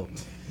Serato.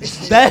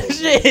 That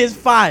shit is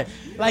fire.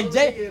 Like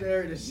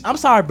Jada, I'm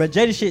sorry, but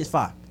Jada shit is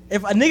fire.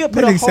 If a nigga That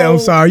put a nigga said, whole, I'm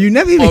sorry. You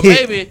never even Or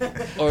hit. maybe,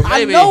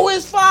 I know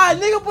it's fire.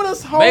 Nigga put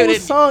a whole maybe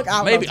song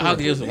out. maybe of it. I'll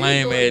just a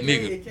lame ass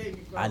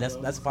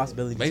nigga. That's a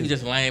possibility. Maybe too.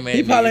 just lame ass.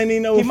 He probably ain't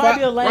even know He what might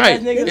be a five. lame Right. ass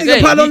nigga. That nigga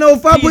probably don't know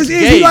what 5 He's pussy is.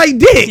 gay. He like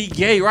dick. He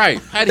gay,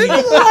 right? How did he?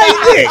 Nigga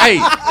like dick. Hey,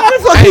 How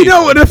the fuck he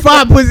know what the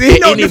 5 pussy is? He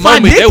know what Any the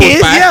 5 moment dick that was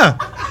is. five.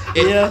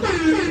 Yeah.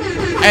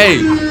 hey,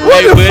 What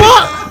hey, the buddy.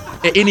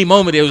 fuck? At any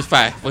moment it was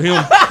fine for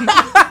him.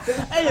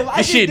 Hey, like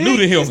This shit it, new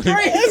to him. it's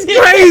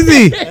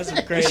crazy. It's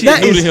crazy. This shit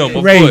That new to is him,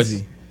 of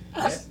crazy.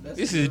 course.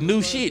 This is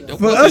new shit. Of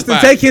For course us it's to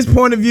fine. take his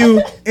point of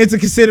view into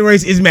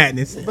consideration is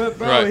madness. But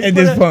bro, Right. he At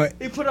put this a- point.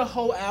 he put a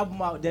whole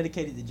album out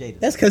dedicated to Jada.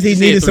 That's because he You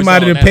said needed 3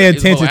 somebody to songs. pay That's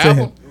his attention whole to him.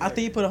 album? I think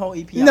he put a whole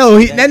EP. No,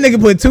 out that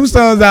nigga put 2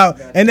 songs out,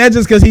 and that's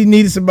just because he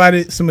needed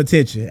some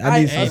attention.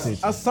 I need some attention.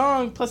 a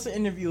song plus an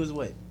interview is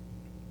what?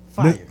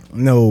 Fire.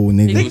 No,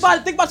 nigga.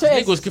 Think about your Nigga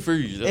ex. was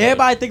confused.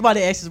 Everybody think about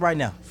their exes right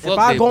now. Fuck if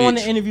I that go on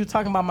the bitch. interview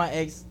talking about my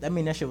ex, that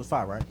mean that shit was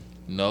fire, right?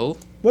 No.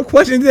 What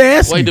question did they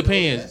ask Well, it you?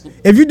 depends.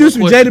 If you do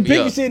some What question? Jada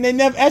Pinkett Yeah. shit and they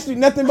never asked you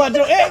nothing about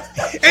your ex,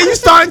 and you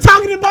started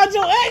talking about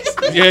your ex,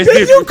 Yeah, it's bitch,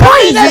 you different.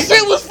 crazy. That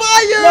shit was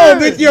fire.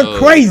 No, bitch, you're No.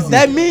 crazy.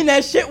 That mean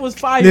that shit was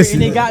fire,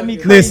 Listen, and it got me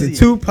crazy. listen,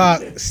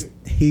 Tupac,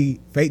 he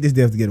faked his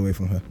death to get away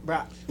from her.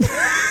 Bruh.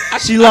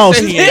 She lost.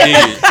 I said he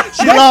ain't dead.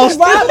 She lost.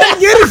 I'm not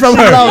getting from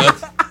her.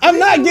 lost. I'm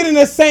not getting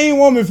the same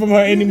woman from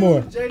her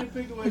anymore. Jada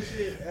Pinkett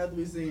shit after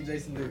we seen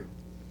Jason Leary.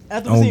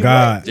 After we Oh seen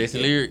God.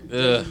 Jason Leary.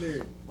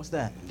 Leary. what's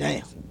that?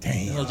 Damn.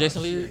 You know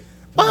Jason Leary?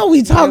 Why are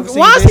we talking? Never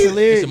Why seen is Jason he?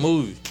 Leary. It's a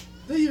movie.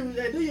 Do your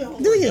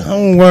homework. Do your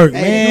homework,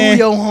 Hey, man.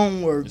 do your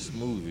homework. It's a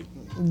movie.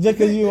 Just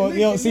because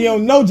you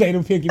don't know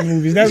Jada Pinkett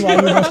movies. That's why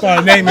we're gonna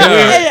start naming Yeah.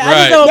 Will. Hey, I Right.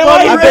 just know That's why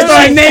Bobby you Ray-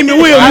 start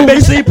naming Will. I bet you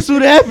movies. see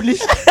Pursuit of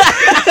Happiness.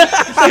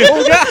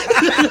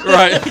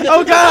 Right.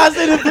 Oh God, I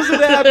seen the Pursuit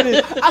of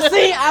Happiness. I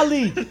seen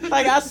Ali.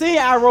 Like I seen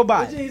iRobot.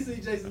 But you ain't see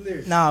Jason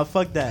Leary. Nah,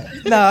 fuck that.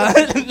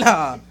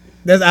 Nah.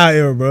 That's our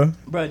era, bro.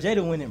 Bro,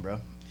 Jada winning, bro.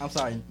 I'm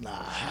sorry.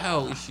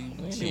 How is she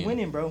winning? She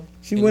winning, bro.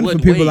 She In went what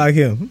for people way? like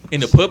him. In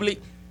the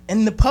public?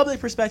 In the public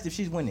perspective,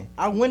 she's winning.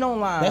 I went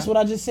online. That's what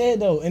I just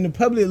said though. In the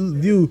public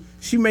view,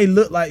 she may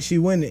look like she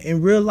winning.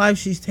 In real life,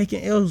 she's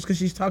taking L's because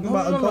she's talking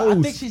about a I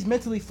ghost. think she's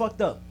mentally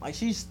fucked up. Like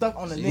she's stuck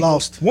on the nigga.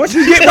 Lost. Once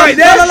you get right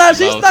No, there,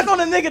 she's stuck on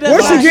the nigga. That's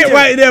once you lost. get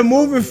right there,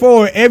 moving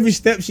forward, every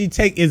step she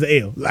take is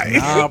a L. Like,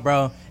 Nah,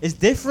 bro, it's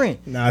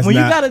different. Nah, it's when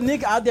not. you got a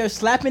nigga out there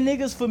slapping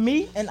niggas for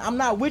me, and I'm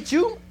not with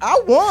you, I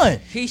won.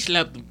 He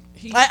slapped him.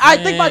 I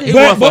think about It this.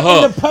 wasn't for in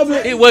her. the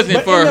public, It wasn't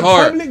but for in the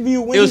her. public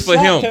view, when It was he for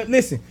slapped him. her-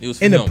 listen, It was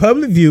for in the him.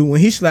 public view,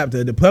 when he slapped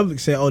her, the public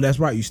said, "Oh, that's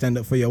right, you stand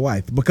up for your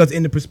wife." Because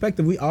in the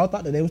perspective, we all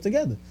thought that they was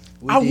together.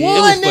 I did. won.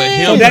 It was for then.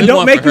 him. So that It don't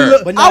wasn't make for you her.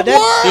 look. But I now won. that's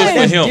It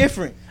was for him.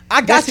 different.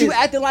 I got That's you his-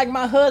 acting like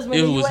my husband. It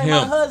and you was ain't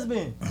my him.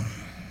 husband.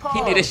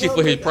 He did that shit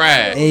for his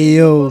pride. Hey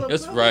yo,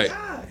 That's right.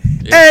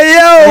 Hey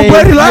yo,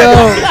 buddy, like,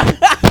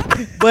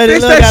 yo, buddy,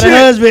 Fix look that got a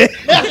shit.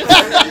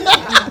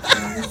 husband.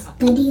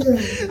 Buddy love.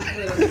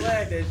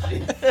 Flag that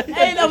shit.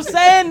 Ain't I'm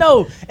saying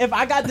though, if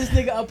I got this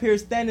nigga up here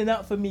standing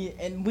up for me,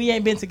 and we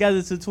ain't been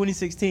together since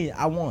 2016,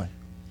 I won.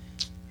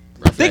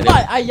 Think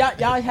about it.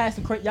 Y'all had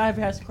some y'all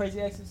ever had some crazy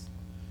exes?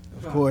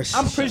 Of course.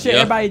 I'm pretty sure Yeah.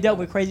 everybody dealt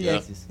with crazy Yeah.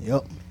 exes.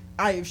 Yep.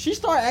 If she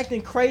start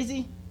acting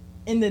crazy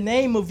in the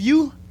name of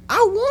you,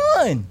 I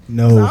won.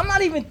 No. So I'm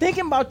not even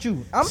thinking about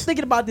you. I'm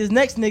thinking about this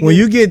next nigga. when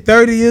you get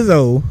 30 years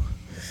old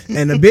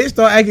and the bitch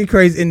start acting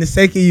crazy in the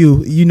sake of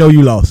you know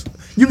you lost.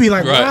 You be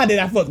like, Right. why did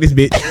I fuck this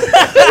bitch?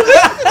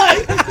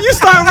 You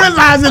start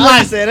realizing I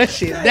like, said that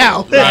shit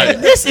down. Right.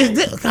 this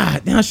is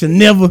God. I should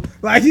never.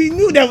 Like he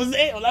knew that was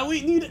L. Like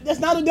we knew that's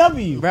not a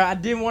W. Bro, I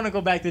didn't want to go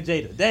back to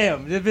Jada.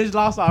 Damn, this bitch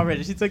lost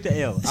already. She took the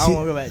L. I don't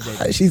want to go back to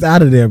Jada. She's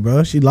out of there,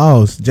 bro. She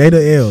lost.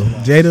 Jada L.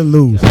 Jada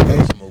lose.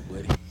 Okay? Smoke,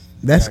 buddy.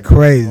 That's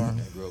crazy.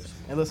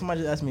 Hey, look,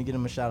 somebody just asked me to give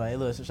him a shout out. Hey,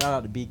 look, so shout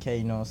out to BK,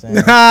 you know what I'm saying?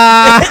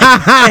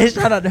 Hey,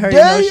 shout out to her. You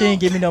know, she didn't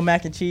give me no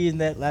mac and cheese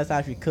and that last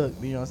time she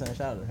cooked. You know what I'm saying?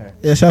 Shout out to her.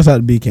 Yeah, shouts out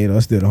to BK though.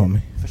 Still the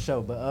homie. For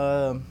sure.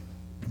 But,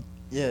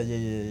 yeah.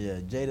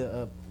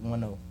 Jada up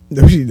 1-0.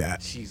 No, she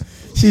not.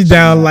 She's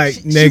down like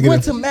She negative.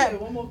 went to Matt.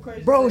 One more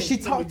crazy Bro, thing. she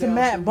She talked to down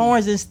Matt 2-0.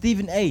 Barnes and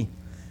Stephen A. And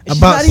she's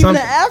About not even an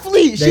something.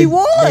 athlete. They- She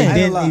won. they I ain't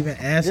didn't gonna lie. even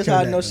ask This her how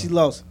I that, know though. she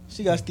lost.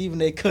 She got Stephen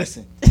A.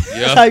 cussing. Yeah.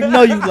 That's how you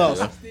know you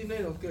lost. Steve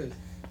Nato, good.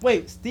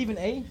 Wait, Stephen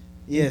A?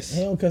 Yes.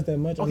 He don't cuss that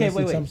much. Okay, unless he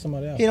wait. talking to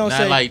somebody else. He don't Not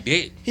say like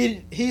that.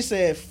 he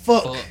said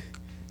fuck. Fuck.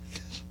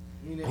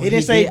 He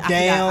didn't say I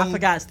damn.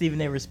 forgot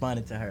Stephen A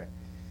responded to her.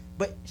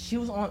 But she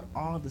was on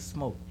All the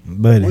Smoke.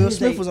 Buddy. Will is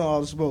Smith a- was on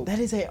All the Smoke. That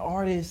is a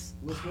artist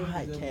Will Smith was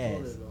there before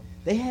podcast. that, though.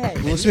 They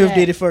had Will Smith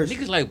did it first.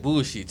 Niggas like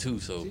bullshit too,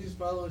 so. She just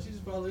follow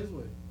his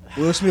way.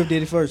 Will Smith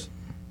did it first.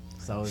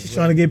 So She's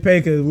trying to get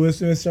paid because Will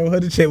Smith showed her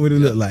the check what it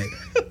looked like.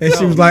 And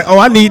she was like, oh,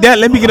 I need that.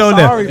 Let me get on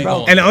sorry, there.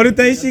 bro. And the only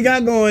thing she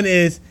got going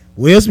is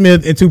Will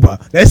Smith and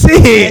Tupac. That's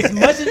it. As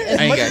much as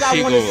Ain't got I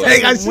shit want to going. say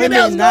Ain't got shit women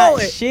else not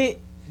going. shit,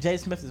 Jada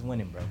Smith is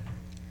winning, bro.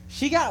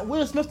 She got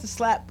Will Smith to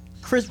slap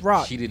Chris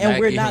Rock, She did and not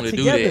we're get not him to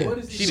do together.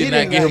 that. She She did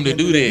did not get not him to get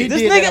do him to do that. that.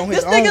 This did that nigga, on this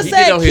his nigga own. He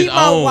said did on his keep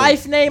my own.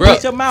 wife name Bruh,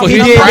 out your mouth. for He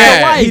his He did not pride. your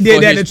that. wife. He did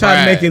For that to his try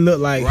to make pride. it look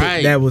like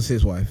Right. that was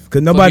his wife. Because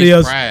For nobody his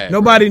else, pride,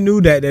 nobody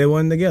knew that they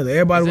wasn't together.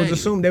 Everybody was Exactly.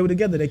 assumed they were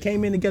together. They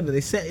came in together.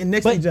 They sat in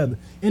next to But- each other.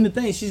 And the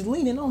thing, she's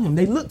leaning on him.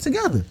 They look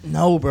together.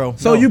 No, bro.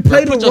 So no. you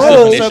play the Put yourself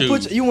role. in their So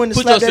shoes. you wouldn't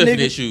Put slap that yourself in nigga?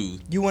 their shoes.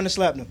 You wouldn't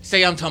slap them.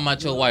 Say I'm talking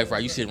about your wife,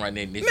 right? You sitting right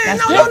there in this. That's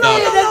no, different. no, no,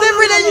 That's no,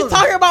 different than no, you no.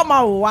 talking about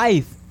my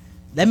wife.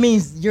 That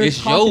means you're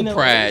It's talking your to-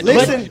 pride.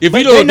 Listen, If but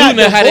you don't they do not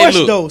nothing, how they divorced,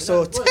 look? though,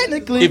 so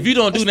technically, If you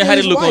don't do that's nothing, how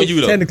they still look his on you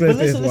wife. though? Technically, But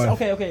it's his listen,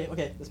 wife.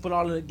 okay. Let's put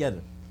all of it together.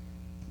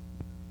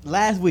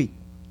 Last week,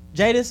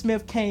 Jada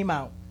Smith came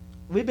out.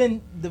 We've been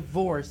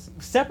divorced,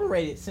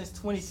 separated since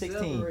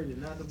 2016.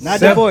 Separated, not the Not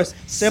Sep- divorced.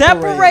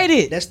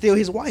 Separated. That's still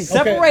his wife.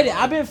 Separated.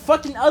 I've been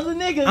fucking other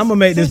niggas. I'm gonna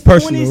make this since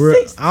personal. Real.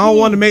 2016. I don't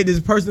want to make this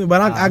personal, but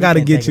I we got to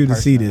can't get take you it to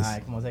see personal. this. All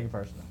right, come on, take it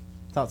personal.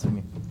 Talk to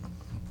me.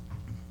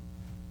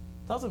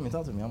 Talk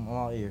to me. I'm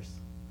all ears.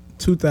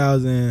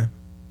 2000.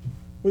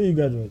 Where you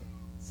graduated?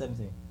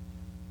 17.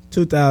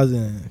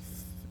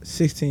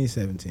 2016,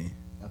 17.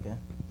 Okay.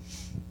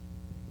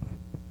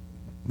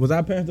 Was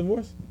our parents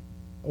divorced,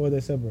 or were they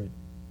separated?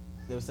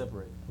 They were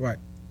separated. Right.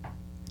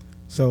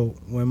 So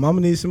when mama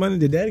needed some money,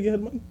 did daddy get her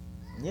the money?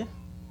 Yeah.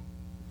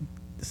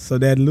 So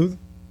daddy losing?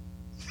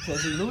 So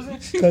she losing?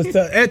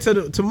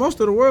 Because to most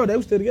of the world, they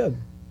were still together.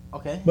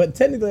 Okay. But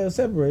technically, they were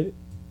separated.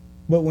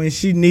 But when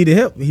she needed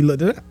help, he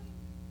looked it up.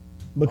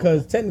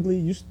 because technically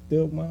you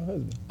still my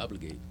husband.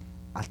 Obligated.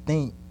 I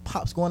think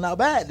Pop's going out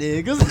bad,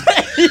 then. Cause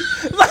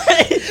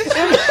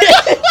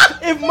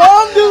if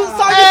mom do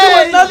talking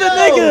to another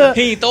nigga,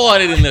 He ain't throw all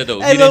that in there though.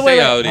 Hey, He didn't look, say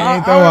wait, all wait. that.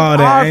 Ain't throw all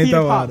that. Ain't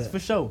throw all Pops, that. for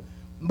sure.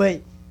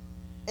 But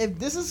if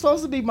this is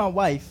supposed to be my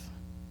wife,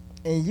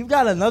 and you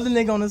got another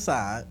nigga on the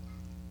side,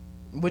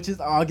 which is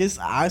August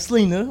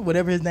Selena,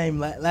 whatever his name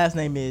last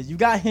name is, you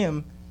got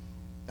him.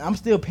 I'm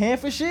still paying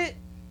for shit.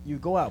 You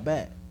go out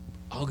bad.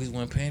 August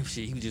wasn't paying for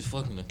shit. He was just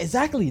fucking her.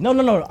 Exactly.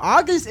 No.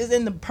 August is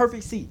in the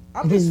perfect seat.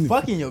 I'm just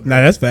fucking your girl.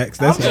 Nah, that's facts.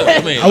 That's I'm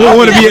facts. just- I wouldn't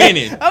want to be.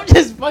 winning. I'm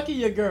just fucking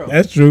your girl.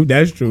 That's true.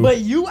 That's true. But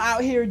you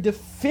out here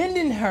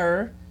defending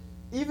her,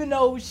 even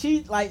though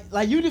she like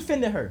you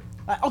defended her.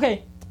 Like,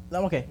 okay. You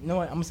know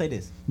what? I'm gonna say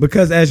this.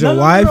 Because as your No,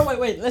 wife,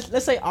 wait.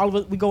 Let's say all of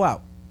us we go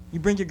out. You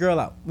bring your girl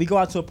out. We go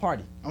out to a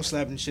party. I'm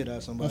slapping the shit out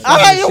of somebody.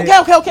 Okay.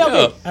 Out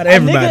of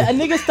everybody. A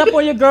nigga step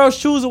on your girl's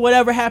shoes or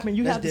whatever happened.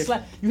 You That's have to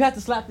different. slap. You have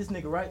to slap this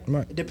nigga, right?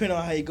 right? Depending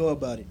on how you go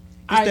about it.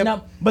 All right,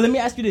 now, but let me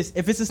ask you this: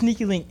 if it's a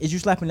sneaky link, is you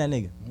slapping that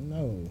nigga?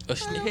 No.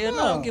 Hell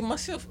no, I'm getting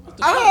myself. What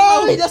the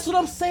Oh, fuck? that's what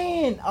I'm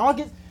saying.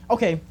 August.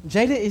 Okay,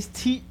 Jada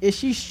is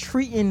she's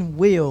treating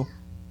Will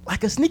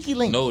like a sneaky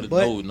link. No,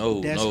 But no.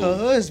 that's her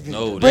husband.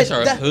 No, But that's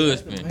her that-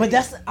 husband. But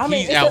that's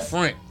He's out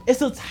front.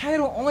 It's a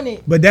title on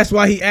it, But that's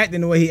why he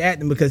acting the way he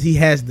acting, because he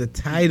has the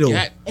title.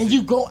 Got- and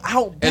you go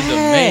out bad. As a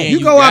man,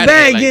 you go out gotta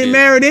bad act like getting that.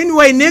 married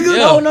anyway, nigga.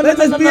 Yeah. No.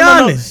 Let's be No.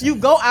 honest. You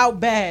go out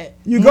bad.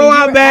 You when go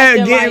out you're bad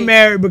acting getting like-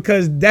 married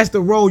because that's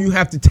the role you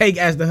have to take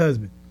as the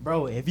husband.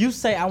 Bro, if you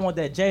say I want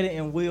that Jada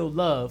and Will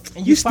love,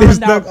 and You you still find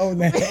stuck out on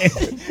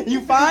that.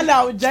 you find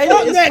out Jada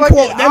Fuck is that fucking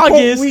quote. That quote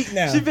August. weak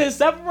now. She been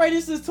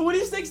separated since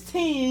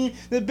 2016.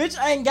 The bitch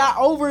ain't got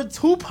over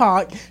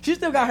Tupac. She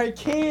still got her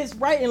kids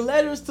writing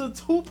letters to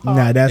Tupac.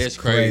 Nah, that's That's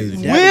crazy.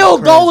 crazy. Will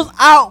goes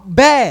out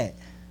bad.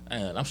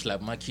 Man, I'm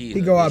slapping my kid.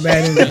 He go out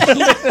bad. In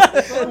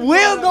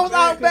Will goes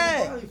out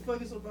bad. Why you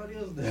fucking somebody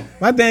else then?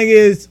 My thing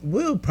is,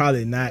 Will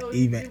probably not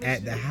even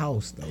at the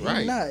house though.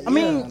 Right. I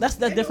mean, that's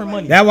different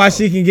money. That's why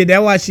she can get.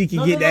 That's why she can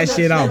No, get no, that no,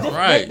 shit that's off. different.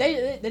 Right.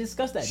 They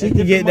discussed that. She That's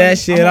can different get money. that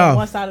shit I'm on off.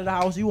 one side of the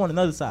house, you on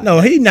another side.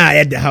 No, he not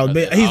at the house,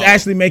 but he's Oh.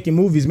 actually making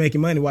movies,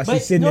 making money while But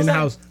she's sitting you know in the what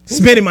I'm house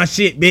saying? spending my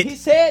shit, He bitch.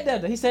 said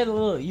that. He said,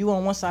 "Look, you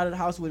on one side of the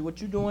house with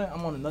what you doing.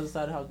 I'm on another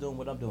side of the house doing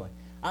what I'm doing."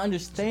 I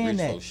understand Rich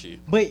that, folk shit.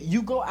 but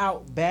you go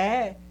out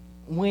bad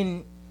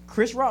when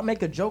Chris Rock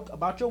make a joke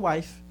about your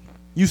wife.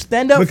 You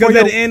stand up Because for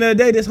at your. the end of the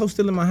day, this hoe's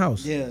still in my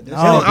house. Yeah, that's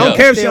I don't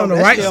care if she on the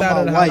that's right still side my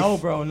of the wife.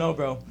 house. No,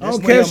 bro. I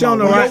don't care if she on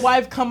the When your right.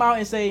 wife come out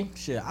and say,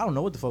 "Shit, I don't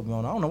know what the fuck going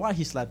on. I don't know why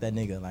he slapped that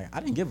nigga. Like, I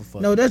didn't give a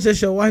fuck." No, that's just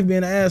your wife being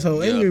an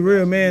asshole. Yeah. Any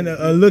real man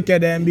look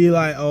at that and be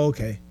like, "Oh,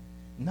 okay."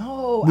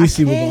 No, We I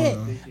see what's can't.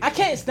 going on. I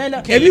can't stand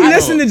up. If you I-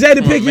 listen to Jada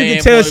from a Pinkett, you man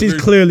can tell point of she's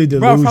view. clearly Bro,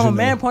 delusional. from a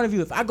man point of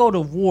view, if I go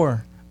to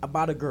war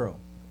about a girl,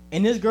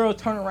 and this girl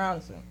turn around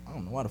and say, "I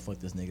don't know why the fuck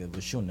this nigga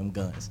was shooting them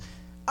guns,"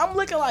 I'm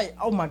looking like,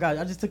 "Oh my god,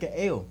 I just took an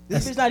L.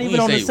 This bitch not we even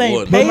on the say same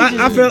war. page." But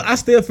as me." I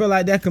still feel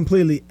like that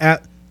completely.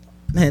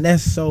 Man,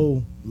 that's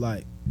so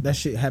like that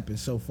shit happened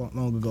so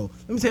long ago.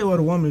 Let me tell you what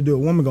a woman do. A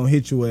woman gonna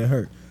hit you where it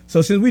hurt.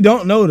 So since we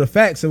don't know the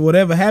facts of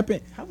whatever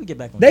happened, How we get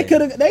back on? they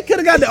that? could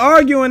have got to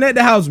arguing at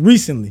the house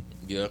recently.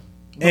 Yeah.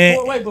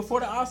 Before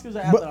the Oscars or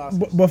after the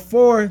Oscars?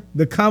 Before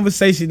the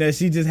conversation that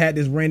she just had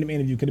this random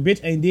interview, because the bitch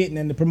ain't did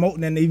nothing to promote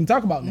nothing to even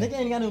talk about nothing. Nigga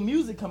ain't got no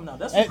music coming out.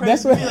 That's Eh, what crazy.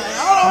 that's what- to me. Like,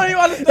 I don't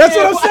even understand. That's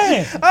what I'm why-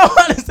 saying. I don't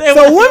understand.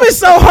 So why- women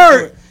so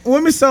hurt,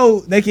 women so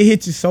they can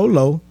hit you so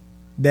low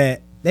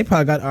that they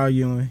probably got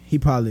arguing. He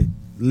probably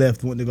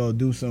left, went to go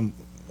do some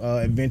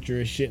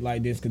adventurous shit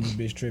like this because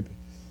this bitch tripping.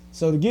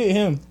 So to get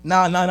him,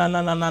 Nah.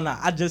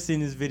 I just seen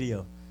this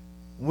video.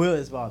 Will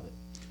is bothered.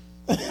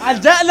 No.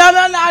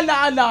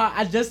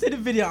 I just seen the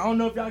video. I don't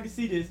know if y'all can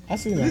see this. I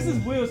seen This that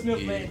is Will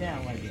Smith laying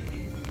down right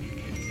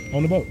there.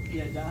 on the boat.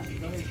 Yeah, Josh,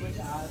 go ahead, switch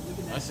your eyes. Look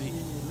at that. I see.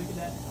 Look at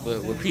that.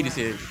 But what Peter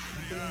said,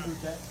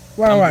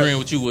 Right, I'm right, agreeing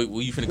with you. Where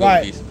you finna go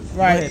right, with this?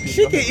 right. ahead,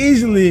 She can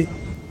easily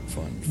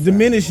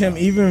diminish him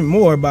even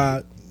more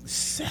by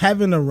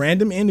having a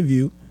random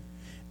interview,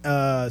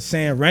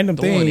 saying random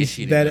Throwing this things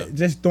shit that in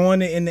just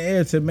throwing it in the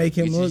air to make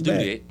him Bitches look do bad.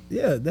 that.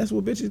 Yeah, that's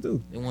what bitches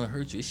do. They want to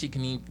hurt you. This shit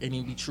ain't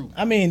even be true.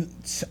 I mean,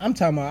 I'm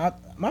talking about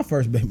my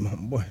first baby mama,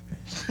 boy.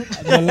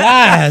 The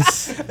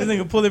lies. This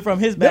nigga pull it from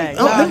his bag.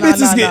 Them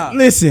bitches get.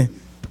 Listen,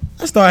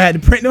 I started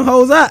had to print them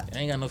hoes out, I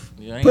ain't got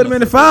no. put them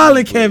in the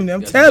filing cabinet.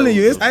 I'm telling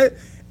you,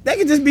 they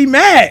can just be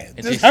mad. And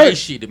Just just say hurt.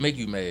 shit to make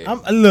you mad.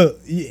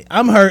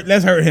 I'm hurt.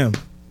 Let's hurt him.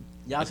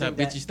 Y'all That's how think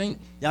that, bitches think.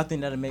 y'all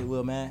think that'll make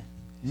Will mad?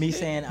 Me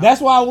saying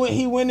That's why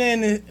he went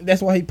in. And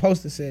that's why he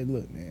posted said,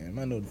 "Look, man,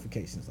 my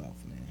notifications off,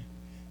 man.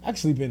 I can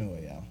sleep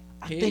anyway, y'all."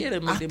 I Yeah, think,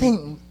 that make I them-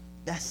 think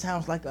that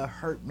sounds like a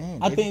hurt man.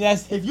 I think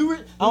that's. if you. I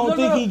don't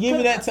think he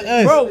giving that to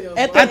us. Bro,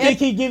 I think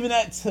he giving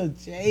that to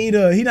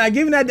Jada. He not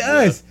giving that to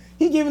us.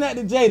 He giving that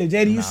to Jada.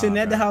 Jada, you sitting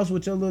at the house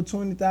with your little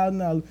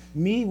 $20,000.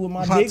 Me with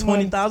my big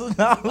money.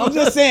 $20,000. I'm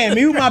just saying,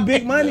 me with my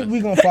big money,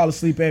 we gonna fall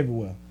asleep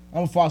everywhere. I'm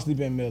gonna fall asleep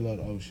in the middle of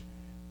the ocean.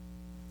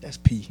 That's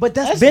P. But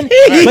that's been. P.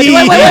 Wait.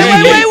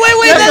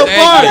 That's a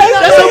bar.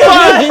 That's a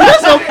bar.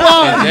 That's a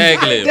bar.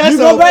 Exactly. That's You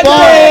go a back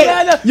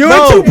bar. to you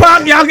and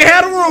Tupac, y'all can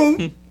have the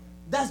room.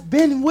 That's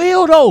been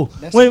Will though.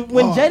 That's When a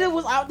bar. Jada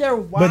was out there,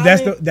 But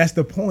that's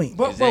the point.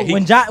 Bro, Exactly.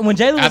 when Jada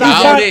was After out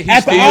all there, that, he's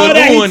After still all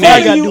that, doing he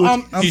telling that. you,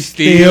 I'm He's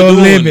still still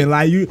doing living. it.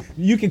 Like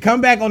you can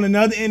come back on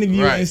another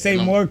interview Right. and say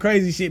I'm- more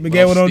crazy shit, but But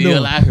get what I'm still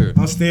doing. out here.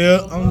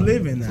 I'm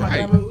living now.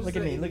 Right. look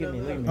at me.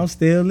 I'm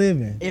still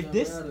living. If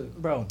this,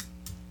 bro,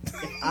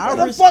 How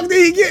the fuck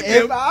did he get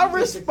if there? I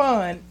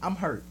respond, I'm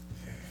hurt.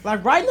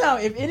 Like right now,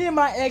 if any of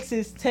my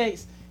exes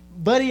text,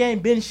 "Buddy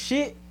ain't been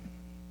shit,"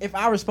 if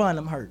I respond,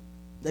 I'm hurt.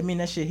 That mean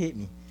that shit hit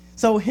me.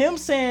 So him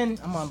saying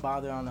I'm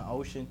unbothered on the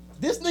ocean,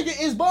 this nigga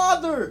is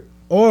bothered.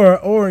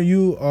 Or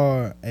you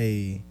are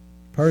a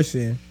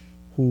person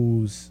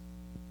who's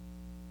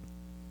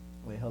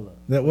Wait, hold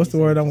up. what's the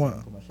word I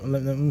want?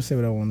 Let me say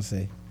what I want to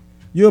say.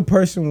 You're a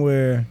person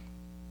where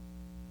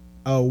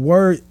a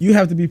word you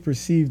have to be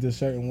perceived a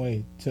certain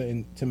way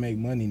to make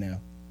money now.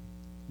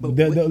 But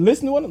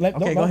Listen to what. Okay,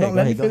 go Don't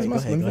let me finish my.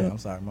 ahead. I'm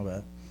sorry, my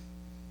bad.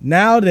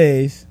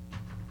 Nowadays,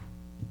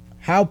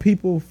 how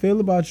people feel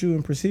about you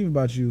and perceive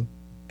about you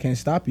can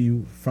stop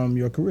you from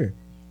your career.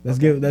 Let's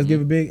give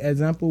a big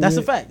example. That's a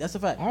with- fact. That's a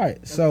fact. All right,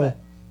 That's a so fact.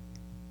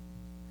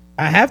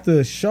 I have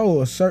to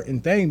show a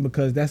certain thing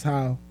because that's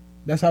how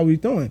we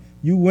doing.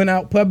 You went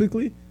out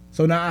publicly,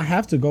 so now I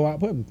have to go out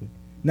publicly.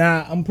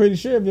 Now I'm pretty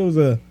sure if it was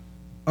a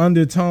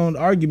undertoned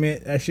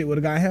argument, that shit would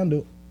have got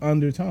handled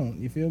undertoned.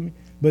 You feel me?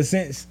 But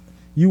since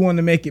you want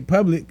to make it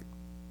public,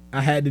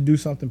 I had to do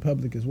something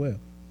public as well.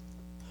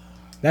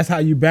 That's how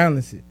you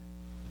balance it.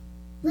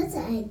 What's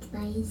the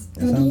advice?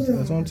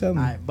 That's what I'm telling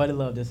you. All right, Buddy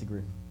Love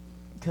disagree.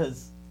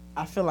 Because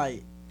I feel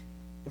like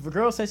if a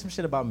girl say some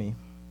shit about me,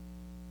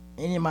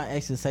 any of my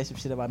exes say some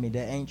shit about me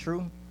that ain't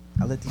true,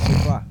 I let the shit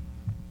fly.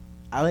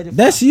 I let it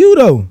fly. That's you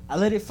though. I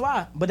let it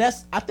fly. But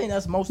I think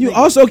that's most You niggas.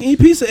 also can eat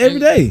pizza every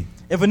day.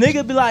 If a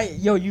nigga be like,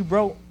 yo, you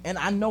broke, and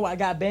I know I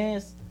got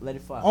bands, let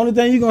it fly. Only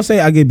thing you gonna say,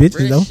 I get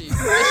bitches though.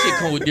 That shit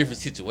come with different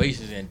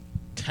situations and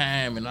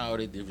time and all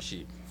that different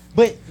shit.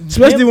 But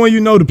Especially when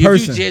you know the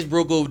person. If you just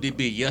broke over this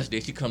bitch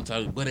yesterday, she come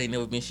talk, but ain't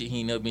never been shit, he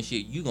ain't never been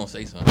shit, you gonna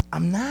say something.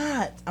 I'm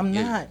not. I'm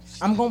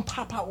gonna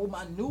pop out with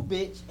my new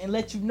bitch and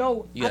let you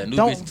know. You got I a new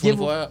don't bitch give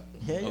 24 a. hours?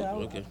 Yeah,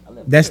 Oh, okay.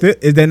 That's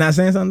the. Is they not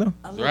saying something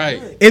though?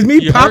 Right. It's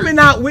me You popping hurt.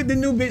 out with the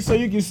new bitch so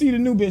you can see the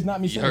new bitch,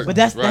 not me saying. hurt. But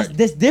that's Right.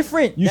 that's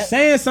different. You That-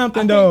 saying I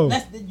something think though.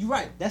 You're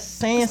right. That's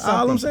saying That's something.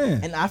 all I'm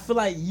saying. And I feel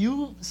like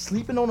you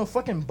sleeping on a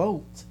fucking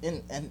boat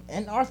in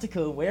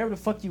Antarctica, wherever the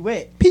fuck you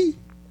at.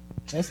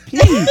 That's P.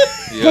 Because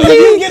Yeah. if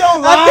you get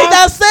online I think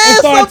that's saying and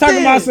start something.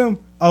 talking about some,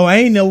 I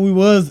ain't know we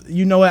was.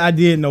 You know what? I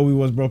did know we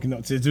was broken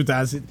up since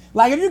 2006.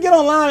 Like if you get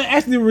online and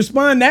actually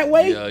respond that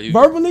way Yeah,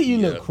 verbally, you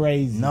look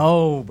crazy.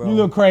 No, bro. You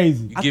look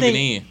crazy. You giving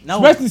in. No,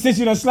 Especially since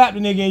you done slapped the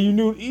nigga and you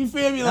knew. You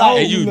feel me? Like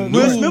And you look knew.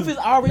 Will good. Smith is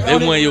already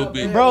That on one the, your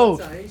bitch. bro.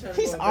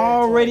 He's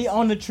already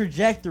on the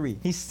trajectory.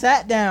 He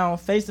sat down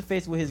face to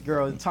face with his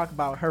girl and talked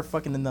about her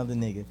fucking another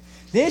nigga.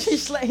 Then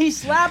he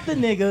slapped the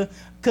nigga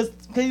because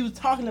he was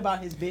talking about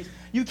his bitch.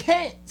 You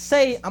can't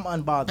say I'm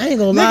unbothered. I ain't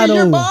gonna Nigga, lie though.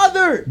 you're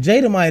bothered.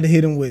 Jada might have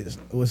hit him with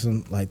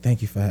some like,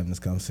 thank you for having this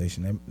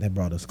conversation. That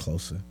brought us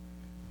closer.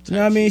 You know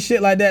what I mean?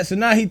 Shit like that. So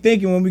now he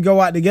thinking when we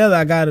go out together,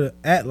 I gotta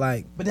act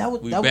like. But that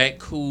was We that back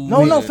cool.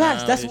 no and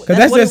facts. all That's this that's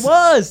that's what just- it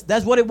was.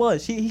 That's what it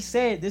was. He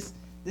said this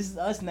is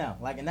us now.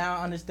 Like and now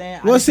I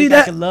understand. Well, I just see, think I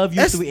that- can love you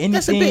that's- through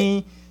that's a bit-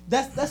 anything.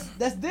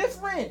 That's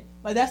different.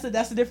 Like that's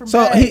a different.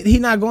 So bag. he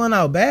not going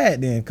out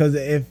bad then, because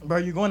if Bro,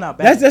 you're going out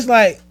bad. that's just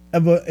like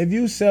if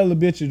you sell a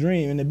bitch a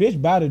dream and the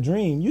bitch buy the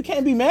dream, you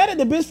can't be mad at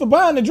the bitch for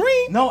buying the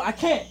dream. No, I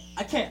can't.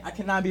 I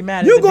cannot be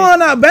mad. You at the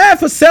going out bad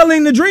for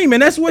selling the dream,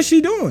 and that's what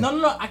she doing.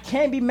 bitch. No. I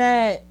can't be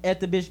mad at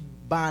the bitch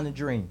buying the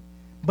dream.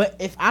 But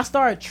if I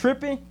start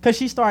tripping because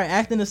she started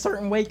acting a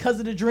certain way because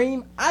of the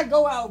dream, I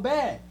go out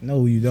bad.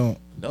 No, you don't.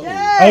 No.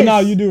 Yes. Oh no,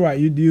 you do right.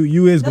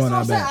 You is That's going what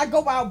I'm out saying. bad. I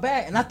go out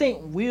bad, and I think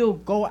Will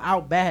go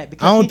out bad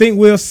because I don't think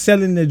Will's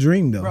selling the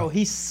dream though. bro,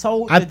 he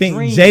sold. I the think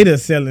dream.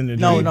 Jada's selling the dream.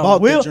 No, He bought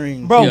the Will,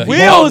 dream. bro, Yeah, he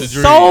Will bought the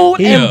dream. sold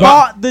He and bought-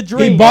 bought the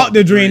dream. He bought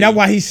the dream. That's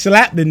why he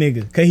slapped the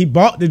nigga, cause he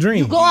bought the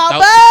dream. You go out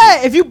thought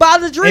bad. If you buy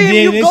the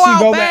dream, you go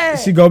out bad.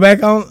 She go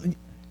back on.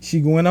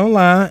 She going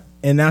online,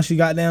 and now she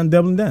got down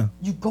doubling down.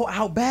 You go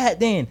out bad.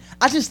 Then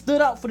I just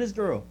stood up for this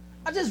girl.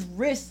 I just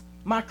risked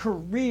my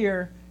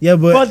career. Yeah,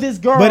 but for this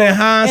girl, but in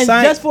hindsight,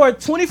 and just for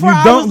 24 you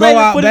hours don't go later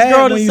out for this bad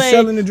girl when to you say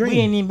selling the dream. we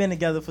ain't even been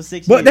together for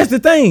 6 But years. that's the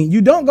thing.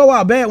 You don't go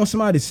out bad when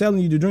somebody's selling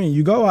you the dream.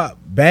 You go out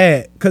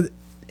bad because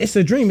it's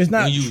a dream. It's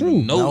not When you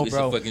true. know No, it's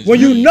bro. a fucking When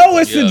dream. you know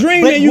it's Yeah. a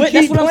dream, But then you what-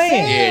 that's keep what I'm playing.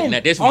 saying. Yeah, now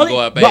that's when you Only- go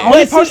out The bad. only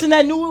Only person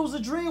that knew it was a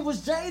dream was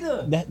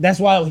Jada. That's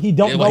why he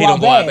don't That's go why he out don't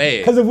go out bad. bad.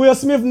 Because if Will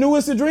Smith knew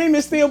it's a dream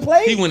and still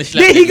played, He wouldn't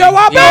slap then he the go dream.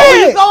 out Yeah. No,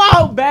 bad. you go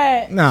out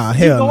bad. Nah, You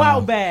hell go nah.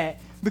 out bad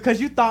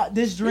because you thought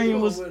this dream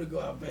was.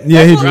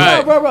 Yeah, he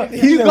Right. Bro. He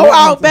You said go what?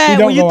 out He bad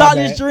don't when you go thought out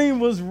this bad. dream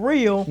was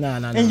real. Nah.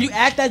 And you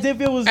act as if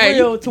it was Hey,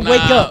 real to nah,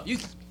 wake up.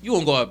 You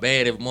won't go out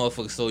bad if a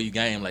motherfucker sold you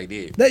game like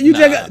that. That you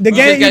just got, the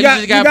game you got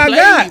played,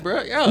 God.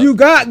 Bro. Yeah. You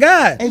got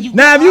God. And you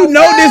Now if you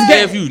know this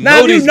game, if you now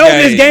know if you this know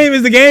game. this game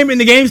is the game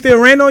and the game still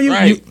ran on you,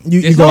 Right.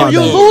 you It's go on out You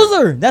bad.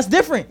 loser. That's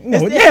different.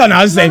 No, hell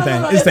no, it's the same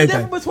thing. It's the It's the same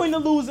difference thing. between the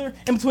loser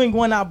and between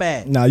going out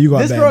bad. Nah, you go out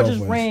This bad girl both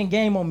just ways. ran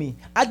game on me.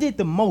 I did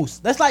the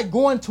most. That's like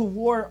going to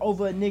war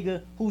over a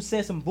nigga who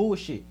said some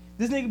bullshit.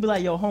 This nigga be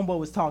like, yo, homeboy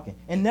was talking.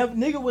 And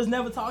nigga was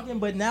never talking,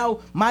 but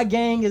now my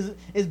gang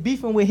is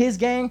beefing with his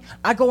gang.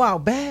 I go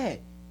out bad.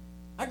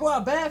 I go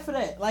out bad for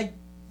that. Like,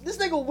 this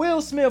nigga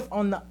Will Smith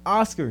on the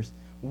Oscars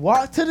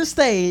walked to the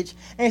stage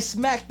and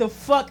smacked the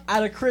fuck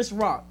out of Chris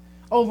Rock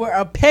over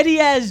a petty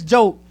ass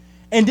joke,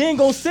 and then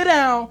go sit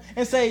down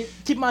and say,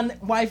 keep my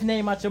wife's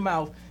name out your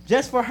mouth,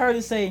 just for her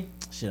to say,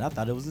 shit, I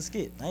thought it was a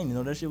skit. I didn't even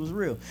know that shit was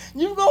real.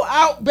 You go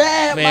out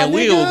bad, Man, my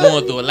we nigga. were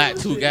going through a lot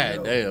too.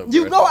 Goddamn.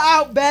 You go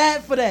out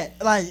bad for that.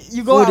 Like,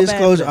 you go Full out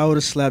disclosure, bad for I would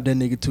have slapped that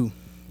nigga too.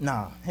 that.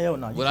 Nah, hell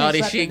no. You With can't all this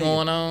slap shit that nigga.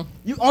 going on.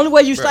 You only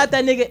way you Bruh. slap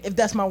that nigga if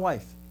that's my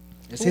wife.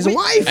 It's his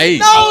wife. Hey,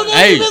 No, they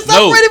hey, been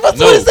separated for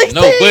 2016.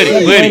 no,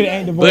 Separated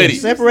ain't divorced. buddy.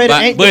 Separated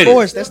By- ain't buddy.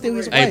 divorced. That's still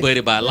his wife. Hey,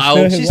 buddy, by law,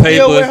 Still his papers, wife. She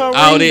still wear her all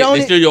ring, that, don't they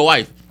it? still your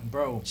wife.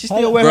 Bro. She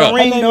still wear Bruh. her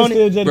ring, Her name don't is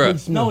it? still Jada Bruh. Pinkett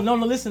Smith. No,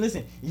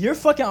 listen. You're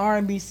fucking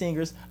R&B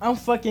singers. I'm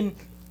fucking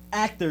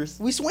actors.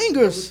 We We're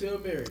swingers. still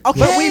married. Okay,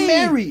 But we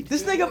married.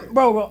 This nigga,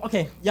 bro.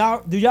 Okay,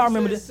 y'all. Do y'all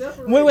remember this?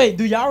 separated. Wait.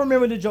 Do y'all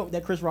remember the joke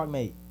that Chris Rock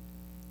made?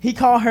 He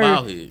called her.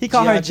 Baldhead. He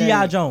called her G.I.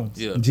 G.I. Jane. Jones.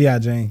 Yeah. G.I.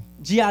 Jane,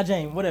 G.I.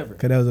 Jane, whatever.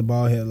 cause that was a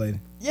bald head lady.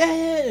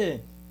 Yeah.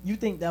 You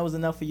think that was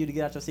enough for you to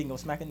get out your seat and go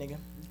smack a nigga?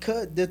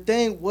 Cause the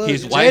thing was,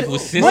 His wife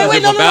was sensitive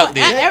Wait, no. about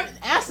that.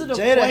 Answer the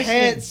Jada question.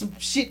 had some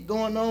shit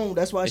going on.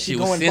 That's why And she she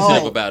was going sensitive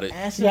bald. about it.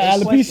 Answer Yeah,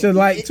 the alopecia question.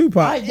 like Tupac.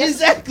 Alright, yes-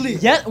 Exactly.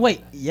 Yeah.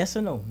 Wait. Yes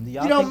or no? Do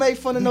y'all You don't think- make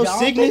fun of do no y'all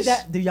think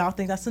sickness. do y'all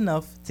think that's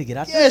enough to get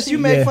out your Yes, seat you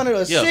make Yeah. fun of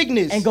a Yeah.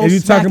 sickness. and go If you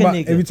smack talking a about,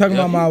 nigga? if you talking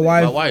Yeah, about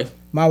my wife,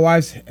 my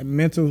wife's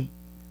mental.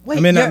 Wait,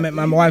 I mean, you're- not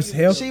my wife's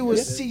health. She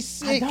was she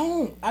sick.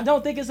 I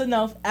don't think it's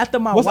enough. After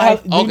my What's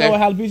wife, do you know Okay.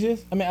 what alopecia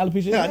is? I mean,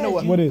 alopecia. Yeah, I know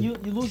what- What is? you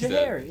lose your Yeah.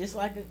 hair. It's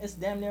like it's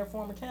damn near a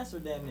form of cancer.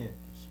 Damn near.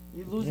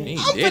 You lose He it.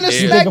 I'm did finna that.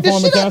 You smack think a the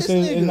form of shit out cancer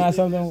this is not nigga.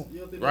 something? You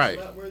don't think Right.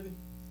 that's slap-worthy?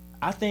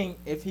 I think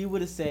if he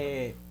would have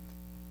said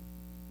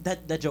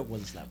that joke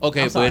wasn't slap.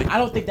 Okay, I'm sorry. but- I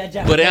don't think that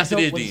joke. but that answer joke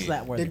this wasn't then.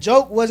 slap worthy. The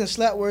joke wasn't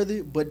slap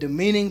worthy, but the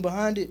meaning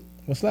behind it,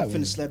 What's I'm that?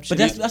 finna slap But shit.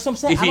 that's what I'm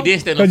saying. If I he don't- did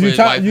stand up 'Cause for you his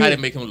talk- wife, you- how did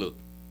it make him look?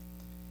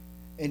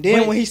 And then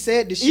Wait, when he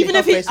said this shit, even her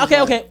if he face was okay,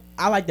 like, okay,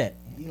 I like that.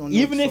 you don't know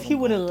Even what if the he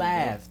fuck would have I'm talking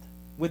about. laughed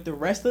with the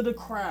rest of the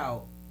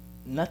crowd,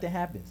 nothing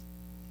happens.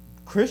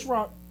 Chris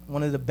Rock,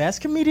 one of the best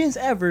comedians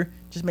ever,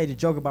 just made a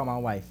joke about my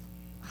wife.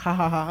 Ha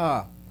ha ha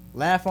ha.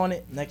 Laugh on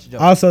it. Next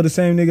joke. Also, the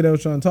same nigga that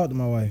was trying to talk to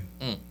my wife.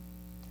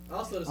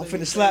 Also, the I'm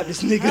same finna slap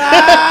this nigga.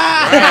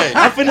 Right.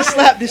 I'm finna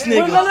slap this Wait,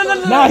 nigga.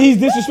 no. Nah, he's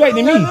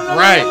disrespecting me.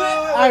 Right.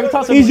 All right,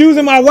 talk to He's me.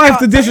 using my wife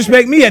to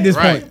disrespect me at this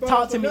Right. point.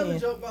 Talk to me. Another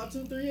joke about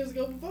 2-3 years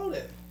ago before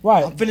that.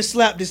 Right. I'm finna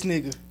slap this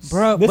nigga.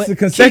 Bro, This but is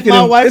consecutive.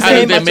 my wife's It's, How does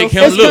name that out make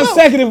your him it's look?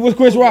 consecutive with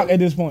Chris Rock at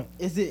this point.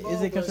 is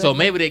it So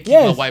maybe that keep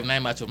Yes. my wife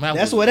name out your mouth.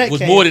 That's was, where that was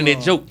came more than from.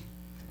 that joke.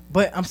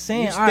 But I'm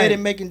saying, You all steady right.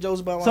 making jokes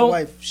about my So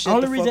wife. Shut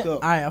only the reason, fuck all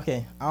up. right,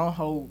 okay.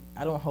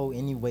 I don't hold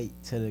any weight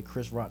to the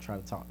Chris Rock try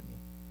to talk to me,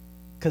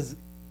 cause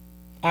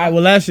All right.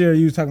 Well, last year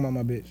you was talking about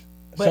my bitch.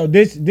 So But-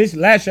 this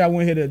last year I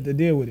went here to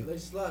deal with it. They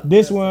slap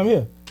This last one I'm time.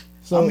 here.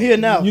 So I'm here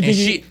now. You And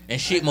think you-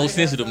 shit, more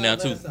sensitive now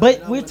too.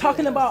 but we're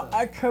talking about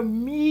a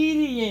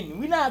comedian.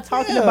 We're not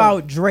talking Yeah.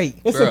 about Drake.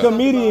 it's Bruh. a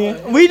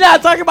comedian. We're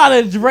not talking about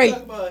a Drake.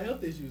 Talk about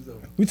health issues though.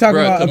 We talking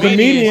Bruh, about a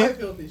comedian.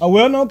 comedian, a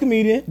well-known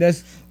comedian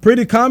that's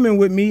pretty common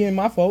with me and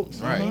my folks.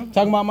 Right.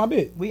 Talking about my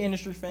bitch. We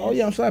industry fans. Oh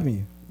yeah, I'm slapping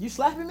you. You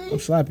slapping me? I'm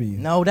slapping you.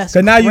 No, that's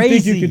Cause now you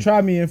crazy. think you can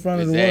try me in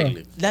front of the Exactly.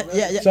 world. That,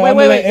 yeah. So wait, I'm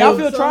wait. like, Y'all it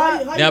feel was-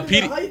 tried? Now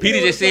Peter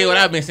just said what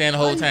I've been saying the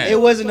whole time. It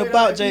wasn't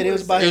about Jada. It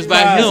was about It his was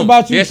about pride. him. It's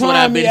about you That's what trying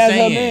I've me been as her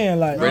saying. man,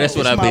 like- Bro, that's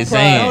what It's I've my been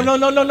pride. saying.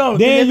 No.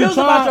 Then If you it was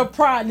try- about your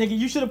pride, nigga,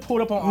 you should have pulled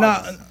up on Nah,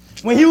 August.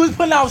 When he was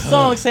putting out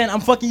songs saying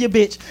I'm fucking your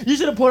bitch, you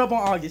should have pulled up on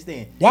August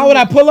then. why would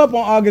I pull up on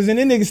August and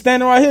then niggas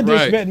standing right here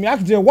Right. disrespecting me? I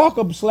could just walk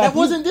up and slap That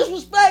wasn't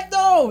disrespect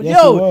though. Yes,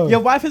 it Yo, was.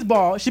 your wife is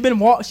bald. She been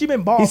bald. you.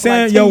 For He's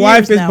saying like 10 your wife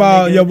years is now,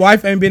 bald. nigga. Your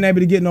wife ain't been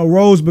able to get no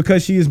roles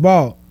because she is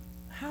bald.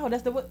 How?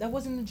 That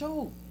wasn't a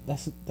joke. That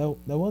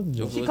was a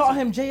joke. She called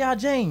him J.I.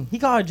 Jane. He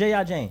called her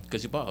J.I. Jane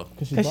Cause you bald.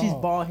 because she's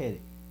bald headed.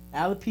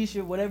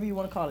 Alopecia, whatever you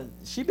want to call it.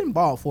 She been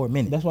bald for a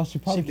minute. That's why she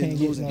probably She been can't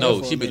get losing no. No,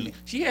 for she a been minute.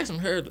 she had some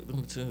hair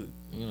to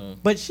you know.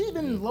 But she's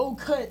been low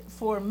cut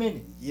for a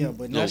minute. Yeah,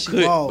 but now No she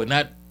cut, bald. but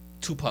not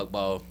Tupac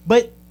bald.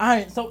 But all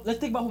right, so let's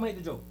think about who made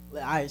the joke. All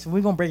right, so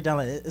we're gonna break it down.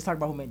 Let's talk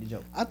about who made the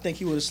joke. I think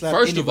he would have slapped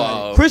First of anybody.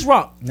 all, Chris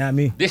Rock. Not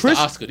me. this Chris-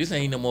 the Oscar. This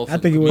ain't no more. I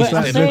think it was But I'm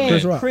slapped saying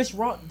Chris Rock. Chris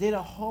Rock did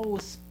a whole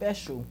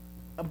special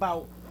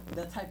about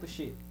that type of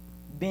shit.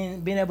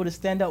 Being able to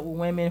stand up with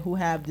women who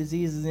have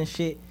diseases and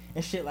shit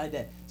like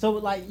that. So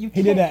like you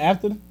He did can't- that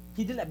after,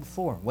 He did that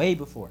before, way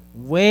before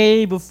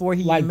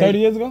he like made, 30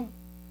 years ago.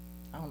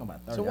 I don't know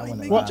about 30. So I why you wouldn't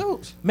making lie.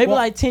 jokes? Maybe What-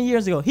 like 10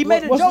 years ago. He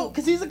made a what's joke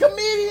because he's a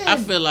comedian. I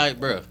feel like,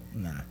 bro,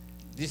 Nah.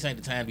 this ain't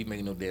the time to be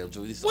making no damn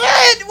jokes. This is- What?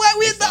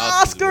 We It's at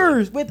the the Oscars,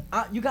 Oscars with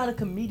you got a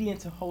comedian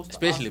to host. The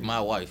Especially Oscars.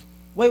 my wife.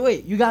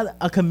 Wait, you got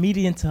a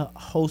comedian to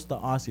host the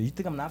Oscars. You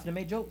think I'm not gonna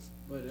make jokes?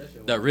 But that's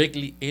your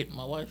Directly at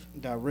my wife.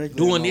 Directly.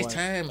 During my this wife.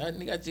 time, I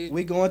think I just.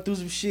 We going through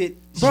some shit,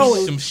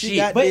 Bro, some she shit.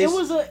 got But it this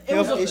was a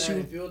health Hey, issue.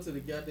 if you to the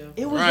goddamn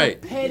it was Right.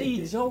 a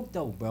petty joke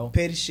though, bro.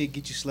 Petty shit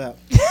get you slapped.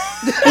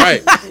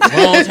 Right.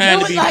 Wrong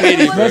time to be Like,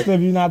 petty, it was- bro. Especially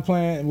if you're not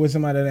playing with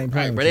somebody that ain't Right,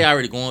 playing. bro. with They you.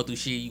 already going through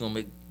shit. You gonna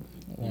make.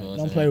 You know what Don't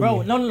I'm play saying?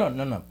 with Bro,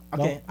 me. no.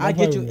 Okay, Don't I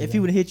play get you. with me, If he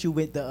bro. would have hit you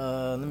with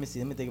the, let me see.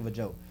 Let me think of a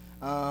joke.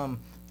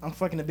 I'm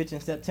fucking a bitch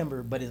in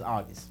September, but it's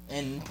August,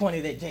 and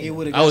pointed at Jada. He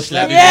would have I got was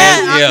slapped.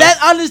 slapping Yeah, Yeah.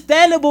 that's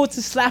understandable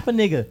to slap a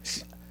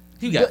nigga.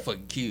 He got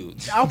fucking killed.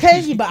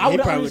 Okay, but I He would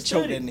have probably would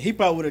choke understood that. it. He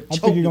probably would have I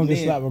choked think you're gonna him get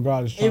then. slapped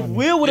regardless. If trying to.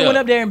 Will would have Yeah. went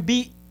up there and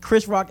beat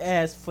Chris Rock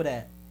ass for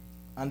that,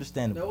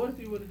 understandable. Now what if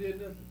he would have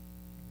did nothing?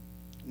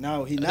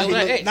 No, he That's now he what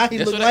I look, asked. now he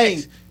That's look what I lame.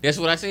 asked. That's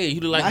what I said.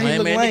 You look like Now he my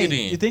look man lame.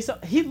 nigga You then. think so?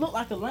 He looked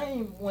like a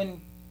lame when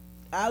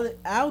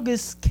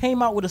August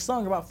came out with a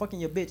song about fucking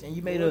your bitch, and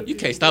you made a You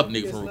can't stop a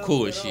nigga from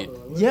recording shit.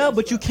 yeah,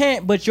 but you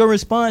can't. But your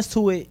response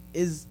to it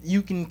is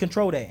you can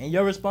control that, and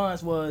your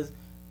response was,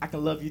 "I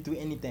can love you through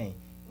anything."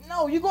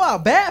 No, you go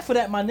out bad for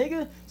that, my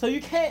nigga. So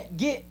you can't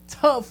get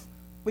tough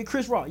with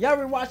Chris Rock. Y'all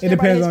ever watch? It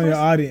depends on your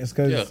Express? audience,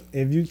 because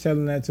Yeah. if you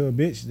telling that to a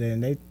bitch,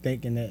 then they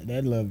thinking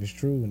that love is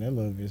true and that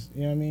love is,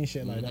 you know what I mean,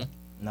 shit like that.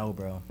 No,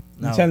 bro.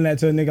 You No. telling that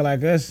to a nigga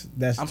like us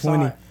that's I'm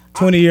 20, sorry.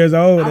 20 years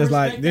old, I that's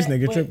like respect this that,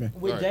 nigga but tripping.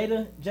 With Right.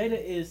 Jada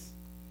is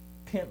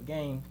pimp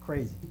game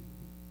crazy.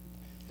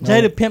 No.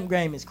 Jada pimp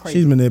game is crazy.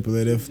 She's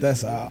manipulative.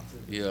 That's all.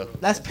 Yeah.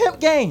 That's pimp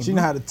game. She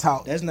know how to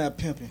talk. That's not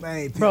pimping. That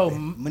ain't Bro,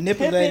 pimping.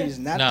 Manipulating is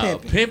not Nah,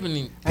 pimping. pimping.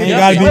 Ain't Yeah,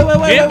 gotta be wait, wait,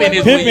 wait, pimping wait,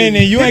 is wait, pimping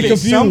and you ain't Pimping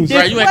confused.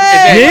 Right, you ain't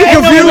Wait, You ain't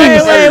exactly. confused.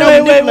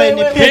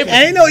 wait. Pimping.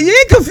 Ain't no, you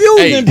ain't confused.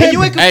 Hey, in hey, pimping.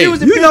 You ain't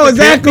confused. Hey, in you know pimping.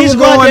 exactly Bitch, what's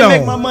go out going there and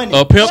make on. my money.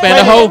 A pimp and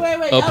a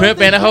hoe. A pimp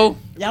and a hoe.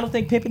 Y'all don't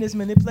think pimping is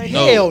manipulating?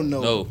 No. Hell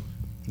no.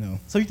 No.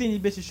 So you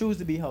think these bitches choose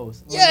to be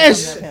hoes? When Yes.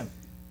 they come to that pimp?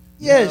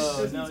 Yes.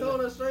 Since he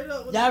told us straight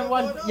up. Y'all ever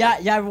watch?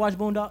 Y'all ever watch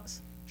Boondocks?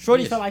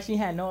 Shorty Yes. felt like she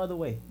had no other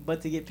way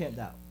but to get pimped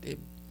out.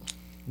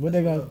 What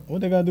they got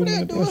to do with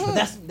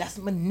manipulation? That's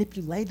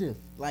manipulative.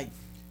 Like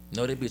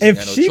No, that bitch ain't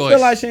got If no she choice. feel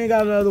like she ain't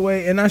got another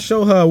way and I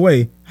show her a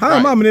way, how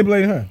am Right. I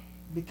manipulating her?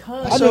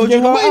 because I just showed give you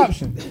her the an way.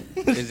 option.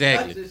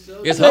 Exactly. just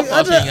showed It's you. her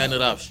fault she ain't got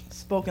another option.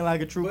 spoken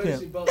like a true But she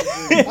pimp. bought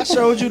the I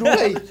showed you the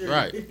way.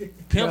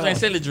 Right. Pimps ain't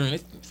selling dream. They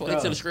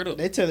tell it straight up.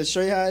 They tell it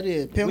straight how it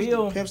is.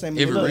 Will- Pimps ain't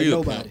Every manipulating real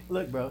nobody. pimp.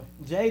 Look, bro,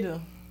 Jada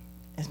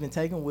has been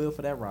taking Will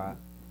for that ride,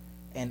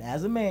 and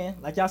as a man,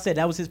 like y'all said,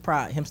 that was his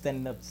pride, him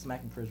standing up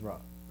smacking Chris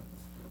Rock.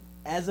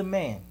 As a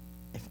man,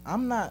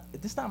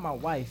 if this not my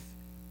wife,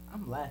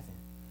 I'm laughing.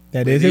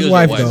 That But is it his is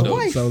wife, your though.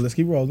 wife, So let's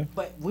keep rolling.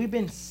 But we've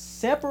been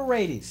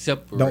separated.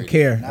 Separated. Don't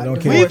care. Not I don't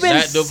divorced. care. We've been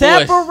Not divorced.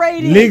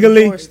 separated.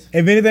 Legally, divorced.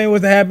 if anything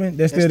was to happen,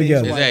 they're still still his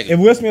together. wife. Exactly. If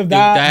Will Smith If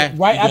died die,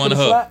 right you after going the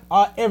to her.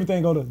 slap,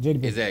 everything go to Jada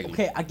Pinkett. Exactly.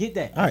 Okay, I get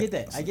that. All I right.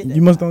 get that.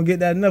 You must don't get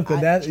that enough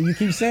because that you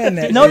keep saying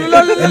that. No,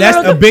 And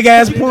that's a big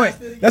ass point.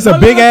 That's a No,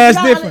 big ass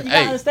you gotta- difference. You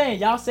gotta Hey. understand.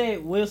 Y'all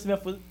said Will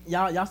Smith was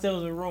y'all said it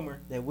was a rumor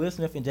that Will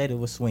Smith and Jada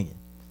was swinging.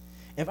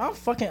 If I'm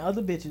fucking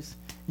other bitches,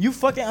 you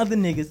fucking other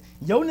niggas,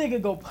 your nigga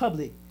go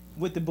public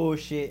with the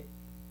bullshit.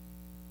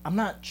 I'm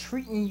not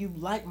treating you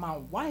like my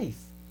wife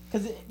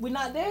because we're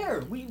not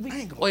there. We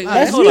Wait,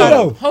 That's hold you, on.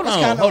 though. Hold That's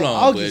on, kinda hold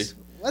on, buddy. August.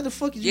 What the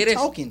fuck is Yeah, you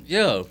that's talking?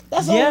 Yeah,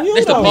 That's Yeah. on you,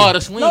 that's the though. part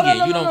of swinging.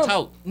 You don't no.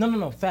 talk.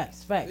 No.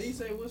 Facts. Did he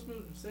say Will Smith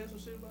said some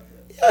shit about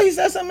that? Yeah, he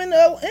said something in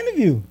the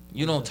interview.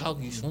 You don't talk.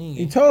 You He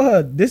swing. told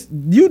her this.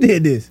 You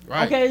did this.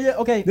 Right. Okay, yeah,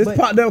 okay. This but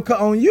part that cut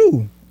on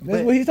you. That's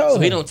but- what he told So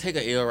her. he don't take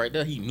a L right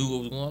there. He knew what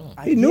was going on.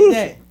 I He get knew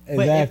that. this.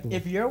 But Exactly.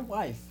 if your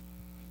wife,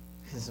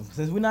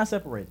 since we're not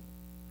separated,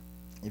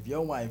 if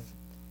your wife,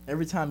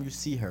 every time you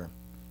see her,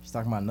 she's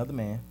talking about another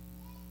man,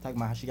 talking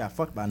about how she got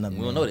fucked by another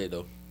We man. don't know that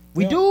though.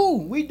 We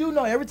do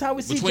know. Every time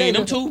we see Between Jada,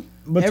 them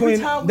two, every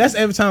time That's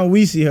every time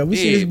we see her. We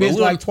see Yeah, this but bitch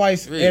we like don't-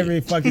 twice yeah. every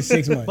fucking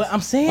 6 months. But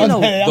I'm saying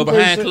though, I'm but pretty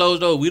behind sure-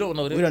 closed doors, we don't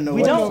know that. We don't know.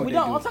 we what the don't. fuck We they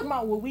don't. do. I'm talking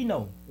about what we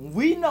know.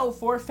 We know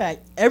for a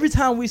fact. Every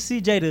time we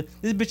see Jada,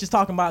 this bitch is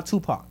talking about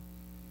Tupac.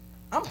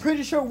 I'm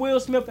pretty sure Will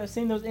Smith has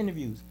seen those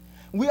interviews.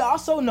 We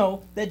also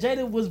know that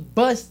Jada was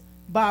bust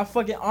by a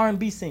fucking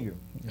R&B singer.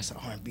 That's an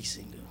R&B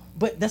singer.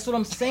 But that's what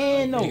I'm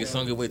saying, though. Nigga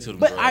sung it way to them.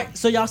 But bro.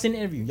 so y'all seen the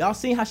interview. Y'all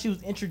seen how she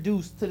was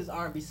introduced to this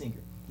R&B singer.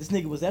 This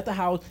nigga was at the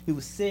house. He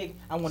was sick.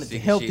 I wanted Sick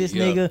to help shit, this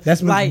yeah. nigga.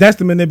 That's like, that's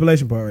the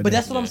manipulation part right but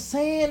there. that's what I'm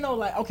saying, though.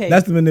 Like, okay,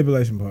 That's the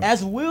manipulation part.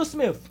 as Will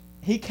Smith,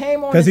 he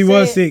came on Because he and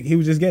was said- sick. He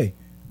was just gay.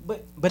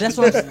 But that's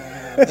what I'm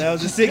saying. That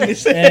was a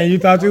sickness. And you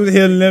thought you was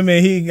healing him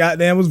and he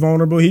goddamn was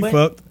vulnerable. He But-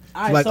 fucked.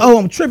 All right, Like, so- oh,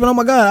 I'm tripping. Oh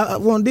my God. I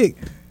want dick.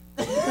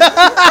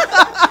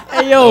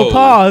 Hey, yo, Oh.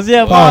 pause.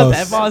 Yeah,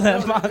 Pause. pause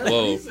that.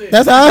 Whoa.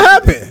 That's how it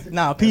happened.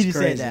 Nah, Petey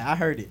crazy. said that. I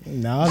heard it.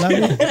 No, not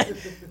me.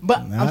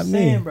 But Not I'm me.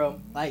 saying, bro,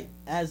 like,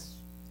 as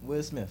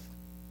Will Smith,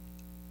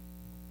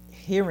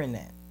 hearing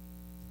that,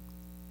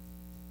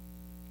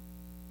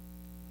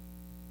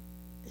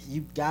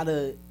 you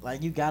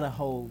gotta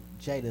hold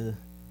Jada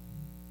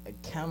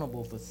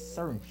accountable for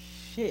certain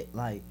shit.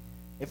 Like,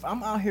 if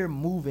I'm out here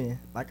moving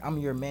like I'm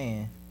your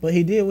man, But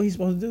he did what he's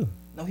supposed to do.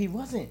 No, he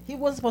wasn't. He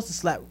wasn't supposed to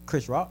slap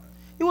Chris Rock.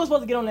 He wasn't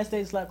supposed to get on that stage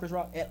and slap Chris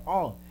Rock at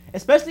all.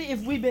 Especially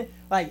if we've been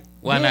like.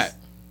 Why not?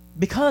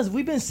 Because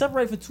we've been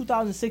separated for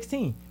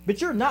 2016. But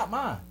you're not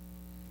mine.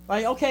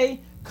 Like, okay,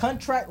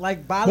 contract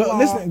like by But law.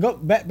 listen, go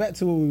back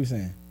to what we were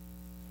saying.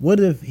 What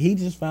if he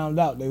just found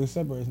out they were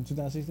separated in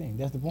 2016?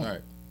 That's the point.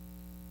 Right.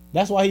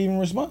 That's why he even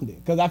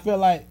responded. Because I feel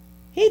like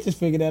he just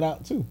figured that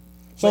out too.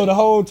 So the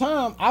whole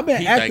time I've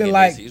been He acting thinking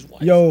like this is his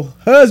wife. your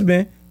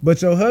husband,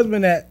 but your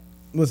husband that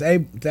was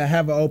able to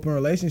have an open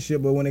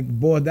relationship, but when it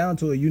boils down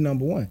to it, you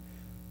number one.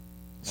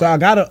 So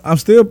I'm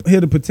still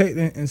here to protect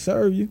and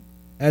serve you.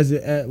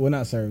 Well,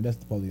 not serve. That's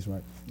the police,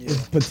 right? Yeah.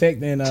 It's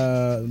protect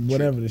and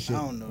whatever the shit.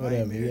 I don't know. I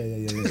Whatever. ain't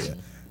married. Yeah.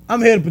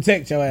 I'm here to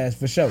protect your ass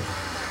for sure.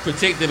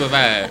 Protect and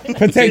provide.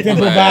 Protect and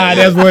provide.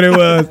 That's what it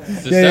was.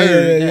 To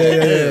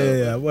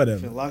Yeah. Finna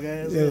Whatever. lock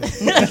her ass Yeah.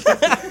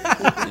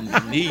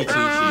 up. Need to.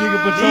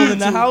 Nigga Shit. patrolling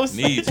the house.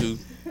 Need to.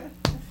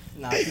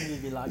 Nah, he need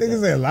to be locked Nigga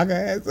up. said lock her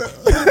ass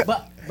up.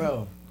 But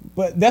bro,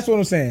 But that's what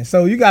I'm saying.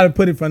 So you got to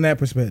put it from that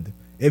perspective.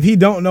 If he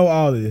don't know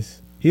all of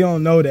this, he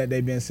don't know that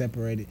they been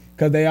separated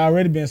because they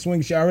already been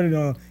swinging. She already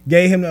done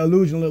gave him the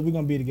illusion. Look, we're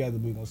gonna be together.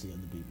 We're gonna see other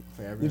people.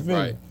 You feel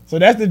Right. me? So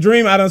that's the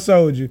dream I done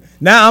sold you.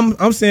 Now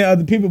I'm seeing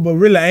other people, but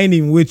really I ain't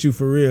even with you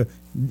for real.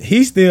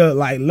 He still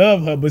like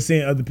love her, but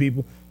seeing other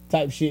people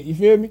type shit. You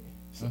feel me?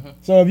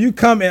 So if you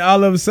come and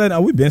all of a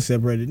sudden, we been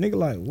separated, nigga.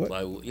 Like what?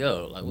 Like,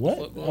 yo, like what, What?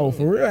 the fuck going Oh, on?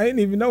 for real? I didn't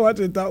even know. I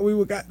just thought we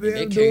were goddamn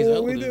that case, doing I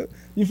what we would've- do.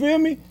 You feel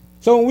me?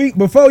 So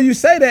before you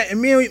say that,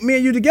 and me and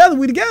you together,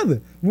 we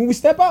together. When we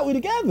step out, we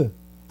together.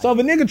 So if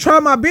a nigga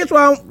try my bitch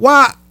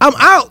while I'm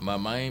out, My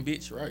main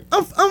bitch, right?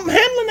 I'm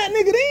handling that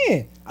nigga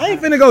then. I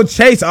ain't finna go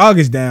chase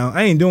August down.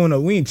 I ain't doing no.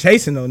 We ain't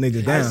chasing no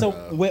nigga down. so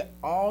with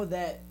all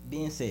that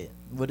being said,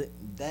 with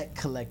that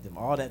collective,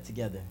 all that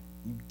together,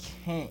 you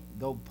can't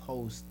go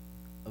post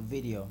a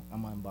video.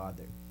 I'm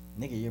unbothered,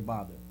 nigga. You're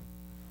bothered.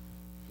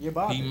 You're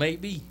bothered. He may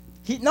be.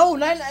 No,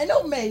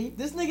 may.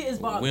 This nigga is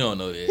bothered. We don't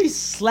know that. He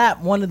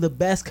slapped one of the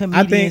best I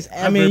comedians think.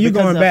 ever. I mean, you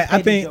because going of back. I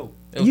petty think joke.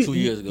 That was 2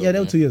 years ago. Yeah, that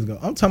was man. 2 years ago.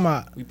 I'm talking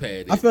about. We passed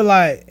it. I feel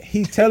like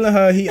he telling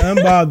her he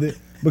unbothered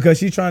because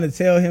she trying to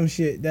tell him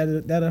shit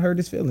that'll hurt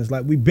his feelings.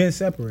 Like we been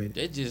separated,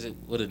 That's just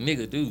what a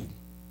nigga do.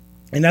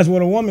 and that's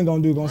what a woman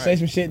gonna do. Gonna say Right.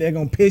 some shit that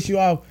gonna piss you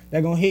off.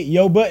 That gonna hit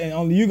your button.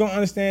 Only you gonna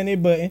understand their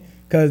button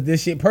because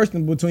this shit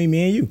personal between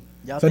me and you.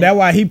 Y'all So think- that's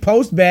why he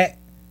post back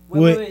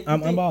with Wait, I'm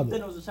you think unbothered.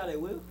 it was a shot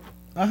at Will?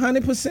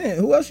 100%.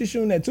 Who else you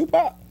shooting at?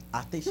 Tupac?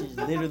 I think she's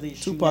literally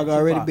shooting Tupac at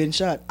already Tupac. been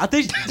shot. I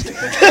think.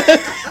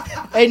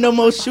 Ain't no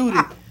more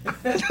shooting.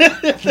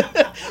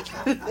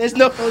 There's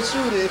no more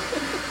shooting.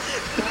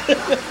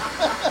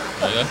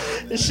 Yeah.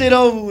 This shit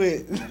over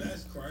with.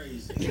 That's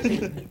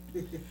crazy.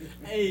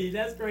 Hey,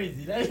 that's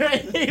crazy. That's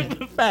crazy.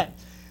 Fact.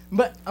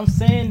 But I'm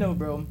saying though,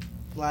 bro,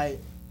 like,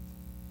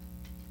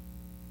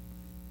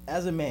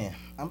 as a man,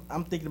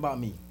 I'm thinking about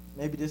me.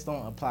 Maybe this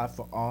don't apply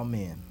for all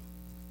men.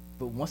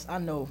 But once I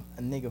know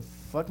a nigga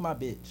fuck my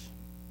bitch,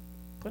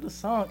 put a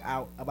song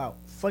out about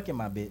fucking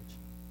my bitch,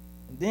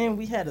 and then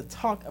we had a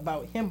talk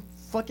about him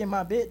fucking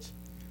my bitch.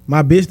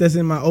 My bitch that's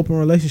in my open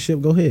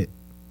relationship, go ahead.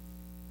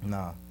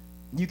 Nah.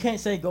 You can't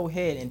say go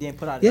ahead and then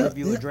put out an Yeah,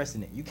 interview yeah.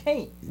 addressing it. You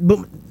can't.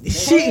 But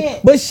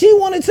can't. she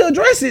wanted to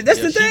address it. That's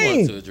Yeah, the she thing.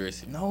 wanted to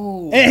address it.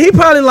 No. And he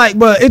probably like,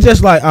 but it's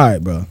just like, all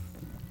right, bro.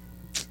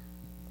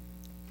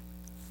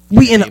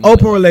 We in an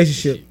open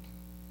relationship.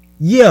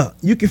 Yeah,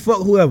 you can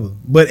fuck whoever.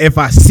 But if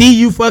I see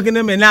you fucking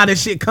them and now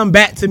this shit come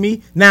back to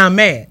me, now I'm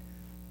mad.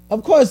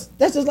 Of course,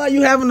 that's just like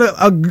you having a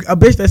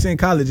bitch that's in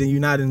college and you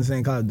not in the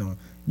same college dorm.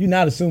 You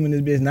not assuming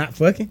this bitch not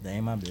fucking. That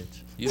ain't my bitch.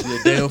 You be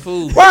a damn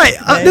fool. Right.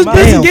 That This ain't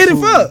bitch my is getting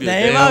fool. fucked. Be a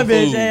That ain't my damn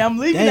bitch. fool. Hey, I'm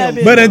leaving Damn.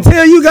 that bitch. But though.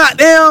 until you got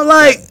down,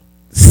 like,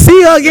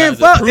 see her getting That's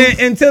the fucked, proof.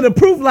 until the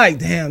proof, like,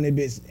 damn, that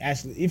bitch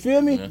actually, you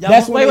feel me? Yeah. Y'all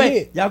That's wait, when it wait.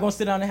 hit. Y'all gonna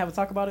sit down and have a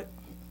talk about it?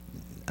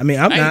 I mean,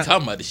 I'm I ain't not,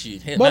 talking about the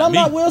shit. Hell, but I'm me.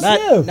 not Will Not,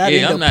 Smith. not Yeah,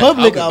 in I'm the not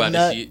public. talking I'm about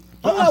not. this shit.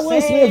 I'm not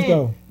Will Smith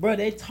though. Bro,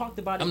 they talked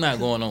about it. I'm not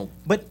going on.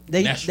 But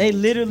they national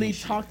literally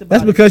shit. talked about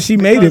That's it. because she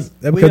made it.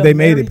 That's because we they a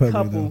made it married public,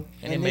 couple, though.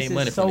 And they and made this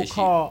money is from this shit.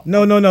 so-called.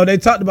 No. They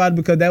talked about it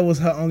because that was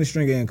her only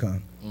string of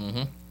income,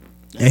 Mm-hmm.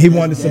 and he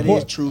wanted to That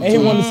support. is true, And he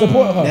too. wanted to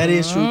support her. That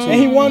is true too. And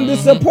he wanted to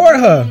support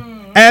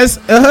her as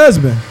a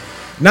husband,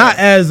 not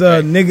as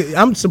a nigga.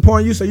 I'm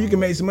supporting you so you can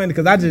make some money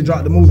because I just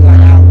dropped the movie like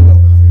an hour ago.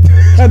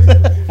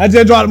 I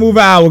just dropped the movie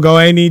an hour ago.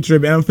 I ain't need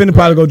tripping. I'm finna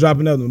probably go drop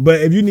another one.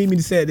 But if you need me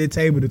to sit at that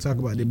table to talk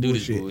about this Do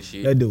this bullshit,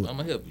 bullshit. let's do it. I'm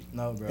gonna help you.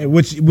 No, bro. And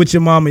with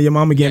your mama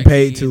getting Got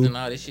paid kids too. And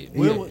all this shit.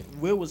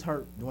 Will was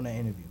hurt doing that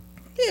interview.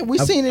 Yeah, we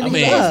seen it I in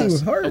mean, his He eyes.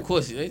 was hurt. Of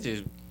course, they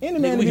just. Any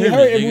Nigga, man we be hear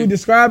hurt this, if we nigga.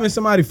 describing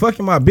somebody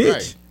fucking my bitch.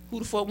 Right. Who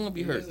the fuck wanna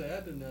be hurt? As an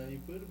actor now, you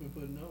could have been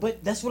putting on.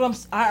 But that's what I'm.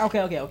 Okay.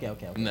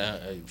 Nah.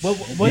 But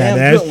Now Damn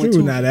that's good one, true.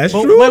 too. Now that's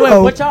But true. wait,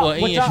 though. what y'all?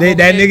 Well, What Ian y'all?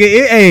 That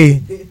nigga,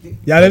 hey,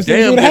 y'all ever seen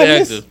Damn What good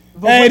Happiness? actor.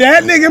 Hey,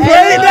 that nigga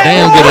played that.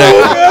 Damn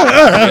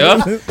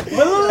good actor.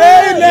 Yeah.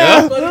 Hey,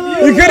 now.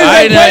 Yeah. You could have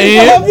Alright, said now, played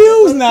Ian. for her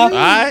views now.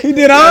 Alright. He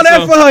did all That's that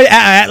some- for her. I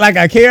act like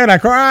I cared. I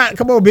cried.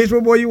 Come on, bitch.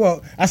 What more you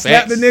want? I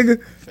slapped the Facts.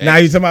 nigga. Now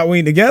you talking about we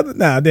ain't together?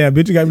 Nah, damn,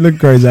 bitch, you got me looking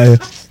crazy out here.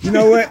 You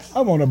know what?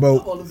 I'm on a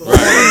boat.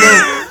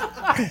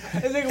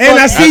 And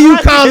I see you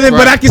calling,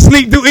 but I can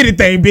sleep through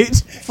anything,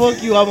 bitch.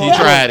 Fuck you. I'm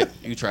on.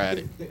 You tried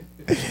it.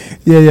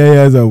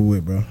 Yeah, it's over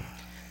with, bro.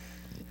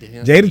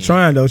 Jada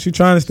trying though. She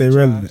trying to stay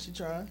relevant. She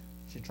trying.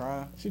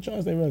 She trying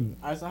to stay relevant.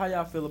 All right, so how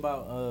y'all feel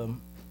about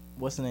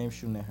what's the name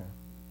shooting at her?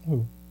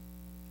 Who?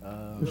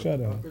 Who shot at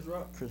her?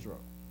 Chris Rock.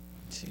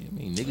 Shit, I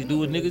mean, niggas do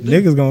what niggas do.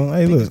 Niggas gonna,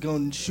 hey, Niggas look.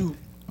 gonna shoot.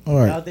 All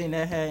right. Y'all think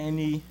that had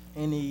any?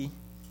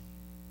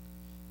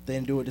 They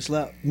didn't do it to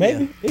slap.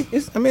 Maybe.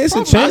 It's a Probably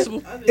chance.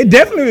 possible. It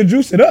definitely would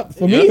juice it up.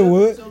 For me, it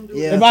would.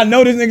 Yeah. If I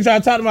know this nigga try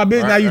to talk to my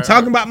bitch, Right, now you right,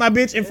 talking right. about my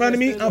bitch in front of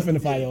me, I'm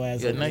finna fire your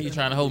ass. Yeah, up. now you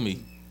trying to hold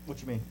me. What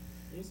you mean?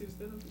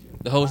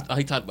 The whole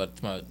he talked about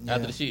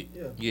after the shit.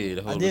 Yeah. Yeah,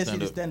 the whole I did see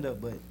stand the up. stand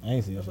up, but I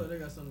ain't see That's that why shit.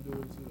 they got something to do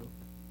with it too, though.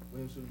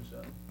 When him shooting the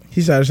shot.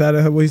 He shot a shot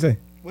at her. What he say?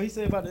 what he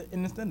said about it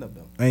in the stand up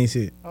though? I ain't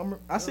see it.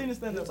 I seen the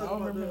stand up. I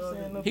don't remember him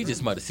saying nothing. He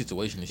just about the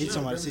situation and He shit.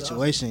 talking about the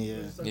situation, yeah.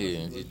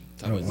 Yeah, just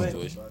talking about the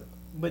situation.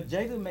 But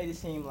Jada made it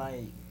seem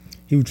like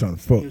He was trying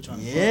to fuck. He was trying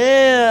to fuck.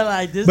 yeah,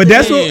 like this. But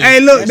that's nigga- what. Hey,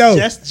 look though.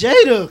 That's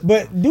Jada.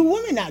 But do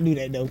women not do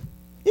that though?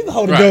 You can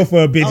hold a Right. door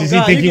for a bitch Oh, if God,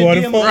 you think you can want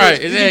to DM a fuck. Right,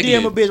 bitch. You exactly.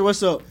 can DM a bitch,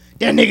 what's up?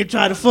 That nigga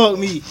tried to fuck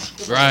me.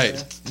 Right.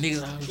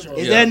 Niggas,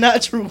 Is that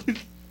not true?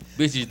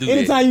 bitches do that.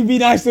 Anytime you be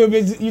nice to a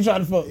bitch, you try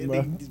to fuck,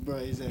 bro. Bro,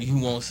 exactly. You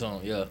want some,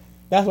 yeah.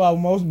 That's why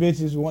most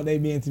bitches want they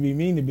men to be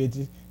mean to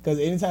bitches. Cause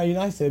anytime you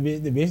nice to a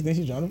bitch, the bitch thinks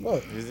she trying to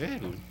fuck.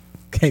 Exactly.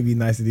 Can't be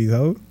nice to these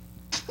hoes.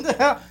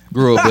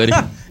 Grow up, buddy.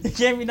 You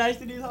can't be nice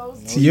to these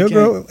hoes. To your can't.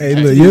 girl, hey,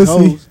 Can't look, to you'll these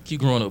see. hoes. Keep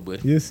growing up,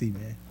 buddy. You'll see,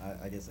 man.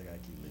 I guess I gotta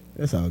keep it.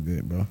 That's all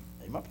good, bro.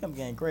 Hey, my pimp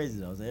game crazy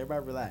though, so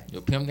everybody relax.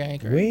 Your pimp gang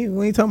crazy.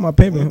 We ain't talking about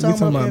pimping. We We talking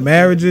talking about about pimping.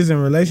 marriages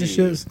and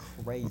relationships.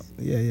 Crazy.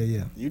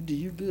 Yeah. You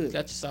good. Got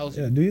your sauce.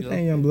 Yeah, do your you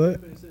thing, know? young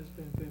blood.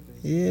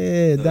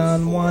 Yeah,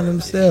 Don Juan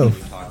himself.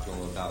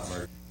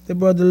 The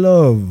brother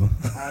love.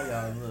 How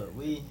y'all look?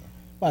 We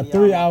About We 3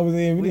 almost- hours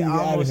in, we we need to get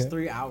out of almost here.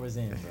 3 hours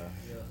in, bro.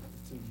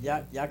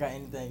 Y'all got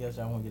anything else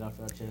y'all want to get off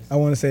your chest? I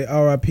want to say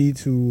R.I.P.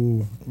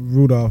 to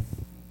Rudolph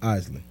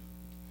Isley.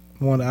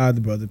 One of the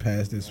other brother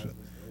passed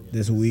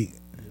this week.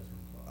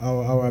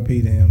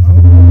 R.I.P. to him. I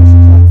don't know if we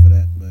should clap for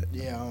that, but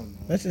Yeah, I don't know.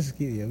 let's just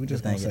keep. Yeah, we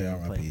just gonna say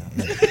Thank R.I.P. you.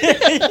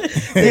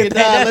 Nigga,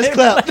 nah, let's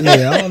clap.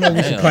 Yeah, I don't know if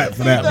we should Damn. clap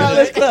for that. Nah, But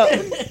let's clap.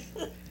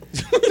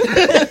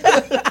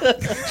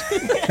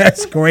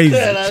 that's crazy.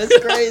 Nah, that's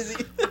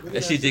crazy.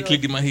 That shit just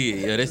clicked in my head.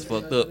 Yeah, that's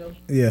fucked up.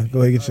 Yeah,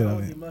 go ahead, get your shit I out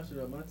want to there. get my shit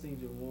up. My team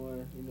just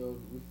won. You know,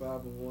 we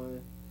 5-1,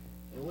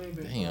 and we ain't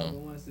been Damn.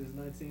 5-1 since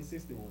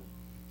 1961.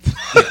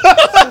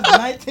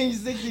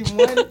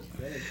 1961.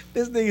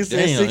 This nigga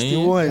said Damn,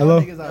 61. Hello?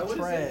 Y'all niggas are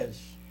trash.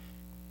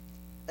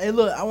 Hey,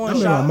 look, I want I'm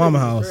to in my shout. mama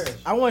house.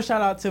 I want to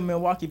shout out to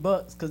Milwaukee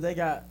Bucks because they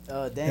got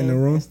Dame the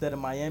room? instead of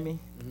Miami.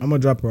 I'm gonna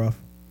drop her off.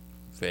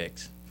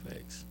 Facts.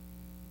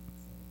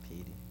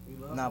 Petey. We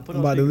lost. Nah, put I'm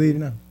on about to speaker. leave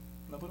now.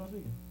 No, put on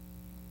speaker.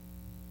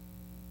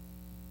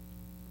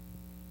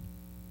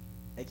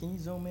 Hey, can you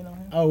zoom in on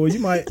him? Oh well, you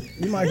might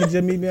can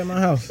just meet me at my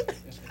house.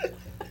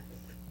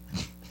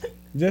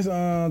 Just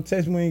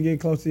text me when you get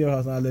close to your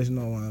house, and I'll let you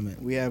know where I'm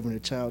at. We having a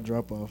child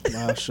drop off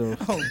live show.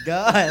 Oh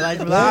God, like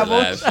live on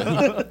Live show.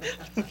 show.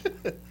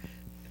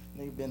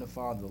 Nigga been a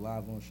father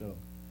live on show.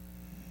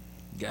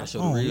 Gotta show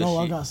Oh the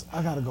real no, shit.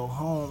 I gotta go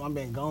home. I've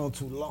been gone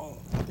too long.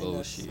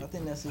 Oh shit. I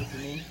think that's it for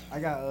me. I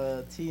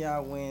got T.I.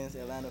 wins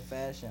Atlanta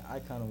Fashion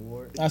Icon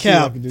Award. I see what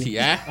I Cap. can do.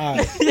 T.I. All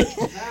right.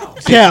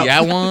 Cap.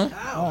 T.I. won.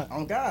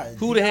 Oh God.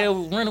 Who the hell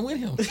was running with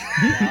him?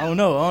 I don't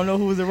know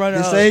who was the runner.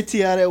 The same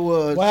T.I. that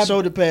was What happened?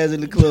 shoulder pads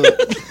in the club.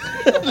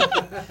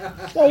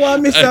 Oh, I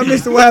missed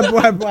it. What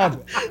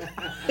happened?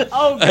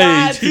 Oh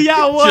God, Hey,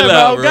 T.I. won, chill bro.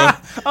 out, Oh bro. God,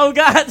 oh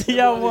God,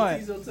 T.I. won.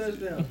 Tizo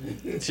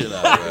touchdown. Chill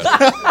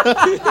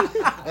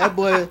out,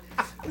 bro.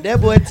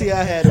 That boy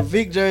T.I. had a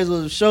Vic jersey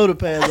with shoulder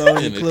pads on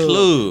In in the the club.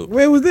 club.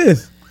 Where was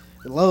this?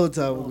 A long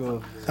time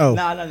ago. Oh,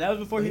 Nah, that was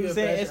before he He was a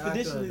saying fashion icon,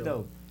 expeditiously though.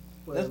 though.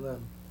 Play That's- Atlanta.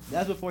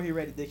 That's before he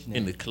read the dictionary.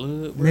 In the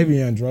club, bro.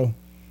 maybe on Dro.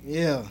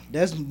 Yeah,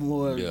 that's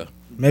more Yeah.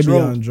 Maybe Dro.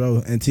 on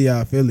Dro and T.I.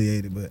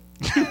 affiliated, but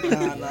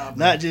Nah, bro.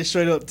 not just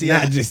straight up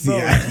T.I. not just Bro,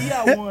 T.I.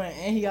 T.I. won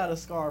and he got a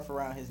scarf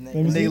around his neck.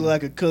 Let me see. Nigga look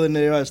like a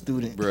culinary arts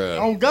student. Bruh.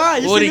 Oh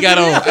God, you What see he the got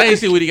video? on? I ain't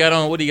see what he got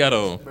on. What he got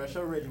on? Bro,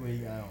 show Reggie what he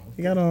got on.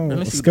 He got Let on me see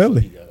what the fuck he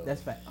Scully. got on.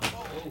 That's fact.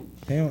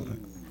 Damn. No,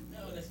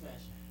 that's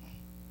fashion.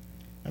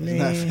 I It's mean,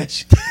 not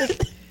fashion.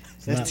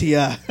 That's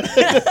T.I.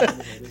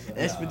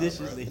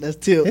 Expeditiously. That's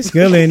Tip. it's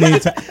Scully ain't even.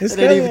 It's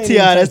That ain't even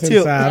T.I., that's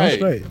Tip. I'm Right.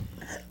 straight.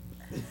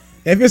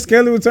 If it's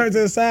Scully would turn to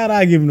the side,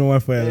 I give him the one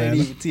for That ain't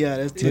Atlanta. even T.I.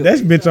 That's But Tip. that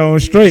bitch on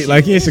straight,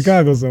 like he in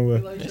Chicago somewhere.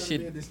 Like That trying shit- to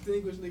be a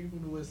distinguished nigga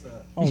from the West Side.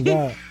 Oh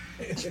God.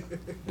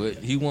 But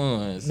he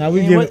won. So Now we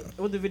And give what, it.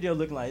 what the video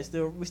look like?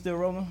 We still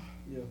rolling?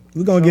 Yeah.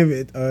 We gonna give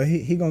it.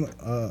 He gonna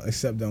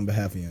accept on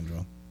behalf of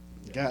Yandro.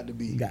 Got to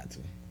be. Got to.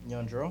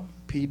 Young Dro?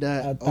 P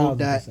dot O 1,000%.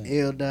 dot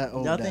L dot O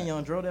Y'all dot. think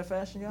Young Dro that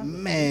fashion, y'all?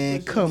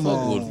 Man, come Fuck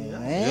on,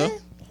 with- man.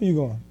 Who you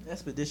going?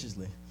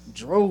 Expeditiously.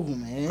 Dro,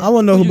 man. I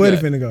want to know who you Buddy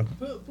got? finna go.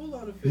 Pull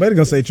out a Buddy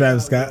gonna say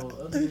Travis Scott.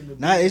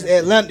 Nah, it's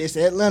Atlanta. It's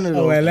Atlanta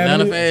though. Oh,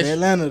 Atlanta. It's Fashion.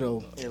 Atlanta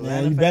though.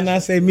 Man, you better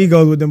not say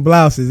Migos with them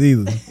blouses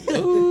either.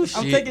 Ooh, I'm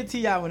shit. taking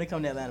T.I. when it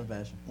comes to Atlanta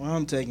fashion. Well,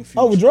 I'm taking Future.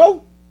 Oh,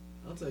 Dro?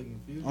 I'm taking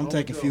Future. I'm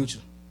taking Future.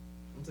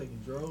 I'm taking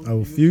Dro.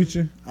 Oh,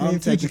 Future. I'm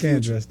taking Future can't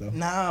Future. dress though.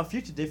 Nah,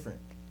 Future different.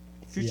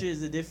 Future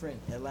is a different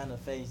Atlanta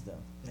phase though.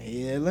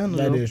 Yeah, Atlanta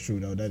That though. is true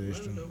though. That is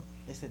true.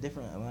 It's a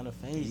different Atlanta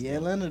phase. Yeah, though.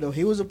 Atlanta though.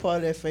 He was a part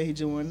of that phase. He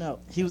just went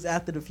out. He was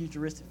after the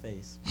futuristic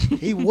phase.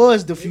 He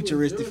was the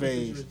futuristic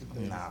phase.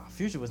 Nah,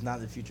 Future was not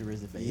the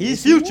futuristic phase. Yes,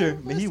 He's he Future,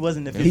 was. but he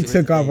wasn't the He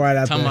futuristic took off phase. right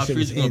after Talking that about shit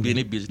was Future gonna be in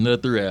ending. this bitch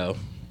another 3 hours. Alright,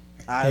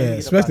 Yeah, let me get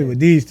especially up with out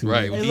these two.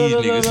 Right, of with here. these Hey,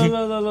 look,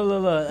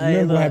 niggas. look. Hey,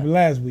 Remember what look. happened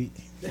last week?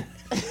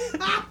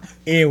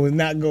 Ed was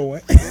not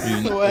going.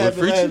 What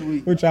happened last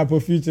week? We tried to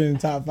put Future in the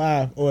top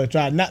 5, or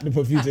tried not to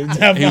put Future in the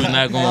top 5. He was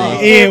not going.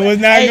 Ed was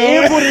not Hey,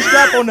 Ian put going. his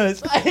strap on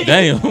us.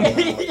 Damn.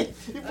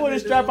 He put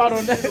his strap out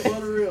on that.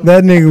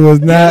 That nigga was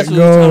not That's what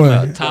we talking going.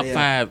 about. Top Yeah.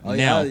 5 Oh,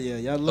 now.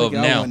 y'all look. Of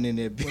I now. wasn't in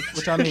that bitch.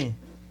 What y'all mean?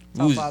 We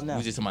Top was, 5 now.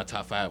 we just talking about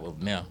top 5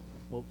 of now.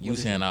 You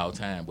saying all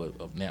time, but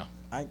of now.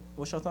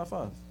 What's your top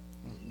 5?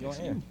 You on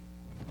air?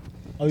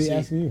 Oh, he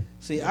asking you.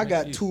 See, I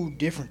got 2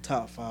 different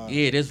top 5.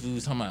 Yeah, that's what we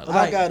was talking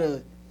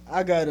about.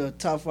 I got a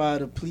top 5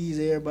 to please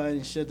everybody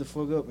and shut the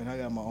fuck up, and I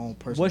got my own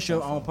personal. What's your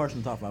top own 5.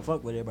 personal top 5?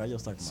 Fuck what everybody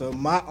else talking about. So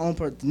my own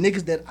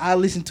niggas that I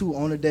listen to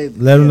on a daily.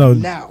 Let 'em know.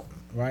 now.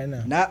 Right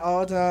now. Not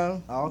all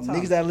time. All time.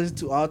 Niggas that I listen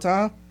to all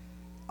time.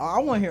 I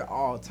want to hear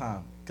all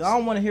time. Cause I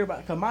don't want to hear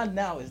about. Cause my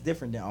now is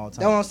different than all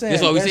time. That's what I'm saying.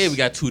 That's why we said we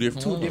got 2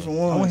 different two ones. different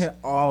I want ones. to hear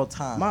all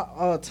time. My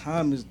all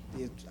time is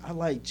I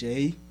like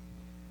Jay.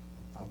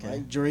 I Okay.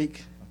 like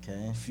Drake.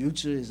 Okay.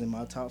 Future is in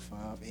my top 5.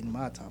 In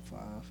my top 5.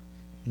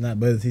 Not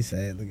Buzz. He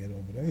sad. Look at it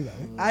over there. He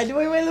like,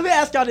 Wait. Let me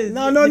ask y'all this.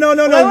 No. Wait. Let me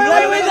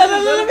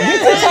Get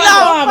the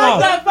top 5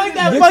 off. Fuck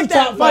Get the that.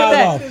 top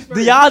 5 off.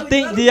 Do y'all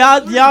think? Do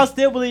y'all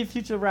still believe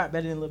Future rap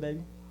better than Lil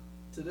Baby?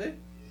 Today?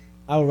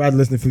 I would rather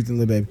listen to Future than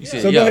Lil Baby. You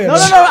said, So yeah. go ahead. No.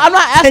 man. I'm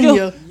not asking.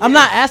 Kenya. I'm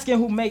not asking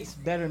who makes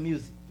better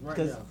music. Right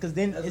Cause, now. cause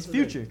then That's it's today.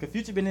 Future. Cause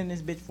Future been in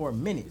this bitch for a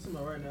minute. It's my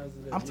right now.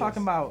 Today. I'm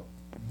talking about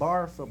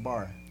bar for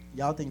bar.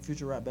 Y'all think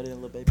Future rap better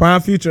than Lil Baby?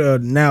 Prime Future or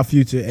now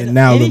Future and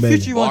now Any Lil Baby.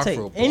 Future you want to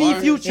Bar take? for Any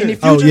bar? Future? In the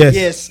Oh, future, yes.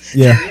 yes.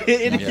 Yeah.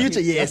 In the Yeah. future,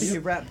 I think yes. he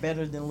rap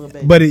better than Lil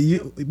Baby. But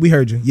we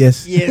heard you.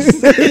 Yes. Yes.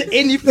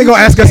 In the They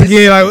gonna ask us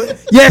again like,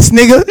 yes,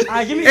 nigga.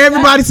 Alright, give me,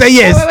 Everybody say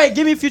yes. Wait.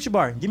 Give me a Future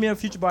bar. Give me a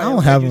Future bar. I don't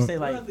that have you one. say I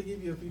like have to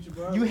give you a Future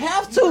bar. you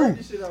have heard to.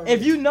 this shit already.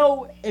 If you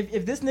know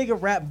if this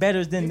nigga rap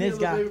better than Give me a this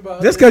Lil guy, Baby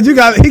bar. Just cause he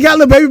got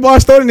Lil Baby bar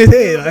stored in his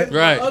head. Like,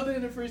 Right. Other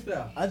than the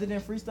freestyle. other than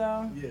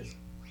freestyle, Yes.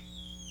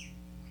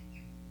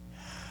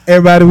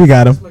 everybody, we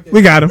got him.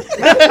 We got him.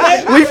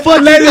 We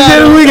fucking Ladies and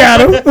gentlemen, we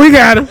got him. We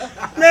got him.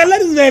 Man,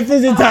 let this man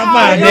finish in top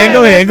 5, man.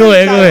 Go ahead.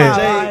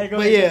 Alright, go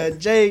But ahead. yeah,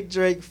 Jay,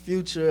 Drake,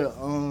 Future.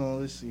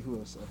 Let's see who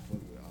else I fuck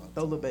with.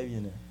 throw Lil Baby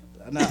in there.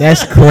 Nah,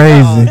 That's all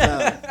crazy.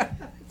 time.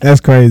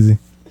 That's crazy.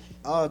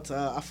 All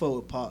time. I fuck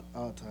with Pac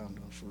all time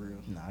though, for real.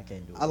 Nah, I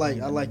can't do it. I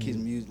like his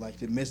music, like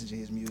the message in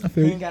his music. I He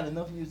feel ain't you. got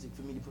enough music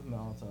for me to put him on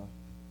all time.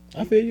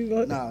 I feel you. Go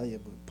ahead. Nah, yeah,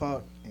 but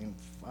Pac and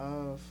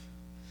 5.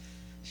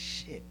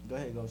 Shit. Go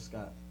ahead, go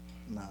Scott.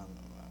 Nah.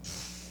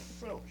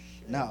 Oh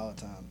shit. Not all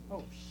time.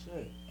 Oh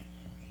shit.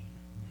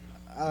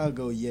 I'll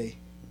go Ye.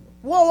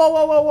 Whoa.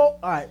 All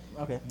right.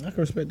 Okay. I can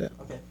respect that.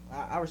 Okay.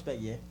 I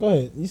respect yeah. Go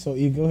ahead. You so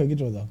eager. Go ahead. Get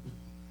yours off.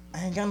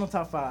 I ain't got no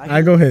top 5. All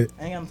right, go ahead.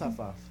 I ain't got no top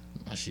 5.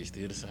 My shit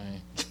still the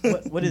same.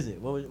 What is it?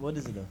 What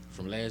is it though?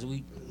 From last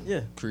week,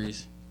 Yeah.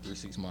 Chris,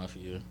 3-6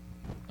 Mafia.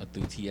 I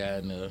threw T.I.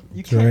 in there. You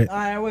That's can't. right.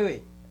 All right,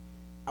 wait.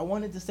 I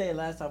wanted to say it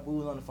last time we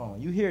was on the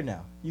phone. You here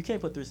now? You can't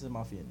put 3 6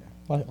 Mafia in there.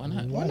 Why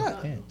not? Why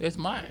not? Can't. That's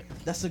mine.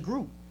 That's a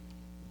group.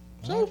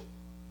 So,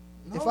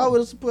 if I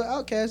was to put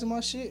Outkast in my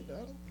shit,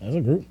 That's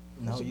a group.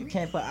 No, you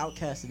can't put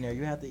Outkast in there.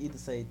 You have to either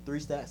say 3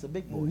 Stacks or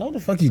Big Boy. No, the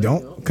fuck you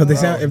don't. Because they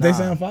sound if they Nah.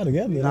 sound fine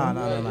together. Nah,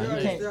 then-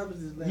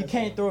 nah. You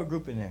can't throw a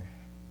group in there.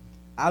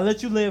 I'll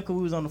let you live because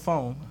we was on the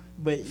phone.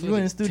 But you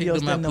in the studio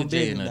Take them out, standing on put Jay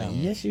in business there now.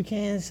 then. Yes, you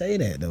can say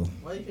that though.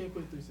 Why you can't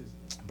put 3 6?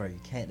 Bro, you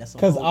can't. That's a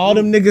Because whole all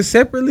them group. niggas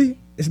separately,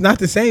 it's not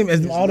the same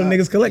as It's all them not.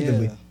 niggas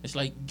collectively. Yeah. It's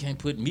like you can't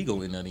put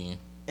Migo in there then.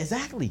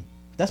 Exactly.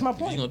 That's my If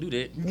you point. gonna do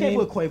that, You can't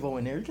put Quavo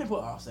in there. You can't put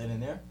Offset in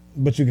there.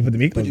 But you can put the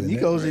Migos Put the in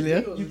there. Migos in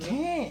there. You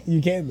can't.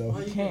 You can though.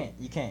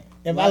 You can't.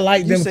 If I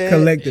like You them said-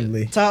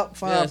 collectively Top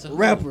 5 Yeah, it's a-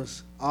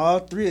 rappers. All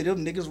 3 of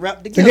them niggas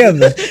rap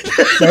together. together,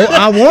 so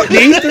I want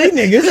these 3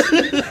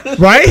 niggas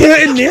right here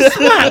in this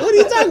spot. What are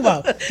you talking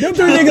about? Them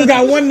 3 niggas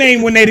got one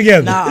name when they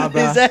together. Nah,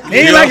 bro. Exactly.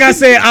 Ain't like I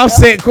said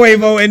Offset,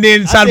 Quavo, and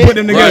then try to put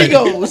them together.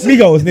 Right. Migos.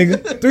 Migos,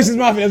 nigga. 3 6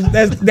 Mafia.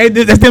 That's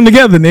them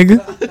together,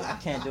 nigga. I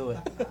can't do it.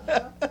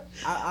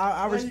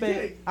 I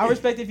respect. I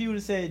respect if you would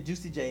have said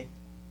Juicy J.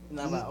 And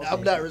I'm like, okay.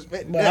 I'm not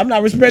respecting But that. I'm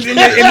not respecting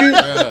that. If you,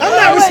 I'm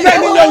not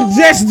respecting no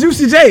just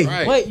Juicy J.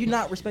 right? Wait, you're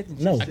not respecting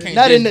No. Juicy I J? can't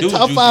Not just in the do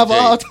top Juicy 5 of J.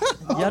 all time.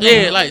 Y'all know-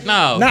 Yeah, like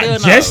no, Not hell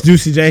just no.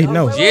 Juicy J.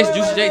 No. Just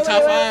Juicy J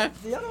top 5.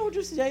 Y'all know who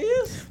Juicy J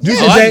is? Juicy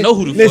Oh, J, I know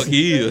who the listen, fuck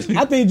he is.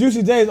 I think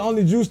Juicy J is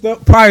only juiced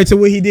up prior to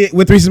what he did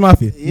with Reese's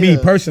Mafia. Me Yeah.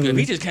 If personally,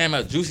 he just came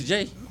out Juicy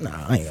J.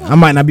 I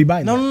might not be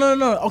buying No, that.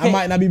 no. Okay. I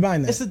might not be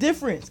buying It's that. a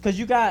difference because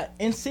you got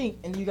NSYNC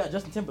and you got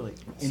Justin Timberlake.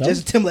 And So?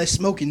 Justin Timberlake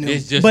smoking them.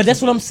 It's just. But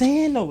that's what I'm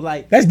saying though.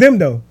 Like, That's them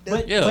though.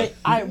 Yeah. but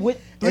I with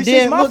 3 And 6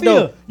 then, look, Mafia.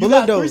 though, You but got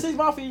look, though. 3 6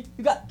 Mafia.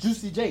 You got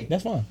Juicy J.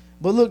 That's fine.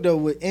 But look though,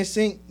 with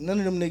NSYNC, none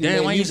of them niggas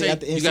Damn, why make you music say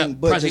after you got NSYNC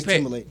but Project Justin Pat?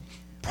 Timberlake.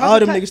 All Project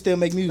them Pat- niggas still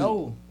make music.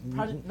 No,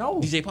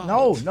 no, DJ Paul. no.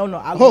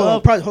 I Hold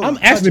on, love. hold I'm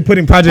on. actually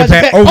putting Project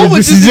Project Pat Pat over over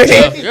Juicy Juicy J.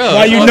 J. Yeah,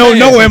 Why you that's know what I'm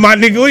saying. nowhere, my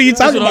nigga? What are you That's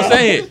talking what I'm about?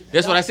 saying.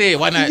 That's what I said.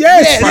 Why not?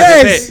 Yes,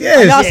 Project yes, Pat? Are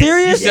y'all yes.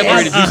 serious? You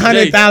separated Juicy J.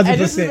 Hey,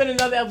 this has 100,000%. been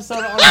another episode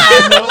on the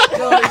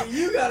high note.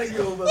 You gotta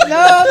go, bro. No,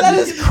 that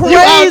is crazy.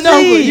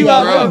 outnumbered. You Bro,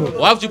 outnumbered.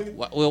 why would you?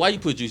 Why you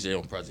put Juicy J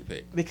on Project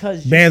Pat?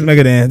 Because Bands make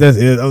a dance. That's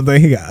it. I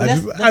think he got.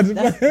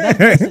 but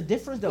that's the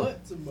difference though.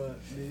 What too much,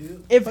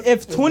 nigga?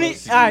 If 20,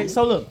 all right.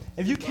 So look,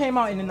 if you came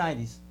out in the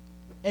 90s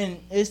and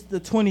it's the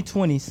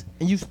 2020s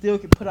and you still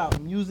can put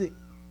out music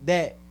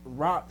that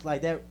rock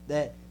like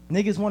that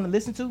niggas want to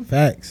listen to,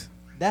 Facts.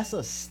 that's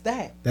a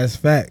stat. That's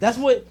fact. That's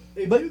what.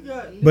 If But you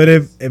got But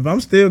if I'm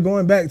still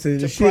going back to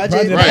the shit Project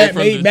Project Right, Pat from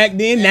made the- back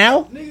then,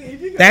 now nigga,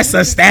 if you got that's a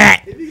niggas-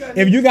 stat. If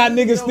If you got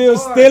niggas still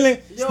stealing,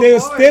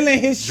 stealing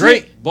his shit.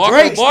 Drake, bar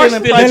Drake for bar, stealing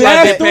stealing The Project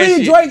last Project Pat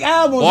three shit. Drake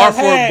albums Bar have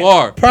for had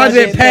bar.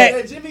 Project Pat,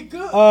 That Jimmy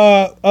Cook.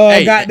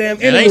 Hey, goddamn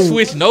and ain't interlude.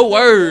 switch no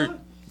word.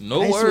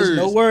 No Ain't switch words.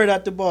 no word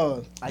out the bar.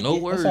 No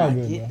words. I all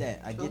good, get bro.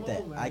 that. I get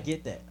that. I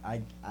get that.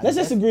 Let's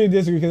just agree to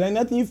disagree because ain't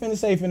nothing you finna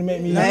say finna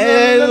make me.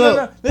 Hey, no, look,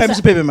 no. Pepsi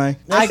Listen, Pippin, man.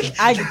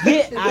 I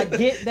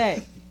get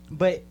that,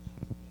 but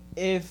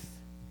if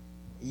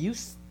you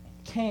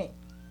can't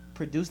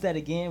produce that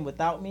again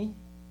without me,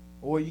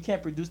 or you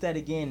can't produce that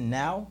again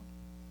now,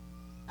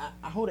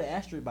 I hold an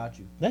asterisk about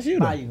you. That's you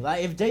By though. you.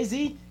 Like if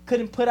Jay-Z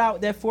couldn't put out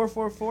that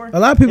 444, A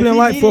lot of people if didn't he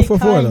like needed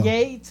 444 though.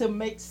 Kanye to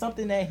make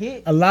something that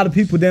hit. A lot of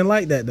people didn't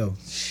like that though.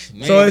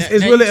 Man, So it's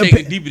now really you take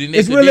it deeper than that,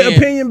 it's 'cause really then-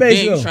 opinion based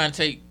then you though. trying to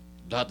take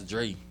Dr.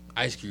 Dre,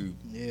 Ice Cube.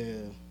 Yeah.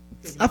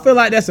 I feel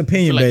like that's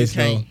opinion like you based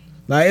though. can't-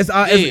 Like it's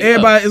Yeah,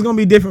 everybody. It's gonna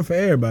be different for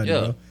everybody. Yeah.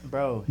 Though.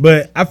 Bro,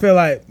 But I feel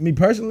like me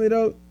personally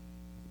though,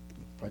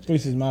 3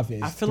 6 Mafia.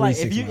 Is I feel like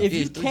 3 if 6 you Mafia. if you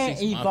Yeah, 3 can't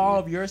 6 Mafia.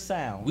 evolve your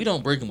sound, We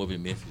don't break them up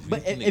in Memphis.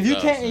 but Them if you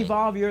niggas can't outside.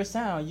 evolve your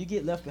sound, you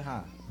get left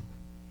behind.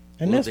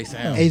 and Well, that's they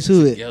fine. sound Ace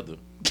Hood. together.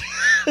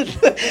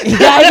 He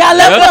got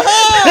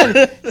left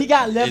behind. He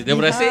got left Is that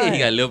what I said? He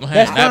got left behind.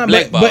 That's Not fine.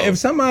 blackball. But if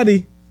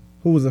somebody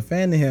who was a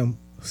fan of him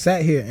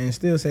sat here and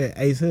still said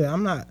Ace Hood,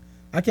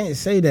 I can't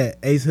say that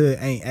Ace Hood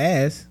ain't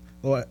ass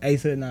or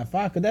Ace Hood not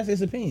fire because that's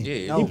his opinion.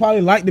 Yeah. He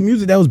probably liked the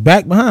music that was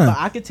back behind. But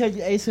I can tell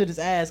you Ace Hood is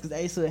ass because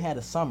Ace Hood had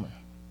a summer.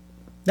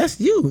 That's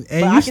you.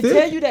 And But you I still,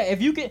 can tell you that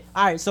if you can.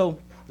 All right, so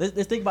let's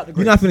think about the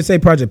you're greats. not finna say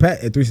Project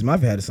Pat at 3 6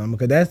 Mafia had a summer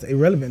because that's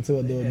irrelevant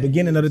to the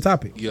beginning of the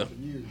topic. yeah.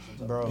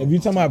 bro. If you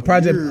talking about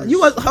Project,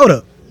 you was hold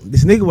up.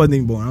 This nigga wasn't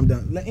even born. I'm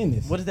done. Let in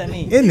this. What does that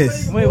mean? In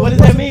this. Wait, what does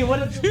that mean? Look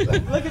at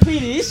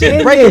PD. This shit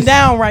In breaking this.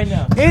 down right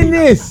now. In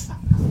this.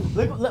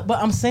 Look, but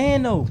I'm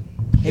saying though,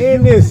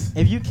 In this.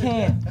 if you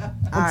can't,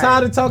 I'm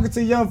tired of talking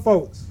to young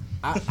folks.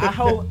 I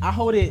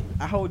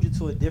hold you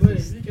to a different.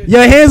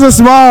 Your hands are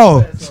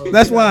small.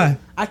 That's why.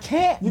 I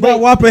can't. You got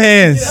whopper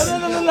hands.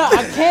 No.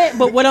 I can't.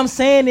 But what I'm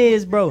saying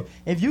is, bro,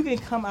 if you can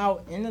come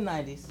out in the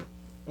 90s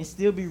and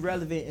still be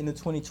relevant in the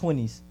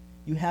 2020s,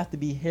 you have to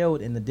be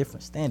held in a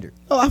different standard.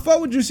 Oh, I fought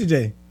with Juicy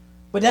J.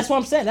 But that's what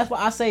I'm saying. That's why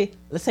I say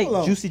let's say Hold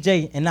on. Juicy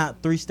J and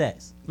not 3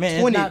 Stacks.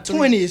 Man, it's not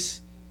 20s.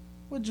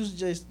 What Juicy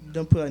J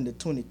done put out in the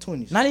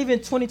 2020s? Not even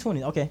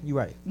 2020. Okay, you're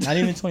right. Not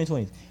even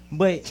 2020s.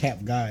 But Cap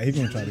guy. He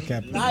gonna try to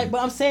cap it.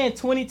 but I'm saying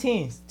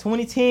 2010s.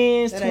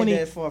 2010s, That 20. ain't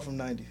that far from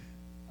 90.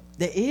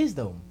 That is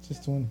though.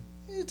 Just 20.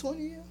 Yeah, 20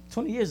 years.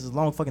 20 years is a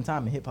long fucking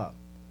time in hip hop.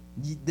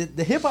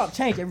 The hip hop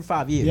changed every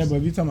 5 years. Yeah, but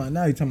if you talking about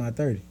now, you talking about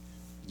 30.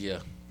 Yeah.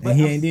 And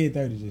he ain't did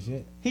 30 just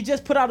yet. He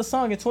just put out a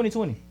song in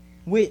 2020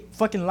 with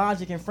fucking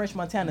Logic and French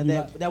Montana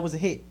that was a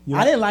hit. You I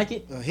like- didn't like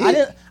it. A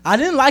hit? I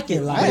didn't like it.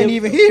 You like but I didn't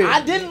even hear it.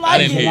 I didn't like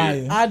didn't it.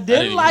 hear it. I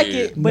didn't like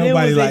it, but Nobody it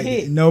was a liked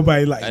hit. it.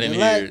 Nobody liked I it. didn't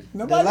The hear it.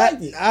 Nobody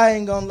liked it. I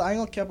ain't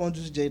gonna cap on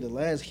Juicy J. The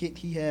last hit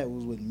he had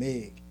was with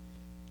Meg.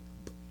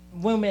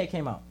 When Mad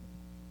came out.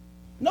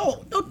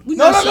 No. No.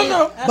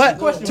 But But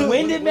question. to-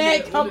 When did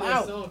Mad come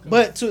out?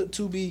 But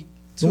to be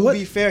what-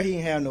 be fair, he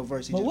ain't have no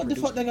verse. He But just what the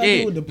produced fuck that it. got to do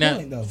Yeah. with the Now,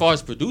 point, though? as far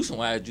as producing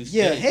wise, Juicy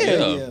Yeah, J,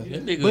 hell yeah.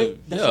 That nigga, But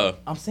that's yeah. what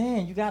I'm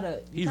saying. You gotta.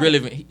 He's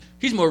relevant.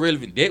 He's more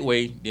relevant that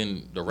way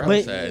than the rapper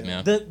But side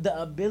now.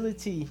 the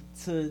ability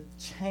to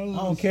change.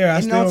 I don't care. I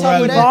And still on top of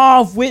rather. that-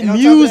 Evolve with And on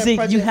top of that, music.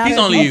 Project You have He's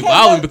to. only Okay,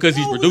 evolving but- because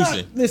he's No, we're producing.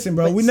 not- Listen,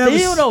 bro. But We still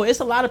never. though, it's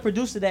a lot of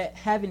producers that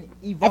haven't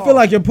I evolved. feel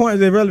like your point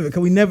is irrelevant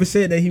because we never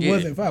said that he Yeah.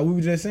 wasn't fire. We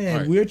were just saying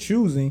Right. we're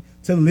choosing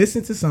to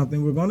listen to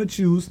something. We're going to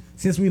choose,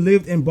 since we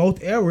lived in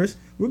both eras,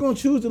 we're going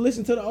to choose to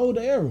listen to the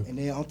older era. And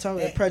then on top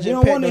of that, We Project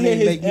don't Pat want to don't hear even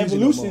his make music no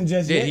evolution more.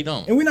 just Yeah, yet. he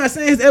don't. And we're not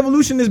saying his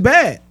evolution is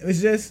bad.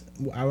 It's just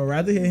I would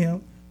rather hear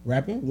him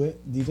rapping with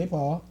DJ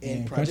Paul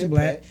and Crunchy Project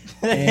Black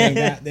and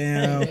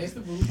goddamn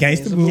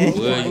Gangsta Boo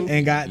Well,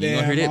 and goddamn you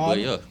gonna hear that, all, but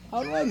yeah.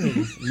 all the other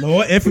niggas.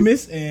 Lord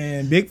Infamous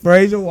and Big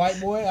Frazier, White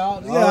Boy.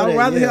 I'd that,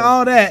 rather hear yeah.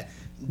 all that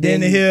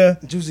than to hear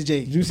Juicy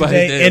J. Juicy But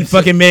J damn. and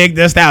fucking Meg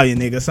Thee Stallion,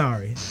 nigga.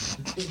 Sorry.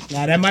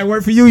 Now that might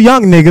work for you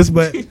young niggas,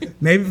 but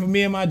maybe for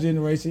me and my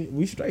generation,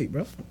 we straight,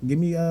 bro. Give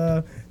me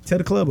tell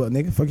the club up,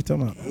 nigga. Fuck you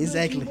talking about?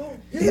 Exactly.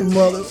 Yeah,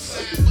 mother.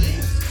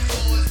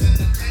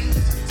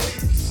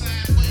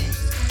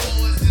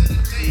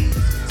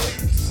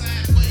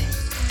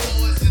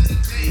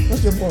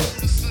 What's your point?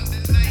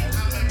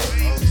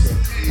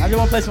 I just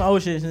want to play some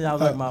old shit since I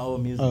was like my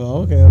old music.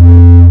 Oh,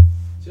 okay.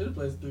 Should have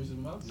played Three's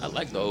Mouth. I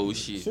like the old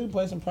shit. Should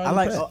play some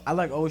I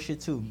like old shit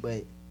too,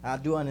 but I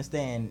do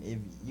understand if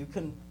you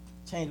couldn't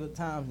change with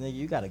times, nigga,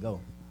 you gotta go.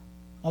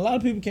 A lot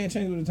of people can't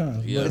change with the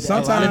times. Yeah. But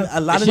sometimes,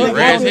 a lot of That shit niggas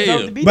rad don't as hell.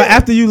 deserve to be but there.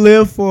 after you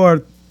live for a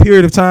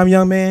period of time,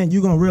 young man,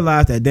 you gonna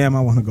realize that damn, I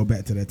want to go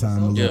back to that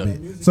time a little Yeah.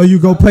 bit. So you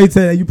go play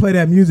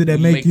that music that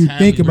You make make you timeless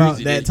think about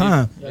music that that you-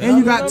 time, Yeah. and you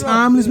No, got no, no.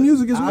 timeless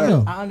music as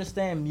well. I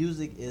understand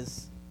music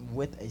is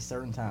with a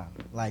certain time,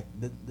 like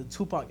the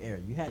Tupac era.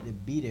 You had to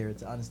be there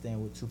to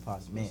understand what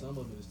Tupac meant. Some of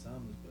it is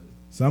timeless, but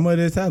Some of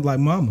this times, like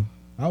Mama,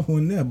 I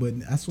wasn't there, but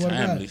I swear to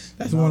God, Timeless.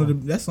 that's one of the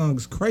that song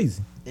is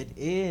crazy. It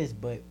is,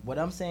 but what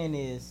I'm saying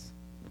is,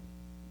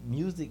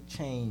 music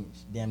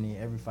changed damn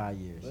near every 5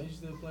 years. ain't you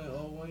still playing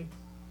old Wayne?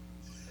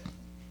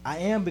 I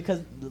am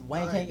because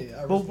Wayne Alright, can't. then,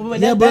 I But, respect but, that.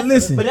 Yeah, but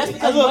listen. But that's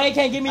because Wayne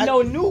can't give me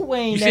no new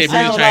Wayne. You that said music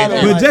sounds changed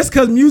like- But Right. just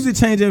because music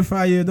changes every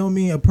 5 years, don't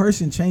mean a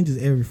person changes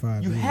every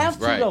 5 you years. have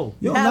to Right. though.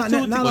 You Yo, have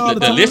not to. all But the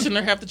the time.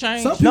 listener have to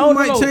change. Some people No, no,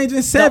 might no. change in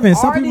The 7.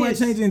 Some people might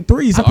artist- change in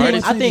 3. Some The people might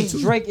artist- I change think in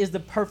 2. Drake is the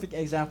perfect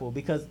example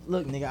because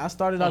look, nigga, I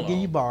started off Hold giving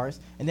on. you bars,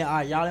 and then all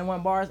right, y'all didn't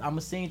want bars. I'ma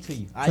sing to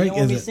you. I Drake didn't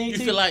want me is to sing You to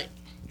feel you. like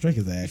Drake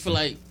is an you actor. feel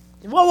like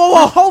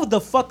Whoa, hold the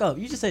fuck up.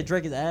 You just said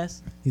Drake is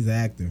ass. He's an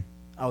actor.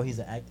 Oh, he's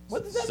an actor.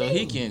 What does that so mean?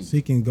 he can So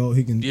he can go.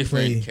 He can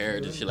different play.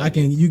 characters. Shit I like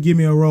can. You give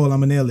me a role,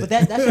 I'ma nail it.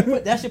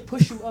 But that should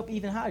push you up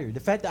even higher. The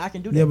fact that I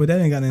can do that. yeah, but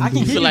that ain't got nothing I to do can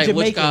with You feel you like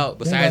what's Jamaican. called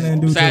They got besides nothing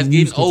to do with besides the getting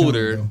musical talent,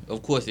 older. though.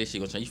 Of course, that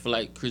shit gonna change. You feel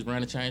like Chris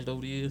Brown has changed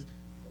over the years.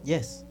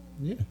 Yes.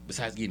 Yeah.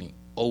 Besides getting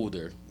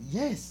older,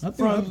 Yes. I think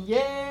From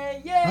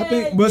yeah. I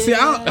think- but see, I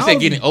I was- said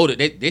getting older.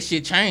 That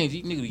shit changed.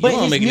 You nigga, you But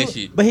don't his, making mu- that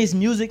shit. but his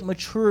music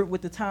matured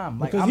with the time.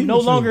 Like Because he I'm no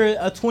matured. longer a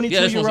Yeah, that's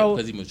 22-year-old.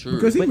 because he matured.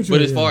 Because he but,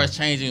 matured, as far yeah. as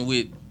changing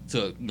with to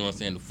you know what I'm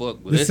saying the fuck,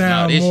 but The that's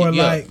sound that more shit,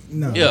 yeah. like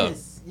no. Yeah.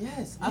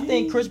 Yes. I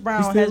think Chris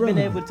Brown still has been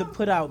relevant. able to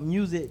put out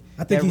music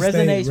I that think he stayed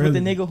resonates with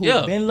the relevant. nigga who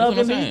Yeah, been that's what loving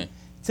I'm me saying.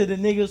 to the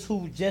niggas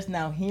who just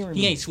now hearing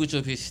He me. ain't switch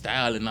up his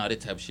style and all that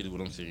type of shit. Is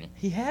what I'm saying.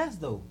 He has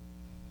though.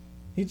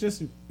 He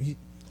just.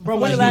 Bro, I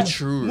when feel the like last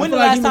he matured. when the I feel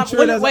like last he time matured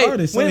when, as an wait,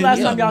 artist, so when the he last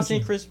yeah. time y'all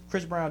seen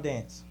Chris Brown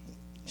dance?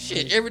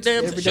 Shit, every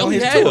damn Every show day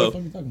he on his have. tour.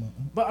 What you talking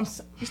about?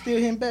 But He still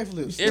hitting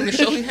backflips. Every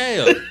show he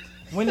have.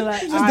 when the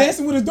last He's just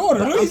dancing with his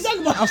daughter. What are you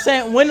talking about? I'm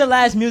saying when the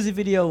last music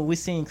video we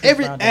seen Chris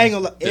Every Brown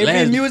angle, dance? every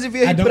last- music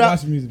video I he don't put out,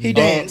 watch music he videos.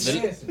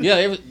 danced. Yeah,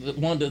 every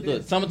one of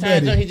the summertime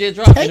Daddy. junk he just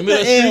dropped in Take the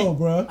middle the of the L, street.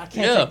 bro. I can't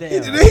Yeah.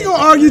 take that. He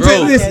gonna argue.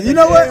 Bro. Listen, you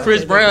know what?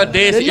 Chris Brown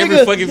dancing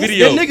every fucking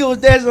video. That nigga was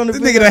dancing on the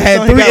This video. nigga done had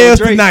song he 3 got with L's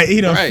Drake. tonight.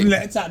 He done Right.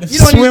 flat out to You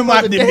don't even swim out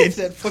supposed the to dance bitch.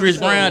 that fucking Chris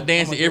song. Brown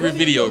dancing every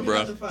video,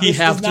 bro. He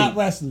have It's not to.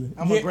 wrestling.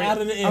 I'm Get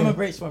out of the I'm a air.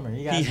 great swimmer.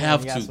 You gotta He swim.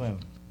 have You gotta to. swim.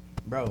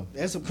 Bro,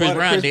 That's a Chris part of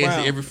Brown Chris dancing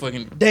Brown. every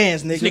fucking.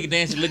 Dance, This nigga. nigga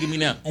dancing. Look at me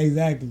now.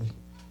 Exactly.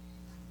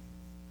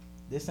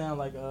 this sound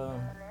like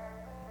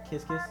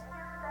Kiss Kiss.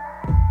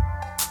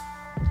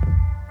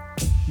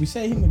 We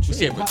say he matured. We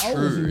said How old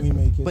was he matured. when he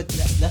made Kiss? But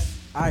that's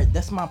all right.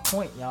 That's my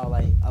point, y'all.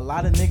 Like a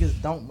lot of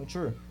niggas don't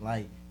mature.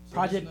 Like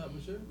Project. Not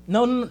mature?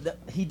 No,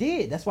 he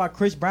did. That's why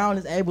Chris Brown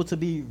is able to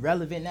be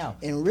relevant now.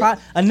 And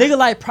A nigga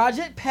like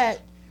Project Pat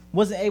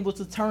wasn't able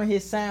to turn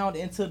his sound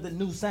into the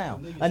new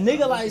sound. A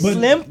nigga like But-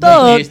 Slim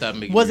But he Thug stopped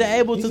making wasn't music.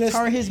 able He to just-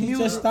 turn his he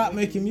music. just stopped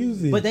making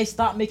music. But they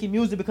stopped making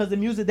music because the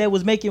music they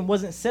was making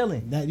wasn't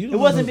selling. That- you It don't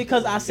wasn't know-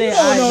 because I said, You don't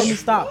all right, know- let me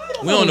stop.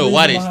 We don't know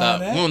why they Behind stopped.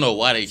 that. We don't know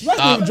why they Especially when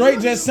stopped.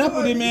 Drake just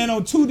sampled it, man,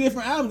 on 2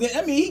 different albums.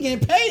 I mean, he getting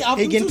paid off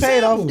He them getting 2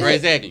 paid off samples. Right,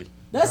 exactly.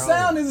 That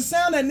sound is a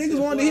sound that niggas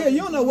want to hear. You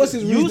don't know what's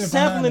his You reason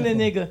sampling behind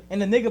the that. nigga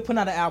and the nigga putting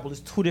out an album is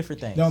two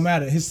different things. Don't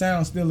matter. His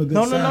sound's still a good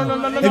No, no, no, sound. no,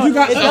 no, no, If no. you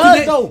got It up does, to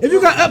date, though. if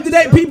you got up to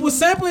date people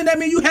sampling, that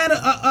means you had a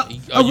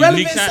relevant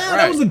unique sound. sound,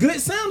 That was a right. good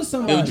sound to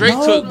somebody. If Drake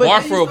No, took but-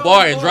 bar for a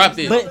bar and dropped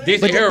it But-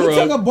 this but He took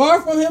era, a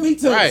bar from him. He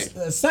took Right.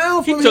 a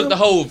sound he from took him. the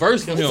whole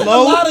verse from He him. took a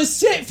lot of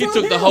shit He from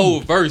took him. the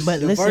whole verse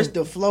But The listen, verse,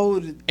 the flow,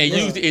 and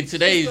used it in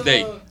today's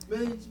day.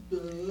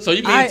 So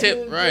you mean I-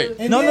 right?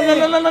 And no, then-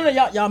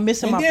 no. Y'all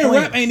missing And my then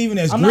point. rap ain't even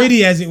as I'm not-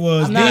 gritty as it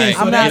was I'm not- then. So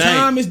I'm that not-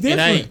 time is It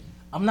different. ain't.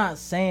 I'm not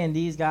saying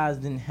these guys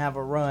didn't have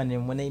a run,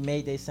 and when they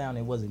made their sound,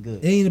 it wasn't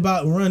good. It ain't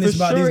about run. It's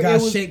For about sure, these it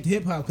guys was- shaped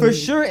hip hop. For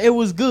sure, it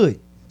was good.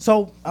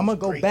 So I'm gonna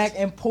go back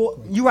and pull.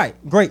 You right,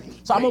 great.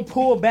 So I'm gonna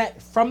pull back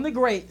from the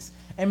greats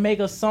and make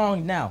a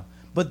song now.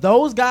 But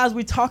those guys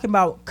we talking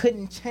about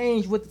couldn't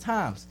change with the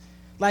times.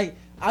 Like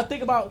I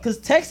think about because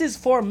Texas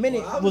for a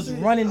minute was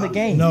running the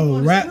game. No,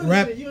 rap.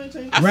 You ain't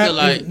changed. I Rap feel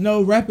like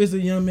is, rap is a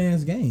young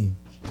man's game.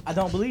 I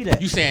don't believe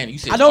that. You said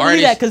I don't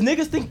believe that artists? because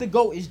niggas think the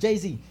GOAT is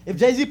Jay-Z. If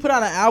Jay-Z put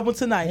out an album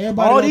tonight,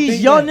 Everybody all don't these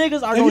think young that.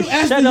 niggas are If gonna you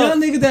ask shut the up.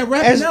 young niggas that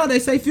rapping now, they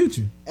say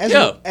Future.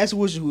 Ask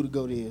Wishy who the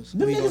GOAT is.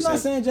 Them He niggas gonna not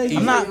say. saying Jay-Z.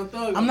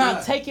 I'm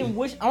not taking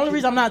Wish. Only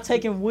reason I'm not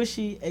taking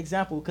Wishy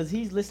example because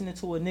he's listening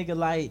to a nigga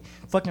like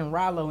fucking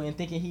Rollo and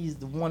thinking he's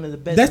one of the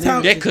best. That's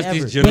how- That lyricists because ever.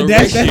 this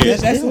But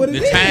generation, that's what it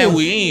the is. time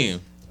we in.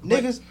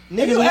 Niggas,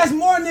 If you niggas. ask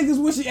more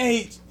niggas Wishy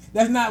age,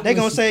 that's not. They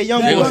gonna Wishy. say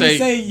Young They Boy. gonna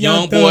say Young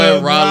Young Boy,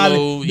 Thug,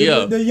 Rollo, The-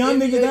 yeah. The young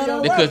niggas that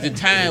are Because the rapping.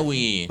 time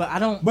we in. But I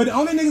don't. But the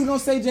only niggas gonna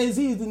say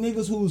Jay-Z is the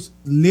niggas who's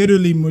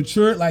literally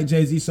matured like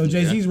Jay-Z. So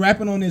Jay-Z's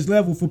rapping on this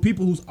level for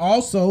people who's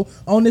also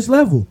on this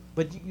level.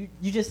 But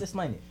you just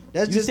explained it.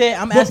 That's You just- said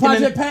I'm But asking.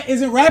 Project Pat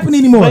isn't rapping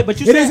anymore. But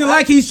you it said isn't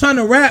like he's trying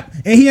to rap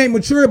and he ain't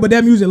mature, but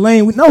that music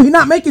lame. No, he's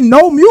not making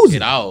no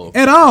music At all.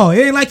 At all. It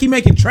ain't like he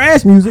making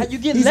trash music. You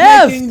get he's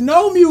left. making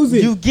no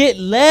music. You get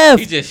left.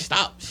 He just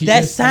stopped.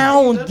 That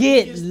sound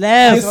get the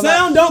left.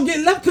 sound don't get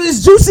left because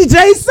it's Juicy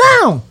J's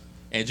sound.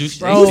 And Juicy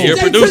Bro. J Juicy still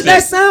J took producing.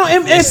 that sound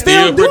and still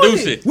still doing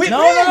produce it. it. With No.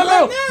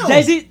 right now.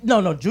 Jay-Z,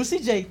 no. Juicy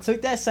J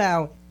took that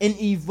sound and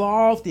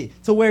evolved it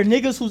to where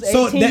niggas who's 18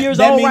 So years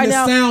that old mean right the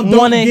now sound don't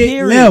want to get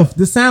hear left.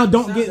 The sound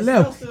don't get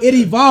left. It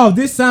evolved.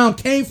 This sound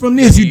came from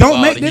this. He You don't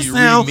evolved make and this he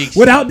sound remixed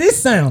without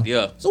this sound.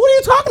 Yeah. So what are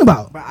you talking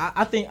about? it. But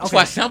I think That's okay.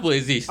 why sample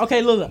exists.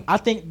 Okay, look. I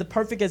think the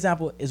perfect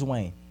example is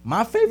Wayne.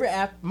 My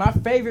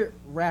favorite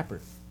rapper.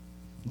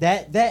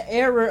 That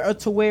era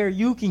to where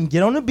you can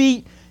get on the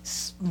beat,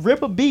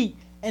 rip a beat,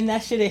 and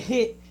that shit a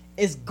hit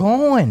is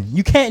gone.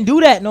 You can't do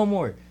that no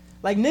more.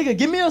 Like nigga,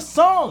 give me a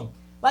song.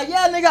 Like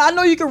yeah, nigga, I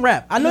know you can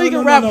rap. I know you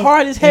can rap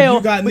hard as If hell.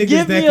 you got But niggas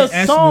give that me a can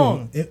actually-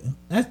 song.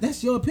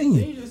 That's your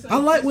opinion. I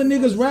like when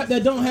niggas rap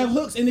that don't have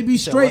hooks and they be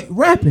straight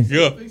rapping.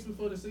 Yeah.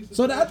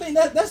 So I think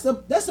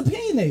that's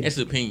opinionated. That's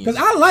opinion. Cause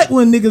I like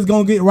when niggas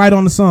gonna get right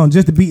on the song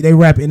just to beat they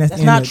rap and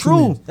That's not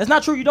true. That's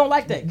not true. You don't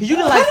like that because you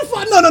didn't like.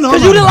 No.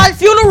 Because you didn't like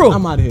Funeral.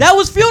 I'm outta here. That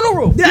was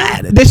Funeral.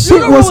 That shit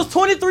Funeral was. was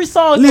 23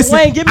 songs. Listen,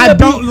 Wayne, give me I a beat.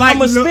 don't like.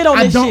 I'ma spit on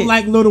I this don't shit.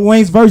 like Lil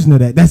Wayne's version of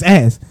that. That's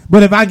ass.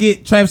 But if I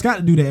get Travis Scott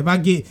to do that,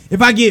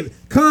 if I get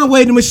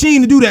Conway the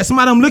Machine to do that,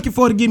 somebody I'm looking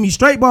for to give me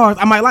straight bars,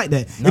 I might like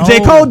that. No. If J.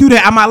 Cole do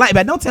that, I might like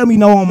that. Don't tell me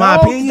no on my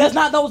No, opinion. that's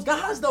not those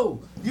guys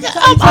though. You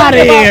I'm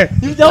outta here.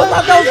 Those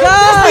not those This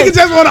guys. nigga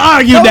just want to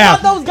argue Those now.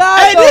 not those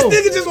guys. Hey, though.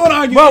 this nigga just want to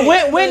argue. Bro,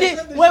 when did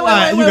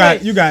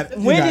wait, You got it.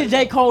 When did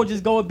J. Cole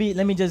just go a beat?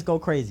 Let me just go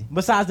crazy.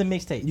 Besides the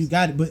mixtapes. You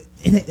got it, but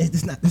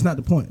that's not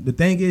the point. The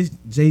thing is,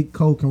 J.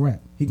 Cole can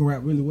rap. He can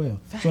rap really well.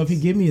 So if he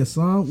give me a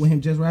song with him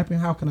just rapping,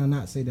 how can I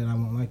not say that I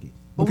won't like it?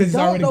 But Because we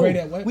he's already don't, great though.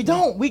 at what? We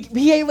don't. He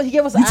gave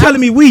us. You an telling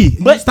me we?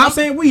 But But stop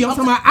saying we. I'm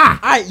talking about I.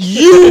 Alright,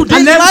 you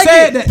didn't never like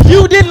said it. that.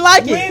 You didn't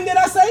like it. When did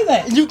I say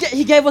that?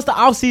 He gave us the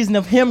off season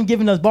of him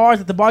giving us bars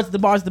at the bars at the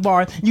bars at the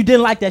bars. You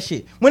didn't like that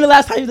shit. When the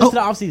last time you listened to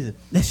the off season?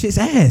 That shit's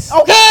ass.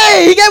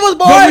 Okay, he gave us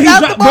bars But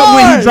after bars.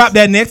 when he dropped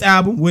that next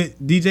album with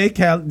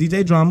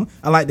DJ Drama,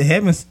 I like the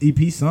Heavens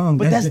EP song.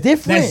 But that's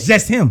different. That's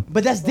just him.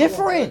 But that's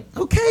different.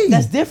 Okay.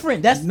 That's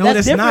different. That's that's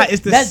different. not.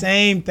 It's the That's-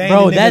 same thing.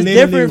 Bro, The nigga that's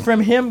literally- different from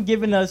him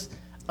giving us.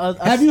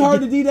 Have you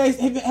heard the DJ?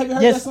 Have you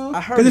heard Yes, that song?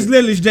 I heard Because it's it.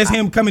 literally just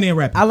him coming in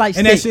rapping. I like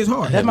and that Stick. shit's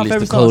hard. That's my List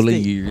favorite of song. Cola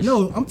Stick. years.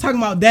 No, I'm talking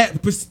about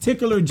that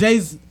particular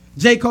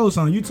J. Cole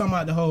song. You talking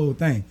about the whole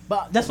thing?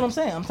 But that's what I'm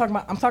saying. I'm talking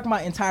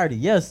about entirety.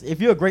 Yes,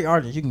 if you're a great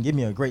artist, you can give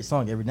me a great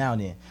song every now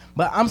and then.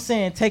 But I'm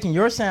saying taking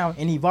your sound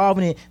and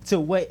evolving it to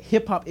what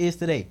hip hop is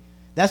today.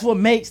 That's what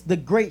makes the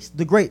greats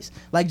the greats.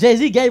 Like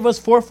Jay-Z gave us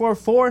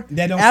 444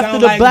 That don't after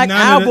sound the like Black none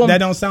album. Of that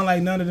don't sound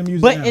like none of the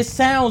music. But now. it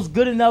sounds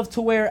good enough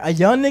to where a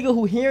young nigga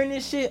who hearing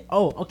this shit,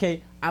 oh,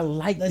 okay, I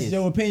like That's this.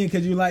 your opinion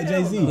because you like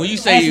Jay-Z. When you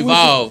say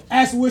evolve,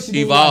 ask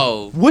Wishy.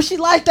 evolve. Would she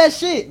like that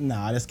shit?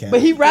 Nah, that's cat.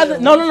 But he rather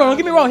no, don't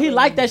get me wrong. He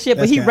liked that shit,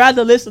 but That's he cap.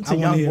 rather listen I to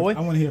wanna Young hear- Boy I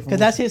wanna hear from because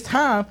that's his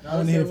time. I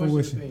want to hear from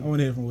Wishy. I want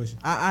to hear from Wishy.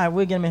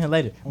 We'll get him in here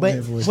later. wanna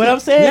hear But from Wishy. what I'm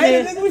saying Hey,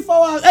 is, nigga, we 4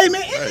 hours. Hey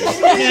man,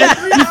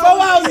 we 4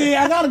 hours in.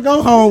 I gotta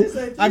go home.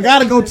 I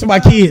gotta go to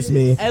my kids,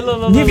 man. hey,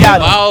 look, Give y'all-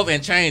 Evolve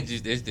and change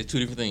is the two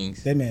different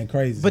things. That man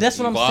crazy. but that's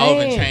what I'm Evolve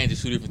and saying. change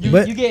is two different You,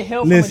 things. But you get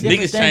help listen, from a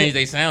different Niggas change standard.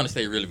 their sound to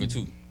stay relevant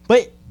too.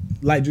 But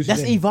like Juicy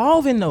that's J.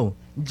 evolving though.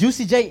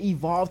 Juicy J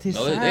evolved his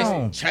No, sound,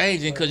 that's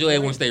changing because your ass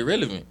want to stay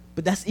relevant.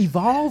 but that's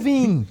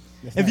evolving.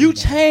 If you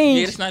change,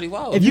 Yeah, it's not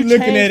evolving. If You you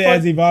looking change at it for-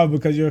 as evolved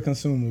because you're a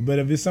consumer, but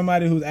if it's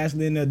somebody who's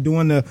actually in there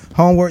doing the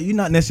homework, you're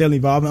not necessarily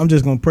evolving. I'm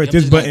just gonna press I'm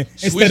this just gonna button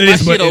switch instead of my this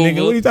shit button, over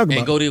nigga. What are you talking and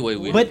about? go this way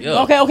with But it.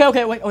 Yeah.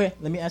 okay. Wait.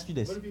 Let me ask you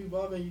this. What if you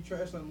evolve and you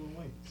trash like Lil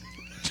Wayne?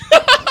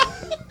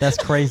 That's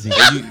crazy.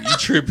 Yeah, you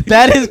tripping.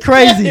 That is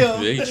crazy.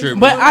 Yeah, you tripping.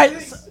 But I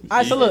so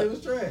It look.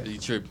 was trash. You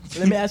tripping.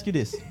 Let me ask you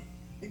this: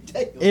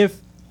 if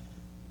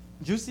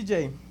Juicy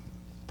J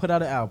put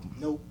out an album,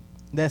 Nope.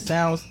 that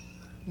sounds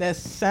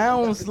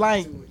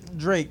like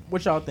Drake,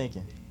 what y'all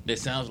thinking? That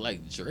sounds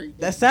like Drake.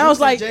 That sounds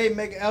like Jay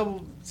make an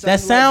album. That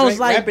sounds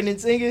like- rapping and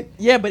singing.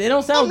 yeah, but it don't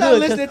I'm sound not good.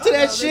 listening to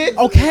that shit.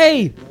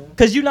 Okay,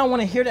 Cause you don't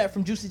want to hear that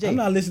from Juicy J. I'm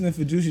not listening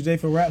for Juicy J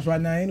for raps right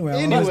now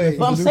anyway.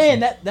 But I'm saying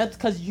that's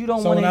because you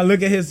don't So want when I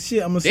look at his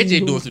shit, I'm gonna see just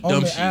who's doing some on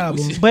dumb the shit.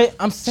 album. But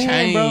I'm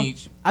saying,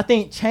 Change. bro, I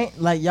think change,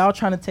 like y'all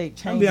trying to take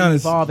change. I'll be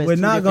honest, and evolve as we're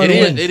two not different gonna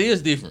things. win. It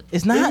is different.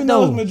 It's not Even though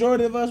though. it's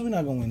majority of us, we're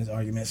not gonna win this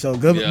argument. So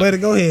go, Yeah. better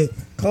go ahead,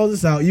 close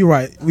this out. You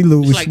right, we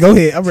lose. It's like Go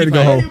ahead, I'm ready to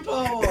go T-Pain.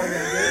 home.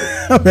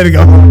 I'm ready to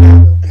go home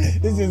now.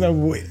 This is over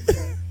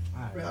with.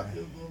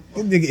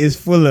 This nigga is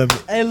full of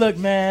it. Hey, look,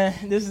 man,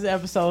 this is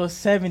episode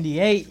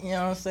 78. You know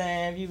what I'm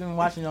saying? If you've been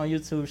watching on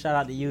YouTube, shout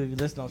out to you. If you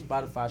listen on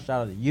Spotify,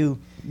 shout out to you.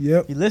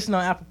 Yep. If you listen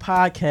on Apple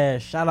Podcasts,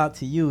 shout out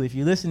to you. If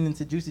you're listening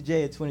to Juicy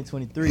J of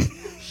 2023,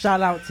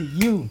 shout out to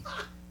you.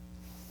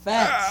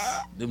 Facts.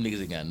 Them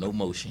niggas ain't got no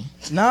motion.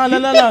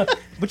 No.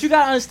 But you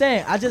gotta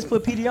understand, I just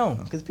put PD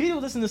on because PD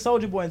will listen to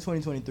Soulja Boy in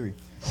 2023.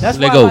 That's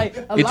Let why, go. like,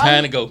 It's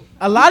time to go.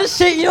 a lot of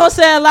shit, you know what I'm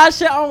saying? A lot of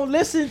shit I don't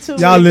listen to.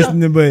 Y'all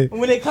listening, but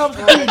when it comes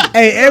to PD.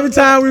 hey, every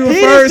time we He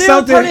refer still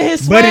something, turning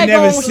his but he swag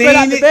never on straight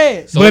out seen the it,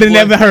 bed. but he Soulja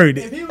never Boy. heard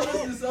If it. he was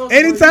listening to Soulja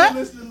Anytime? Boy, he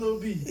listen to Lil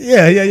B.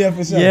 Yeah,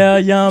 for sure. Yeah,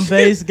 young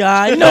bass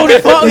guy. You know the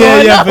fuck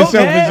yeah, going for on,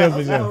 sure, man.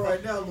 for sure.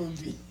 Right now, Lil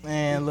B.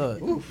 Man, look.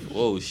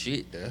 Whoa,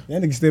 shit. That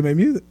nigga still make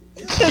music.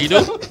 You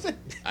do?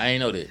 I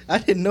ain't know that. I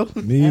didn't know.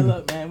 Me Hey, either.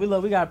 look, man,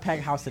 we got a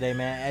packed house today,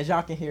 man. As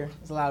y'all can hear,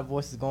 there's a lot of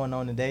voices going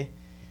on today.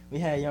 We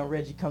had young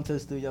Reggie come to the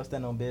studio,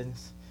 stand on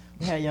business.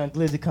 We had young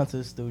Glizzy come to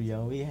the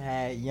studio. We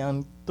had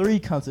young 3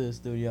 come to the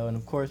studio. And,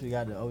 of course, we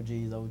got the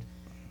OGs,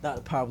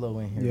 Dr. Pablo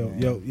in here, man.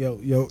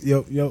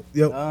 Yo.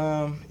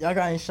 Y'all got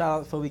any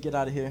shout-outs before we get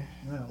out of here?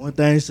 Man, one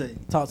thing to say,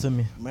 Talk to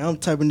me. man, I'm the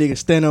type of nigga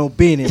stand on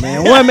business,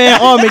 man. One man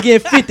army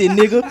get 50,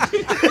 nigga.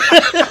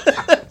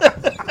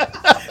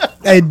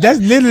 Hey, that's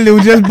literally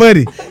just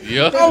Buddy.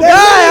 Yeah. Oh,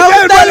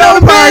 That's Buddy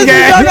on the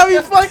podcast. Y'all got me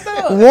fucked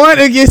up. 1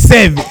 against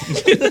 7.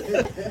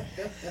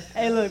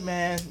 Hey, look,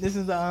 man. This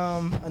is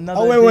another.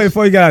 Oh, wait, edition-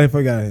 before you got out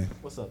here.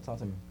 What's up? Talk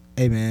to me.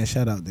 Hey, man,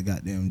 shout out to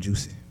goddamn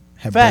Juicy.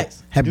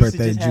 Facts. Happy Juicy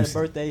birthday, just had a Juicy.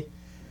 birthday.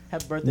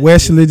 Happy birthday.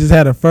 Wesley just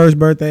had her first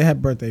birthday. Happy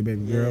birthday,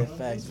 baby girl.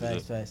 Yeah,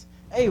 facts.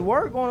 Hey,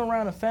 word going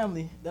around the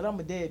family that I'm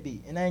a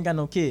deadbeat and I ain't got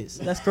no kids.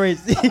 That's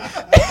crazy.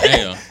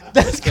 Damn.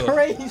 That's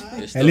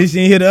crazy. At least you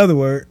didn't hear the other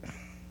word.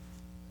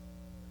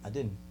 I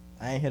didn't.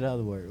 I ain't hear the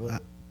other word.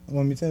 What?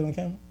 Want me to tell it on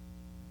camera?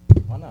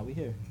 Why not? We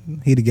here.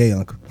 He the gay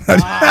uncle.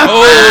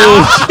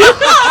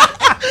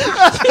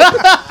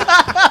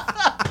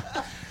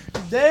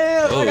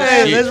 Damn. Oh,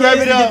 okay, shit. let's wrap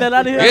it up. Get that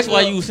out of here. That's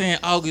why you was saying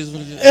August.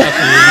 When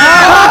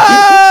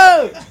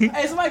Oh!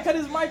 Hey, somebody cut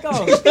his mic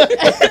off.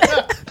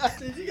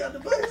 Did you got the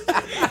bus?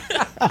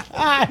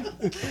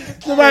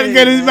 Somebody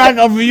got his back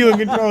off of you and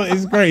control it.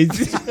 It's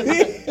crazy.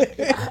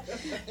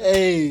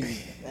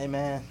 Hey,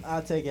 man.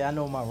 I'll take it. I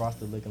know what my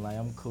roster looking like.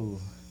 I'm cool.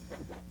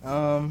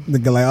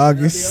 Looking like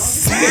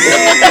August.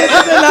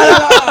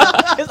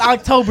 It's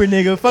October,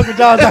 nigga. Fuck what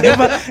y'all talking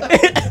about.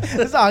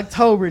 It's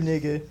October,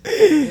 nigga.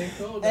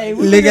 Hey,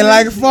 we Looking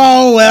like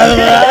fall weather.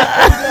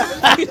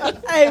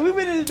 Hey, we've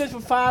been in this bitch for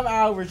 5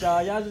 hours,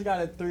 y'all. Y'all just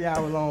got a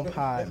 3-hour long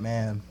pod,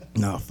 man.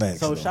 No, facts.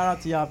 So though. shout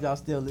out to y'all if y'all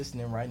still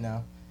listening right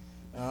now.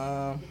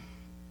 I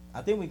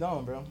think we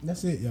gone, bro.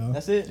 That's it, y'all.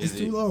 That's it. It's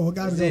too low. We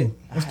gotta That's go.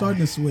 I'm starting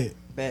to sweat.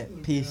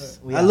 Bet. Peace.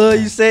 We I out. love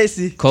you,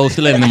 sexy. Cole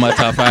still ain't in my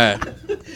top 5.